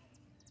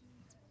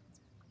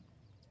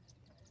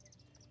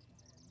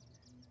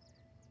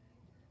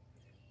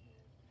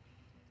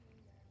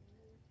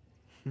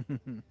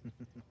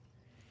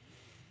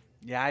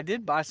 Yeah, I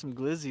did buy some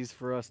glizzies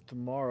for us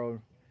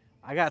tomorrow.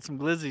 I got some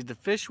glizzies to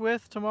fish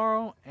with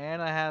tomorrow,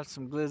 and I have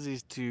some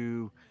glizzies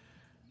to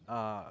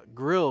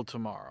grill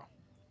tomorrow.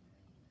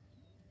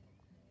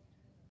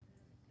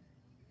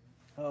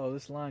 Oh,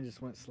 this line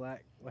just went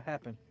slack. What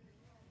happened?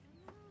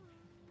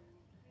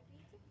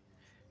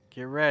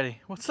 Get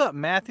ready. What's up,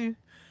 Matthew?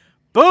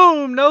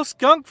 Boom! No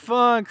skunk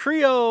fun,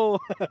 Creole.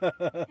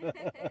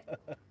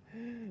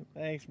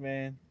 Thanks,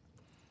 man.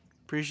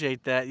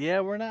 Appreciate that. Yeah,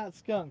 we're not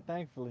skunked,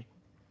 thankfully.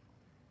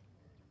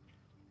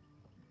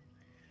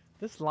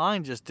 This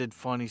line just did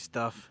funny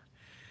stuff.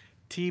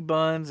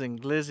 T-buns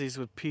and glizzies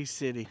with P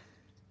City.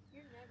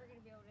 You're never going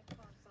to be able to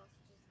farm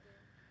sausages there.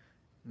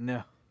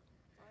 No.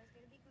 It's always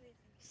going to be glizzy.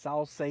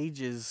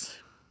 Sausages.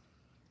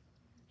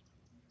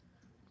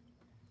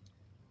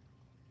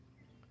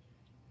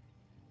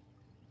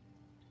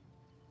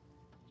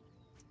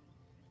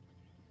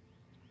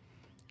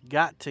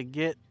 Got to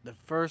get the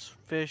first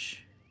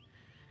fish.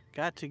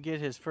 Got to get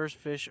his first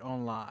fish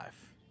on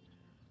live.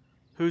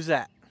 Who's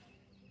that?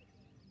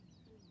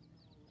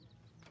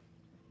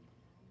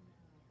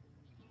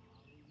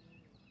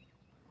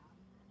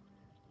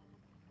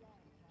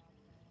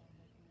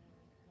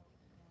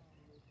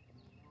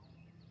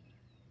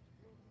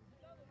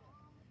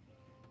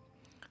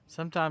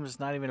 Sometimes it's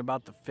not even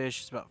about the fish,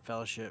 it's about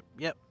fellowship.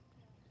 Yep.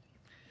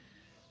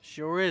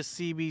 Sure is,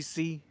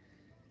 CBC.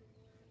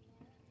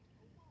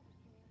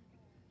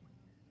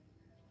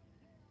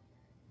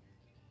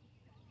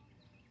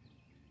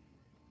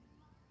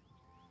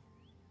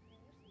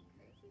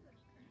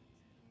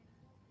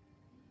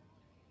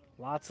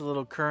 Lots of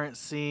little current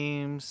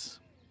seams.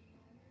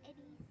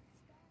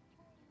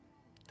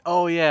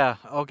 Oh, yeah.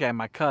 Okay,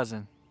 my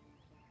cousin.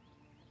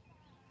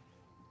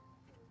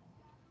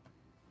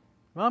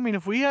 Well, I mean,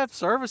 if we have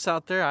service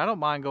out there, I don't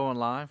mind going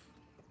live.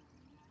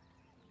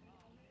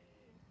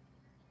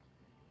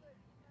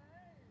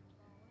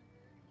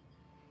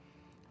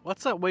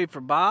 What's up, wait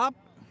for Bob?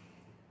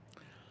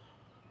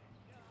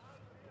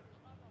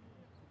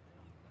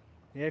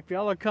 Yeah, if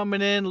y'all are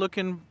coming in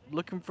looking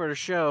for the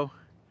show,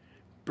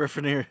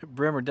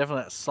 Brimmer,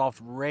 definitely that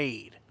soft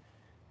raid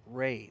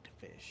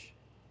fish.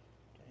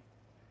 Okay.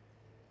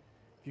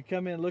 If you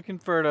come in looking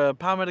for the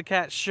Palmetto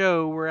Cat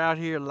show, we're out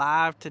here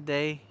live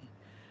today.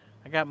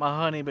 I got my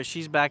honey, but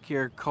she's back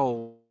here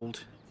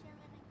cold.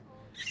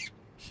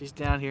 She's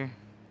down here.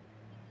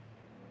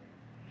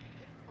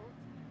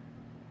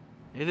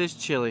 It is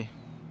chilly.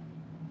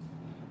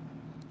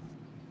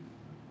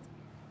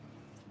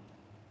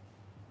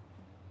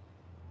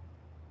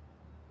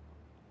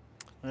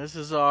 This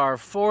is our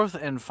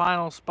 4th and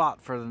final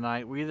spot for the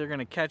night. We're either going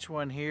to catch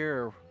one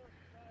here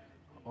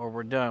or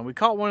we're done. We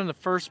caught one in the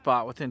first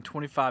spot within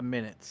 25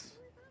 minutes.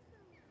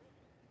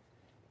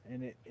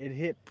 And it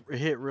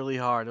hit really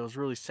hard. It was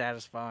really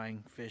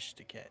satisfying fish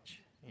to catch.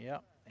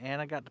 Yep.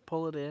 And I got to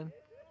pull it in.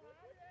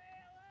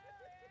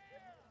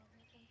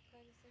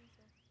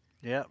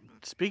 Yep.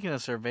 Speaking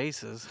of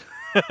cervezas,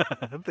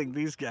 I think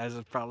these guys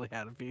have probably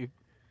had a few.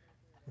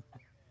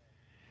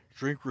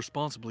 Drink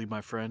responsibly,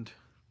 my friend.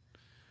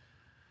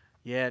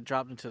 Yeah, it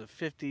dropped into the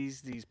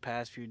 50s these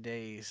past few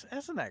days.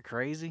 Isn't that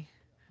crazy?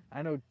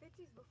 I know. 50s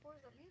before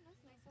that, man, that's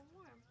nice and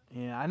warm.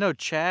 Yeah, I know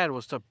Chad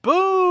was to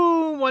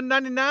boom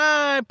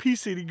 199 P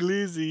City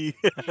Glizzy.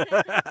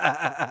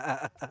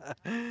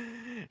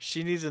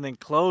 She needs an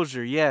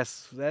enclosure.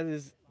 Yes, that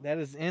is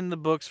in the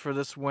books for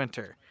this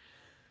winter.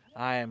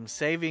 I am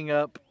saving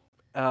up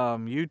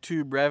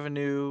YouTube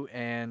revenue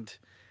and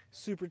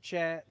super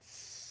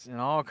chats and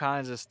all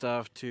kinds of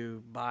stuff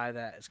to buy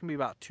that. It's gonna be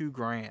about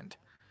 $2,000.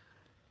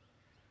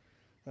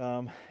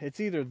 It's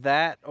either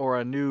that or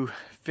a new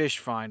fish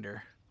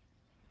finder.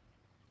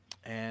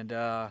 And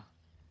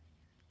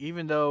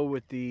even though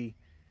with a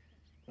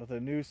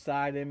new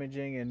side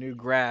imaging and new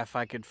graph,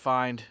 I could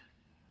find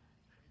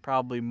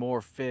probably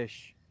more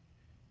fish.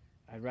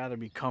 I'd rather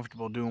be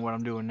comfortable doing what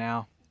I'm doing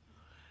now.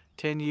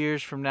 10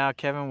 years from now,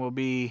 Kevin will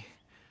be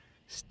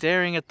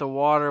staring at the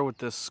water with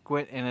the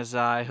squint in his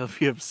eye. He'll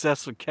be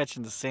obsessed with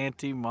catching the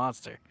Santee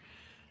monster.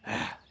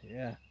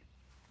 Yeah.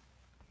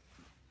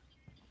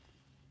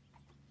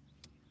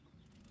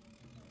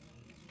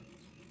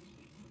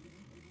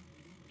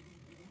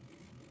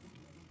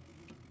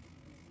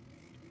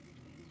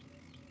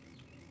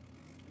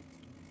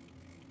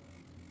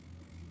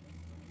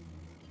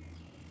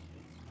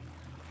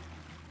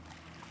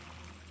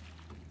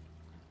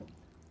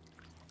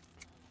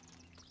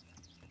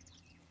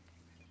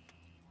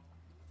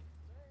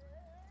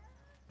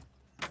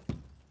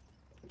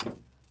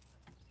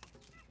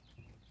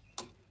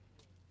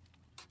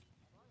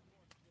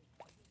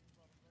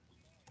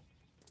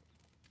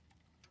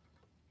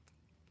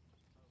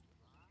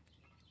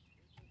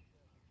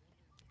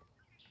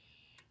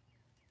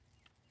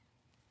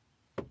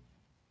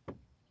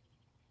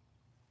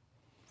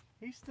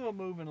 He's still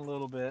moving a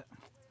little bit. I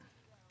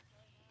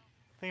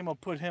think I'm gonna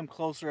put him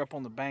closer up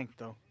on the bank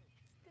though.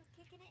 Still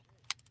kicking it.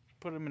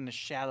 Put him in the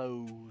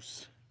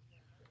shallows.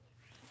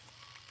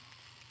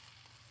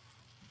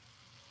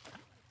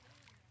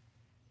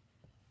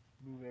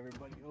 Move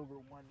everybody over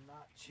one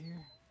notch here.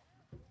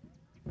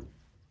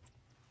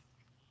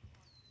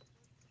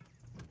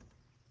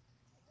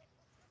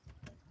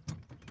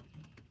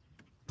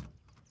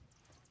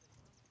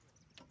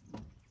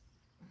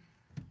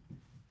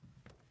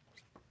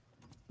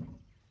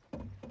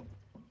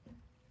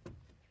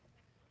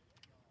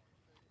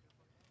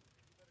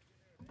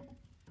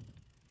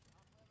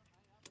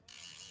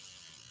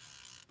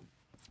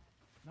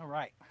 All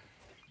right.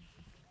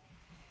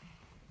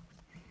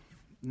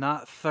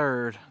 Not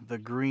third, the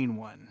green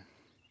one.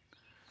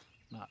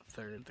 Not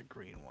third, the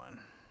green one.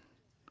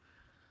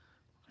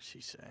 What'd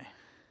she say?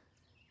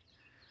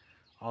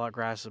 All that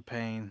grass is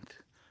pain.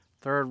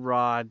 Third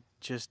rod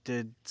just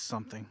did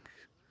something.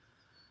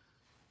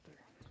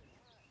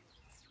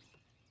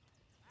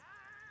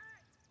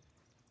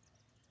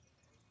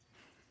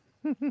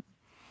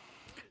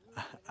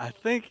 I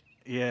think,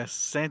 yes,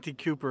 Santee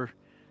Cooper.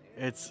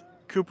 It's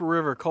Cooper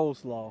River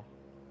coleslaw.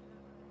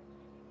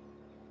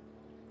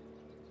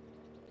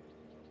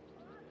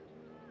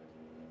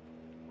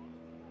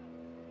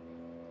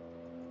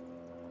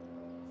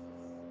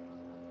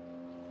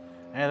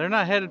 And they're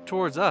not headed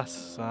towards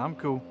us, so I'm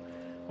cool.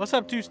 What's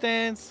up, Two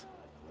Stands?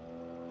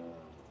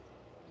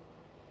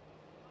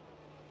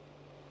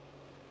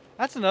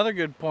 That's another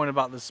good point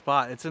about this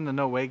spot. It's in the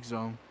no wake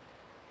zone.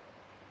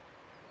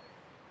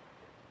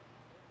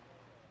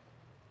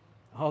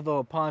 Although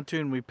a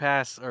pontoon we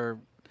passed, or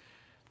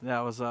that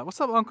was, what's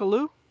up, Uncle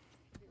Lou?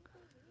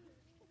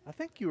 I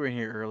think you were in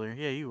here earlier.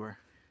 Yeah, you were.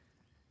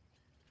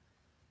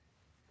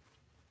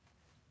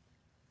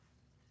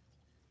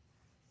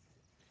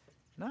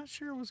 Not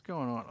sure what's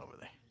going on over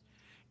there.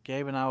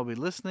 Gabe and I will be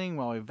listening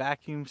while we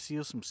vacuum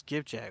seal some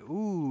skipjack.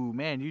 Ooh,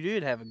 man, you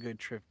did have a good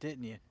trip,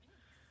 didn't you?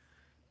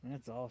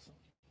 That's awesome.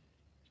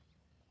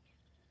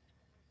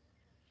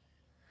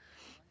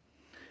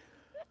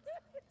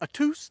 A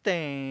Two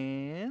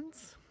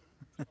Stands.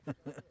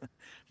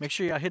 Make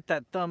sure y'all hit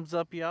that thumbs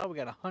up, y'all. We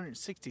got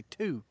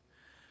 162.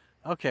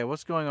 Okay,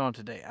 what's going on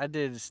today? I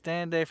did a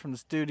stand day from the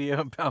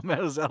studio and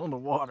Palmetto's out on the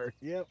water.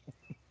 Yep.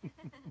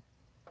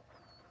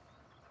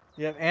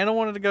 Yep, Anna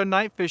wanted to go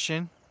night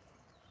fishing.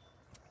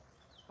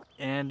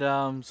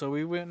 And so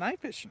we went night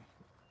fishing.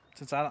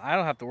 Since I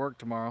don't have to work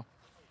tomorrow.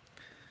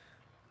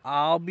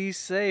 I'll be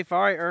safe.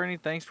 All right, Ernie,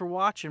 thanks for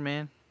watching,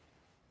 man.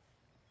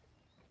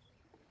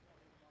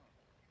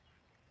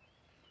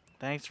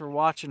 Thanks for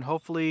watching.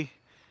 Hopefully,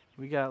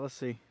 we got, let's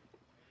see.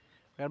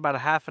 We got about a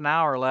half an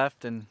hour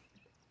left, and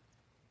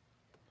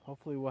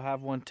hopefully we'll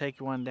have one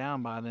take one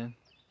down by then.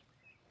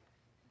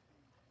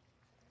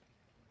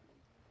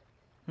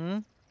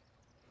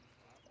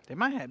 They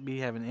might be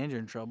having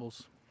engine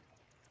troubles.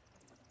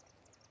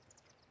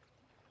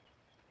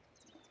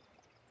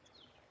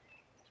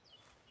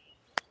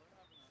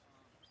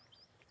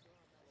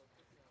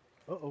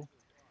 Uh-oh.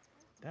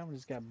 That one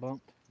just got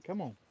bumped.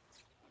 Come on.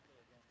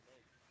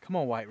 Come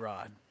on, White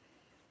Rod.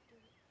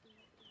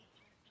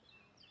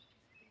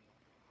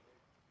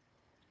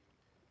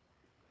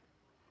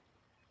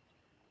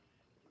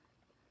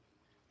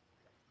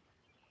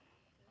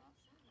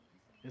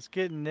 It's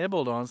getting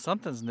nibbled on.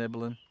 Something's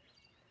nibbling.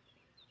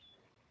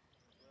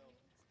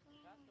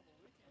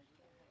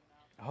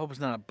 I hope it's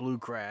not a blue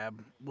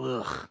crab.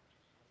 Ugh.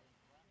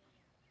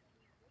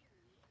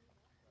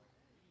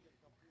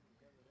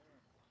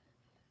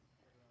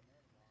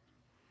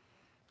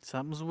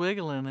 Something's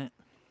wiggling it.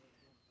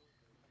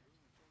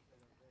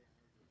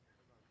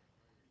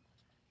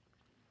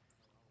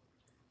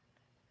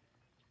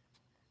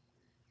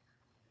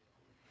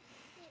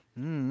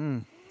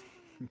 Mm-mm.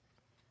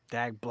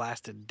 Dag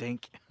blasted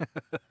dink.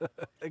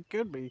 It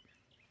could be.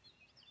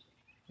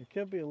 It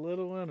could be a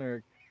little one, or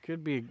it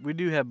could be. We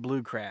do have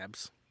blue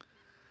crabs.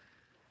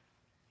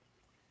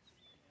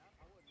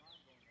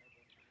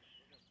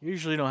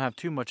 Usually don't have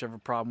too much of a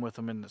problem with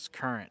them in this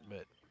current,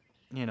 but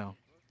you know.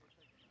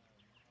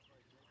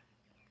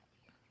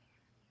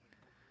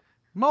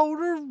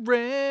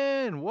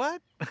 Motorin,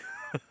 what?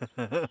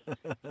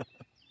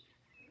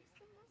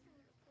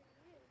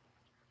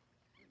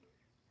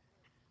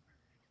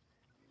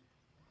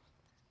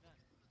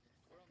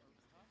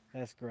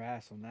 That's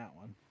grass on that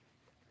one.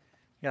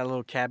 Got a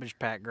little cabbage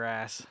patch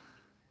grass.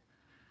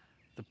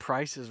 The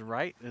price is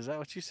right. Is that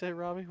what you said,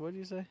 Robbie? What did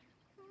you say?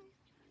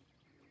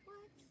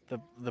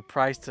 The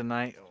price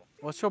tonight.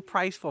 What's your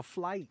price for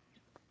flight?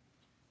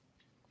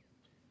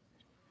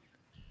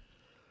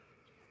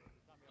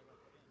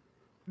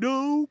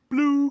 No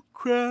blue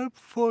crab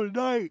for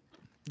night.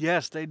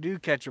 Yes, they do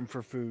catch them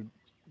for food.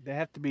 They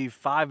have to be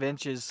 5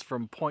 inches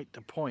from point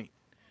to point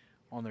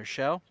on their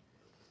shell.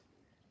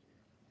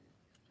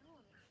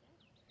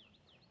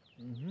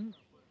 Mm-hmm.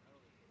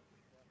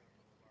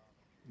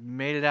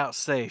 Made it out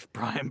safe,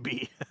 Brian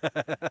B.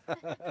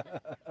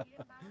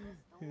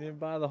 You didn't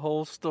buy the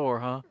whole store,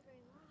 huh?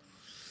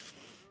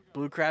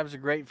 Blue crabs are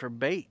great for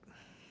bait.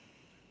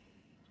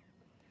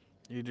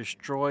 You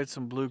destroyed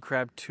some blue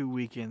crab 2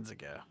 weekends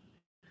ago.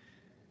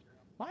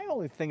 My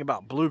only thing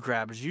about blue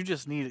crab is you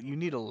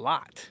need a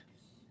lot.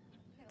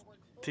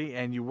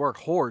 And you work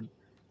hard.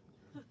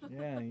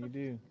 Yeah, you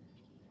do.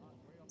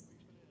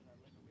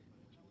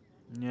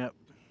 Yep.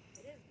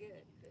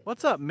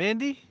 What's up,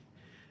 Mindy?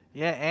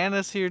 Yeah,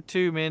 Anna's here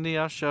too, Mindy.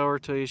 I'll show her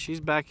to you. She's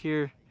back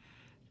here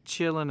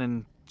chilling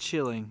and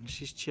chilling.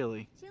 She's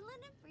chilly. Chilling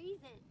and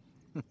freezing.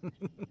 The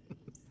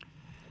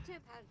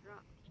temp has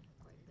dropped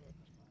quite a bit.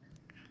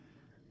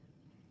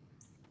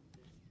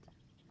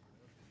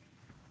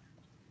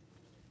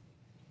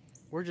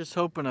 We're just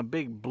hoping a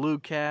big blue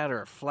cat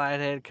or a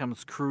flathead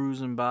comes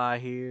cruising by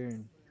here.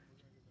 And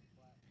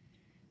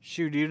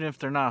shoot, even if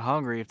they're not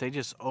hungry, if they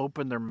just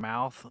open their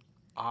mouth,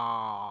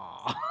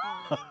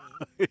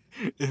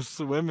 and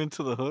swim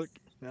into the hook,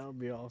 that would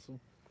be awesome.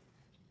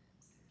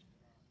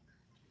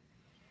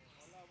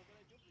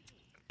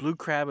 Blue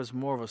crab is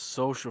more of a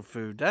social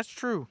food. That's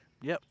true.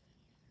 Yep.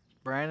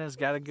 Brandon's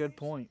got a good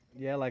point.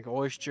 Yeah, like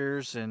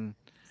oysters and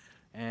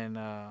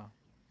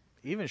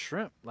even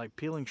shrimp, like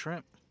peeling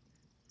shrimp.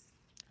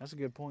 That's a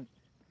good point.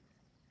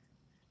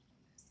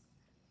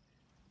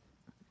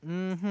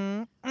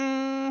 Mm-hmm.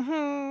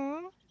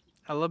 Mm-hmm.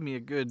 I love me a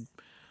good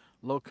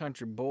low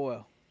country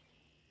boil.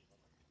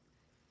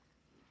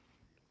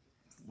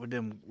 With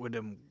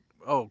them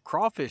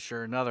crawfish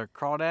or another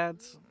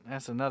crawdads.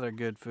 That's another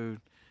good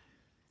food.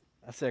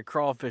 I said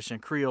crawfish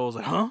and Creole's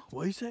like, huh?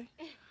 What you say?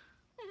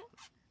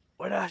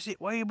 What did I say?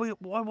 What did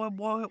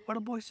the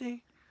boy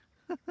say?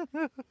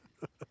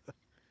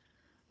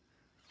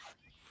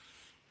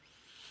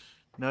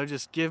 No,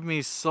 just give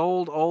me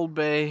sold Old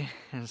Bay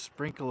and a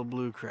sprinkle of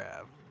blue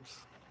crabs.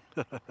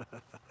 You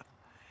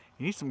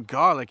need some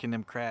garlic in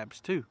them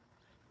crabs too.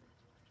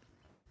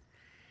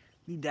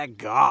 Need that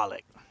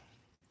garlic.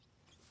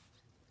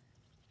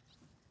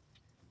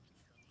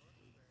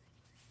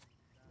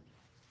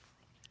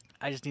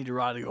 I just need the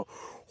rod to go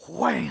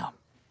wham,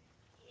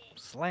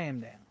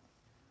 slam down.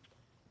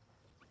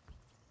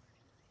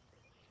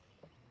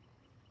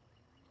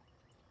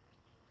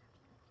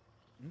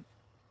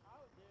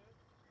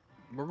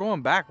 We're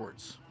going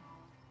backwards.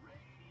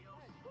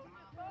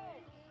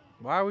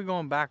 Why are we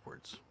going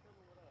backwards?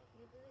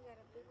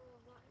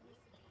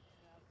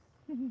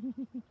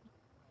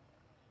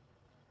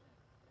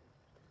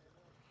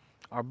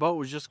 Our boat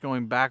was just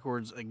going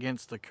backwards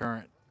against the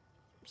current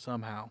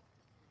somehow.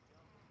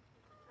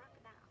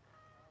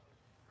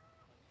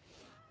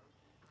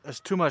 There's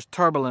too much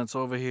turbulence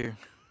over here.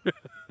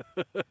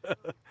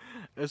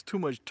 There's too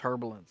much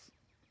turbulence.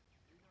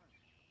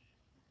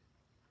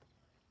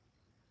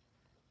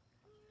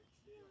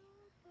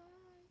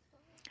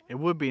 It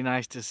would be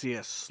nice to see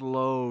a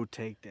slow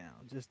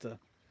takedown. Just a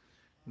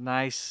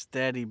nice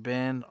steady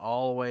bend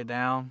all the way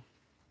down.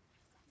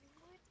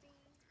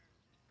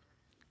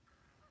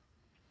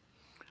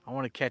 I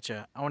want to catch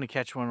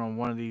one on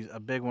one of these,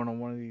 a big one on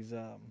one of these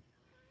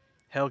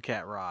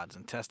Hellcat rods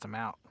and test them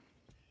out.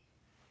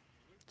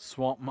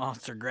 Swamp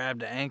monster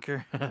grabbed the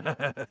anchor.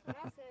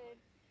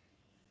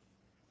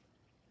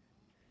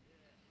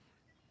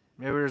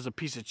 Maybe there's a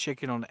piece of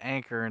chicken on the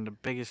anchor and the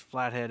biggest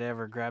flathead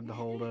ever grabbed a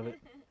hold of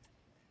it.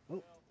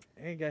 Oh,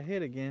 and got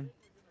hit again.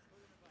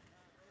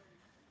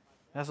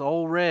 That's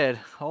Old Red.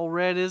 Old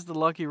Red is the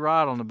lucky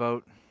rod on the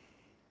boat.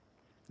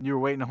 You were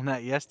waiting on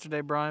that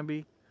yesterday, Brian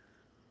B?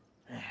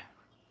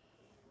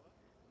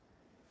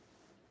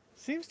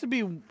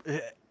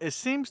 It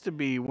seems to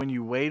be when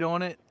you wait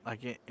on it,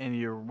 and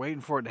you're waiting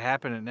for it to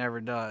happen, it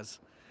never does.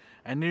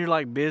 And then you're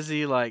like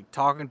busy, like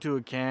talking to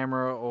a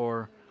camera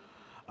or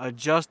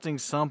adjusting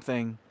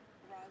something,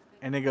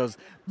 and it goes,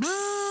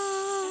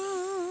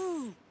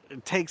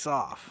 it takes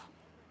off.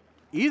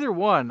 Either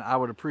one I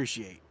would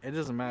appreciate. It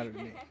doesn't matter to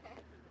me.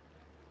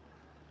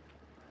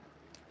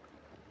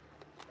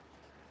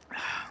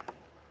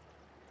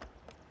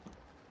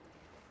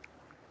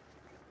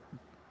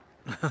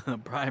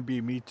 Brian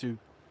B, me too.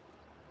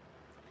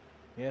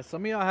 Yeah,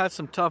 some of y'all had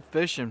some tough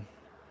fishing.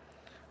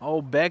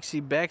 Old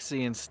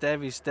Bexy and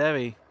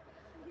Stevie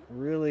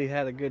really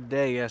had a good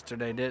day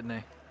yesterday, didn't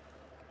they?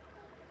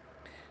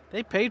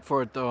 They paid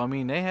for it though. I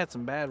mean, they had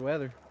some bad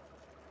weather.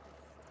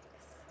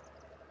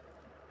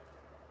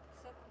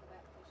 Soaking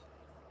wet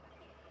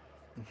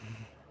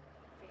fishing.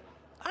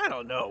 I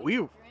don't know. We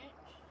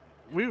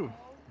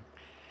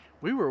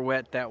were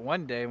wet that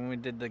one day when we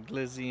did the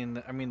glizzy and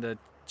the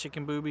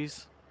chicken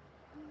boobies.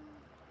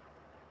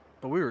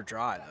 But we were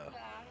dry though. Yeah,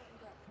 I don't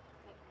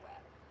get like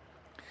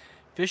wet.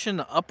 Fishing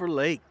the upper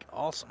lake,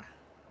 awesome.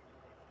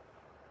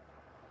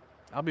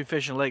 I'll be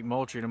fishing Lake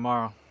Moultrie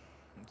tomorrow.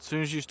 As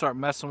soon as you start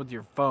messing with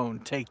your phone,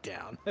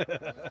 takedown.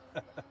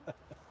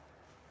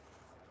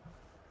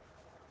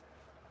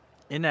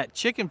 In that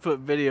chicken foot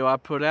video I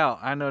put out,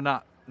 I know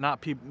not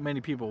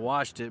many people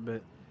watched it,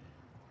 but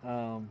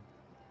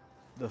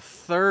the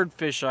third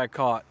fish I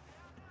caught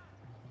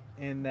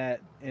in that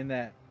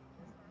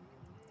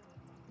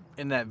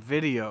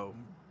video,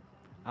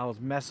 I was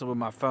messing with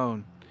my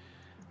phone,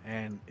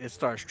 and it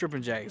started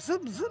stripping jacking.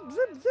 Zip, zip,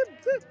 zip, zip,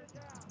 zip.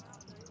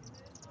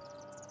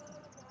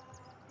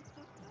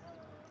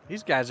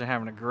 These guys are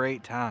having a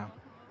great time.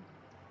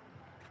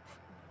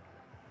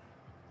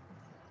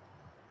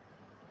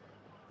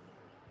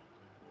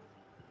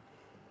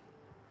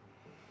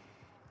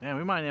 Man,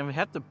 we might even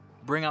have to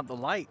bring out the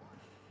light.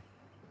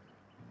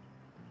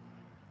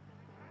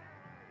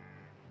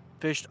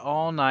 Fished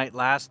all night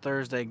last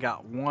Thursday,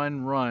 got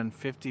one run,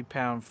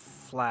 50-pound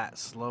flat,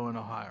 slow in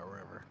Ohio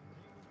River.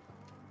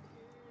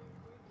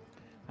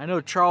 I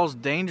know Charles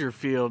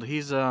Dangerfield,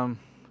 he's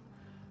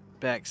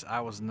Bex, I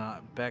was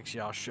not. Bex,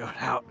 y'all showed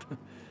out.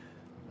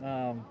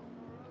 A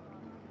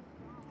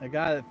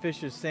guy that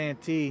fishes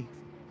Santee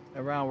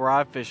around where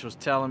I fish was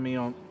telling me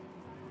on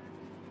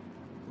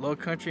Low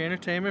Country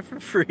Entertainment for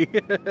free.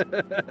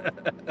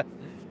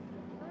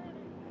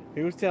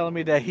 He was telling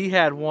me that he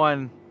had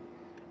one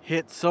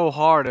hit so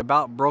hard it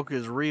about broke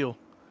his reel,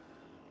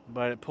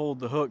 but it pulled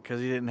the hook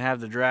because he didn't have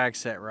the drag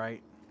set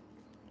right.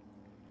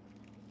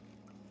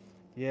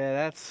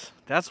 Yeah,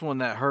 that's one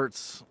that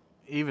hurts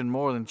even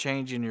more than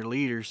changing your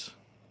leaders.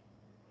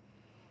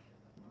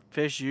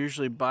 Fish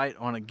usually bite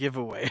on a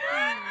giveaway.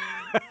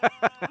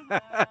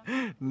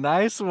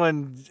 Nice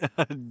one,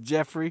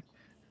 Jeffrey.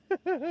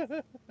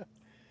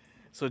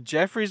 So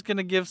Jeffrey's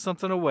gonna give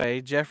something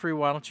away. Jeffrey,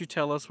 why don't you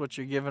tell us what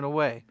you're giving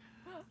away?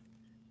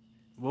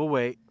 We'll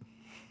wait.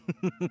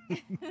 I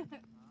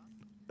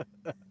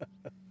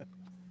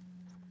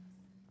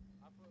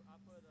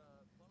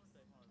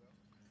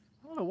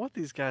don't know what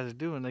these guys are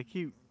doing. They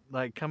keep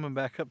like coming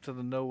back up to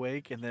the no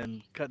wake and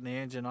then cutting the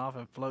engine off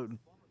and floating.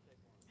 And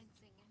singing.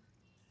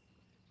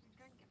 And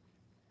drinking.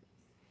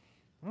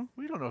 Well,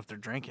 we don't know if they're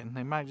drinking.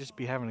 They might just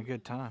be having a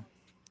good time.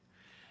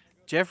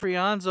 Jeffrey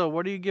Anzo,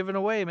 what are you giving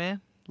away,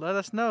 man? Let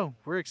us know.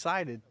 We're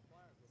excited.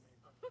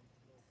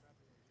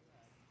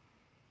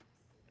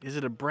 Is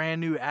it a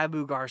brand new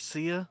Abu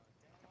Garcia?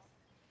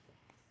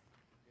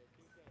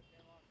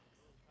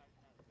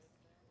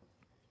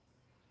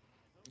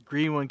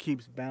 Green one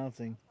keeps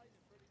bouncing.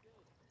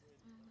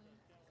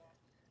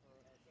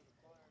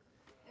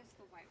 It's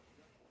the white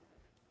one.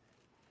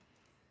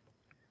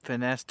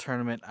 Finesse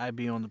tournament, I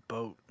be on the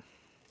boat.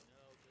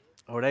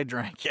 Oh, they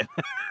drank it.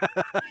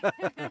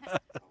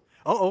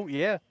 Oh,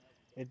 yeah,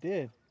 it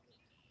did.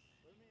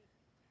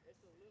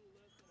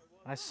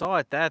 I saw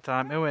it that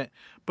time. It went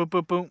boom,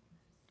 boom, boom.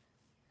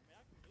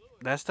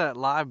 That's that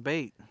live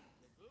bait.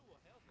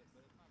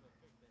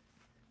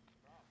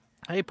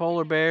 Hey,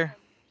 polar bear.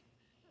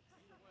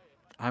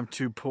 I'm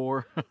too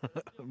poor.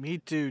 Me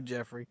too,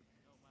 Jeffrey.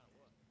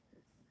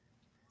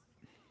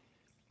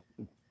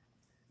 Every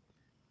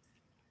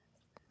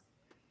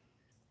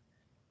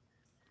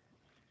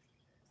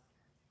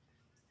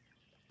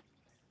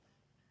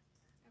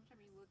time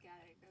you look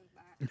at it, it goes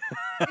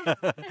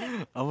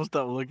back. I'm gonna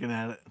stop looking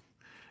at it.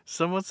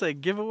 Someone say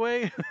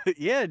giveaway?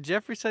 Yeah,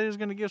 Jeffrey said he was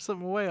gonna give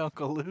something away,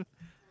 Uncle Lou.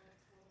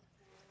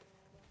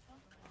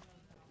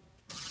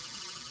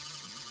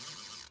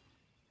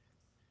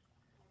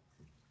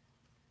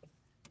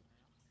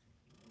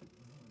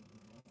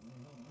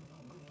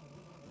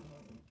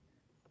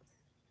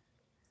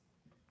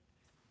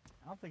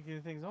 I don't think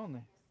anything's on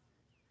there.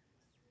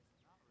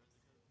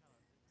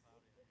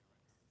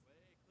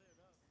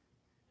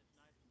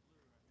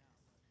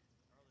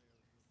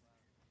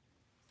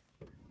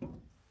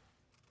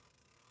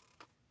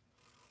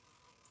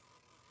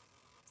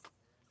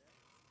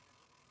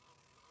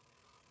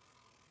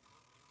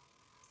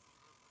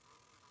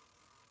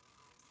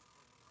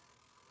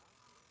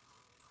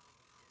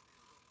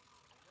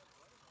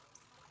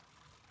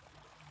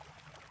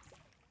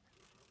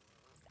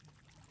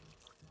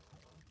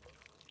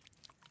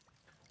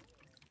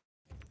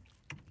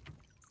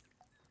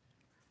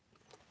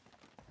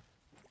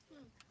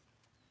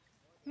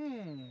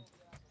 Hmm.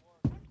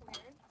 That's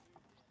weird.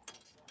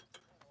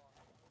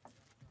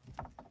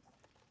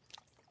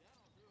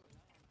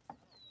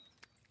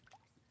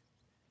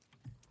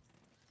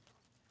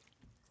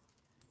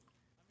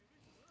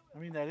 I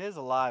mean, that is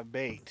a live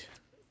bait.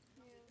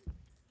 Yeah.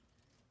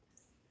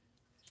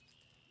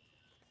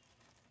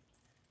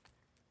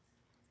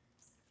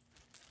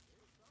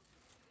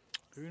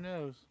 Who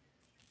knows?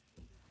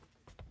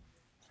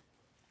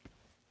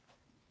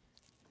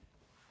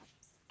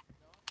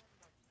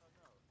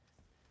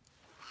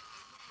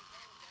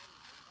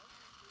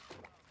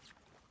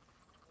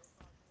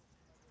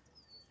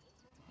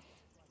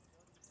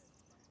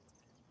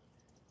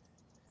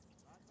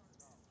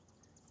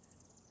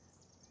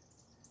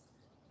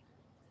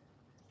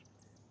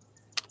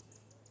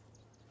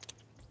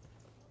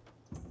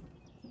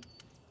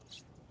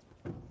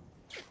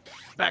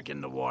 Back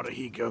in the water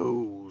he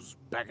goes.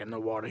 Back in the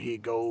water he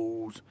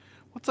goes.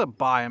 What's up,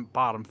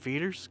 bottom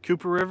feeders?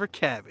 Cooper River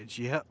cabbage.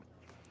 Yep.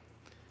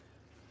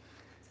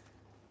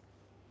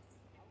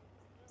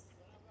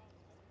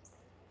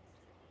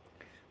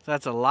 So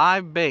that's a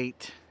live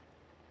bait.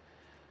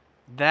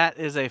 That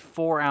is a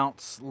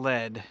 4-ounce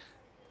lead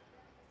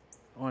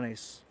on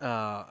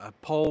a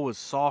pole with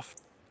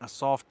a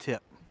soft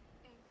tip.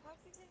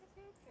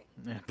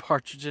 And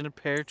partridge in a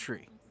pear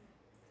tree.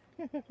 And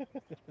partridge in a pear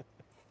tree.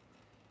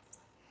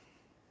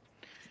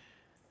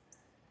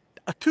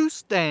 A 2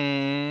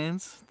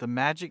 stands. The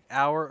magic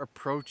hour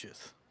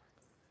approaches.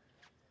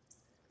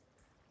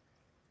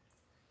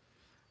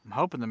 I'm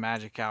hoping the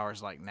magic hour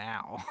is like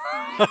now.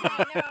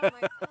 I know. I'm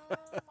like,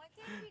 why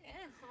can't it be now?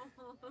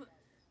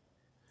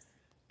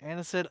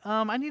 Anna said,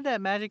 I need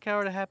that magic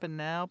hour to happen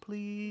now,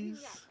 please.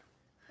 Yeah.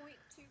 0.25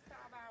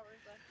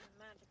 hours left in the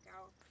magic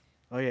hour.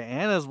 Oh yeah,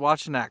 Anna's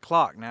watching that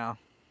clock now.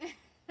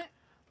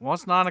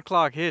 Once 9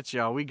 o'clock hits,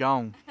 y'all, we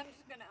gone. I'm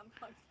just gonna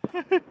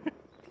unplug.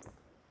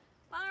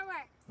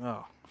 Firework.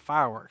 Oh,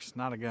 fireworks,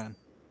 not a gun.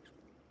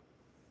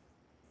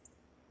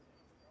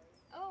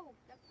 Oh,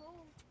 the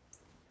pole.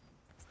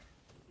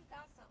 You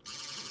got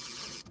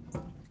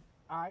something.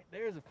 All right,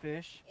 there's a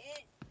fish.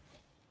 It.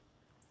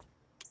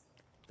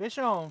 Fish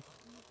on.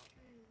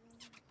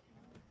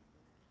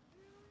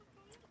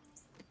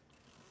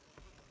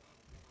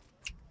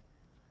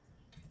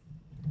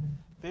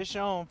 Fish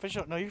on, fish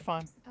on. No, you're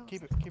fine. Oh.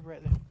 Keep it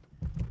right there.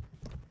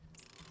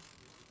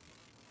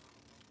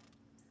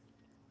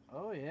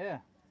 Oh yeah.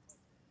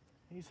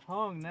 He's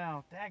hung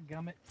now.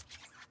 Dadgummit.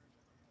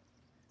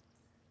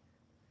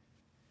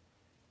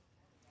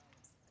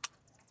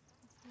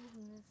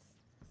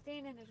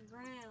 Standing his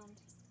ground.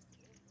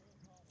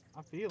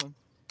 I feel him.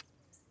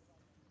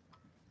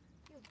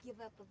 He'll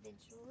give up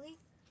eventually.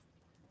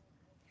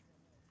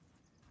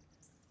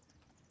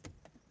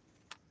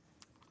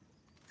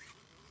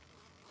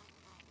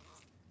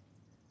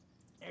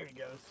 There he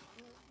goes.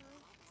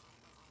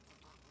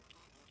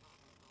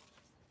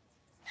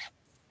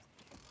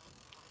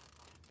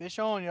 Fish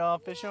on, y'all.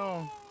 Fish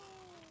on.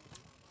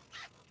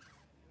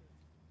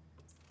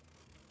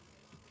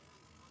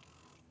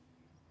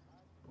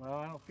 Well,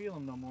 I don't feel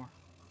him no more.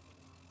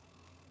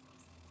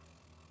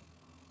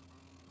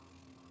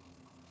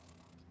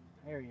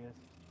 There he is.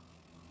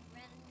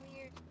 Running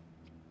weird.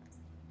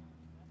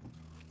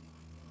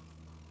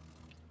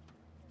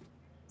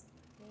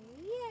 There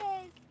he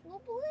is.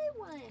 Little blue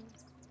one.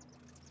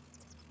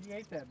 He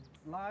ate that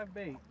live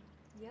bait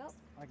Yep,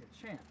 like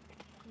a champ.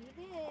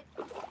 he did.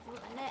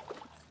 Want a net.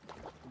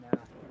 Nah.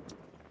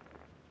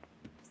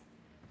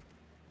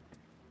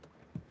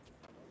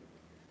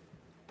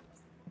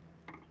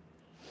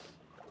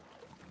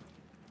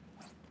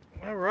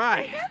 All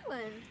right. Good one.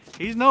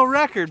 He's no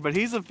record, but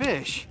he's a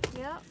fish.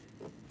 Yep.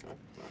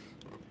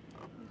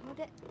 Hold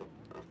it.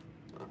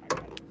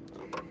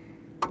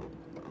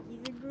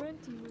 He's a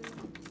grunty one.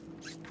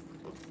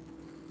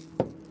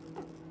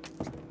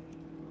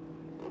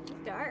 It's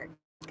dark.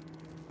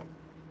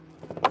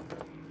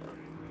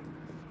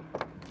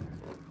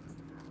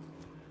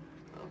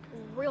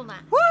 Real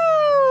nice. Woo!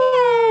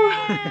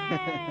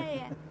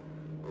 Yay!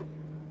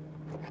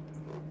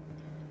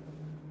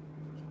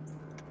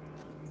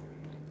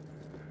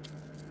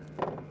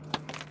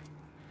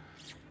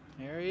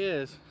 There he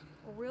is.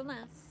 Real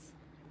nice.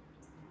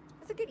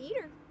 That's a good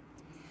eater.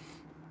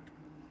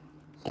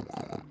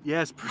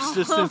 Yes,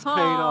 persistence paid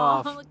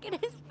off. Look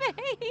at his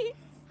face.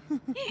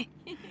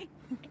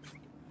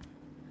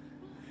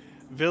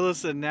 Villa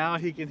said now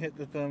he can hit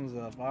the thumbs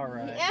up. All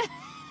right. Yeah.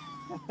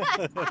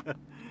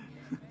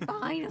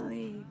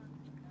 Finally.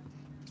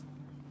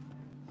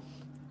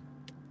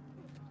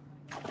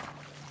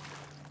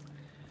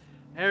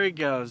 There he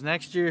goes.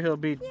 Next year he'll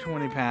be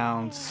 20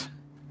 pounds.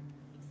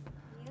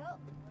 Yep.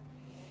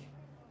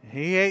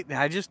 He ate.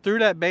 I just threw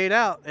that bait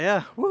out.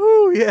 Yeah.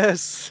 Woohoo!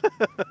 Yes.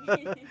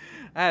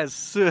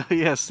 That's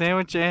yeah,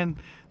 sandwich and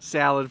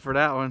salad for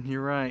that one.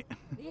 You're right.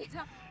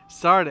 Yeah.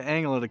 Sorry, the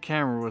angle of the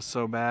camera was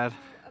so bad.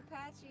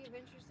 Apache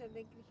Adventure said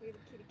they could hear the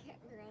kitty cat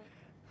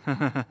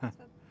grunt. That's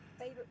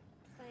my favorite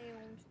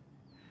sound.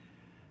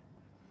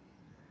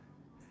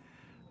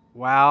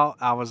 Wow,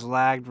 I was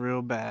lagged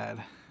real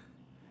bad.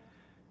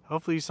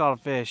 Hopefully you saw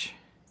the fish.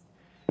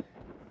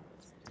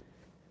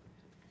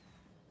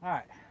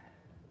 Alright.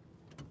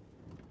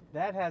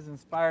 That has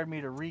inspired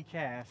me to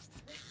recast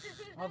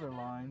other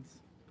lines.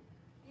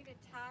 Need a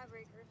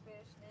tiebreaker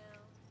fish now.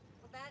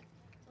 that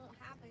won't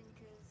happen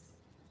because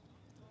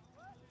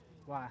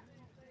Why?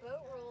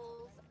 boat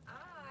rolls.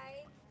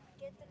 I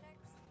get the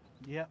next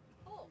Yep.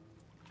 hole.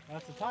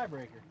 That's a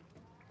tiebreaker.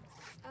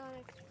 Oh,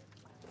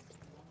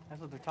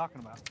 That's what they're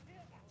talking about.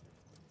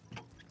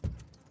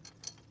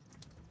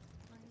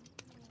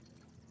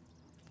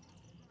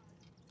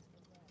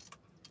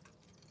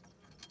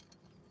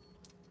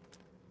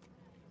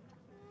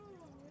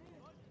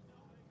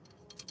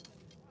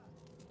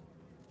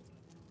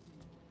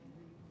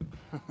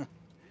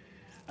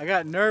 I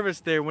got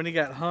nervous there when he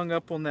got hung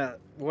up on that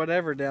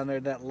whatever down there,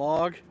 that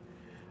log.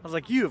 I was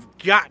like, you have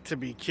got to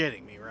be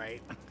kidding me,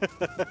 right?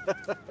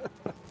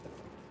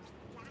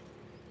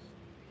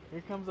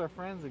 Here comes our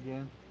friends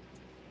again.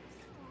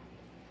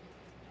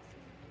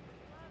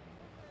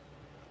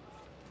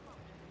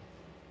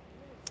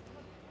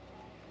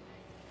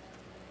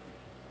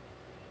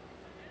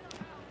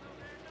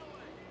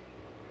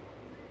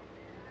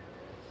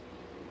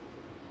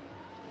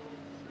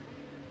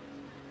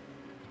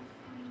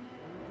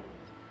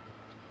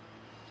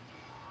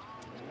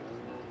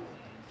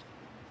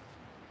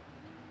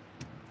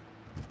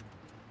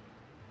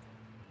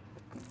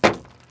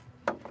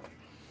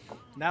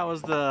 That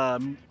was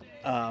the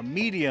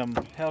medium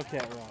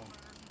Hellcat rod.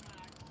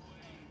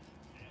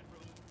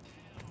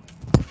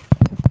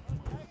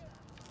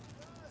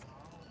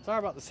 Sorry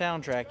about the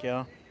soundtrack,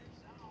 y'all.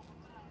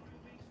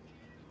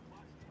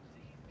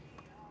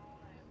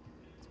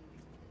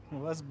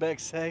 What's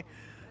Beck say?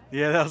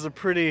 Yeah, that was a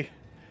pretty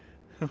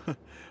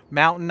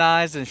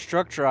mountainized and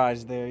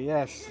structurized there.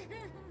 Yes.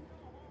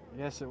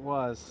 Yes, it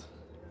was.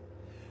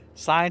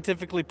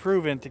 Scientifically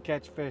proven to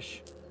catch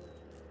fish.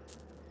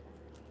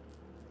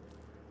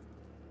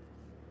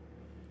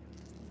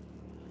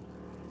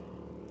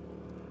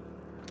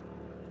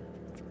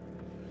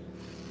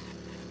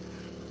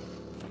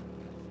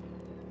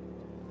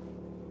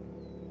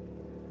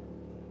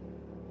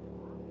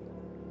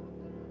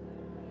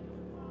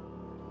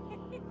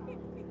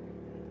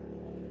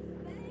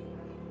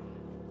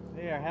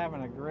 They are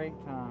having a great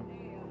time.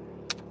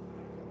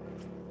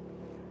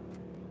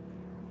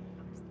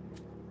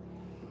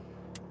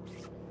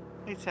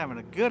 He's having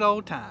a good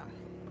old time.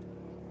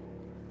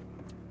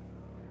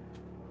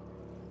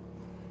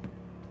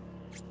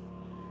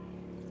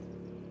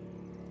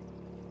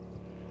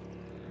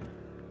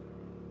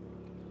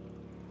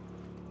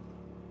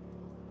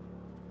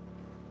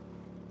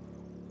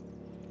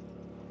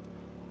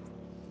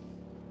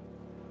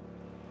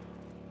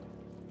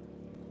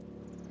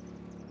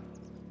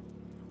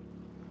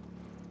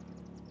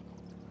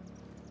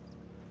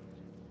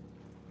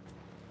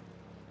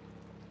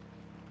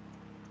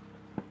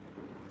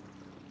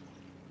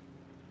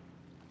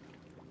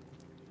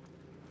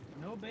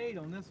 No bait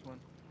on this one.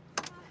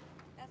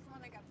 that's the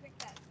one that got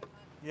picked at so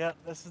much. Yep,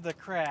 this is the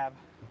crab.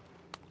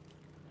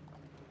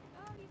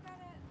 Oh, you got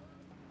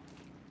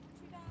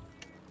a $2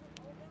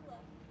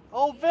 from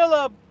Old Old Villa.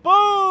 Villa,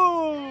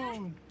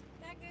 boom!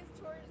 That goes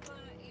towards my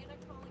Anna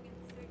calling in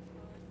sick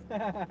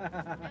fund.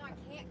 Now I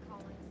can't call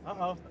in sick.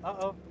 Uh-oh,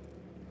 uh-oh.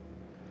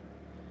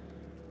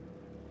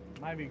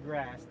 Might be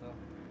grass, though.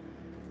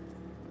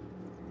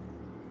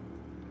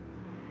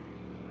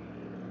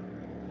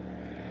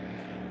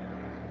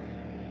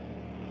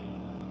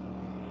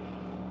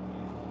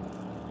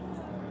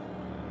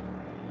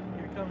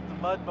 Here comes the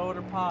mud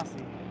motor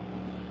posse.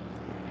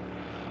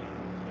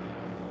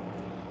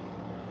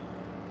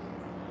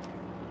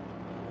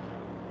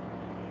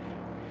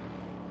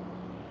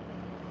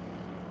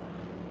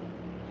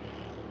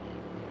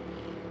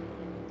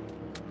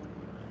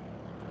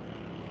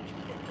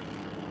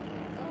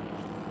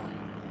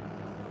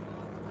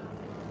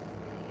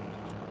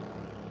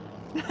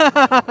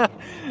 I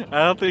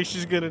don't think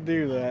she's gonna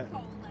do that.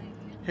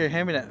 Here,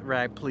 hand me that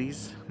rag,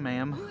 please,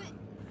 ma'am.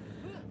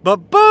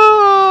 But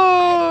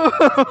boom!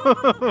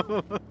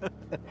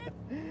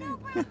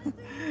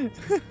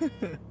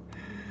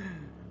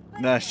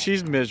 Nah,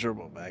 she's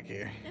miserable back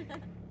here.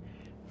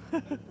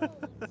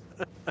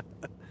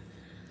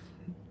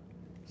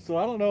 So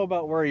I don't know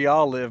about where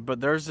y'all live, but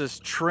there's this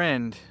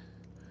trend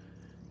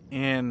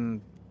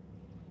in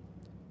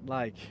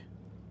like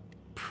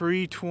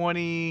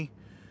pre-20,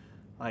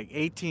 like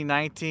 18,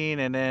 19,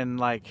 and then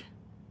like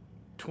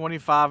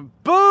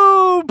 25.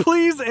 Boom!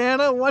 Please,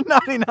 Anna,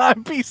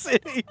 199 P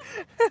City.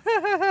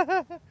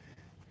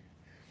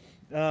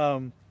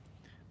 That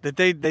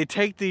they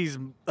take these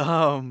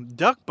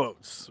duck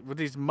boats with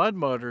these mud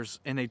motors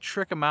and they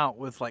trick them out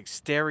with like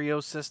stereo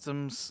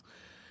systems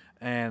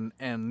and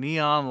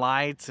neon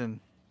lights, and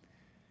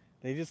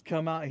they just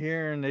come out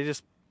here and they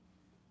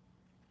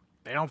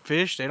don't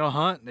fish, they don't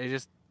hunt, they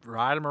just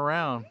ride them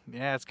around.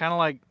 Yeah, it's kind of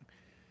like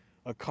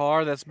a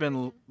car that's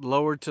been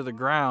lowered to the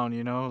ground,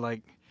 you know, like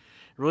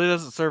it really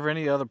doesn't serve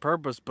any other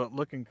purpose but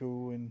looking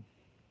cool and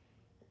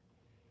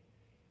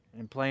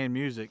playing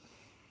music.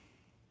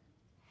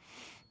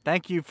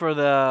 Thank you for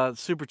the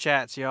super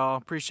chats, y'all.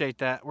 Appreciate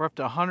that. We're up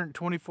to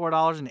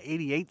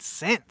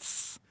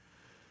 $124.88.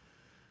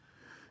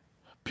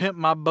 Pimp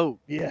my boat.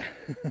 Yeah.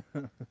 That's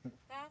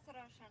what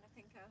I was trying to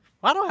think of.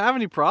 I don't have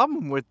any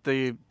problem with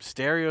the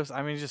stereos.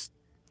 I mean, just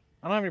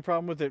I don't have any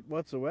problem with it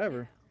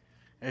whatsoever.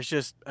 It's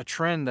just a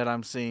trend that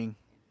I'm seeing.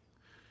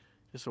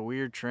 Just a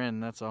weird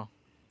trend, that's all.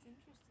 It's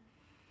interesting.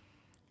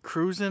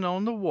 Cruising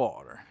on the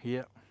water.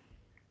 Yep.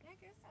 Yeah, I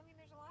guess. I mean,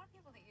 there's a lot of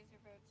people that use their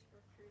boats for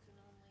cruising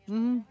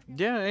only.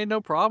 Yeah, ain't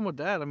no problem with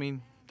that. I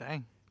mean,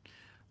 dang.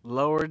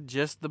 Lower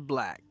just the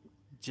black.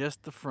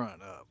 Just the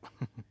front up.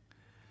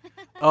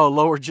 Oh,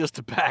 lower just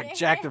the back.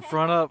 Jack the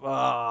front up.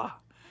 Ah. What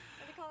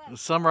do you call The that?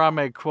 summer I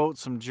may quote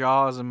some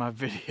Jaws in my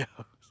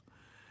videos.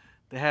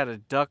 They had a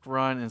duck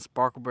run in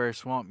Sparkleberry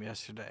Swamp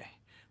yesterday.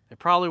 They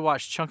probably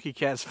watched Chunky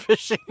Cats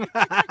fishing.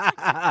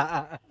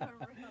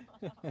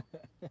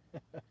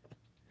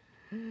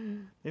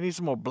 They need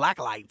some more black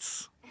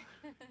lights. You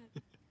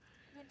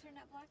want to turn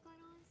that black light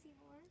on and see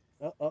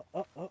if it works?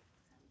 Oh.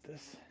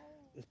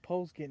 This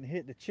pole's getting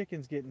hit. The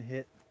chicken's getting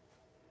hit.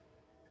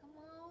 Come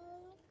on,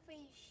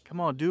 fish. Come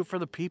on, do it for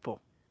the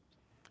people.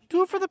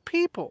 Do it for the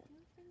people. Do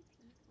it for the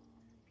people.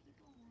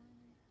 People want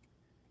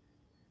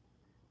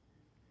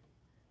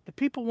it. The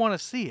people want to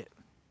see it.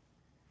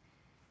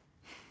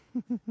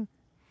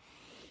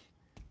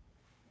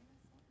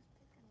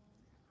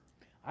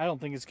 I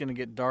don't think it's going to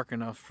get dark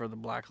enough for the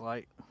black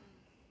light.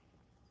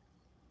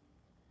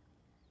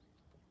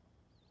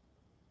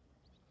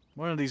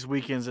 One of these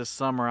weekends this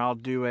summer, I'll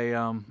do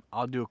a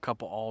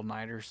couple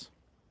all-nighters.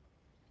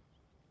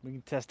 We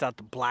can test out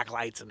the black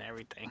lights and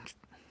everything.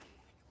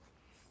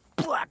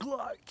 Black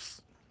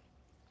lights.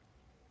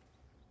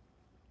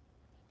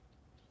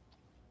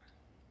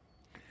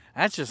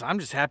 I'm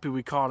just happy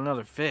we caught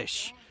another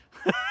fish.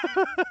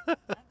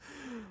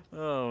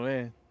 Oh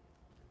man.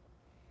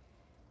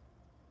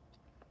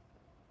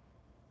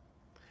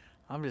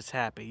 I'm just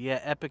happy. Yeah,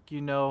 Epic,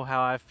 you know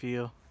how I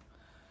feel.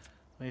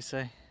 What do you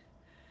say?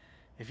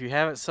 If you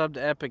haven't subbed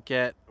to Epic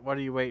yet, what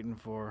are you waiting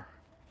for?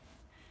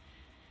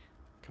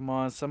 Come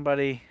on,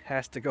 somebody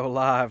has to go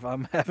live.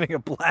 I'm having a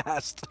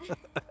blast.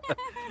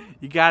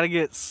 You gotta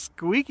get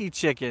squeaky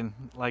chicken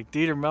like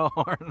Dieter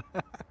Melhorn.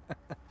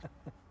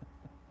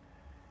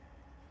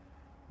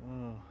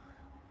 Oh.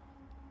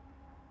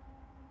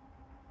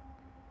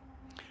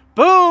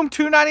 Boom,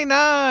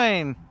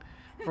 $2.99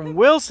 from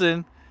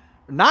Wilson.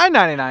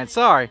 $9.99,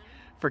 sorry,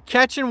 for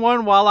catching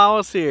one while I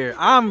was here.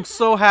 I'm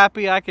so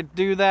happy I could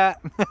do that.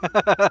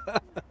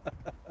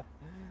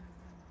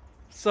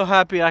 So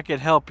happy I could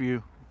help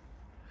you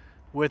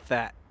with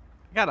that.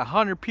 Got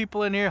 100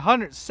 people in here,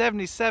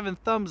 177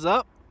 thumbs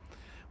up.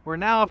 We're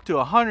now up to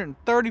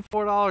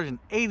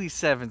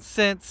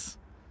 $134.87.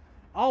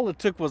 All it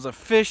took was a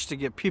fish to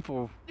get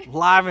people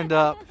livened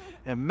up.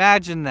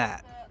 Imagine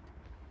that.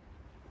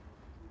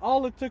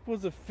 All it took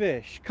was a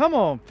fish. Come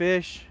on,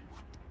 fish.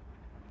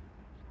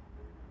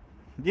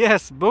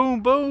 Yes,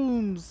 boom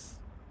booms.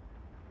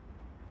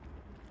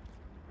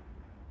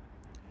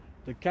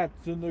 The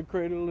cat's in the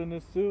cradle and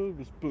a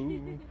silver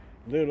spoon.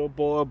 Little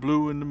boy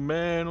blue and the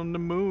man on the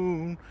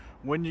moon.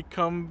 When you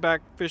come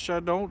back, fish, I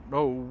don't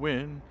know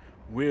when.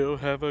 We'll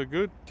have a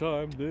good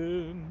time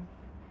then.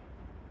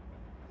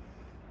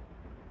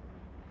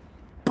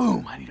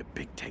 Boom, I need a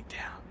big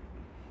takedown.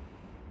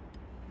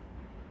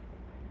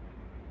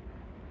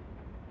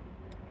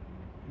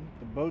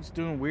 The boat's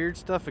doing weird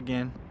stuff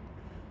again.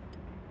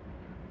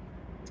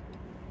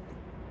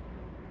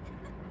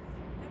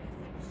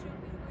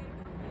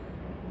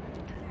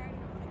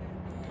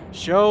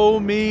 Show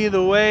me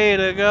the way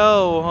to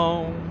go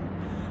home.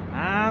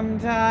 I'm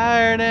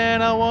tired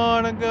and I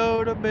want to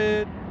go to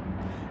bed.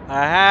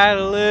 I had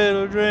a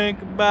little drink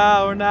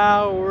about an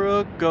hour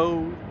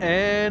ago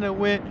and it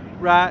went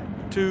right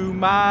to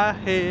my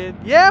head.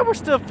 Yeah, we're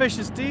still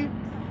fishing, Steve.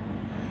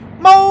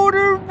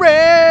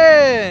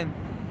 Motoring.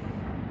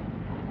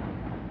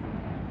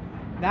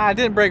 Nah, I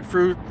didn't break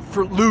fruit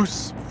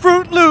loose.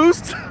 Fruit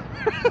loose.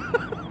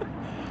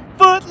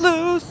 Foot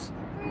loose.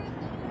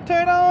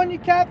 Turn on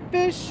your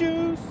catfish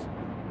shoes.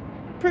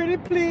 Pretty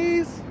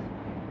please,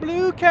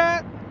 blue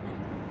cat.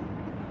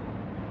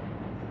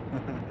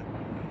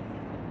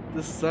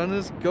 The sun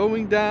is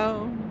going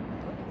down.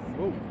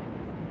 Whoa.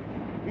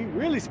 We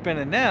really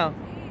spinning now.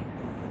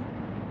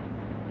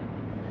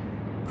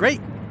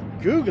 Great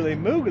googly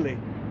moogly.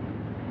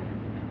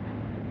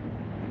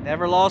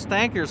 Never lost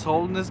anchors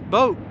holding this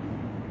boat.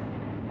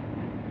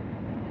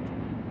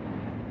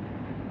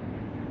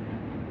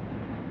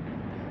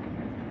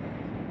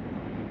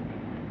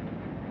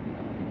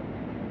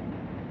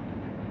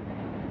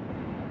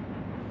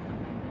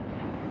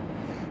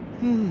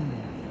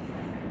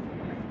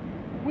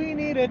 We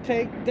need a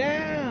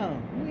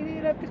takedown. We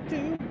need a fish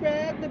to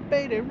grab the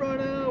bait and run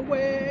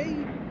away.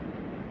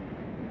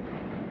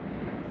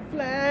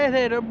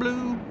 Flathead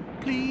blue,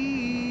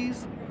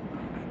 please.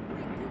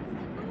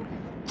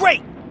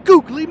 Great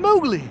googly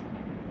moogly.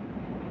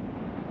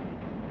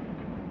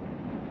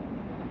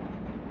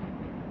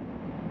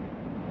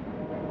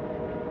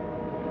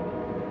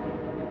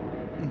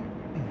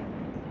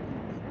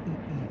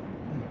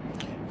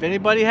 If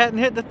anybody hadn't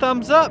hit the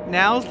thumbs up,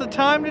 now's the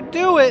time to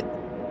do it.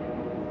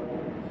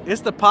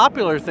 It's the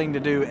popular thing to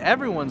do.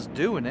 Everyone's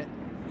doing it.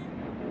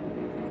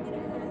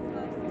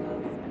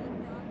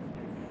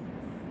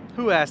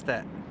 Who asked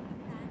that?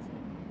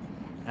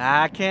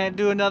 I can't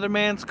do another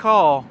man's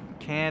call.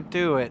 Can't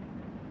do it.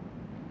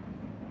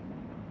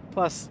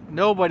 Plus,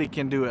 nobody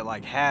can do it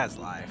like Has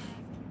Life.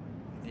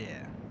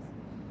 Yeah.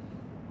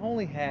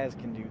 Only Has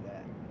can do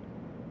that.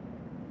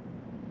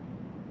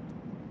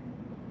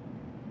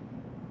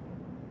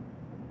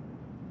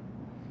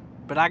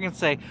 But I can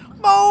say,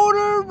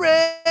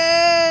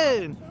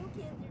 motoring!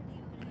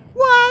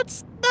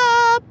 What's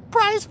the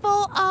price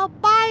for a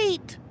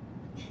bite?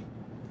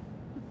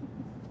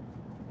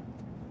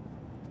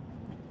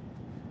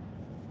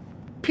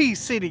 P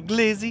City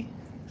Glizzy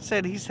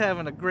said he's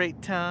having a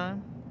great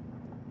time.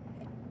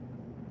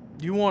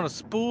 You want to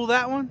spool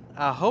that one?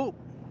 I hope.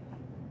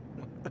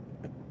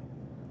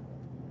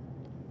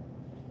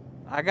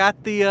 I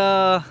got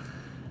the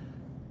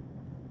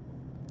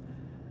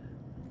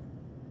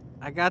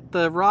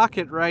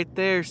rocket right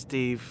there,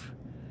 Steve.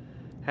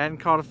 Hadn't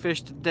caught a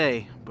fish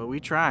today, but we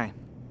trying.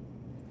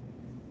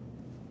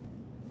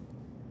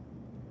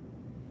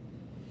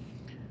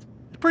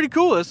 It's pretty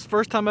cool. It's the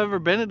first time I've ever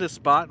been at this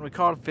spot and we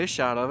caught a fish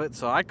out of it,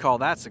 so I call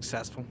that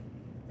successful.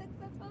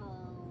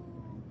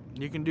 Successful.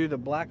 You can do the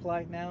black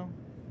light now?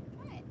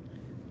 What?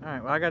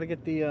 Alright, well I gotta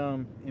get the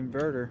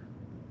inverter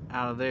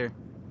out of there.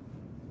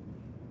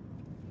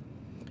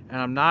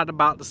 And I'm not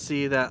about to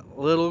see that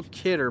little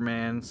kidder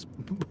man's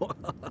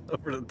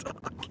over the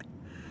dock.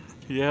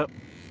 Yep.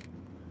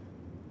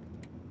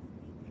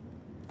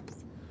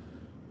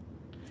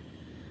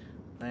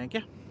 Thank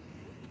you.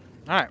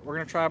 Alright, we're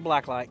gonna try a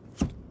black light.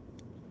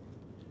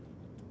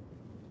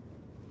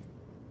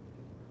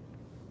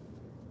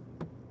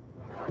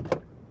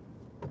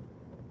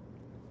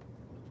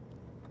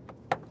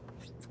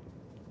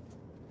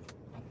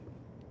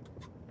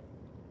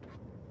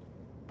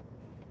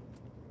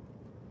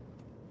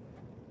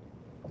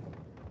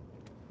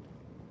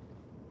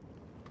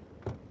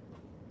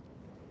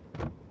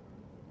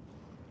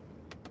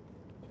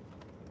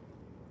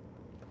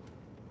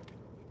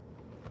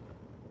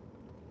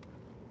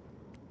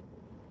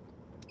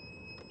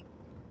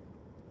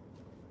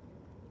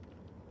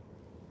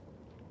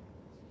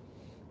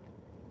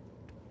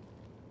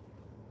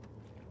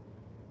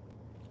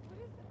 What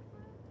is that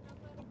for? I'm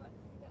not about to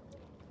see that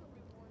little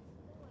carnivore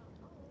spool out.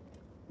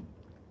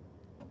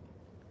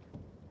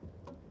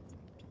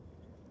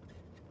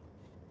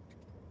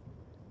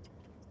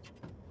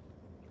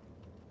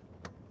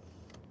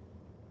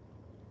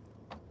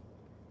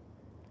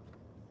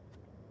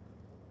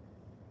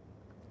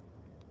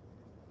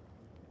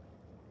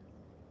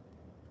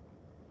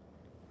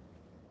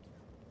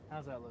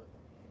 How's that look?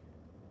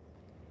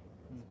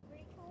 It's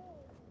pretty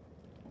cool.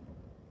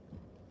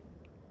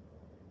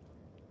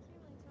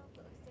 Can't really tell if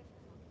it looks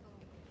different on phone.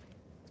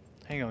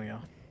 Hang on,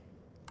 y'all.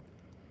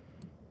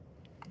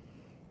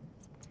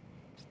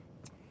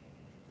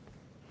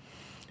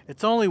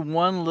 It's only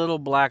one little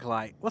black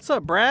light. What's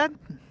up, Brad?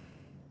 Let me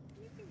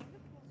see what the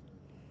pulse is.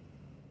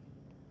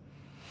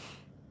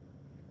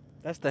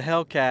 That's the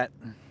Hellcat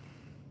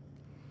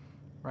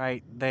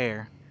right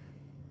there.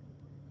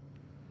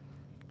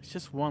 It's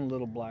just one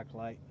little black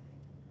light.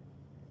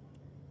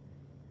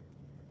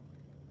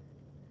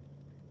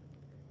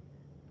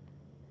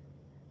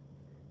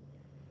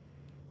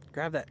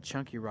 Grab that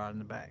chunky rod in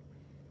the back.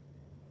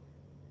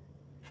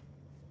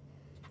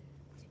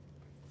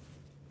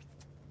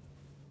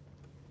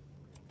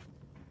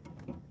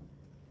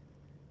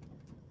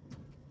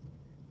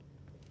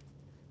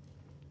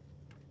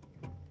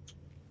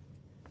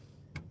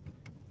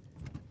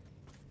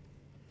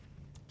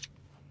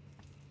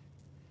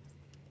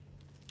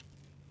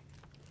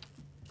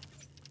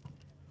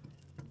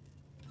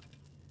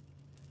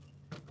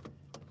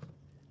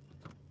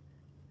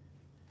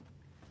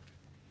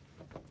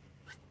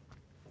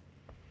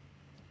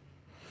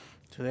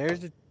 So there's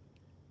the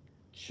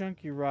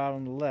chunky rod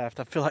on the left.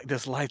 I feel like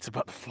this light's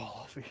about to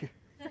fall off of here.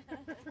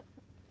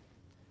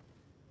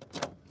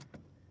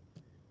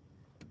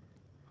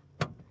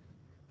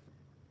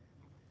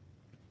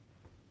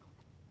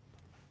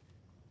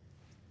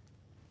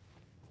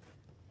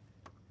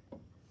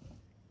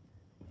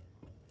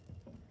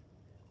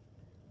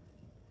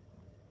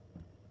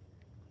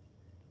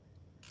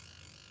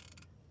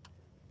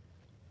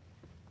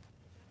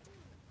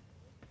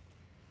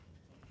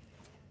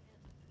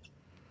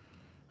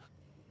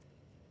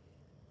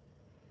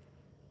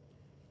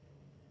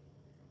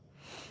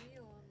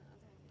 Wheel on the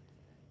other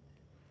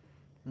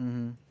one.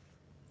 Mm-hmm.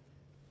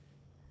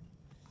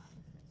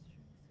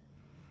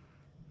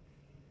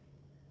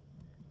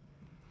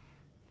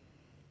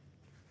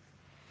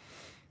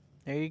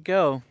 There you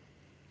go.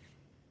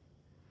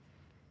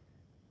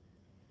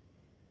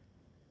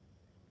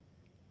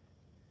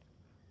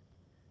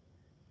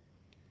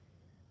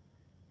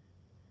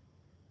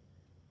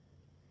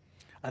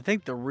 I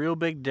think the real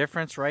big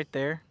difference right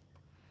there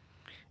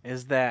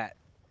is that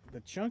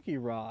the chunky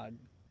rod,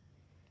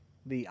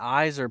 the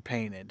eyes are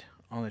painted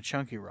on the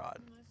chunky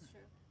rod. That's true.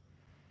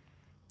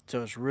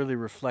 So it's really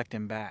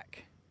reflecting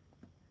back.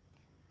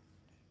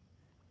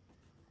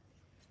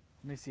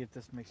 Let me see if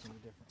this makes any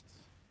difference.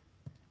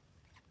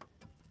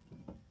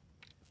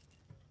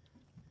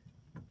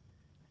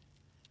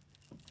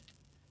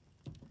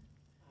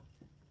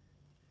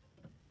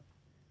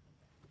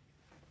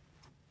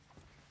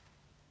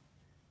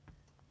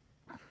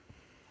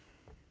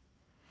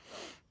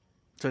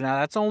 So now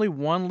that's only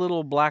one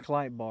little black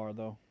light bar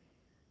though.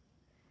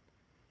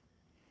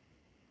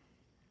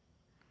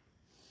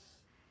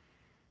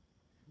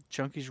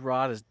 Chunky's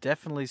rod is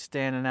definitely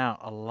standing out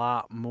a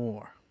lot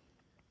more.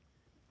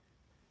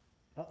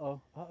 Uh-oh,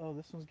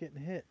 this one's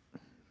getting hit.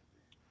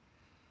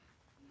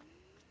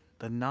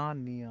 The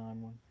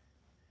non-neon one.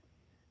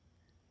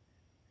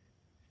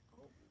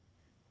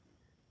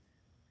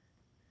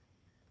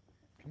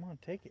 Come on,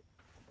 take it.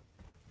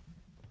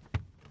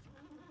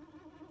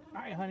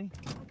 All right, honey.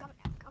 I'm coming up.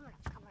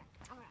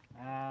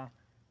 Ah.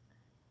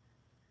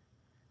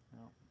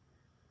 No.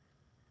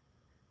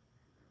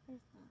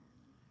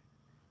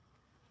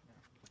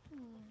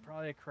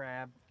 Probably a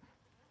crab.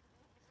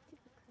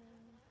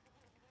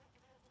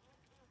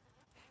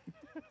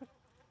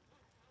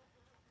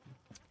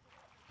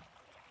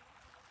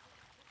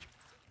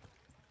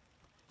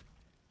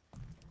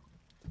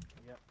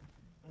 Yep.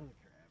 Another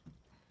crab.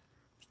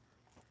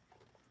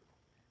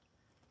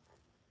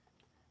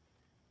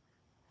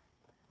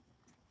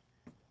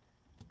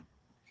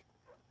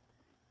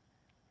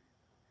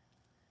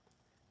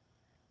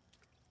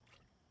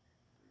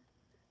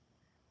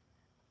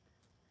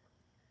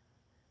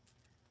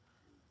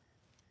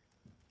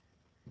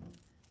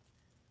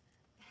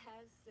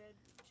 Has said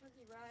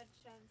Chunky rod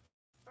shines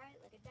bright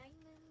like a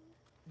diamond.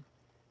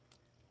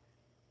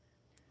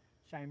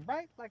 Shine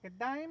bright like a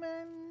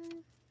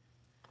diamond.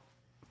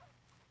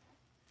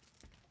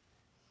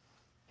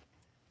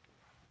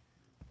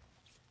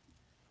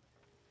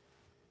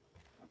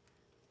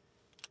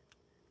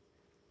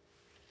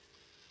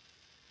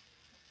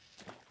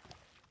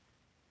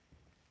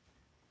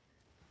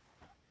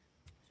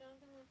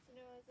 Jonathan wants to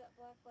know, is that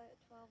black light a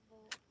 12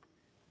 volt?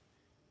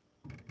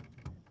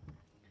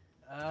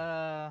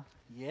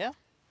 Yeah.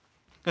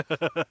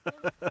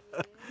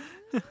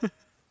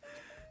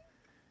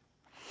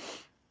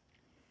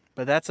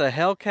 But that's a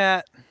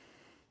Hellcat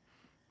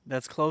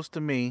that's close to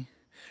me.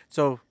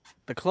 So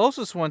the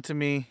closest one to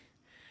me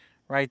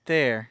right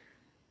there,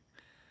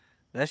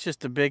 that's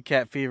just a Big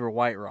Cat Fever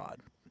white rod.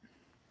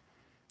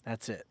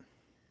 That's it.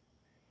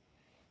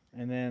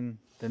 And then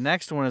the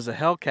next one is a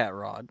Hellcat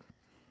rod.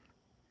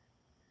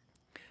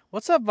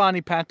 What's up,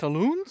 Vonnie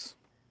Pantaloons?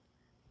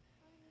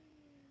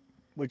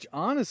 Which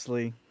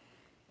honestly,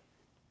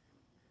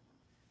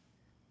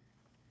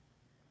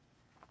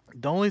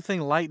 the only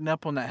thing lighting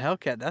up on that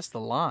Hellcat, that's the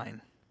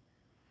line.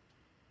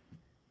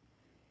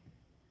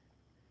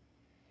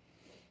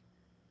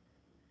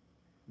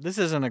 This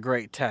isn't a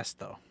great test,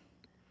 though.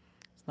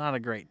 It's not a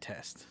great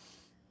test.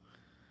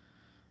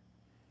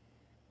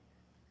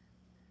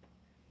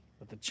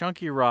 But the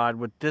Chunky rod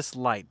with this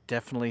light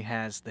definitely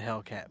has the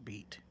Hellcat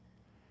beat.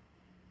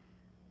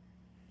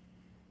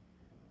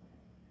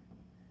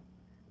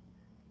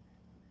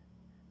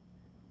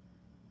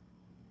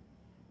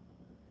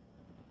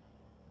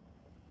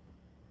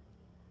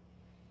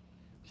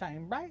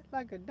 Shine bright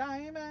like a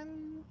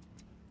diamond.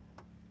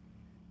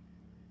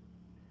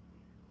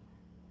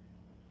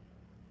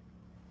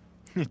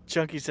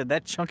 Chunky said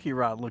that Chunky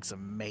rod looks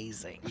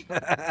amazing.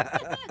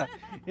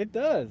 It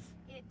does.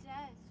 It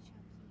does,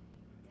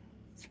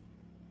 Chunky.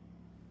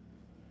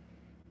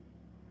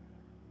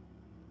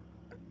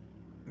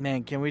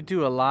 Man, can we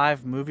do a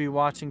live movie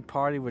watching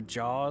party with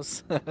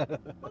Jaws?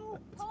 Oh,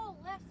 Paul,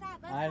 left side,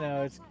 left I side,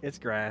 know, left side. it's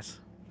grass.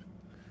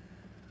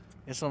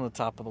 It's on the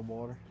top of the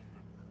water.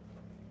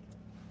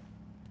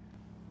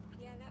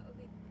 Yeah, that would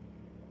be like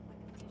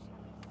a fish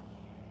house.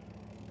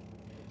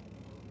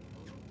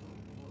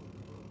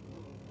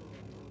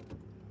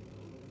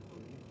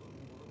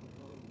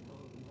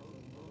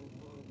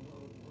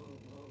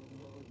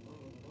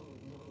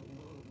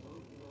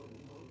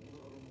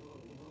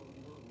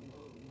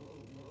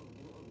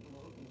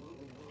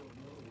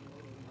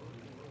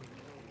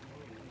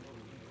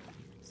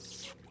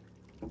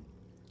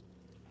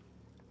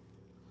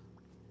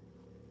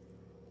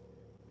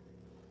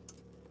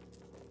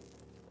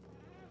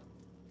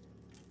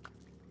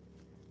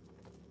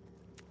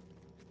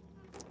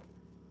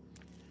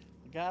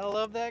 Gotta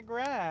love that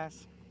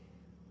grass.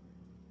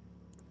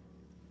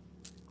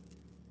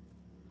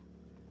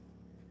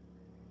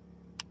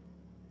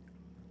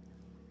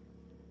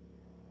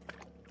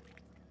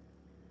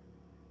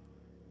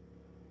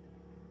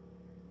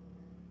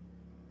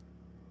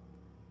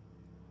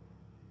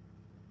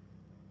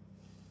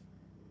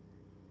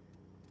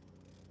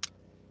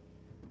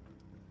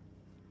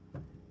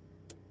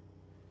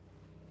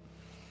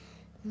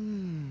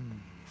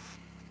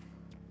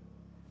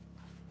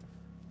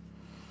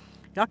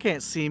 Y'all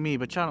can't see me,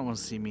 but y'all don't want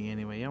to see me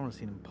anyway. Y'all want to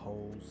see them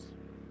poles.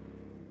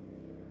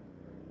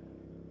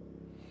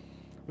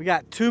 We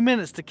got 2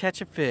 minutes to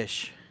catch a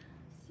fish.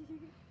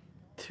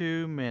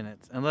 2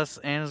 minutes. Unless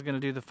Anna's going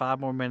to do the 5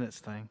 more minutes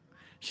thing.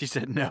 She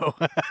said no.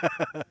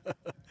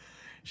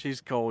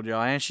 She's cold,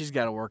 y'all. And she's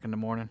got to work in the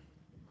morning.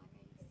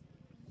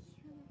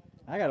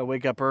 I got to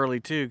wake up early,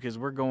 too, because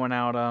we're going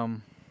out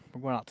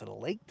to the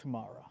lake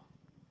tomorrow.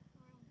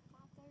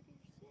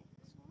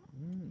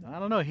 I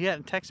don't know. He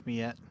hadn't texted me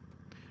yet.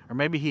 Or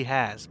maybe he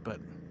has,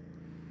 but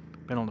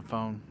been on the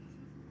phone.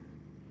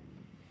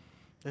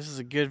 This is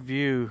a good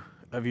view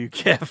of you,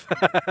 Kev.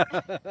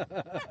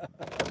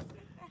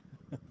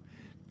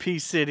 P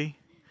City.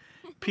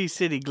 P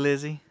City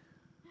Glizzy.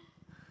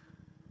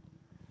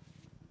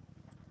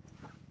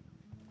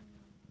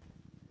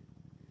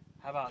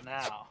 How about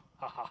now?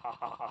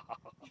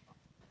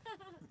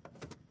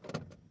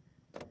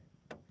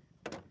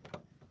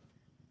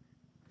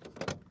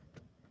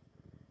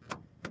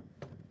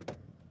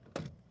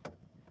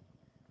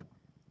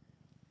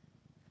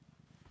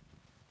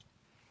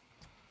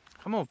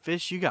 Come on,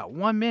 fish. You got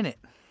 1 minute.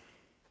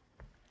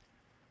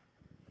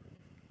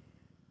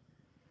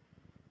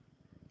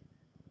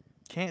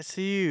 Can't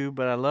see you,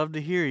 but I love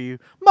to hear you.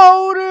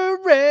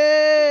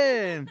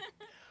 Motoring!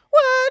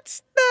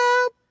 What's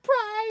the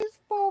price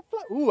for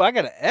fly? Ooh, I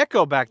got an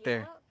echo back there.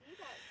 Yep, you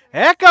got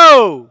some.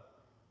 Echo!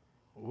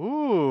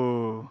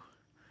 Ooh.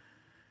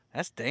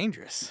 That's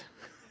dangerous.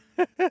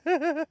 In that cabin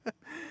over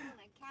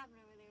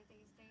there think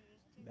it's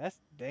dangerous too. That's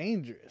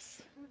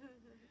dangerous.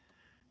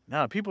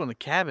 No, people in the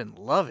cabin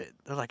love it.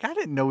 They're like, I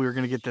didn't know we were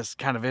going to get this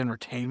kind of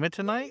entertainment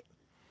tonight.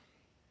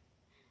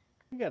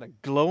 We got a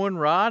glowing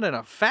rod and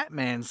a fat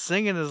man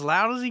singing as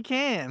loud as he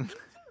can. These two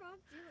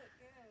rods do look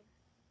good. I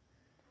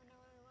know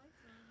why the lights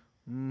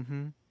are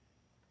on.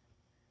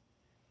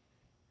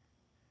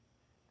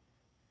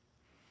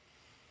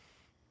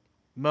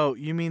 Mm-hmm. Mo,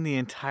 you mean the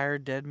entire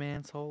dead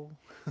man's hole?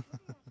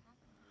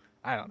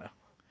 I don't know.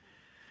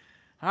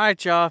 All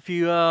right, y'all. If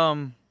you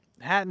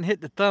hadn't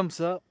hit the thumbs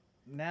up,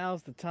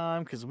 now's the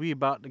time because we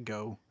about to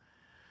go.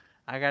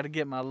 I got to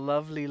get my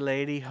lovely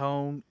lady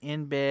home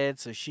in bed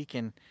so she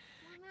can.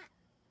 Mama,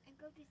 I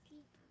go to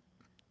sleep.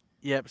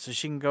 Yep, so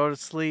she can go to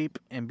sleep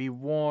and be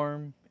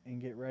warm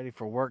and get ready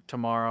for work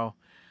tomorrow.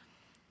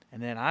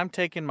 And then I'm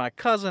taking my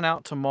cousin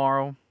out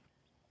tomorrow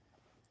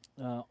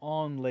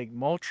on Lake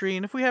Moultrie.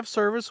 And if we have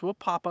service, we'll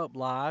pop up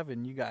live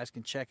and you guys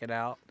can check it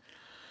out.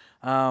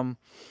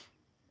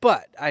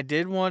 But I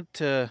did want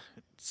to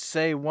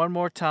say one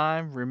more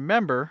time,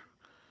 remember,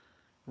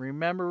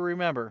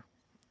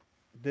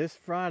 this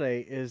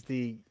Friday is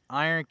the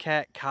Iron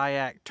Cat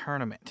Kayak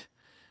Tournament.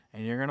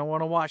 And you're going to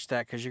want to watch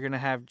that because you're going to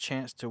have a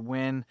chance to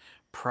win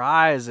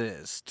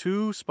prizes.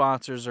 2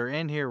 sponsors are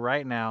in here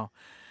right now.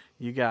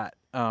 You got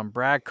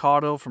Brad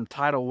Caudill from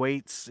Tidal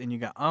Weights, and you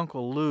got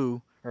Uncle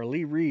Lou, or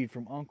Lee Reed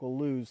from Uncle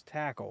Lou's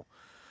Tackle.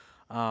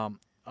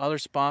 Other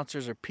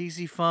sponsors are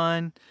PC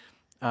Fun,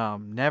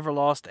 Never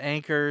Lost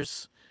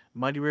Anchors,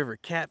 Muddy River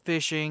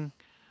Catfishing.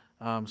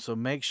 So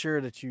make sure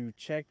that you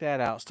check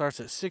that out. Starts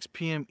at 6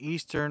 p.m.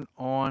 Eastern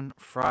on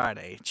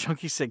Friday.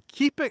 Chunky said,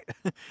 keep it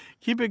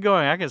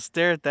going. I can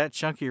stare at that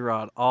chunky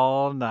rod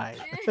all night.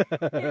 Brad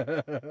Call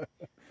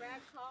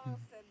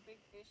said big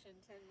fish in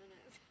 10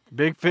 minutes.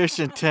 Big fish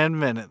in 10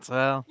 minutes.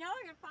 Well, Y'all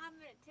are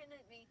 5-minute 10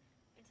 at me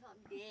until I'm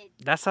dead.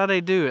 that's how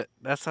they do it.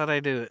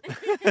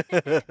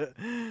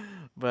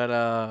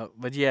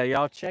 But yeah,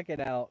 y'all check it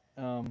out.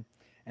 And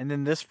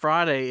then this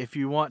Friday, if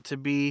you want to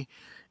be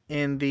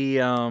in the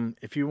Iron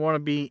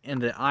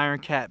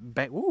Cat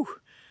Bank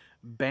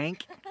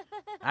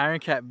Iron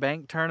Cat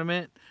Bank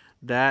tournament,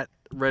 that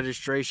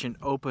registration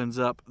opens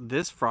up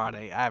this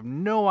Friday. I have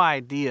no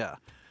idea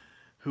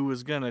who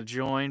is going to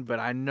join, but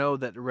I know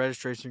that the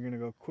registration is going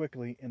to go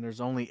quickly and there's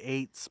only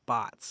 8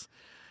 spots.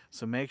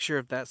 So make sure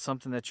if that's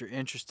something that you're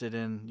interested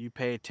in, you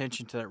pay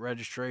attention to that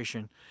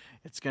registration.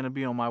 It's going to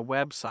be on my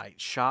website,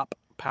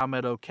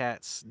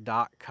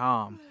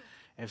 shoppalmettocats.com.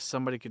 If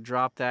somebody could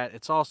drop that,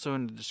 it's also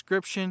in the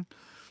description.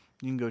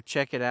 You can go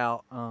check it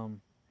out.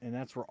 And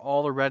that's where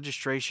all the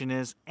registration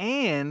is.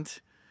 And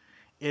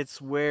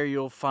it's where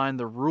you'll find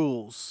the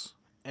rules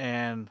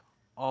and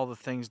all the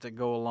things that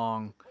go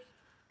along,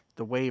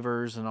 the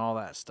waivers and all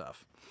that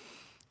stuff.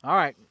 All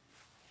right,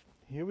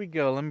 here we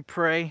go. Let me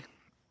pray.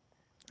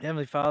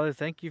 Heavenly Father,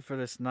 thank you for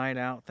this night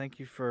out. Thank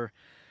you for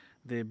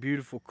the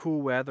beautiful,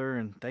 cool weather.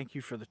 And thank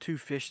you for the 2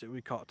 fish that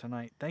we caught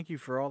tonight. Thank you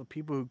for all the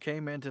people who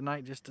came in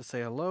tonight just to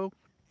say hello.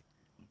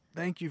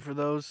 Thank you for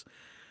those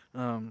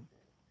who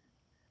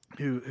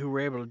were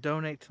able to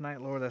donate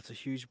tonight, Lord. That's a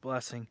huge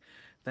blessing.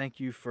 Thank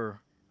you for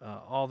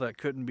all that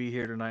couldn't be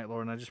here tonight,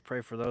 Lord. And I just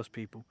pray for those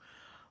people.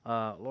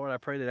 Lord, I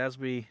pray that as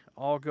we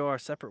all go our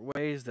separate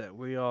ways, that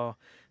we all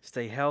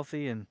stay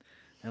healthy. And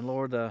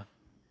Lord,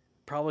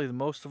 probably the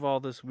most of all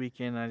this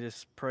weekend, I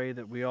just pray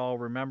that we all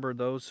remember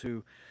those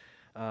who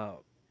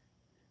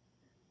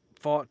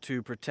fought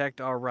to protect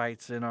our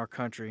rights in our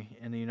country,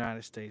 in the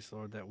United States,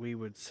 Lord, that we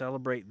would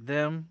celebrate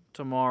them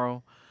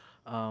tomorrow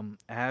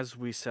as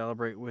we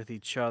celebrate with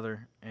each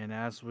other and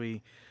as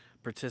we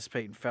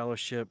participate in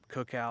fellowship,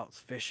 cookouts,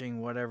 fishing,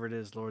 whatever it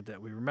is, Lord,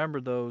 that we remember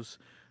those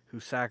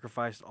who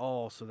sacrificed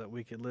all so that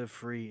we could live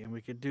free and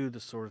we could do the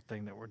sort of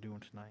thing that we're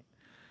doing tonight.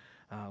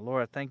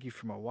 Lord, I thank you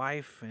for my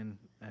wife and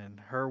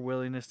her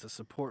willingness to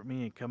support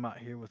me and come out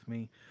here with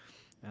me.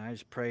 And I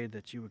just pray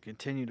that you would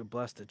continue to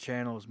bless the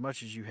channel as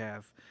much as you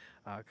have,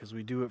 because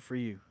we do it for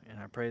you. And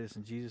I pray this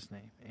in Jesus'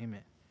 name.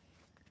 Amen.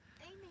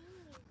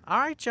 All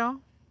right, y'all.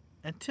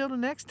 Until the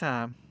next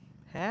time,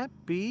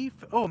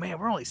 oh, man,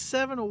 we're only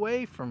 7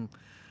 away from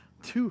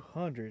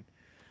 200.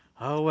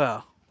 Oh,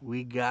 well.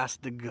 we got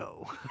to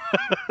go.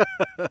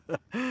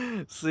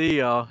 See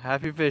y'all.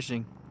 Happy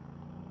fishing.